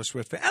big Taylor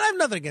Swift fan. And I have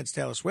nothing against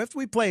Taylor Swift.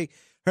 We play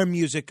her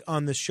music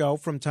on the show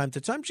from time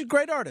to time. She's a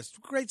great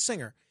artist, great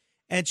singer.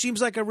 And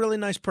seems like a really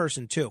nice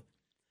person, too.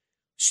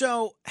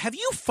 So have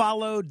you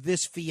followed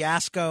this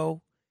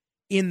fiasco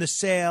in the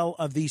sale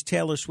of these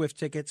Taylor Swift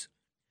tickets?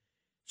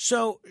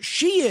 So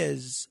she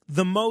is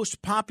the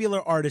most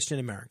popular artist in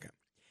America,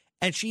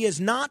 and she has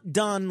not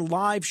done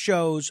live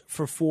shows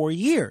for 4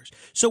 years.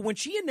 So when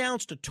she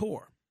announced a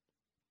tour,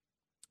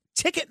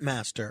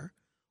 Ticketmaster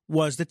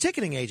was the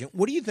ticketing agent.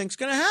 What do you think's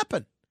going to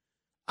happen?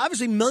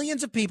 Obviously,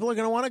 millions of people are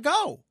going to want to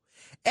go.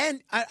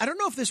 And I don't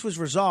know if this was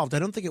resolved. I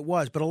don't think it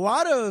was. But a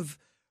lot of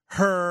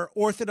her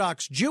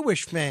Orthodox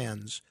Jewish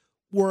fans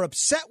were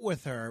upset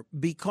with her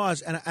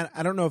because, and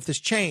I don't know if this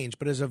changed,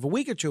 but as of a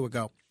week or two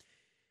ago,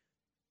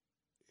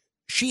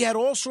 she had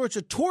all sorts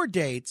of tour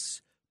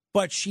dates,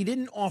 but she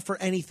didn't offer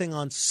anything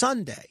on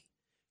Sunday.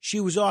 She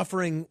was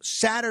offering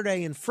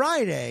Saturday and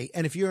Friday,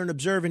 and if you're an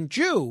observant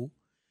Jew,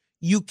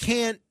 you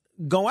can't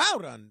go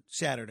out on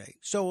Saturday.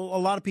 So a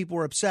lot of people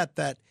were upset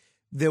that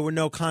there were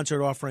no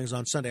concert offerings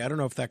on Sunday. I don't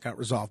know if that got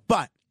resolved,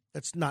 but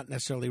that's not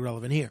necessarily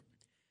relevant here.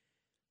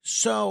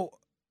 So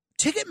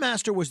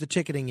Ticketmaster was the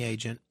ticketing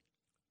agent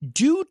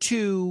due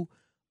to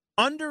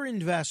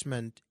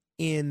underinvestment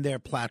in their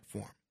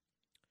platform.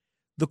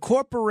 The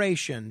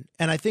corporation,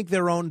 and I think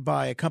they're owned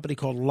by a company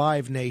called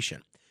Live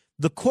Nation,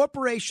 the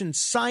corporation's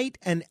site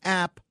and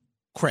app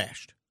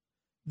crashed.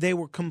 They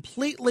were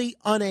completely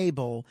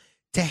unable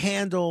to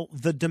handle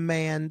the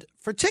demand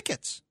for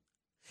tickets.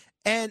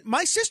 And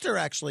my sister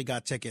actually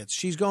got tickets.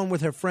 She's going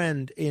with her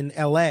friend in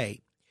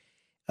L.A.,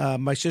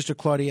 my sister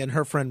Claudia and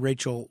her friend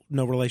Rachel,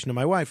 no relation to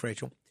my wife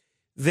Rachel.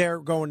 They're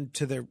going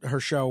to her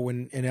show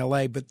in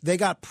L.A., but they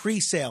got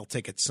pre-sale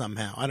tickets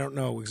somehow. I don't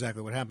know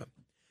exactly what happened.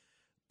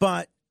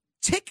 But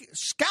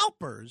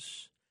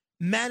scalpers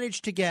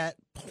managed to get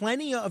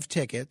plenty of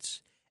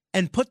tickets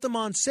and put them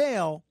on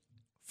sale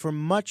for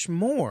much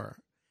more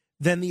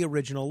than the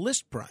original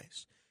list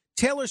price.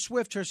 Taylor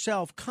Swift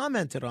herself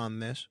commented on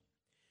this.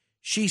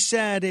 She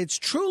said, "It's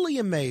truly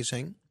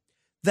amazing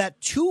that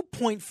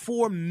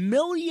 2.4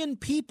 million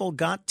people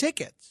got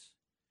tickets."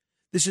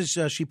 This is,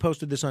 she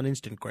posted this on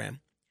Instagram.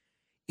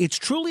 "It's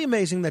truly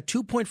amazing that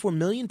 2.4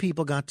 million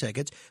people got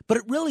tickets, but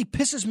it really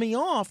pisses me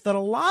off that a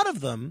lot of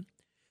them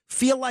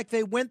feel like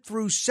they went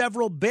through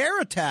several bear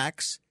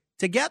attacks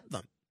to get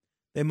them.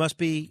 They must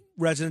be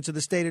residents of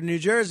the state of New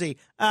Jersey."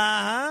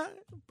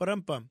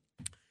 Ba-dum-bum.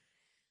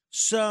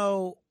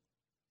 So,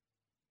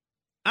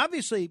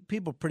 obviously,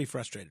 people are pretty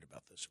frustrated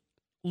about this.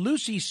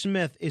 Lucy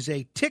Smith is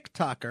a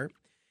TikToker,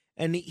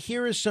 and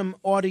here is some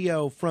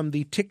audio from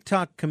the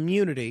TikTok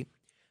community.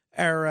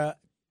 Our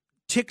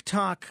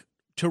TikTok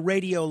to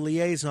radio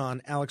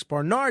liaison, Alex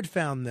Barnard,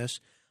 found this.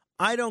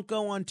 I don't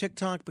go on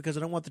TikTok because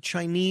I don't want the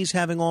Chinese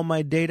having all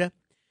my data.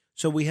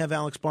 So we have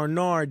Alex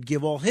Barnard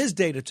give all his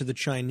data to the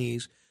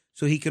Chinese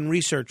so he can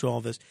research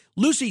all this.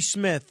 Lucy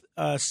Smith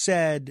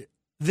said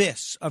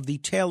this of the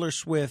Taylor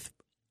Swift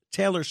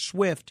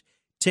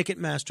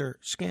Ticketmaster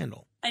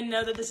scandal. I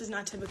know that this is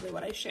not typically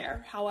what I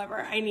share.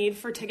 However, I need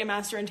for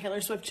Ticketmaster and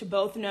Taylor Swift to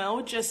both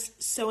know,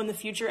 just so in the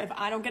future, if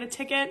I don't get a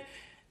ticket,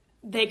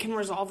 they can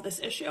resolve this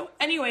issue.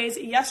 Anyways,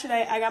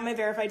 yesterday I got my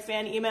verified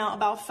fan email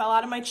about fell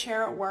out of my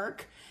chair at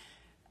work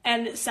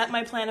and set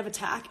my plan of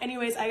attack.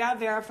 Anyways, I got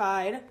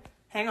verified.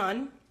 Hang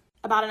on.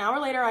 About an hour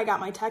later, I got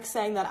my text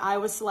saying that I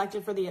was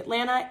selected for the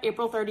Atlanta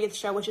April 30th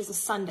show, which is a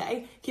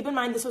Sunday. Keep in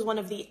mind, this was one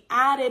of the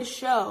added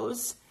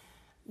shows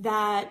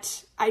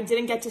that I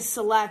didn't get to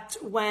select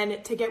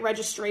when ticket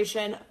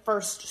registration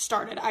first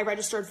started. I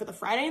registered for the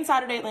Friday and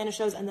Saturday Atlanta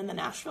shows and then the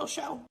Nashville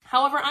show.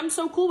 However, I'm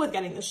so cool with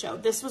getting this show.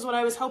 This was what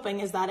I was hoping,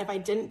 is that if I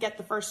didn't get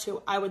the first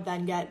two, I would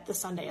then get the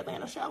Sunday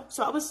Atlanta show.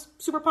 So I was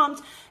super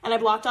pumped, and I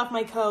blocked off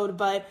my code,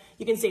 but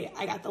you can see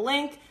I got the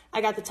link,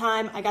 I got the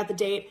time, I got the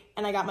date,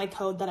 and I got my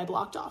code that I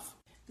blocked off.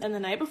 Then the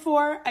night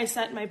before, I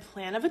set my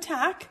plan of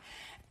attack,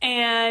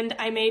 and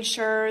I made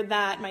sure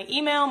that my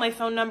email, my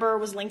phone number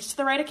was linked to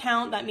the right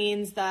account. That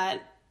means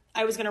that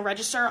I was going to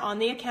register on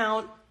the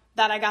account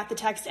that I got the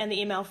text and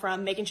the email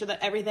from, making sure that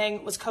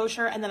everything was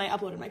kosher. And then I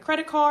uploaded my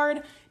credit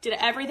card, did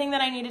everything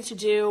that I needed to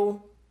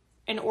do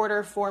in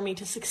order for me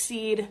to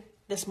succeed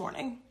this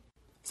morning.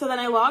 So then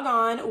I log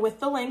on with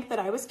the link that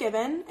I was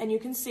given, and you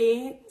can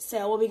see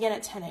sale will begin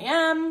at 10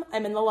 a.m.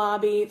 I'm in the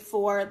lobby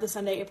for the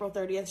Sunday, April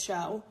 30th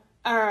show.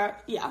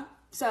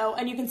 So,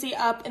 and you can see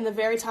up in the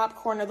very top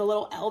corner, the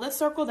little L that's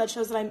circled, that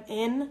shows that I'm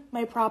in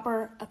my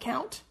proper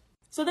account.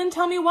 So then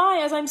tell me why,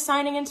 as I'm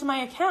signing into my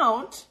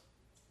account,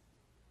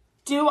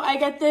 do I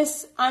get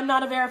this "I'm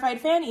not a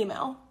verified fan"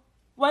 email?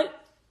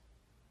 What?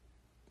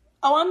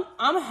 Oh,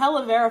 I'm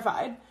hella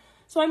verified.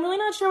 So I'm really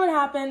not sure what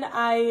happened.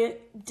 I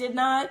did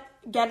not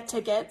get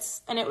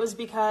tickets, and it was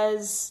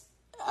because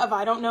of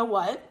I don't know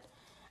what.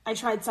 I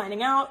tried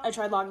signing out. I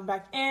tried logging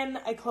back in.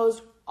 I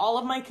closed all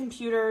of my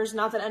computers,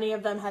 not that any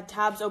of them had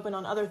tabs open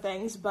on other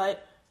things,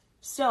 but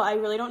still, I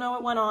really don't know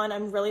what went on.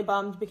 I'm really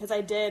bummed because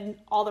I did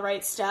all the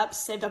right steps,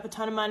 saved up a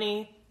ton of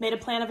money, made a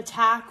plan of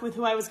attack with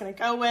who I was going to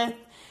go with,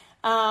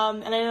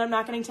 and I ended up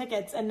not getting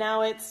tickets. And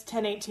now it's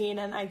 10:18,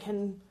 and I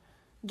can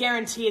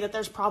guarantee that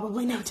there's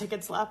probably no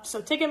tickets left.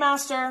 So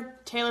Ticketmaster,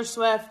 Taylor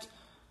Swift,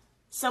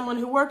 someone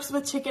who works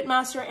with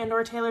Ticketmaster and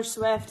or Taylor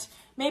Swift,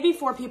 maybe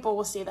 4 people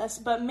will see this,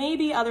 but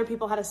maybe other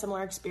people had a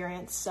similar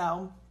experience.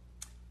 So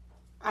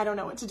I don't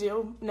know what to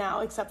do now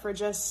except for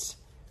just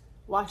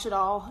watch it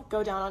all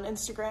go down on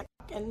Instagram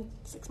in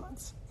 6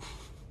 months.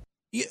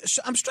 Yeah,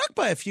 so I'm struck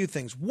by a few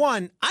things.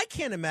 One, I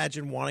can't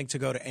imagine wanting to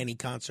go to any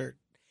concert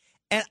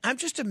And I'm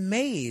just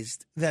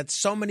amazed that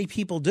so many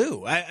people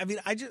do.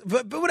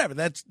 But whatever.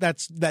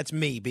 That's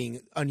me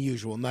being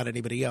unusual, not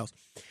anybody else.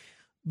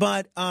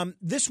 But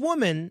this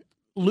woman,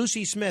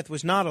 Lucy Smith,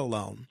 was not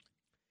alone.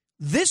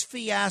 This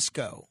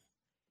fiasco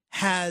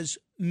has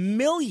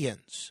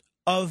millions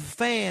of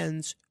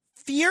fans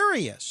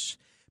furious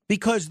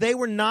because they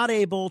were not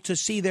able to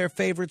see their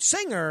favorite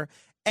singer,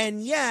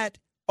 and yet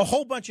a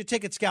whole bunch of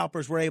ticket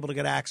scalpers were able to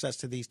get access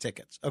to these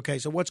tickets. Okay,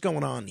 so what's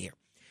going on here?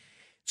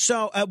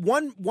 So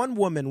one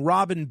woman,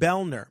 Robin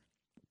Bellner,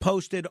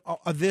 posted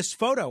this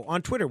photo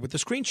on Twitter with the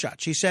screenshot.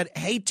 She said,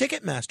 "Hey,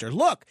 Ticketmaster,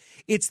 look,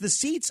 it's the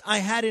seats I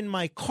had in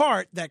my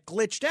cart that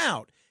glitched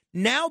out,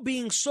 now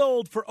being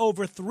sold for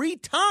over 3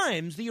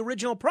 times the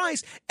original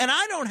price, and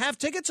I don't have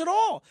tickets at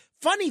all.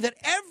 Funny that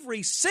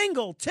every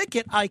single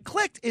ticket I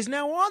clicked is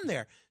now on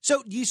there."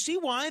 So do you see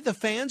why the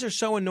fans are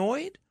so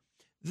annoyed?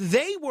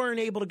 They weren't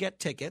able to get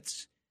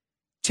tickets.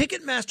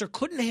 Ticketmaster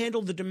couldn't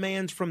handle the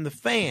demands from the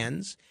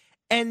fans,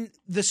 and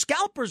the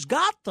scalpers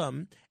got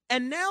them,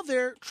 and now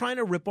they're trying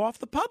to rip off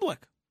the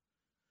public.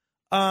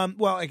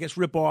 Well, I guess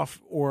rip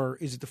off, or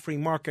is it the free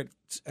market?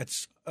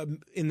 It's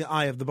in the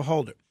eye of the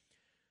beholder.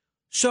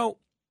 So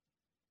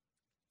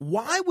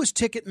why was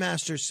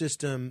Ticketmaster's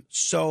system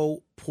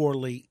so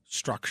poorly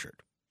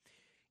structured?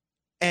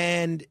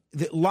 And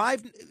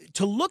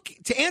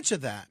to answer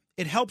that,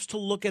 it helps to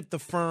look at the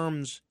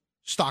firm's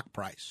stock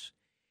price.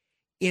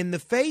 In the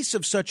face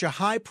of such a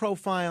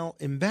high-profile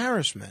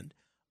embarrassment,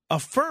 a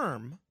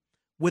firm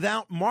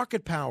without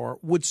market power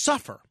would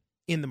suffer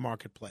in the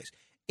marketplace.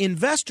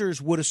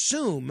 Investors would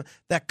assume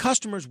that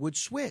customers would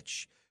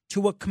switch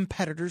to a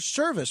competitor's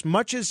service,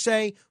 much as,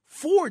 say,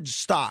 Ford's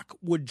stock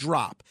would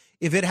drop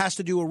if it has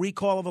to do a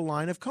recall of a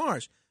line of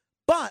cars.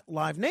 But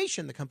Live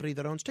Nation, the company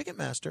that owns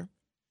Ticketmaster,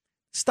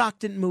 stock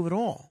didn't move at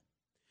all.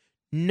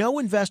 No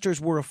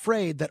investors were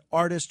afraid that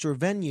artists or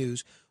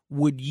venues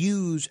would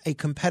use a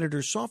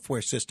competitor's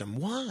software system.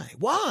 Why?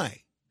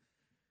 Why?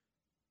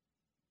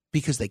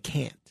 Because they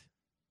can't.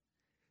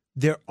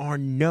 There are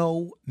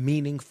no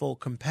meaningful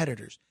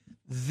competitors.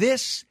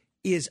 This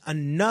is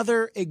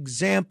another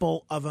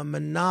example of a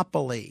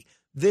monopoly.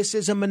 This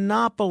is a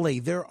monopoly.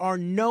 There are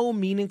no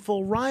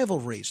meaningful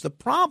rivalries. The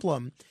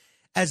problem,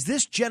 as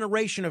this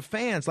generation of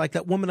fans, like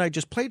that woman I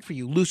just played for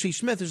you, Lucy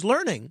Smith, is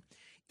learning,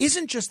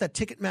 isn't just that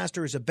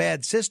Ticketmaster is a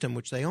bad system,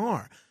 which they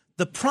are.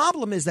 The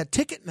problem is that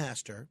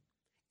Ticketmaster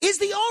is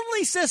the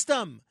only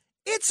system.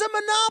 It's a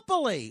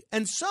monopoly.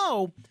 And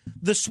so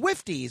the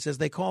Swifties, as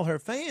they call her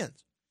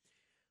fans,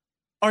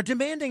 are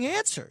demanding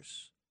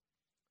answers.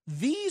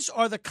 These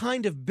are the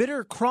kind of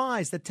bitter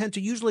cries that tend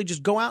to usually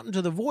just go out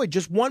into the void.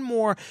 Just one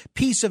more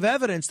piece of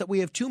evidence that we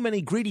have too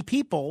many greedy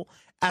people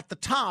at the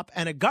top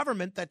and a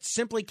government that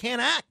simply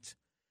can't act.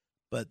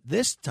 But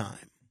this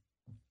time,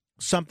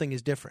 something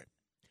is different.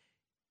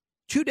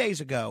 2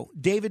 days ago,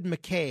 David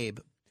McCabe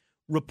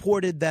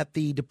reported that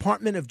the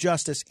Department of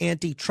Justice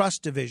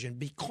Antitrust Division,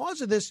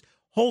 because of this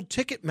whole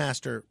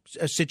Ticketmaster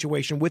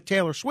situation with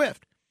Taylor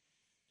Swift,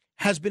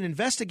 has been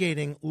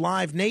investigating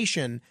Live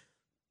Nation,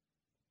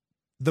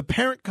 the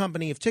parent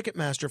company of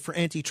Ticketmaster, for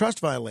antitrust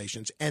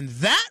violations. And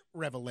that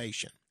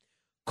revelation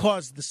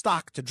caused the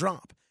stock to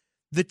drop.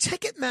 The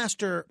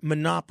Ticketmaster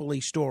monopoly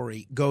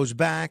story goes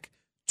back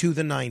to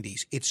the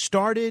 90s. It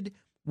started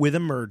with a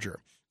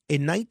merger.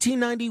 In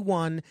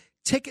 1991,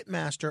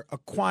 Ticketmaster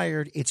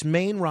acquired its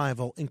main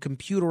rival in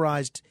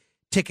computerized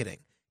ticketing,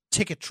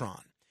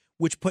 Ticketron,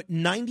 which put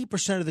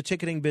 90% of the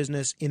ticketing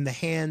business in the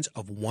hands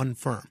of one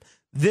firm.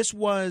 This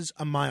was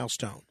a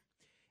milestone.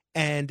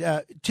 And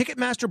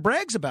Ticketmaster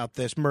brags about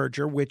this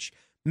merger, which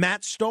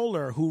Matt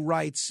Stoller, who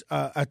writes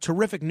a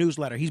terrific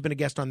newsletter, he's been a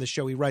guest on this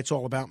show. He writes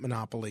all about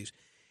monopolies.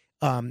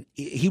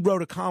 He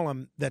wrote a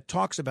column that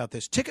talks about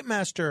this.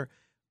 Ticketmaster,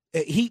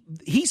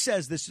 he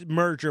says this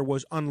merger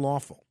was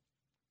unlawful.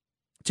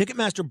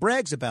 Ticketmaster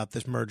brags about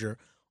this merger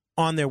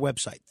on their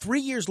website. 3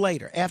 years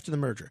later, after the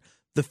merger,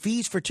 the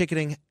fees for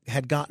ticketing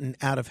had gotten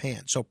out of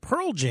hand. So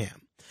Pearl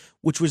Jam,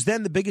 which was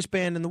then the biggest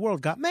band in the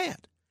world, got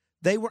mad.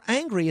 They were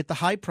angry at the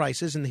high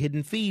prices and the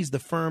hidden fees the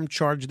firm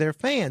charged their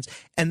fans,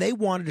 and they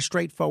wanted a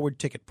straightforward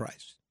ticket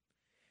price.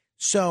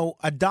 So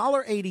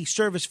 $1.80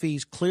 service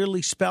fees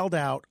clearly spelled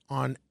out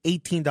on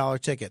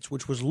 $18 tickets,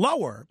 which was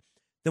lower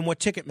than what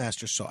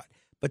Ticketmaster sought.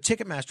 But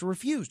Ticketmaster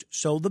refused.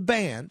 So the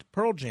band,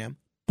 Pearl Jam,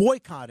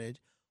 boycotted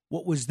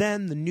what was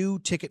then the new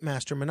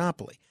Ticketmaster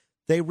monopoly.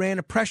 They ran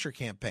a pressure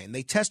campaign.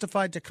 They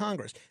testified to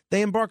Congress.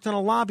 They embarked on a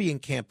lobbying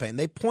campaign.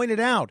 They pointed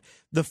out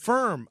the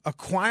firm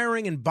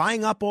acquiring and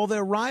buying up all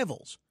their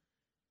rivals.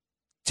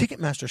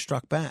 Ticketmaster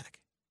struck back.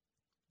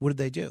 What did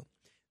they do?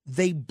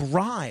 They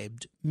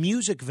bribed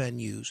music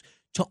venues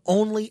to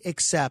only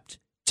accept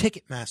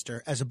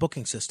Ticketmaster as a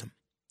booking system,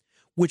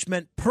 which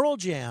meant Pearl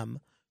Jam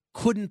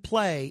couldn't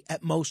play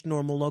at most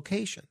normal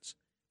locations.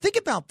 Think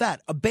about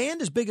that. A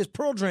band as big as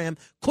Pearl Jam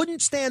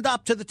couldn't stand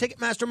up to the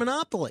Ticketmaster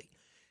monopoly.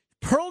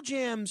 Pearl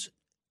Jam's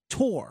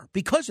tour,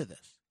 because of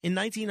this, in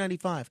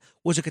 1995,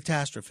 was a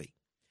catastrophe.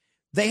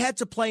 They had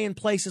to play in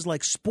places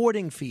like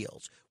sporting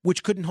fields,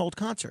 which couldn't hold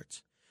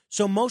concerts.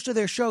 So most of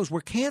their shows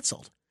were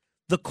canceled.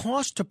 the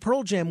cost to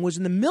Pearl Jam was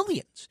in the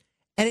millions,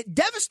 and it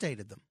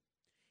devastated them.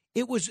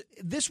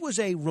 This was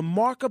a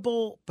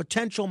remarkable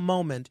potential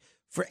moment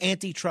for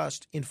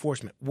antitrust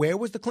enforcement. Where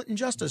was the Clinton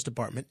Justice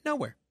Department?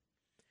 Nowhere.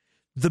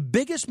 The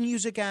biggest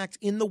music act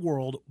in the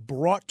world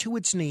brought to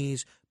its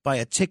knees by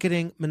a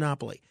ticketing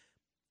monopoly.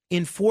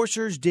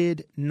 Enforcers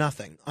did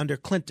nothing. Under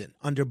Clinton,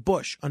 under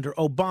Bush, under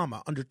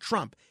Obama, under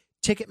Trump,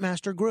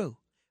 Ticketmaster grew,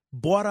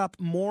 bought up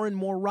more and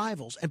more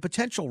rivals and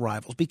potential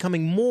rivals,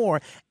 becoming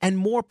more and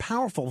more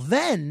powerful.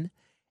 Then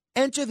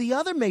enter the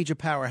other major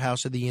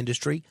powerhouse of the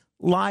industry,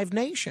 Live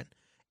Nation,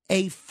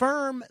 a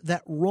firm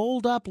that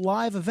rolled up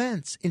live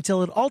events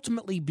until it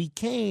ultimately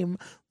became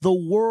the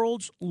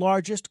world's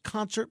largest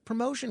concert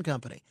promotion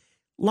company.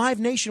 Live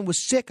Nation was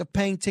sick of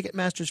paying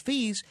Ticketmaster's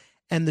fees,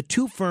 and the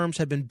two firms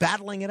had been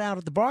battling it out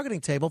at the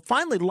bargaining table.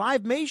 Finally,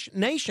 Live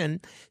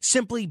Nation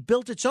simply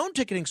built its own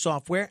ticketing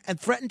software and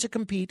threatened to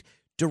compete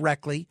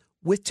directly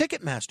with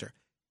Ticketmaster.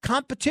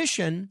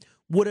 Competition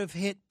would have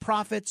hit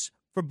profits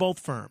for both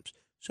firms.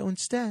 So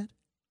instead,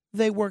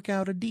 they work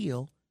out a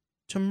deal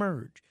to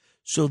merge.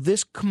 So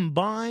this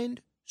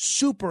combined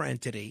super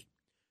entity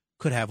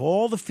could have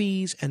all the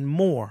fees and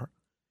more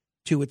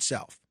to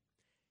itself.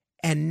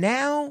 And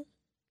now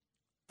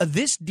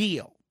this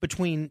deal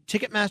between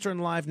Ticketmaster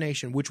and Live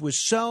Nation, which was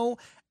so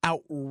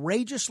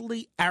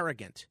outrageously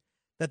arrogant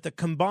that the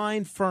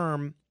combined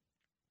firm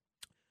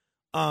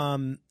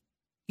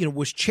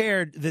was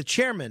chaired, the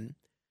chairman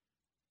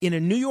in a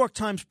New York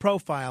Times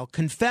profile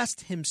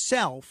confessed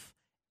himself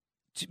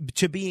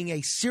to being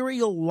a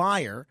serial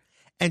liar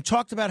and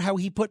talked about how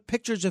he put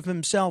pictures of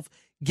himself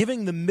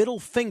giving the middle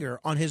finger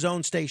on his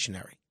own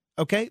stationery.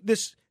 Okay?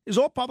 This is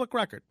all public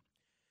record.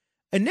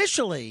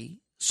 Initially,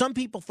 some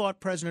people thought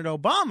President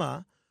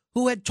Obama,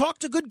 who had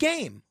talked a good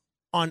game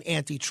on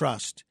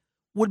antitrust,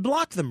 would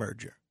block the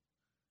merger.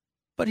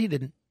 But he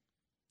didn't.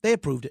 They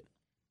approved it.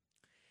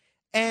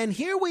 And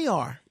here we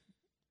are.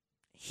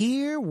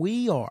 Here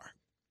we are.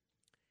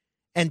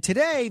 And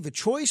today, the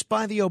choice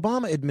by the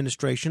Obama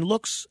administration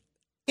looks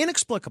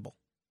inexplicable.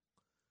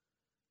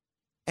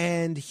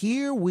 And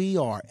here we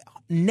are.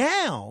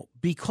 Now,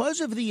 because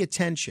of the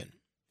attention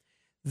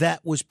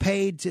that was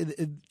paid to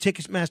the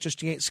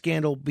Ticketmaster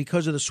scandal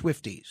because of the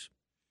Swifties,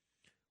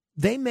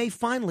 they may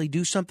finally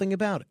do something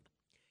about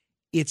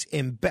it.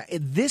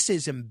 This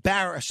is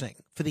embarrassing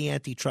for the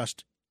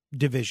antitrust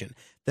division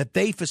that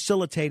they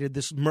facilitated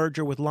this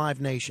merger with Live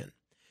Nation,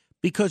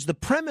 because the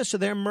premise of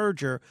their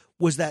merger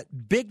was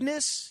that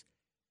bigness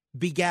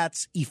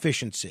begats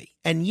efficiency.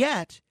 And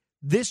yet,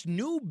 this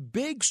new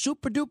big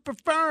super-duper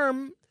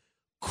firm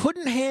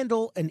couldn't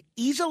handle an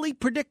easily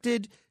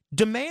predicted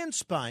demand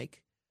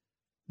spike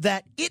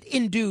that it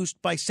induced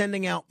by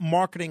sending out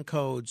marketing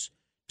codes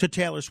to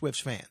Taylor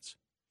Swift's fans.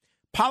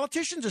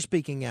 Politicians are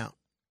speaking out.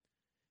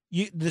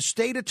 The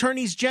state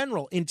attorneys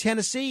general in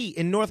Tennessee,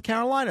 in North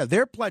Carolina,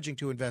 they're pledging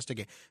to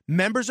investigate.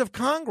 Members of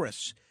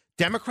Congress,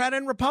 Democrat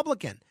and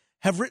Republican,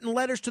 have written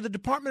letters to the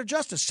Department of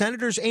Justice.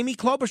 Senators Amy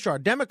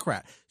Klobuchar,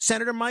 Democrat,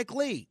 Senator Mike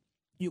Lee,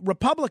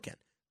 Republican.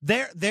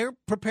 They're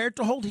prepared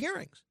to hold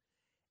hearings.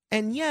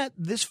 And yet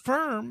this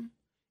firm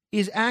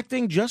is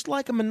acting just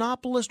like a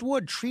monopolist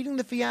would, treating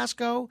the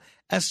fiasco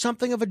as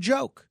something of a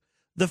joke.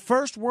 The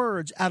first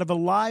words out of a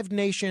Live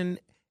Nation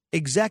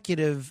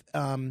executive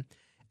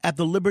at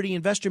the Liberty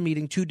Investor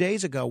meeting 2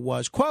 days ago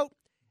was, quote,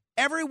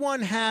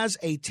 "Everyone has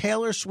a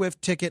Taylor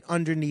Swift ticket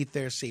underneath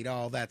their seat."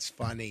 Oh, that's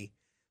funny.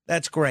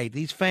 That's great.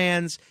 These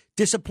fans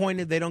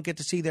disappointed they don't get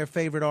to see their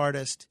favorite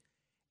artist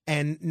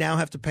and now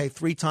have to pay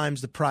 3 times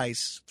the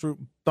price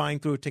through buying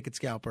through a ticket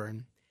scalper,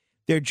 and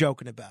they're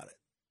joking about it.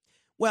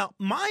 Well,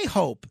 my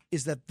hope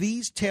is that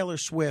these Taylor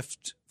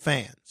Swift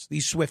fans,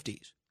 these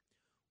Swifties,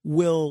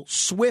 will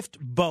swift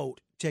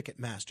boat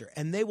Ticketmaster,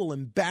 and they will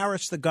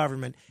embarrass the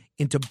government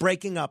into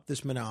breaking up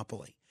this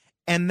monopoly.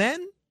 And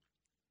then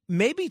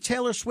maybe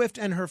Taylor Swift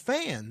and her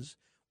fans,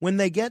 when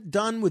they get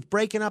done with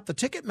breaking up the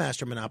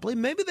Ticketmaster monopoly,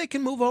 maybe they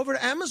can move over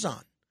to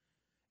Amazon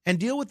and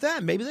deal with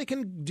that. Maybe they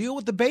can deal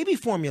with the baby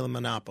formula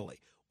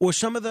monopoly or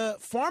some of the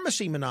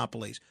pharmacy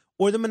monopolies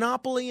or the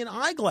monopoly in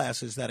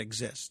eyeglasses that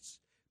exists.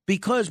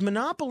 Because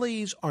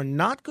monopolies are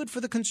not good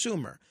for the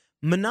consumer.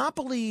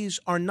 Monopolies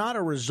are not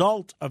a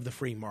result of the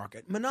free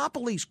market.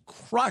 Monopolies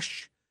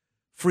crush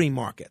free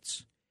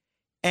markets.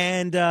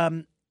 And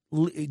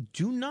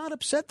do not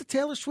upset the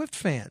Taylor Swift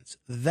fans.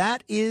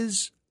 That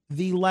is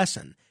the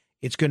lesson.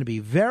 It's going to be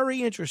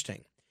very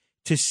interesting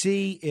to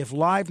see if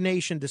Live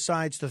Nation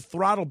decides to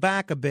throttle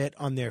back a bit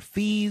on their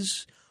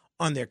fees,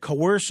 on their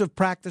coercive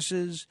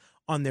practices,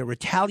 on their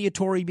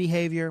retaliatory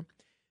behavior,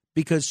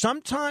 because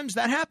sometimes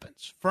that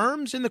happens.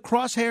 Firms in the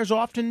crosshairs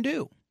often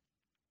do.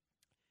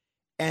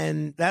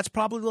 And that's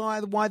probably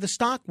why the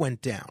stock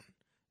went down.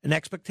 An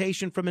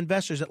expectation from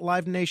investors that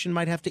Live Nation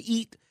might have to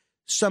eat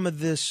some of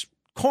this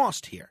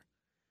cost here.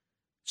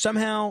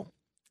 Somehow,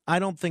 I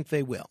don't think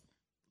they will.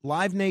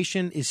 Live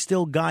Nation is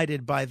still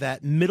guided by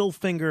that middle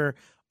finger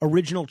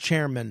original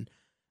chairman,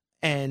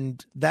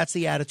 and that's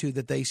the attitude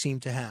that they seem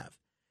to have.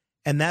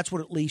 And that's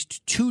what at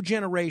least 2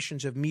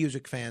 generations of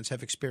music fans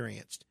have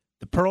experienced.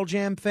 the Pearl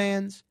Jam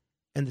fans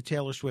and the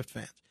Taylor Swift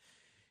fans.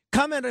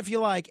 Comment if you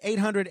like,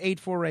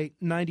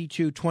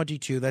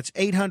 800-848-9222. That's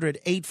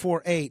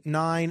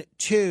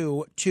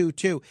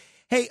 800-848-9222.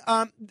 Hey,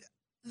 a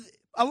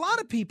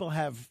lot of people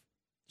have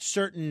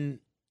certain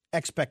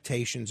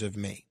expectations of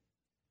me.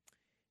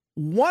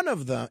 One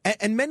of them,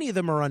 and many of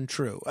them are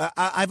untrue.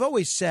 I've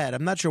always said,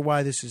 I'm not sure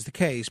why this is the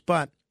case,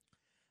 but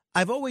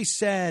I've always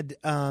said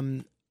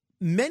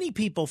many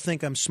people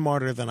think I'm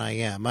smarter than I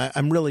am.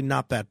 I'm really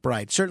not that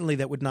bright. Certainly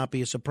that would not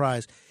be a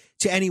surprise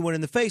to anyone in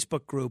the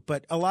Facebook group,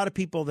 but a lot of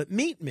people that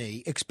meet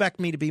me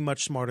expect me to be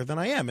much smarter than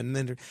I am. And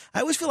then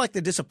I always feel like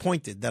they're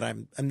disappointed that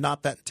I'm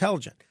not that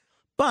intelligent.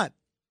 But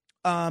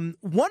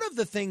one of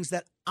the things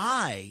that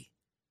I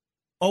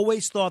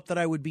always thought that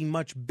I would be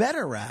much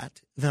better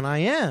at than I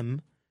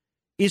am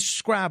is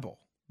Scrabble,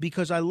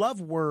 because I love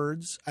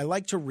words. I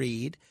like to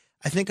read.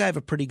 I think I have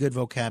a pretty good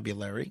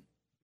vocabulary.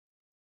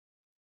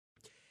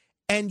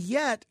 And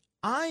yet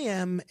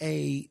I've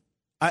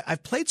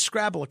played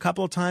Scrabble a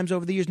couple of times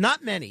over the years.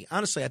 Not many.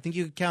 Honestly, I think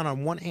you could count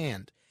on one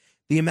hand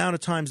the amount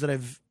of times that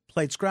I've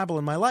played Scrabble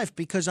in my life,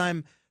 because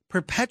I'm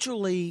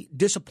perpetually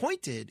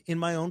disappointed in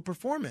my own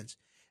performance.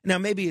 Now,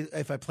 maybe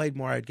if I played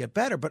more, I'd get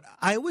better, but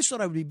I always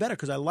thought I would be better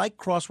because I like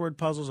crossword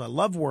puzzles. I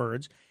love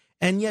words.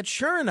 And yet,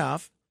 sure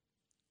enough,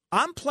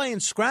 I'm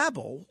playing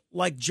Scrabble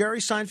like Jerry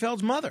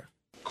Seinfeld's mother.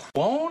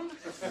 Quone?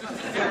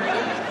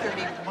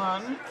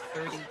 31,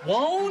 32.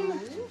 Quone?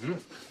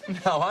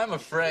 No, I'm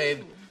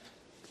afraid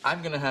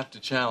I'm going to have to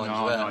challenge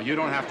that. No, you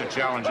don't have to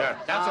challenge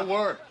that. That's a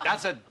word.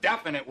 That's a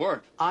definite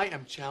word. I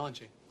am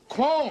challenging.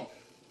 Clone.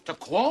 To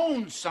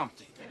clone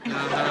something.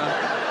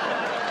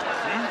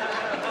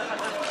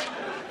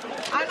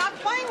 I'm not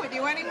playing with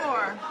you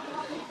anymore.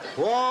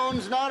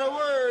 Clone's not a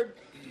word.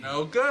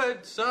 No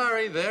good.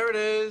 Sorry, there it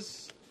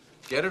is.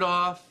 Get it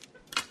off.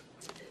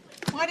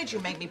 Why did you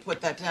make me put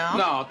that down?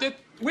 No,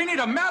 we need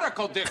a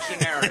medical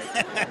dictionary.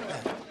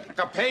 If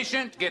a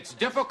patient gets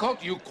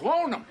difficult, you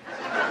clone them.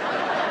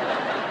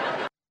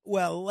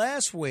 Well,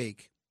 last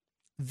week,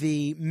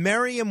 the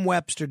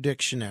Merriam-Webster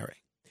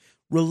Dictionary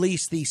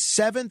released the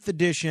 7th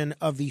edition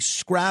of the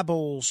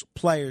Scrabble's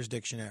Player's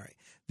Dictionary.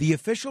 The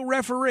official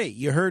referee,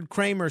 you heard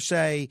Kramer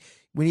say,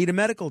 we need a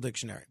medical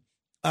dictionary.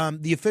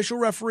 The official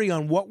referee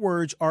on what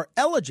words are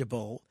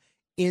eligible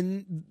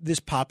in this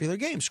popular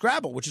game,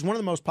 Scrabble, which is one of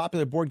the most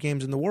popular board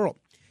games in the world.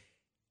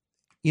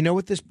 You know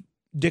what this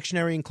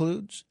dictionary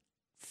includes?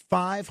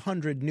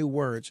 500 new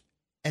words,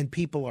 and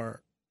people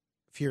are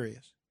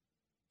furious.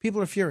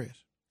 People are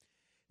furious.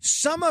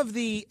 Some of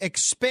the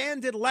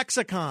expanded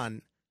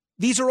lexicon,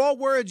 these are all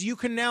words you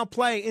can now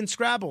play in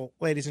Scrabble,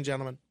 ladies and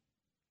gentlemen.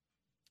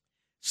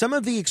 Some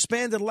of the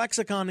expanded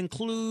lexicon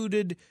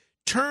included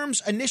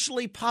terms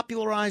initially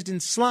popularized in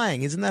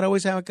slang. Isn't that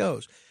always how it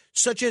goes?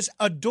 Such as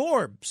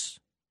adorbs,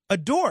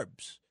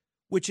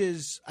 which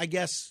is, I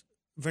guess,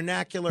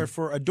 vernacular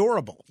for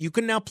adorable. You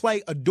can now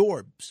play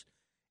adorbs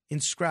in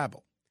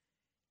Scrabble.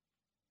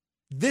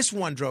 This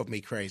one drove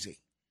me crazy.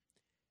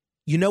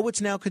 You know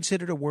what's now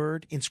considered a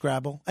word in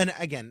Scrabble? And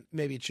again,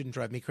 maybe it shouldn't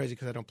drive me crazy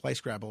because I don't play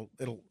Scrabble.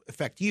 It'll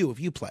affect you if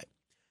you play.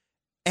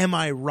 Am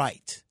I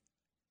right?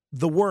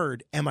 The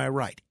word, am I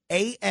right?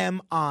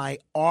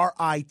 Amirite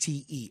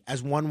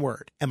as one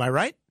word. Am I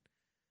right?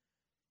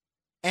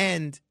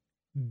 And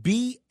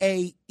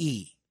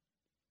BAE.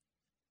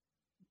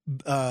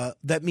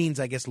 That means,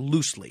 I guess,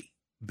 loosely,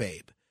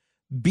 babe.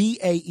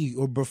 BAE,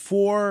 or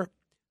before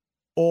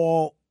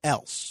all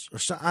else, or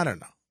so, I don't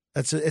know.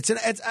 That's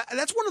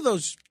one of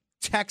those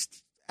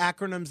text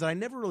acronyms that I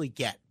never really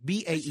get.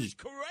 BAE. This is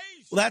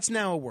crazy. Well, that's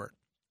now a word.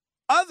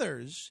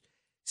 Others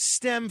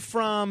stem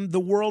from the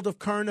world of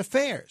current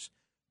affairs.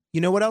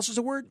 You know what else is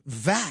a word?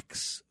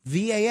 Vax.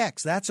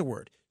 VAX. That's a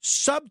word.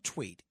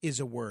 Subtweet is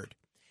a word.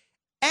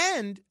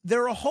 And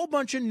there are a whole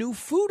bunch of new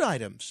food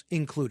items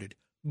included.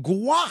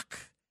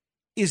 Guac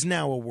is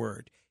now a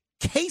word.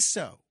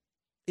 Queso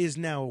is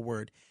now a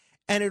word.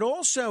 And it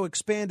also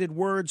expanded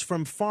words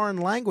from foreign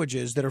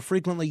languages that are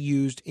frequently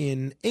used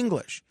in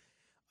English.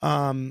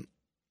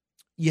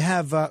 You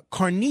have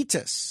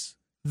carnitas.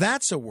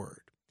 That's a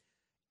word.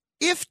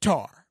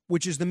 Iftar,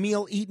 which is the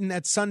meal eaten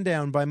at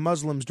sundown by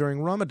Muslims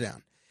during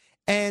Ramadan.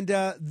 And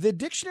the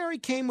dictionary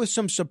came with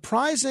some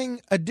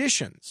surprising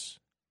additions.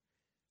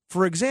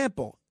 For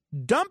example,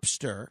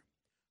 dumpster,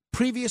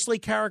 previously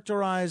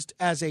characterized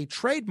as a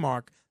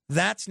trademark,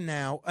 that's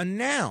now a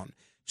noun.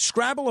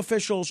 Scrabble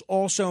officials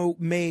also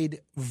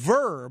made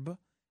verb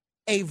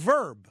a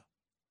verb,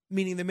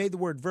 meaning they made the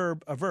word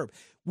verb a verb,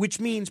 which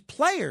means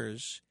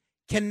players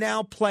can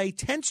now play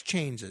tense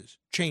changes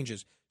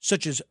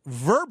such as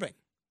verbing.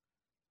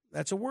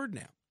 That's a word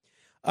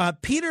now.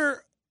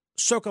 Peter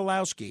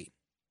Sokolowski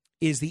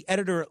is the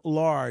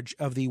editor-at-large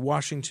of the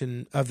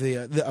Washington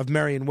of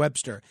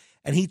Merriam-Webster,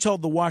 and he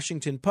told the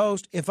Washington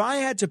Post, "If I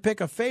had to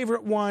pick a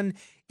favorite one,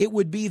 it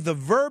would be the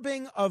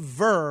verbing of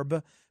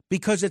verb,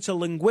 because it's a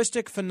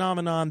linguistic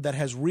phenomenon that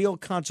has real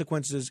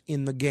consequences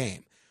in the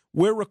game.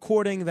 We're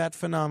recording that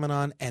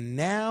phenomenon, and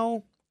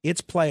now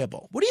it's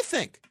playable." What do you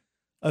think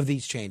of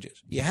these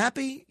changes? You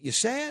happy? You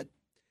sad?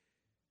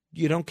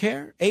 You don't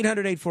care?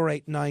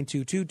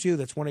 800-848-9222.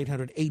 That's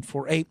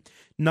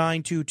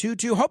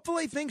 1-800-848-9222.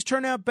 Hopefully things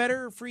turn out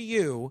better for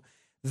you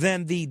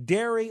than the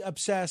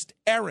dairy-obsessed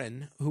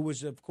Erin, who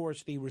was, of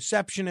course, the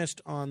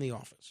receptionist on The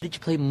Office. Did you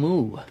play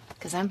Moo?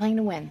 Because I'm playing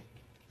to win.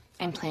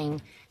 I'm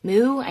playing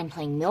Moo, I'm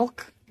playing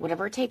Milk,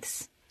 whatever it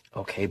takes.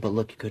 Okay, but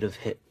look, you could have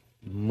hit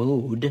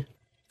Mood.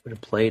 Would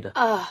have played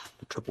the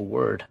triple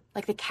word.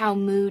 Like the cow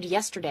mooed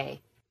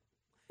yesterday.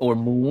 Or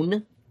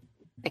Moon.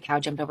 The cow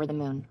jumped over the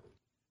moon.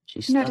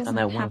 She's stuck on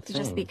that one have to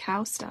thing. just be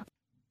cow stuff.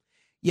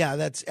 Yeah,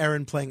 that's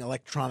Erin playing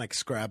electronic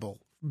Scrabble.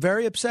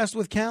 Very obsessed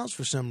with cows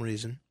for some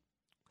reason.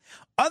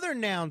 Other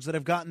nouns that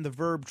have gotten the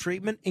verb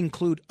treatment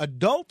include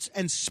adult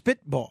and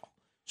spitball.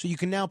 So you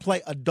can now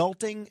play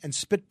adulting and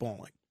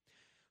spitballing.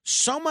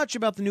 So much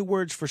about the new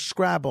words for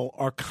Scrabble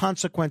are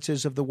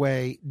consequences of the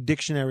way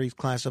dictionaries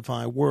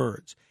classify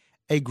words,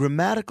 a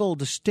grammatical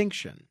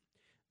distinction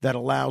that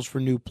allows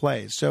for new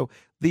plays. So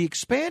the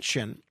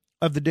expansion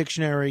of the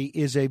dictionary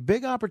is a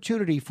big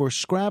opportunity for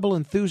Scrabble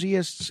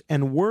enthusiasts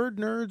and word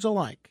nerds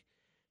alike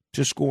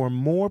to score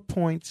more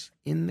points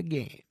in the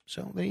game.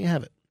 So there you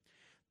have it.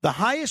 The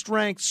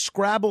highest-ranked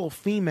Scrabble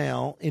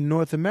female in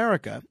North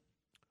America,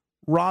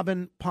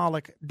 Robin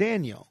Pollock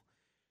Daniel.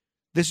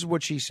 This is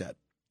what she said.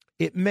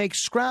 It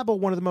makes Scrabble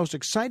one of the most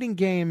exciting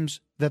games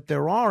that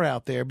there are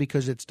out there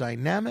because it's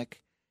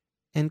dynamic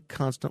and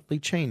constantly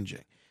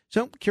changing.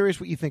 So I'm curious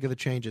what you think of the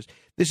changes.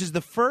 This is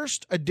the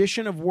first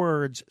edition of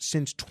words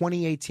since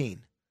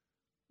 2018,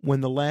 when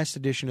the last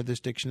edition of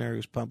this dictionary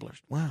was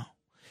published. Wow.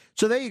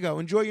 So there you go.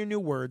 Enjoy your new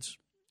words.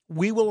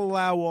 We will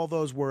allow all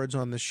those words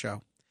on this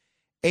show.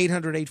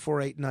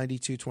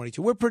 800-848-9222.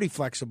 We're pretty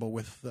flexible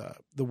with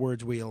the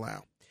words we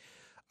allow.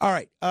 All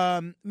right.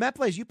 Matt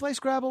plays. You play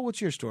Scrabble? What's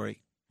your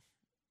story?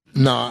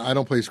 No, I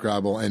don't play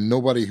Scrabble, and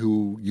nobody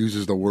who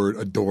uses the word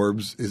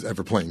adorbs is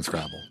ever playing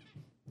Scrabble.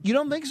 You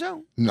don't think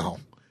so? No.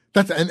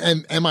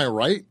 And am I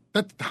right?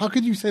 How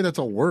could you say that's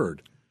a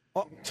word?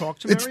 Oh, talk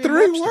to me. It's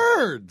 3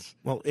 words.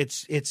 Well,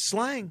 it's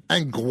slang.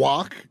 And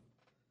guac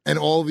and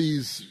all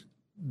these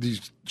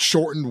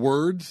shortened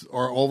words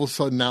are all of a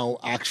sudden now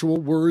actual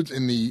words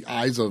in the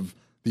eyes of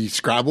the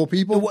Scrabble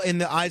people? In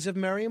the eyes of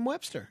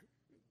Merriam-Webster.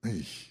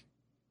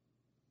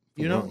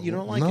 You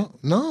don't like it?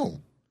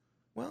 No.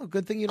 Well,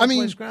 good thing you don't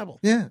play Scrabble.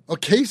 Yeah.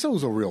 Queso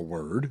is a real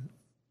word.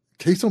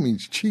 Queso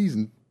means cheese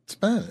in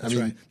Spanish. That's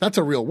right. That's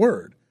a real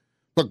word.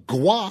 But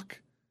guac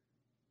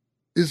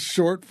is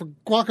short for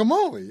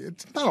guacamole.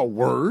 It's not a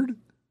word.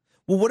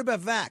 Well, what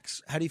about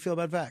Vax? How do you feel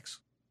about Vax?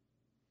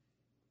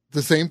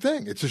 The same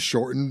thing. It's a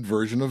shortened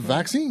version of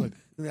vaccine.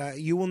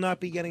 You will not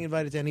be getting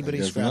invited to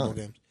anybody's Scrabble not.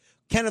 games.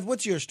 Kenneth,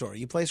 what's your story?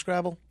 You play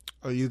Scrabble?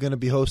 Are you going to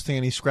be hosting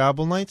any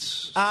Scrabble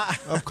nights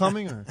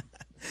upcoming? Or?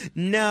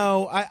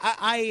 No,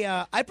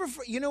 I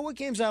prefer. You know what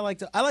games I like?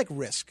 I like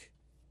Risk.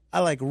 I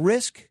like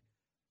Risk.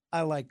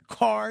 I like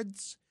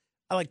Cards.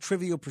 I like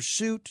Trivial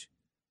Pursuit.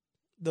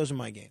 Those are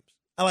my games.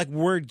 I like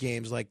word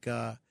games like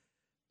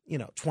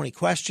 20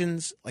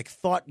 questions, like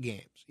thought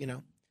games. I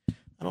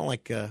don't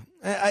like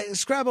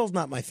Scrabble's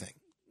not my thing.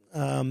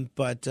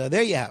 But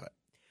there you have it.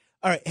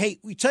 All right. Hey,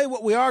 we tell you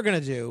what we are going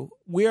to do.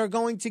 We are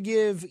going to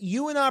give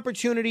you an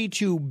opportunity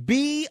to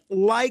be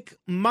like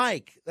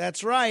Mike.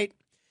 That's right.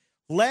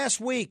 Last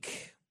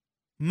week,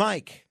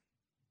 Mike,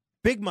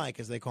 Big Mike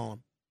as they call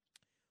him,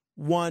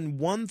 won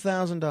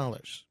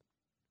 $1,000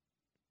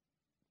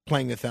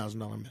 playing the $1,000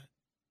 minute.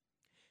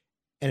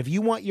 And if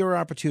you want your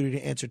opportunity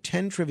to answer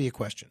 10 trivia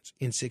questions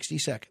in 60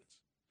 seconds,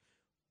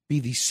 be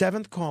the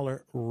 7th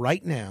caller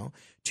right now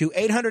to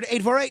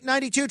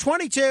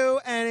 800-848-9222.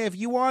 And if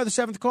you are the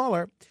 7th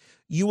caller,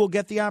 you will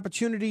get the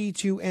opportunity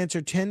to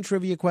answer 10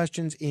 trivia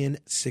questions in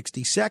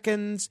 60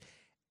 seconds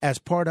as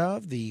part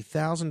of the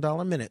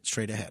 $1,000 minute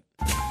straight ahead.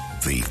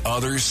 The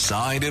Other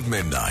Side of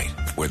Midnight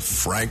with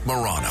Frank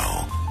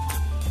Morano.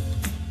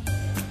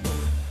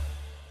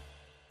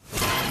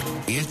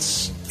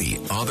 It's The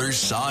Other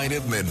Side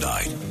of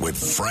Midnight with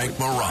Frank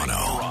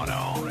Morano.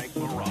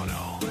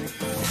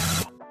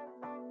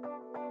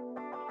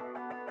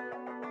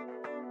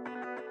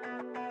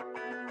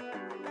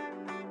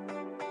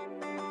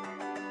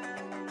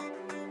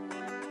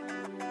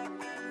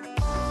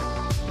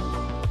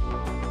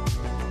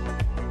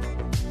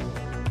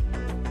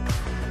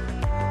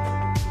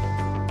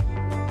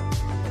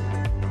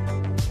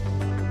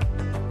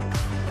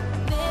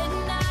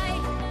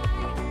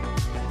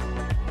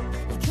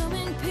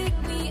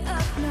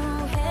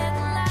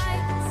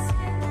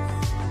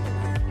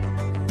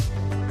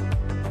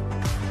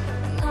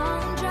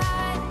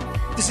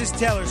 This is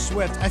Taylor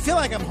Swift. I feel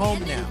like I'm home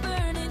now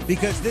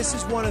because this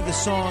is one of the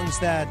songs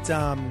that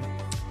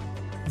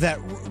that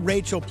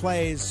Rachel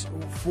plays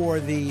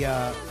for the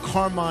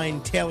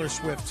Carmine Taylor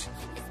Swift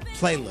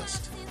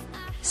playlist.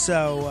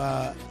 So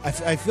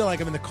I feel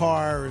like I'm in the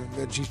car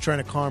that she's trying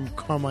to calm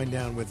Carmine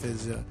down with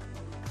his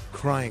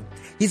crying.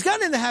 He's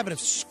gotten in the habit of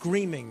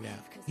screaming now.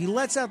 He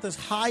lets out this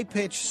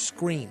high-pitched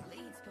scream.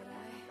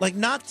 Like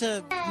no,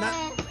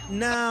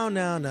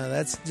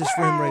 that's just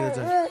for him regular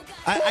time.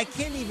 I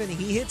can't even,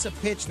 he hits a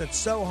pitch that's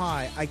so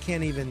high, I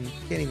can't even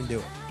do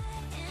it.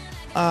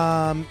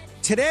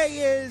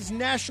 Today is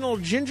National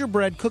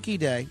Gingerbread Cookie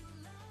Day.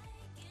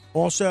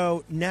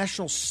 Also,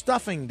 National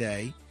Stuffing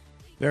Day.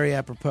 Very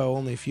apropos,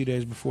 only a few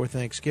days before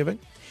Thanksgiving.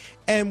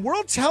 And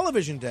World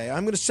Television Day.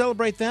 I'm going to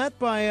celebrate that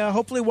by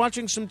hopefully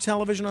watching some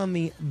television on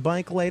the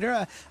bike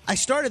later. I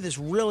started this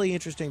really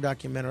interesting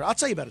documentary. I'll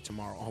tell you about it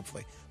tomorrow,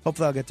 hopefully.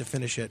 Hopefully I'll get to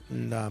finish it.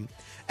 And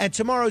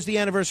tomorrow's the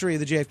anniversary of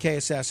the JFK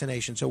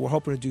assassination, so we're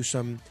hoping to do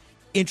some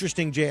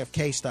interesting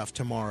JFK stuff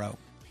tomorrow.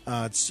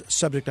 It's a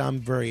subject I'm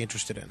very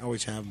interested in,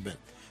 always have been.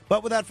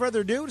 But without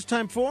further ado, it's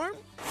time for...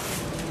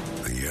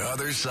 The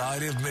Other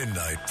Side of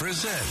Midnight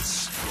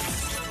presents...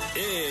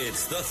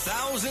 It's the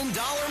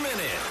 $1,000 Minute.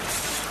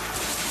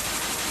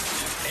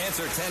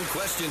 Answer 10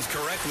 questions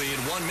correctly in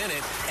 1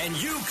 minute, and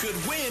you could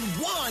win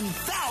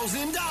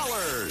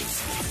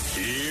 $1,000.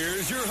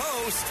 Here's your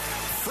host,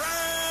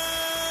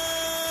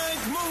 Frank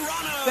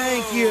Morano.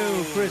 Thank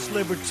you, Chris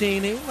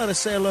Libertini. Let us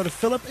say hello to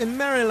Philip in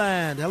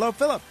Maryland. Hello,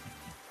 Philip.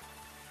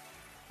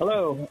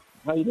 Hello.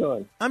 How you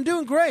doing? I'm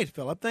doing great,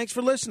 Philip. Thanks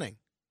for listening.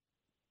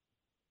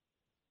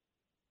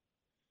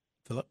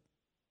 Philip?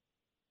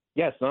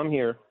 Yes, I'm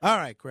here. All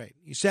right, great.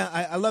 You sound.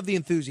 I love the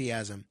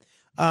enthusiasm.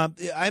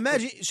 I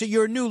imagine. So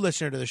you're a new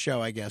listener to the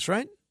show, I guess,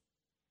 right?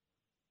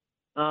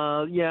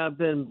 Yeah, I've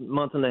been a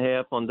month and a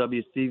half on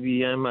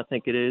WCVM, I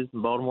think it is,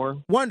 in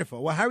Baltimore.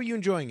 Wonderful. Well, how are you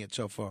enjoying it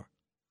so far?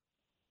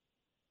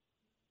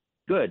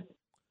 Good.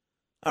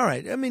 All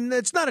right. I mean,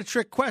 it's not a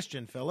trick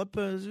question, Philip.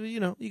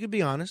 You could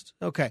be honest.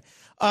 Okay.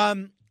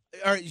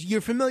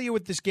 You're familiar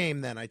with this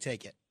game, then, I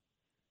take it?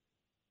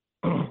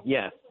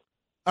 Yes.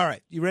 All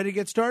right. You ready to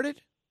get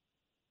started?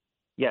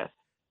 Yes.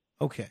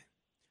 Okay.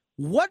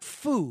 What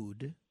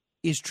food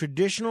is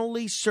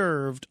traditionally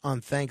served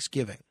on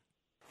Thanksgiving?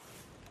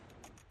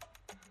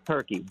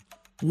 Turkey.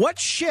 What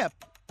ship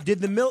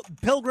did the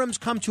Pilgrims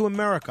come to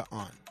America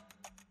on?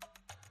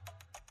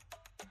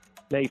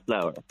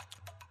 Mayflower.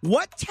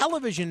 What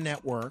television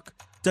network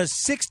does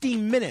 60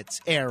 Minutes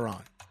air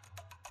on?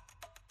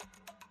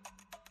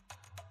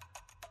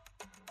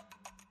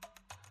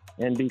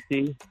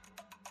 NBC.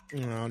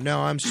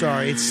 No, I'm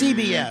sorry. It's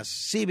CBS.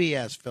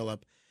 CBS,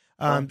 Philip.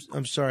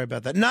 I'm sorry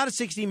about that. Not a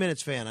 60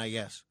 Minutes fan, I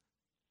guess.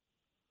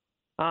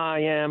 I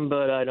am,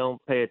 but I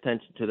don't pay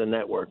attention to the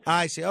network.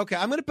 I see. Okay,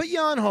 I'm going to put you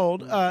on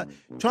hold.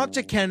 Talk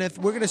to Kenneth.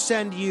 We're going to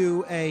send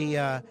you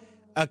a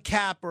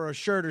cap or a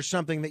shirt or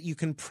something that you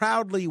can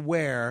proudly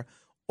wear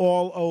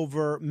all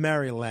over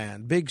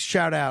Maryland. Big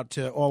shout out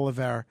to all of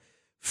our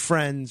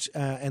friends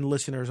and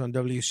listeners on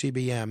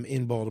WCBM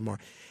in Baltimore.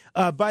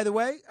 By the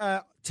way,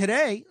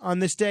 today, on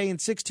this day in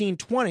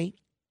 1620,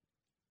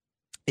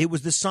 it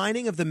was the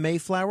signing of the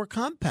Mayflower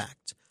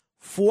Compact.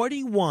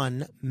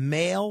 41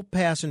 male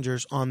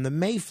passengers on the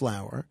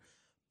Mayflower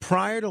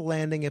prior to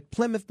landing at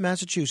Plymouth,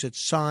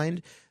 Massachusetts,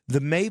 signed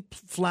the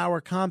Mayflower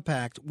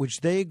Compact,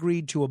 which they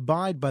agreed to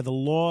abide by the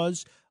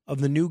laws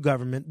of the new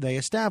government they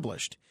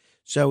established.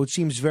 So it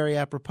seems very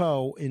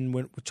apropos when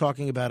we're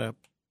talking about a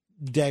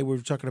day where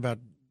we're talking about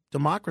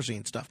democracy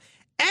and stuff.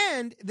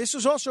 And this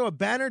is also a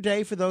banner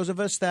day for those of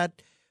us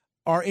that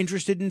are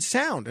interested in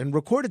sound and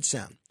recorded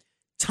sound.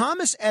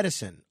 Thomas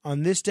Edison,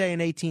 on this day in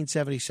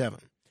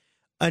 1877,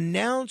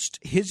 announced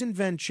his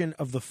invention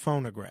of the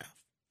phonograph.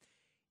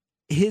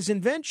 His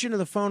invention of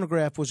the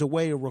phonograph was a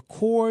way to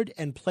record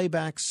and play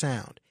back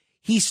sound.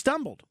 He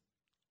stumbled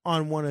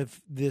on one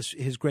of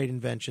his great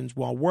inventions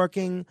while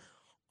working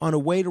on a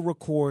way to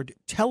record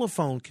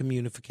telephone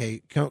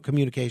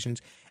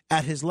communications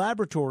at his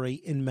laboratory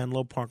in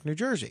Menlo Park, New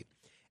Jersey.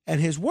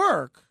 And his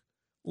work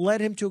led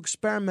him to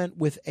experiment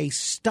with a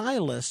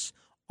stylus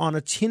on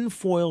a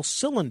tinfoil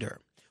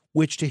cylinder,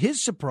 which, to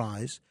his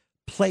surprise,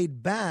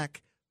 played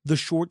back the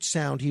short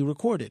sound he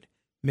recorded.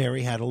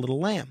 Mary Had a Little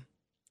Lamb.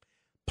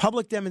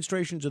 Public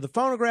demonstrations of the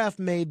phonograph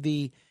made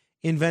the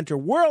inventor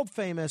world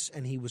famous,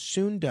 and he was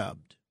soon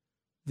dubbed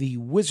the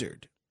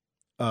Wizard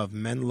of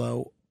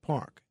Menlo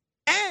Park.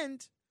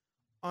 And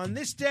on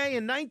this day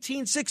in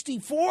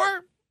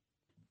 1964,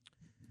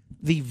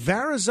 the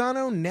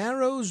Verrazano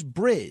Narrows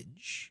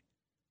Bridge,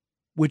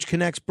 which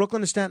connects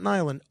Brooklyn to Staten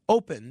Island,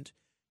 opened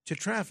to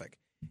traffic.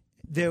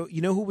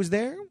 You know who was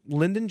there?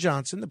 Lyndon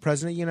Johnson, the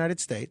President of the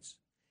United States,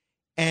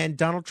 and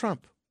Donald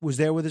Trump was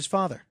there with his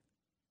father.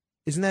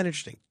 Isn't that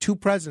interesting? Two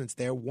presidents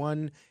there,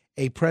 one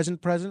a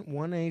present president,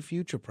 one a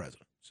future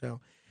president.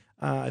 So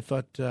I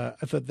thought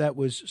that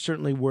was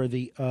certainly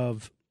worthy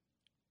of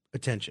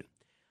attention.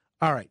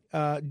 All right.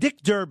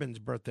 Dick Durbin's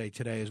birthday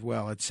today as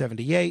well at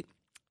 78.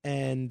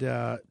 And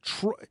a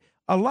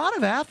lot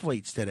of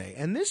athletes today.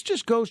 And this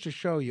just goes to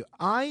show you,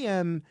 I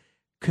am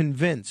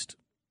convinced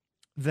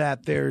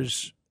that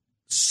there's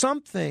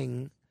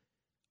something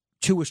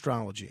to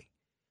astrology.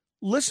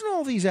 Listen to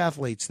all these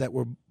athletes that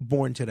were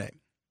born today.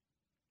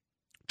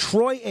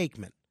 Troy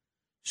Aikman,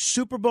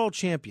 Super Bowl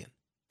champion,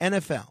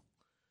 NFL.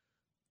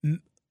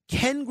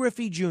 Ken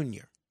Griffey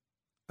Jr.,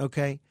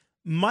 okay?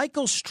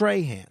 Michael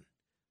Strahan.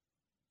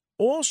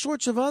 All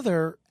sorts of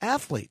other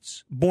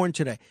athletes born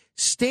today.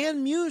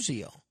 Stan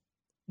Musial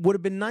would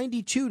have been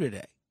 92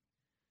 today.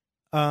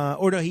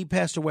 Or no, he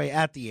passed away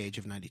at the age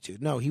of 92.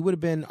 No, he would have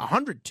been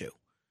 102.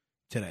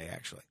 today,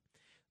 actually.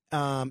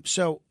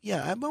 So,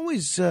 yeah, I'm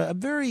always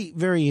very,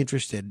 very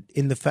interested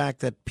in the fact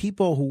that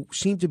people who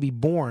seem to be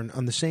born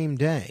on the same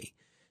day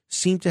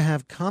seem to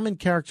have common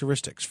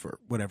characteristics for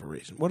whatever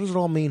reason. What does it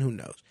all mean? Who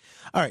knows?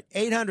 All right,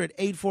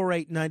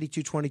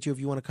 800-848-9222 if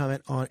you want to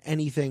comment on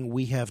anything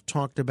we have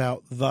talked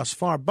about thus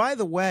far. By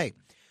the way,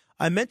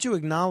 I meant to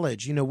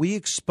acknowledge, we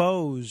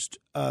exposed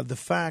the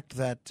fact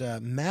that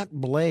Matt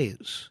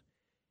Blaze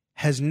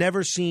has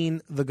never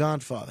seen The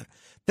Godfather.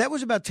 That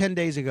was about 10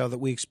 days ago that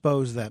we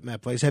exposed that,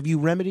 Matt Blaze. Have you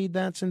remedied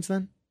that since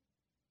then?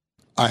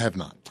 I have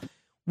not.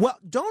 Well,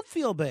 don't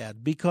feel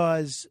bad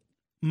because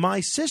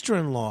my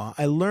sister-in-law,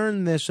 I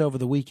learned this over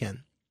the weekend,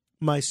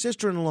 my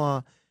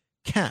sister-in-law,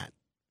 Kat,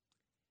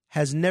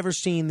 has never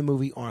seen the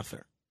movie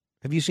Arthur.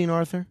 Have you seen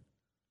Arthur?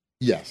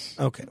 Yes.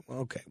 Okay.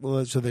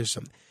 Well, so there's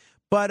some.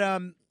 But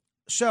a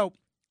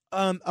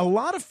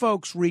lot of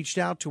folks reached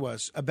out to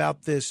us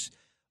about this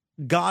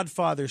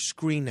Godfather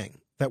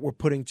screening that we're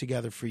putting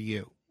together for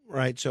you,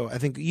 right? So I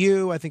think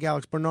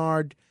Alex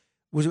Bernard,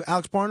 was it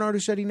Alex Barnard who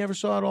said he never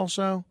saw it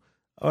also?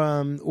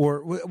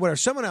 Or whatever,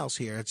 someone else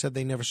here had said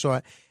they never saw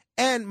it.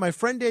 And my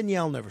friend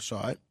Danielle never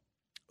saw it,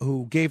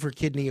 who gave her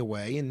kidney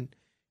away. And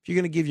if you're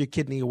going to give your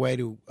kidney away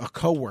to a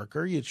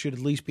coworker, you should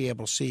at least be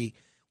able to see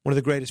one of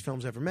the greatest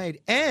films ever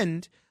made.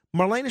 And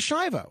Marlena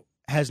Shivo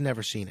has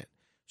never seen it.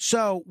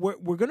 So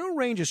we're going to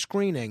arrange a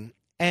screening,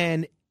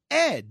 and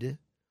Ed,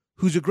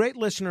 who's a great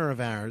listener of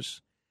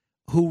ours,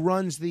 who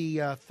runs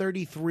the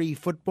 33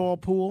 football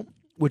pool,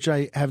 which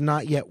I have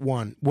not yet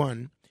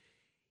won,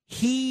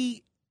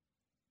 he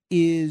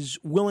is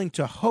willing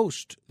to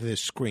host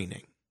this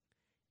screening.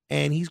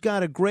 And he's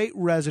got a great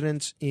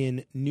residence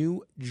in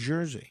New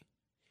Jersey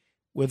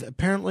with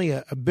apparently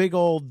a big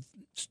old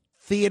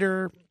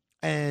theater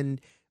and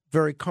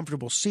very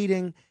comfortable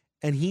seating.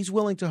 And he's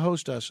willing to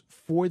host us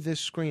for this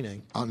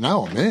screening.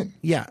 Now I'm in.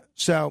 Yeah.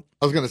 So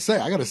I was going to say,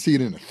 I got to see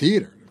it in a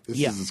theater. This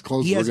is as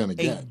close as we're going to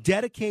get. He has a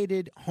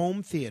dedicated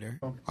home theater.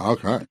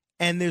 Okay.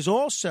 And there's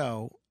a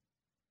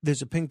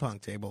ping pong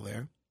table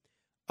there,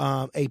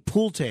 a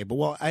pool table.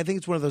 Well, I think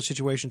it's one of those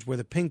situations where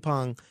the ping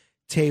pong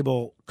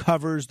table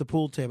covers the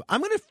pool table.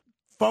 I'm going to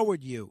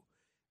forward you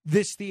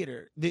this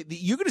theater.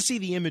 You're going to see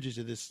the images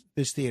of this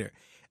theater.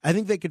 I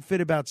think they could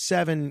fit about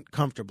 7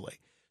 comfortably.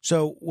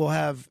 So we'll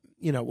have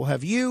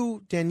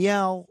you,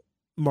 Danielle,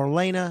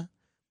 Marlena.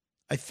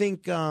 I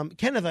think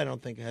Kenneth, I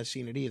don't think has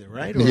seen it either,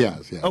 right? He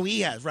has, yeah. Oh,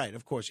 he has, right.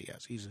 Of course he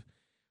has. He's a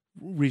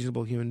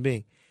reasonable human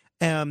being.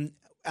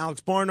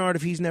 Alex Barnard,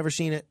 if he's never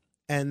seen it.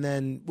 And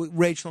then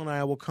Rachel and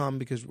I will come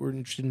because we're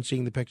interested in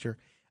seeing the picture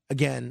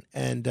again.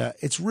 And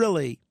it's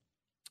really,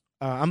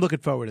 I'm looking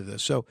forward to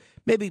this. So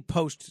maybe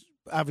post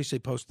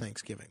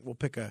Thanksgiving. We'll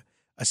pick a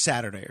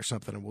Saturday or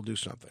something and we'll do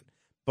something.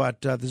 But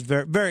this is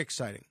very, very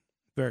exciting.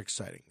 Very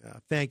exciting.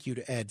 Thank you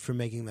to Ed for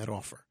making that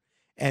offer.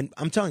 And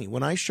I'm telling you,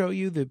 when I show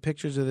you the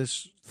pictures of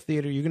this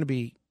theater, you're going to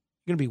be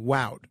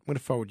wowed. I'm going to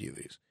forward you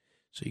these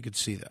so you could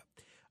see that.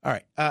 All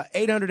right,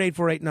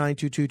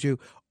 800-848-9222.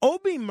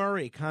 Obie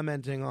Murray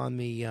commenting on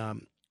the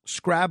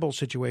Scrabble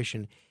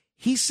situation.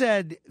 He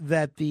said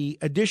that the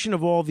addition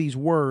of all these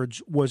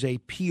words was a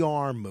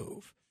PR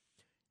move.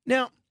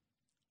 Now,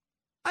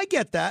 I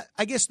get that.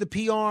 I guess the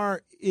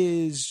PR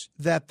is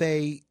that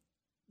they're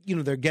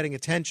getting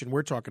attention.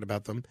 We're talking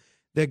about them.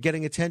 They're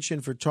getting attention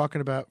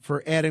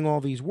for adding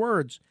all these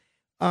words.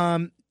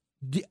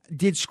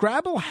 Did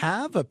Scrabble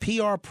have a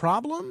PR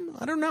problem?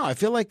 I don't know. I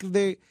feel like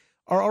they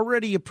are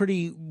already a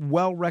pretty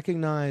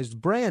well-recognized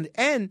brand.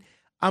 And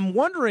I'm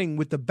wondering,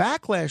 with the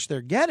backlash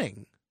they're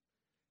getting,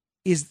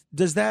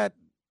 does that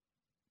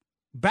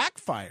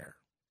backfire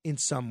in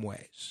some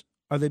ways?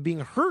 Are they being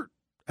hurt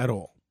at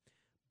all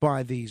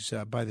by this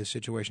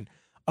situation?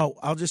 Oh,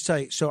 I'll just tell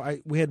you. So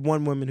we had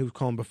one woman who was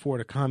calling before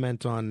to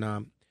comment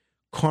on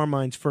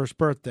Carmine's first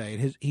birthday.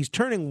 And he's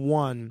turning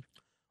 1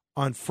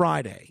 on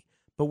Friday,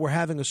 but we're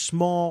having a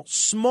small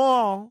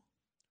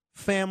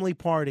family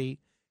party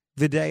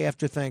the day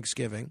after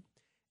Thanksgiving.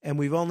 And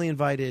we've only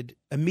invited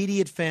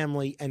immediate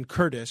family and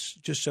Curtis,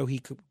 just so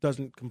he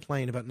doesn't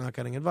complain about not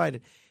getting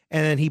invited.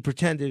 And then he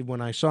pretended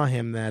when I saw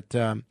him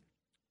that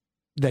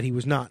he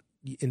was not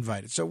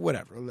invited. So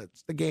whatever.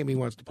 That's the game he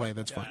wants to play.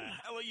 That's fine. What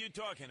the hell are you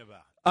talking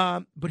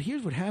about? But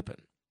here's what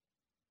happened.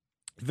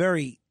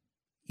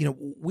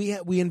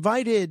 We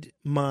invited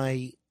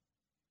my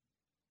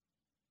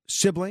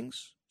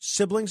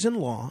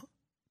siblings-in-law,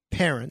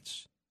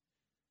 parents,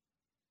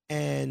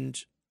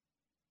 and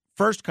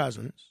first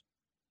cousins,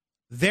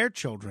 their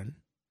children,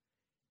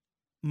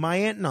 my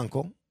aunt and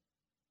uncle.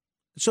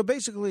 So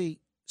basically,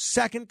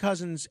 second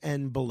cousins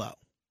and below.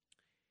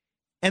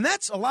 And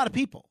that's a lot of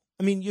people.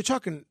 I mean, you're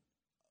talking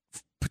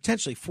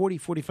potentially 40,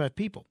 45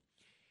 people.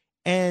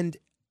 And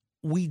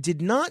we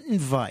did not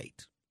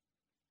invite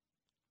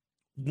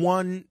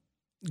one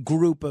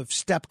group of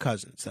step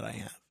cousins that I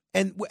have.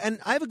 And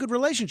I have a good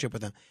relationship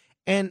with them.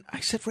 And I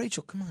said,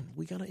 Rachel, come on,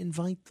 we got to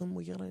invite them.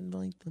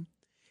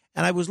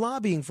 And I was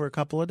lobbying for a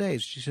couple of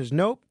days. She says,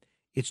 nope,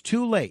 it's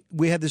too late.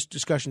 We had this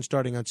discussion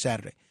starting on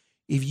Saturday.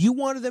 If you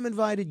wanted them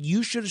invited,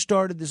 you should have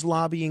started this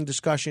lobbying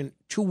discussion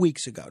 2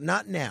 weeks ago,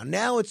 not now.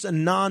 Now it's a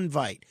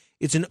non-invite.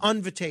 It's an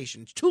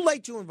invitation. It's too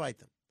late to invite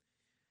them.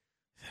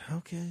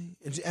 Okay.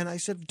 And I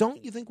said,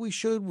 don't you think we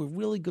should? We're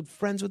really good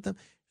friends with them.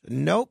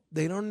 Nope,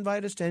 they don't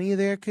invite us to any of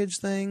their kids'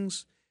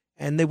 things,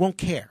 and they won't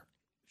care,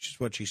 which is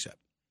what she said.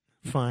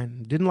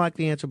 Fine. Didn't like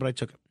the answer, but I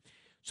took it.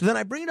 So then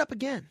I bring it up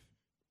again.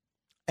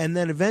 And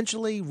then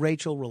eventually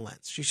Rachel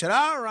relents. She said,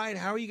 all right,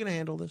 how are you going to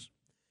handle this?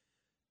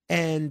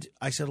 And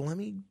I said, let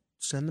me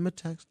send them a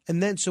text.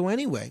 And then, so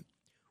anyway,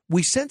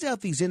 we sent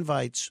out these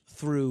invites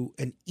through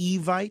an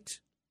Evite.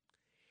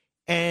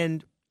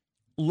 And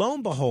lo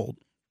and behold,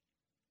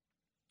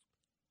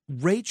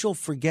 Rachel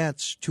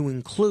forgets to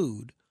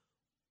include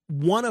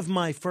one of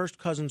my first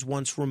cousins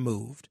once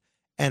removed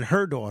and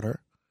her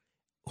daughter,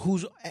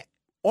 who's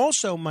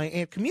also my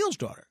Aunt Camille's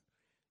daughter.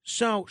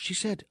 So she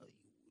said,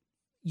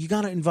 you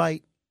got to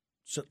invite,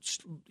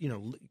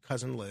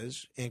 cousin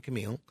Liz, Aunt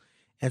Camille,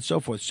 and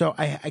so forth. So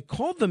I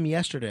called them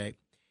yesterday,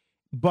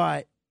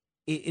 but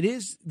it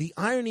is the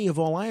irony of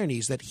all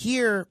ironies that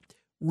here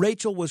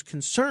Rachel was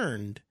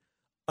concerned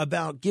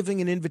about giving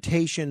an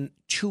invitation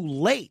too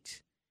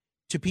late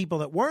to people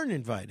that weren't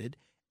invited,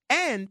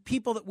 and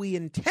people that we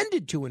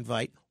intended to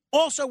invite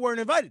also weren't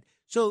invited.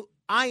 So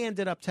I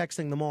ended up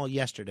texting them all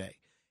yesterday.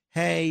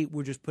 Hey,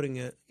 we're just putting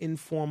an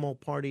informal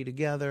party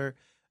together,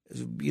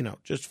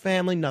 just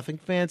family, nothing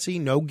fancy,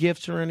 no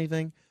gifts or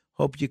anything.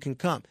 Hope you can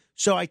come.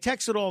 So I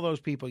texted all those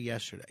people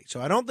yesterday.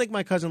 So I don't think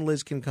my cousin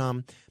Liz can come.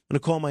 I'm going to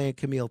call my Aunt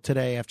Camille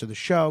today after the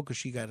show because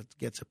she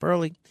gets up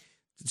early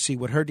to see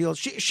what her deal is.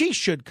 She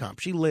should come.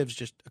 She lives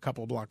just a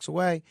couple of blocks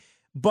away.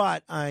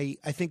 But I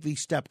think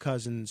these step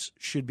cousins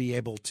should be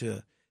able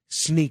to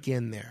sneak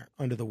in there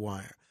under the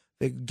wire.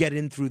 They get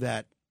in through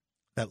that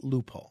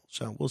loophole.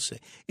 So we'll see.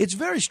 It's a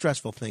very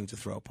stressful thing to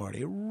throw a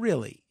party. It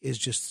really is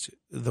just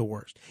the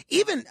worst.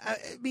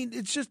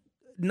 It's just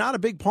not a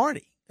big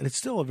party. And it's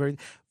still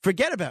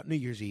forget about New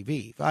Year's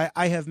Eve.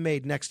 I have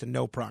made next to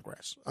no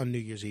progress on New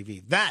Year's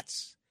Eve.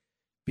 That's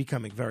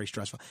becoming very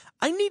stressful.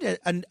 I need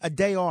a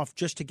day off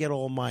just to get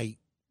all my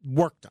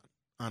work done,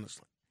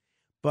 honestly.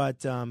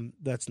 But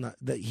that's not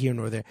here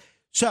nor there.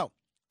 So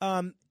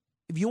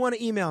if you want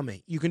to email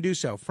me, you can do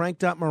so.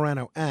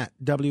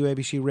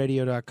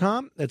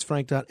 Frank.Morano@WABCRadio.com. That's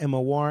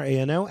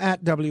Frank.Morano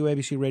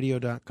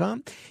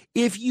 @WABCRadio.com.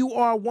 If you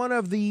are one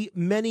of the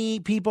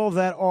many people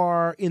that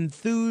are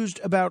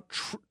enthused about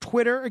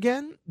Twitter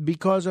again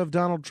because of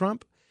Donald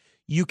Trump,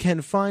 you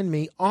can find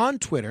me on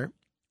Twitter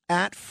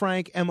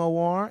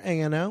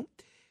 @FrankMorano.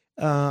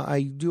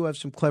 I do have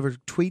some clever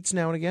tweets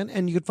now and again,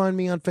 and you can find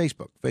me on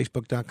Facebook,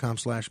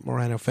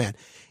 facebook.com/MoranoFan.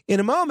 In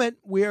a moment,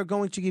 we are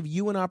going to give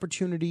you an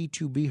opportunity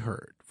to be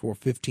heard for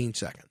 15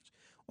 seconds.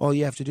 All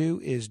you have to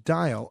do is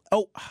dial.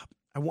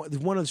 There's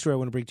one other story I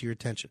want to bring to your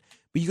attention.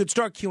 But you could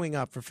start queuing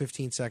up for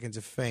 15 seconds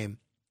of fame.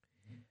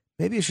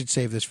 Maybe I should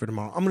save this for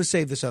tomorrow. I'm going to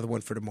save this other one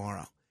for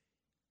tomorrow.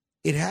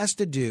 It has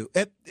to do,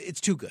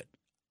 it's too good.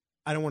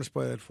 I don't want to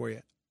spoil it for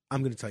you.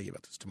 I'm going to tell you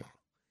about this tomorrow.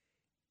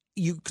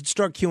 You could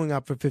start queuing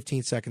up for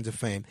 15 seconds of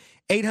fame.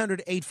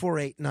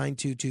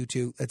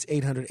 800-848-9222. That's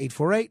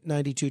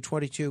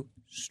 800-848-9222.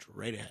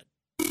 Straight ahead.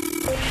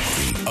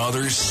 The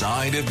Other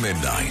Side of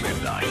Midnight.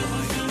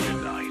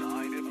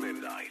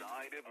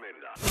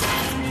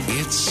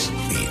 It's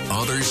The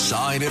Other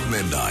Side of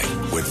Midnight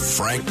with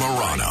Frank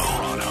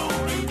Morano.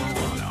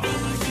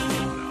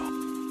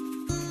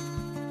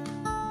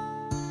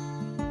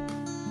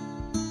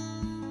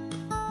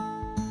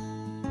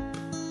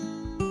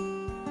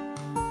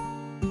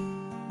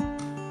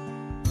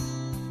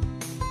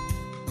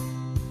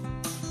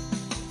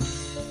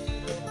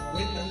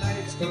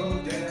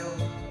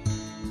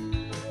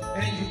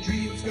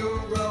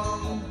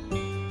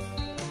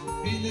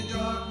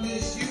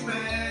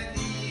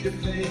 A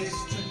place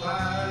to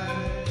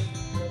hide.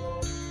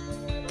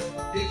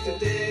 If the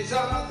days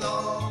are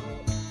long,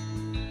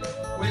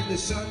 when the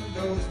sun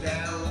goes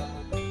down,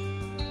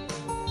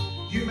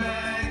 you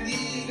might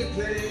need a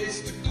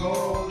place to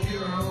call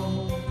your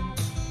own.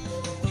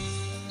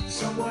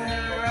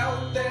 Somewhere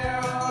out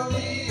there on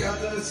the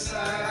other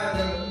side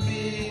of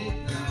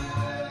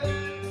midnight,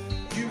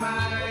 you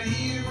might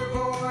hear a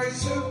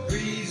voice of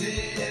reason.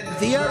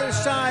 The Other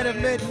Side of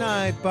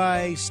Midnight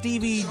by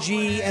Stevie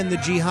G and the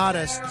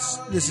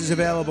Jihadists. This is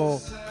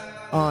available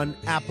on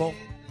Apple.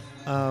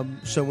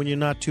 So when you're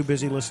not too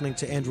busy listening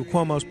to Andrew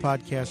Cuomo's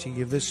podcast, you can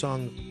give this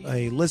song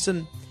a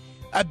listen.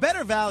 A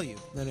better value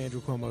than Andrew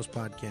Cuomo's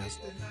podcast,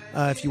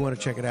 if you want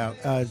to check it out.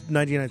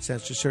 99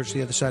 cents, just search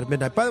The Other Side of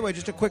Midnight. By the way,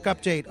 just a quick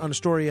update on a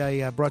story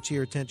I brought to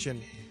your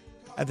attention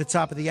at the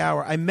top of the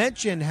hour. I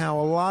mentioned how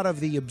a lot of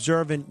the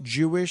observant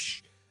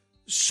Jewish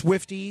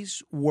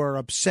Swifties were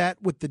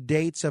upset with the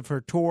dates of her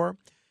tour.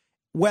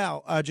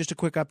 Well, just a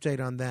quick update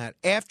on that.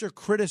 After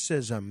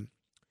criticism,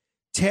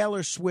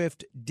 Taylor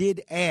Swift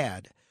did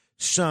add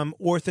some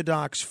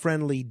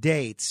Orthodox-friendly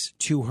dates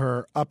to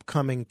her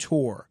upcoming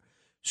tour.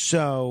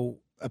 So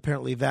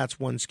apparently that's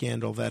one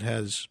scandal that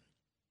has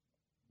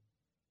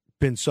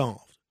been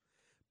solved.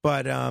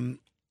 But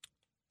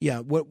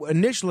Yeah,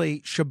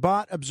 initially,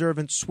 Shabbat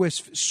observant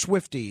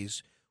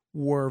Swifties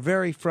were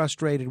very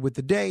frustrated with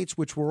the dates,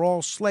 which were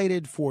all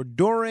slated for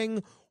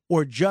during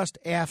or just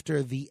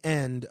after the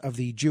end of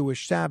the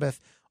Jewish Sabbath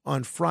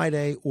on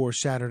Friday or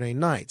Saturday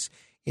nights.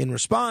 In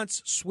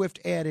response, Swift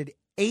added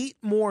 8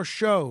 more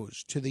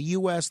shows to the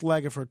U.S.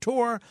 leg of her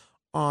tour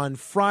on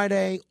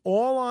Friday,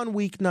 all on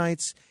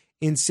weeknights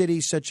in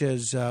cities such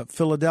as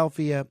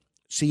Philadelphia,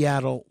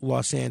 Seattle,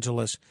 Los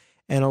Angeles,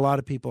 and a lot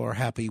of people are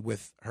happy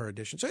with her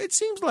addition. So it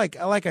seems like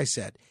I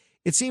said,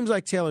 it seems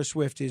like Taylor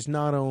Swift is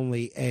not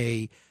only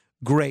a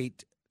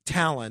great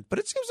talent, but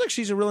it seems like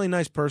she's a really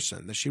nice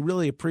person, that she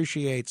really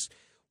appreciates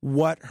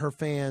what her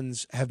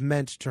fans have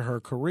meant to her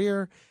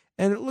career,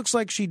 and it looks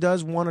like she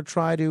does want to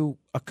try to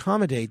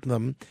accommodate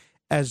them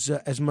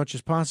as much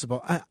as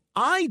possible.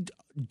 I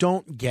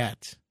don't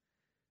get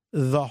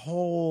the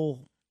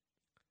whole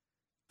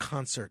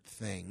concert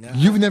thing.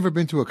 You've never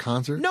been to a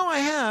concert? No, I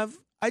have.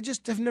 I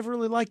just have never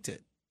really liked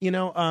it. You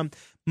know,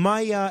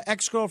 my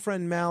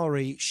ex-girlfriend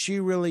Mallory, she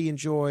really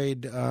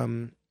enjoyed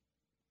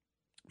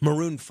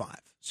Maroon 5.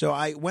 So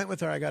I went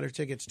with her. I got her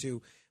tickets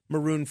to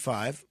Maroon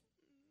 5.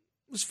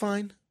 It was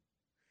fine.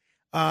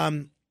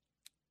 My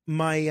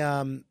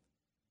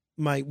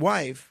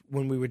wife,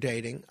 when we were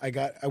dating,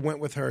 I went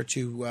with her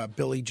to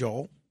Billy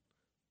Joel.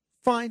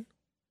 Fine.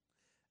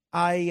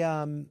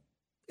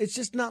 It's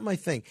just not my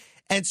thing.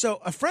 And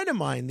so a friend of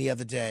mine the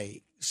other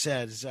day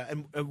says,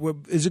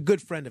 is a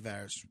good friend of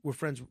ours. We're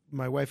friends.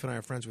 My wife and I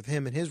are friends with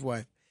him and his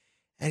wife.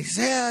 And he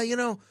says,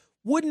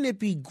 wouldn't it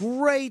be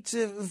great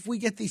if we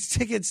get these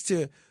tickets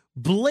to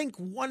Blink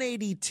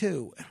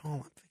 182? And all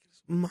I'm thinking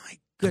is, my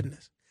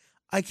goodness,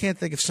 I can't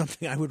think of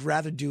something I would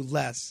rather do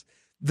less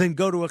than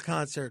go to a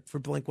concert for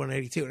Blink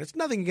 182. And it's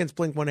nothing against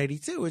Blink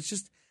 182. It's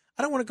just,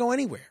 I don't want to go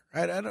anywhere.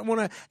 I don't want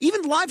to,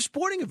 even live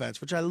sporting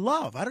events, which I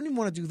love. I don't even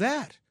want to do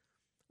that.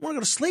 I want to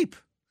go to sleep.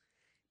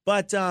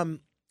 But, and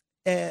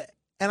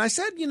I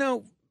said,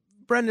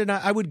 Brendan,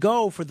 I would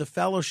go for the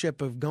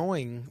fellowship of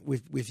going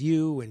with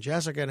you and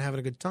Jessica and having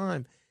a good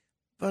time.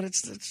 But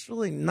it's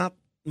really not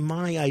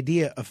my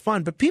idea of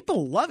fun. But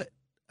people love it.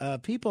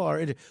 People are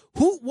into.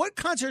 What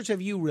concerts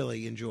have you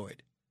really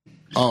enjoyed?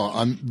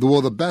 Oh,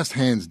 the best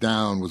hands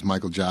down was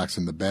Michael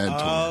Jackson, the Bad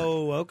Tour.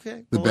 Oh,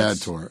 okay. The Bad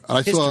Tour.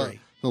 I saw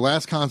the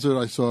last concert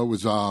I saw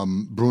was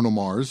Bruno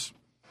Mars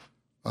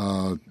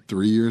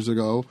 3 years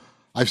ago.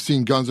 I've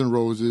seen Guns N'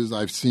 Roses.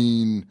 I've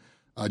seen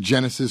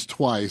Genesis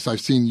twice.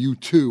 I've seen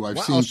U2. I've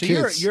seen so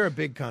Kiss. You're a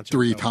big concert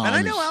 3 times. And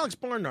I know Alex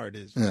Barnard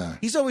is. Yeah.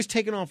 He's always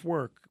taking off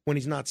work when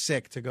he's not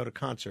sick to go to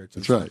concerts.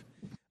 That's right.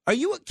 Are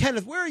you,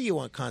 Kenneth, where are you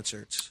on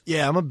concerts?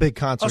 Yeah, I'm a big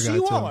concert guy, so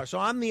you too. all are. So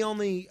I'm the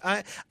only...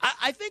 I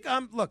think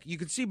look, you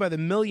can see by the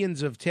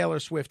millions of Taylor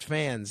Swift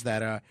fans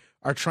that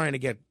are trying to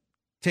get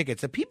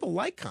tickets that people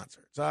like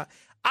concerts.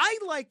 I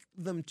like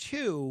them,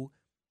 too.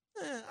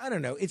 I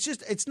don't know. It's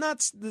just, it's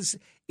not this.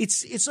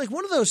 It's like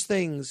one of those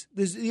things.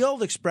 There's the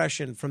old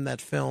expression from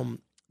that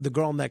film, The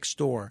Girl Next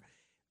Door.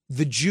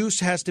 The juice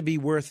has to be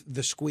worth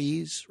the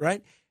squeeze,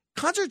 right?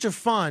 Concerts are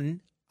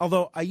fun,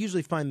 although I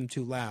usually find them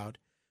too loud.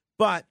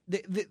 But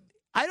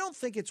I don't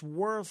think it's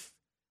worth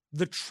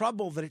the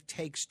trouble that it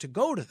takes to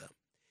go to them.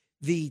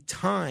 The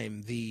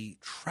time, the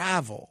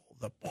travel,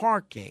 the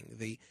parking,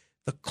 the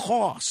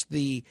cost,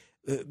 the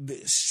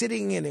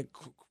sitting in a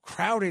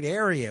crowded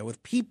area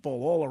with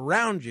people all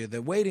around you,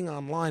 the waiting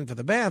online for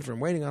the bathroom,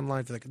 waiting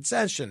online for the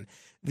concession,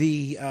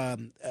 the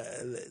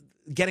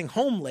getting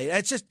home late.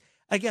 It's just,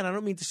 again, I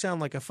don't mean to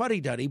sound like a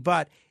fuddy-duddy,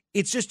 but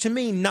it's just, to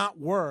me, not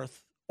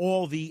worth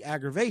all the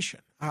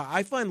aggravation.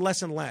 I find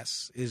less and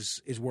less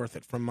is worth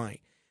it from my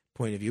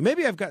point of view.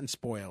 Maybe I've gotten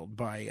spoiled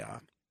by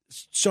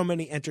so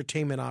many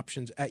entertainment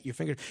options at your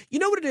fingers. You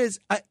know what it is?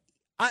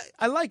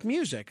 I like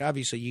music.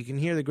 Obviously, you can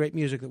hear the great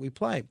music that we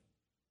play.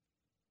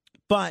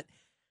 But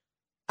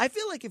I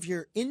feel like if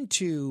you're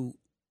into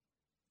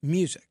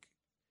music,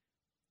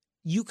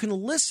 you can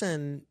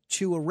listen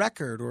to a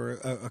record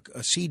or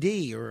a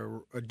CD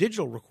or a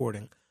digital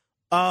recording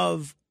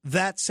of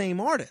that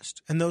same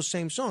artist and those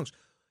same songs.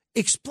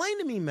 Explain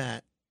to me,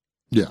 Matt,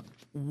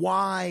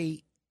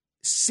 why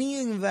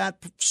seeing that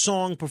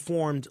song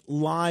performed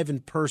live in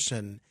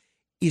person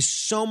is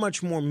so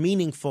much more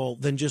meaningful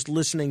than just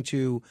listening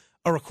to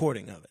a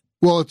recording of it.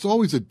 Well, it's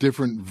always a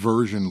different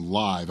version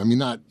live. I mean,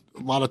 not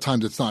a lot of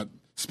times it's not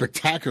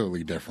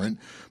spectacularly different,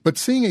 but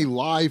seeing a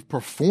live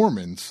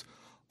performance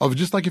of,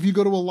 just like if you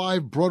go to a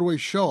live Broadway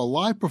show, a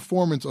live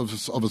performance of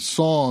a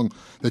song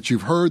that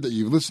you've heard, that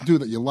you've listened to,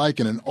 that you like,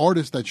 and an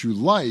artist that you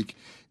like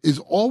is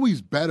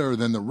always better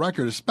than the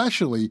record,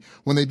 especially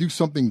when they do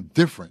something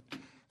different.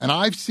 And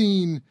I've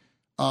seen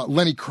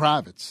Lenny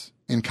Kravitz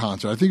in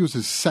concert. I think it was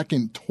his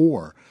second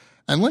tour.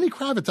 And Lenny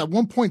Kravitz at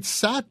one point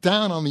sat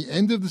down on the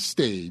end of the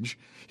stage.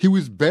 He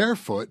was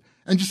barefoot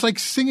and just like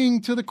singing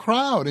to the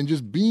crowd and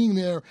just being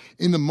there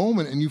in the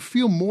moment. And you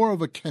feel more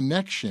of a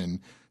connection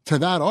to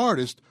that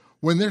artist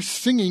when they're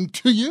singing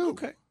to you.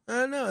 Okay. I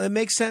don't know. It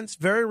makes sense.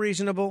 Very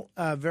reasonable.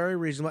 Very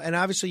reasonable. And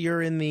obviously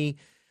you're in the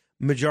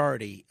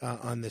majority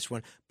on this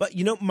one. But,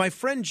 my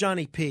friend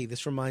Johnny P.,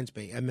 this reminds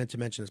me, I meant to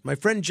mention this. My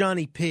friend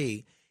Johnny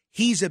P.,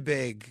 he's a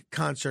big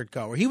concert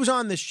goer. He was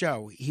on this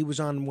show. He was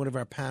on one of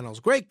our panels.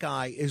 Great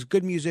guy, is a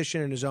good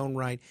musician in his own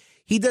right.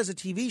 He does a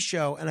TV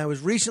show, and I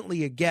was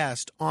recently a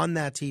guest on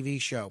that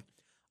TV show.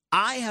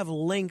 I have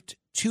linked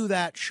to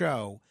that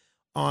show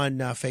on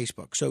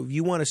Facebook. So if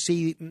you want to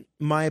see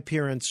my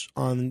appearance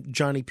on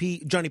Johnny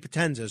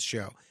Potenza's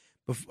show,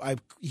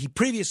 he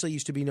previously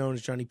used to be known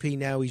as Johnny P.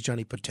 Now he's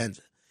Johnny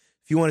Potenza.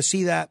 If you want to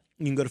see that,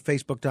 you can go to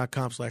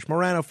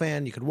Facebook.com/Morano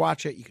fan. You could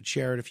watch it. You could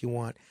share it if you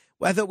want.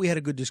 Well, I thought we had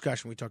a good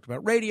discussion. We talked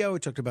about radio. We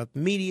talked about the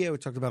media. We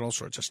talked about all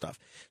sorts of stuff.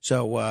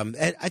 So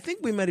and I think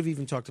we might have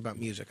even talked about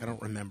music. I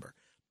don't remember.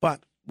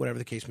 But whatever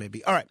the case may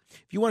be. All right.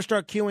 If you want to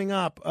start queuing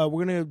up,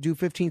 we're going to do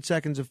 15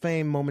 seconds of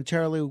fame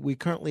momentarily. We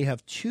currently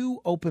have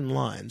 2 open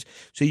lines.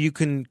 So you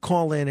can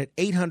call in at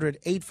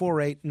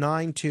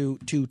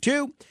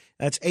 800-848-9222.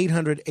 That's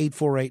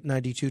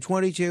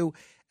 800-848-9222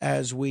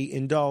 as we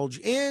indulge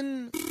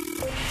in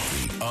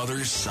The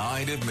Other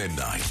Side of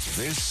Midnight.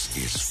 This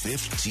is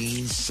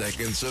 15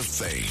 Seconds of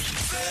Fame.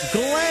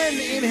 Glenn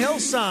in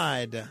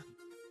Hillside.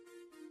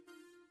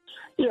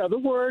 Yeah, the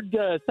word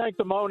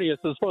sanctimonious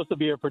is supposed to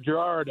be a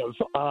pejorative.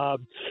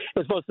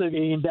 It's supposed to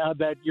mean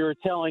that you're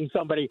telling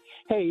somebody,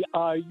 hey,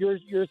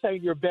 you're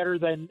saying you're better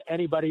than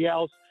anybody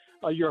else.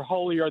 You're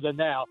holier than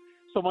thou.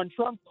 So when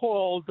Trump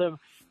called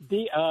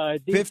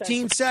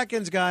 15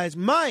 seconds, guys.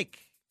 Mike.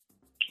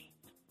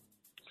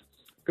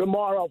 Good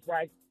morrow,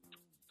 Frank.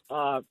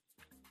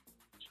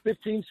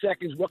 15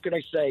 seconds. What can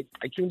I say?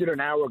 I tuned in an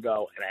hour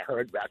ago, and I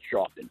heard about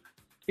Sharpton.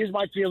 Here's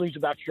my feelings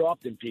about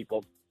Sharpton,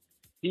 people.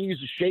 He's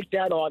a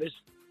shakedown artist.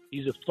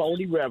 He's a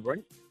phony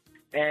reverend.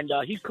 And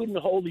he couldn't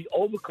hold the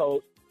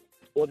overcoat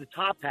or the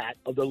top hat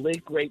of the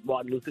late, great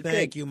Martin Luther King.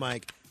 Thank you,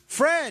 Mike.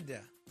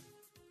 Fred.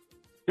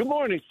 Good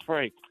morning,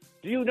 Frank.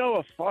 Do you know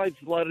a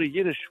 5-letter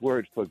Yiddish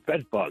word for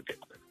bedbug?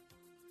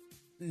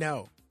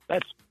 No.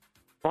 That's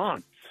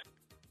font.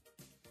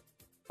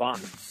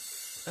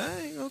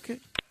 Okay.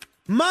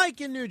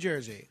 Mike in New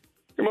Jersey.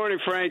 Good morning,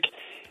 Frank.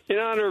 In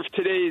honor of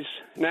today's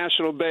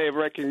National Day of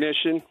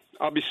Recognition,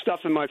 I'll be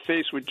stuffing my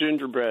face with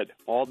gingerbread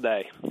all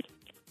day.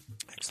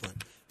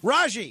 Excellent.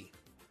 Raji.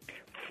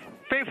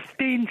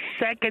 15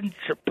 seconds,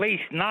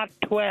 please, not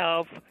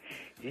 12.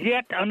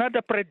 Yet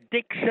another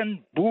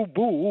prediction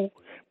boo-boo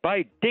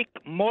by Dick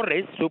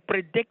Morris, who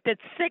predicted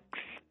 60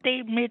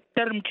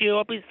 midterm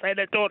GOP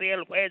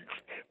senatorial wins.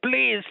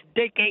 Please,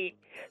 Dickie,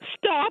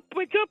 stop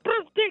with your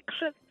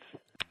predictions.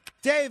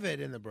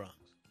 David in the Bronx.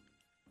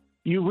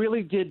 You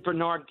really did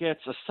Bernard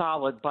Goetz a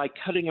solid by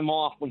cutting him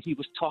off when he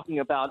was talking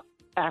about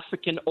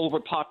African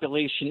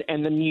overpopulation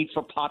and the need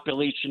for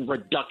population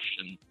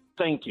reduction.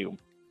 Thank you.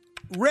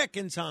 Rick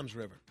in Tom's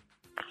River.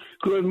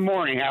 Good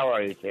morning. How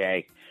are you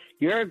today?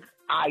 Your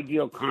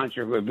ideal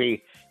concert would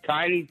be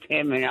Tiny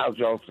Tim and Al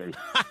Jolson.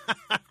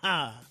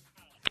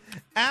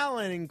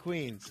 Alan in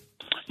Queens.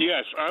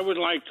 Yes, I would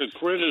like to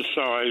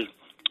criticize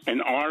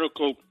an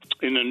article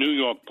in the New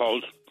York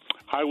Post.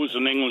 I was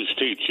an English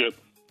teacher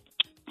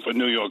for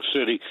New York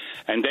City,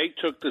 and they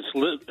took this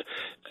list.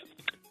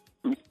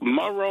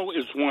 Murrow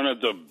is one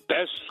of the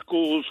best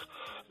schools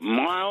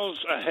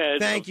miles ahead.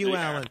 Thank you,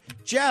 Alan.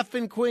 Jeff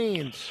in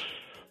Queens.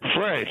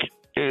 Frank,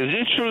 is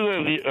it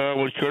true that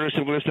what Curtis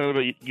and Willis said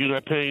about you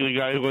not paying the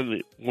guy who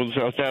won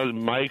the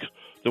 1,000, Mike,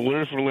 the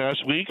winner from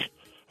last week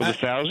of the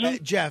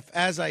 1,000? Jeff,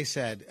 as I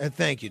said,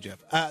 thank you, Jeff.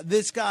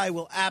 This guy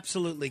will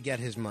absolutely get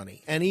his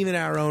money, and even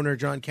our owner,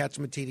 John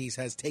Katsimatidis,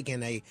 has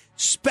taken a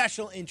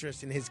special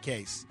interest in his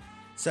case.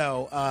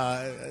 So,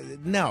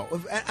 no.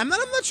 I'm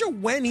not sure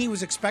when he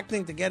was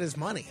expecting to get his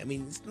money. I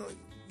mean,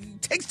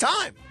 it takes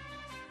time.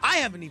 I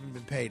haven't even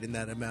been paid in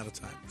that amount of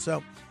time.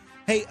 So,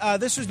 hey,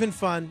 this has been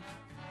fun.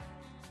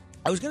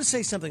 I was going to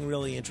say something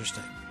really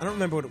interesting. I don't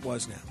remember what it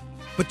was now.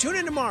 But tune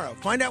in tomorrow.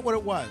 Find out what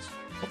it was.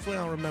 Hopefully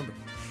I'll remember.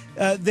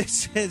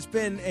 This has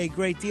been a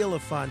great deal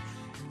of fun.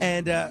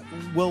 And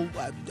we'll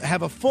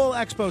have a full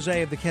expose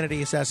of the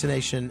Kennedy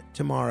assassination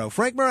tomorrow.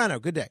 Frank Morano,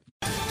 good day.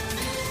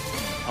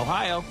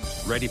 Ohio,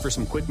 ready for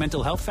some quick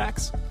mental health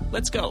facts?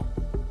 Let's go.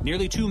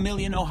 Nearly 2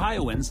 million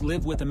Ohioans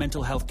live with a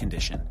mental health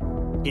condition.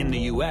 In the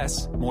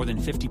U.S., more than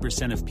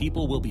 50% of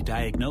people will be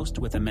diagnosed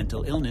with a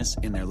mental illness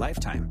in their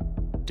lifetime.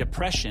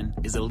 Depression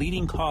is a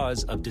leading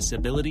cause of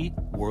disability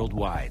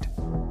worldwide.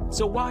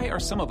 So why are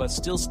some of us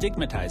still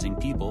stigmatizing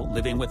people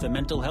living with a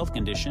mental health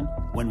condition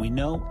when we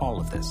know all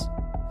of this?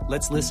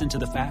 Let's listen to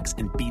the facts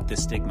and beat the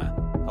stigma.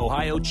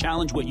 Ohio,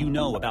 challenge what you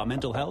know about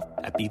mental health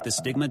at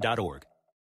beatthestigma.org.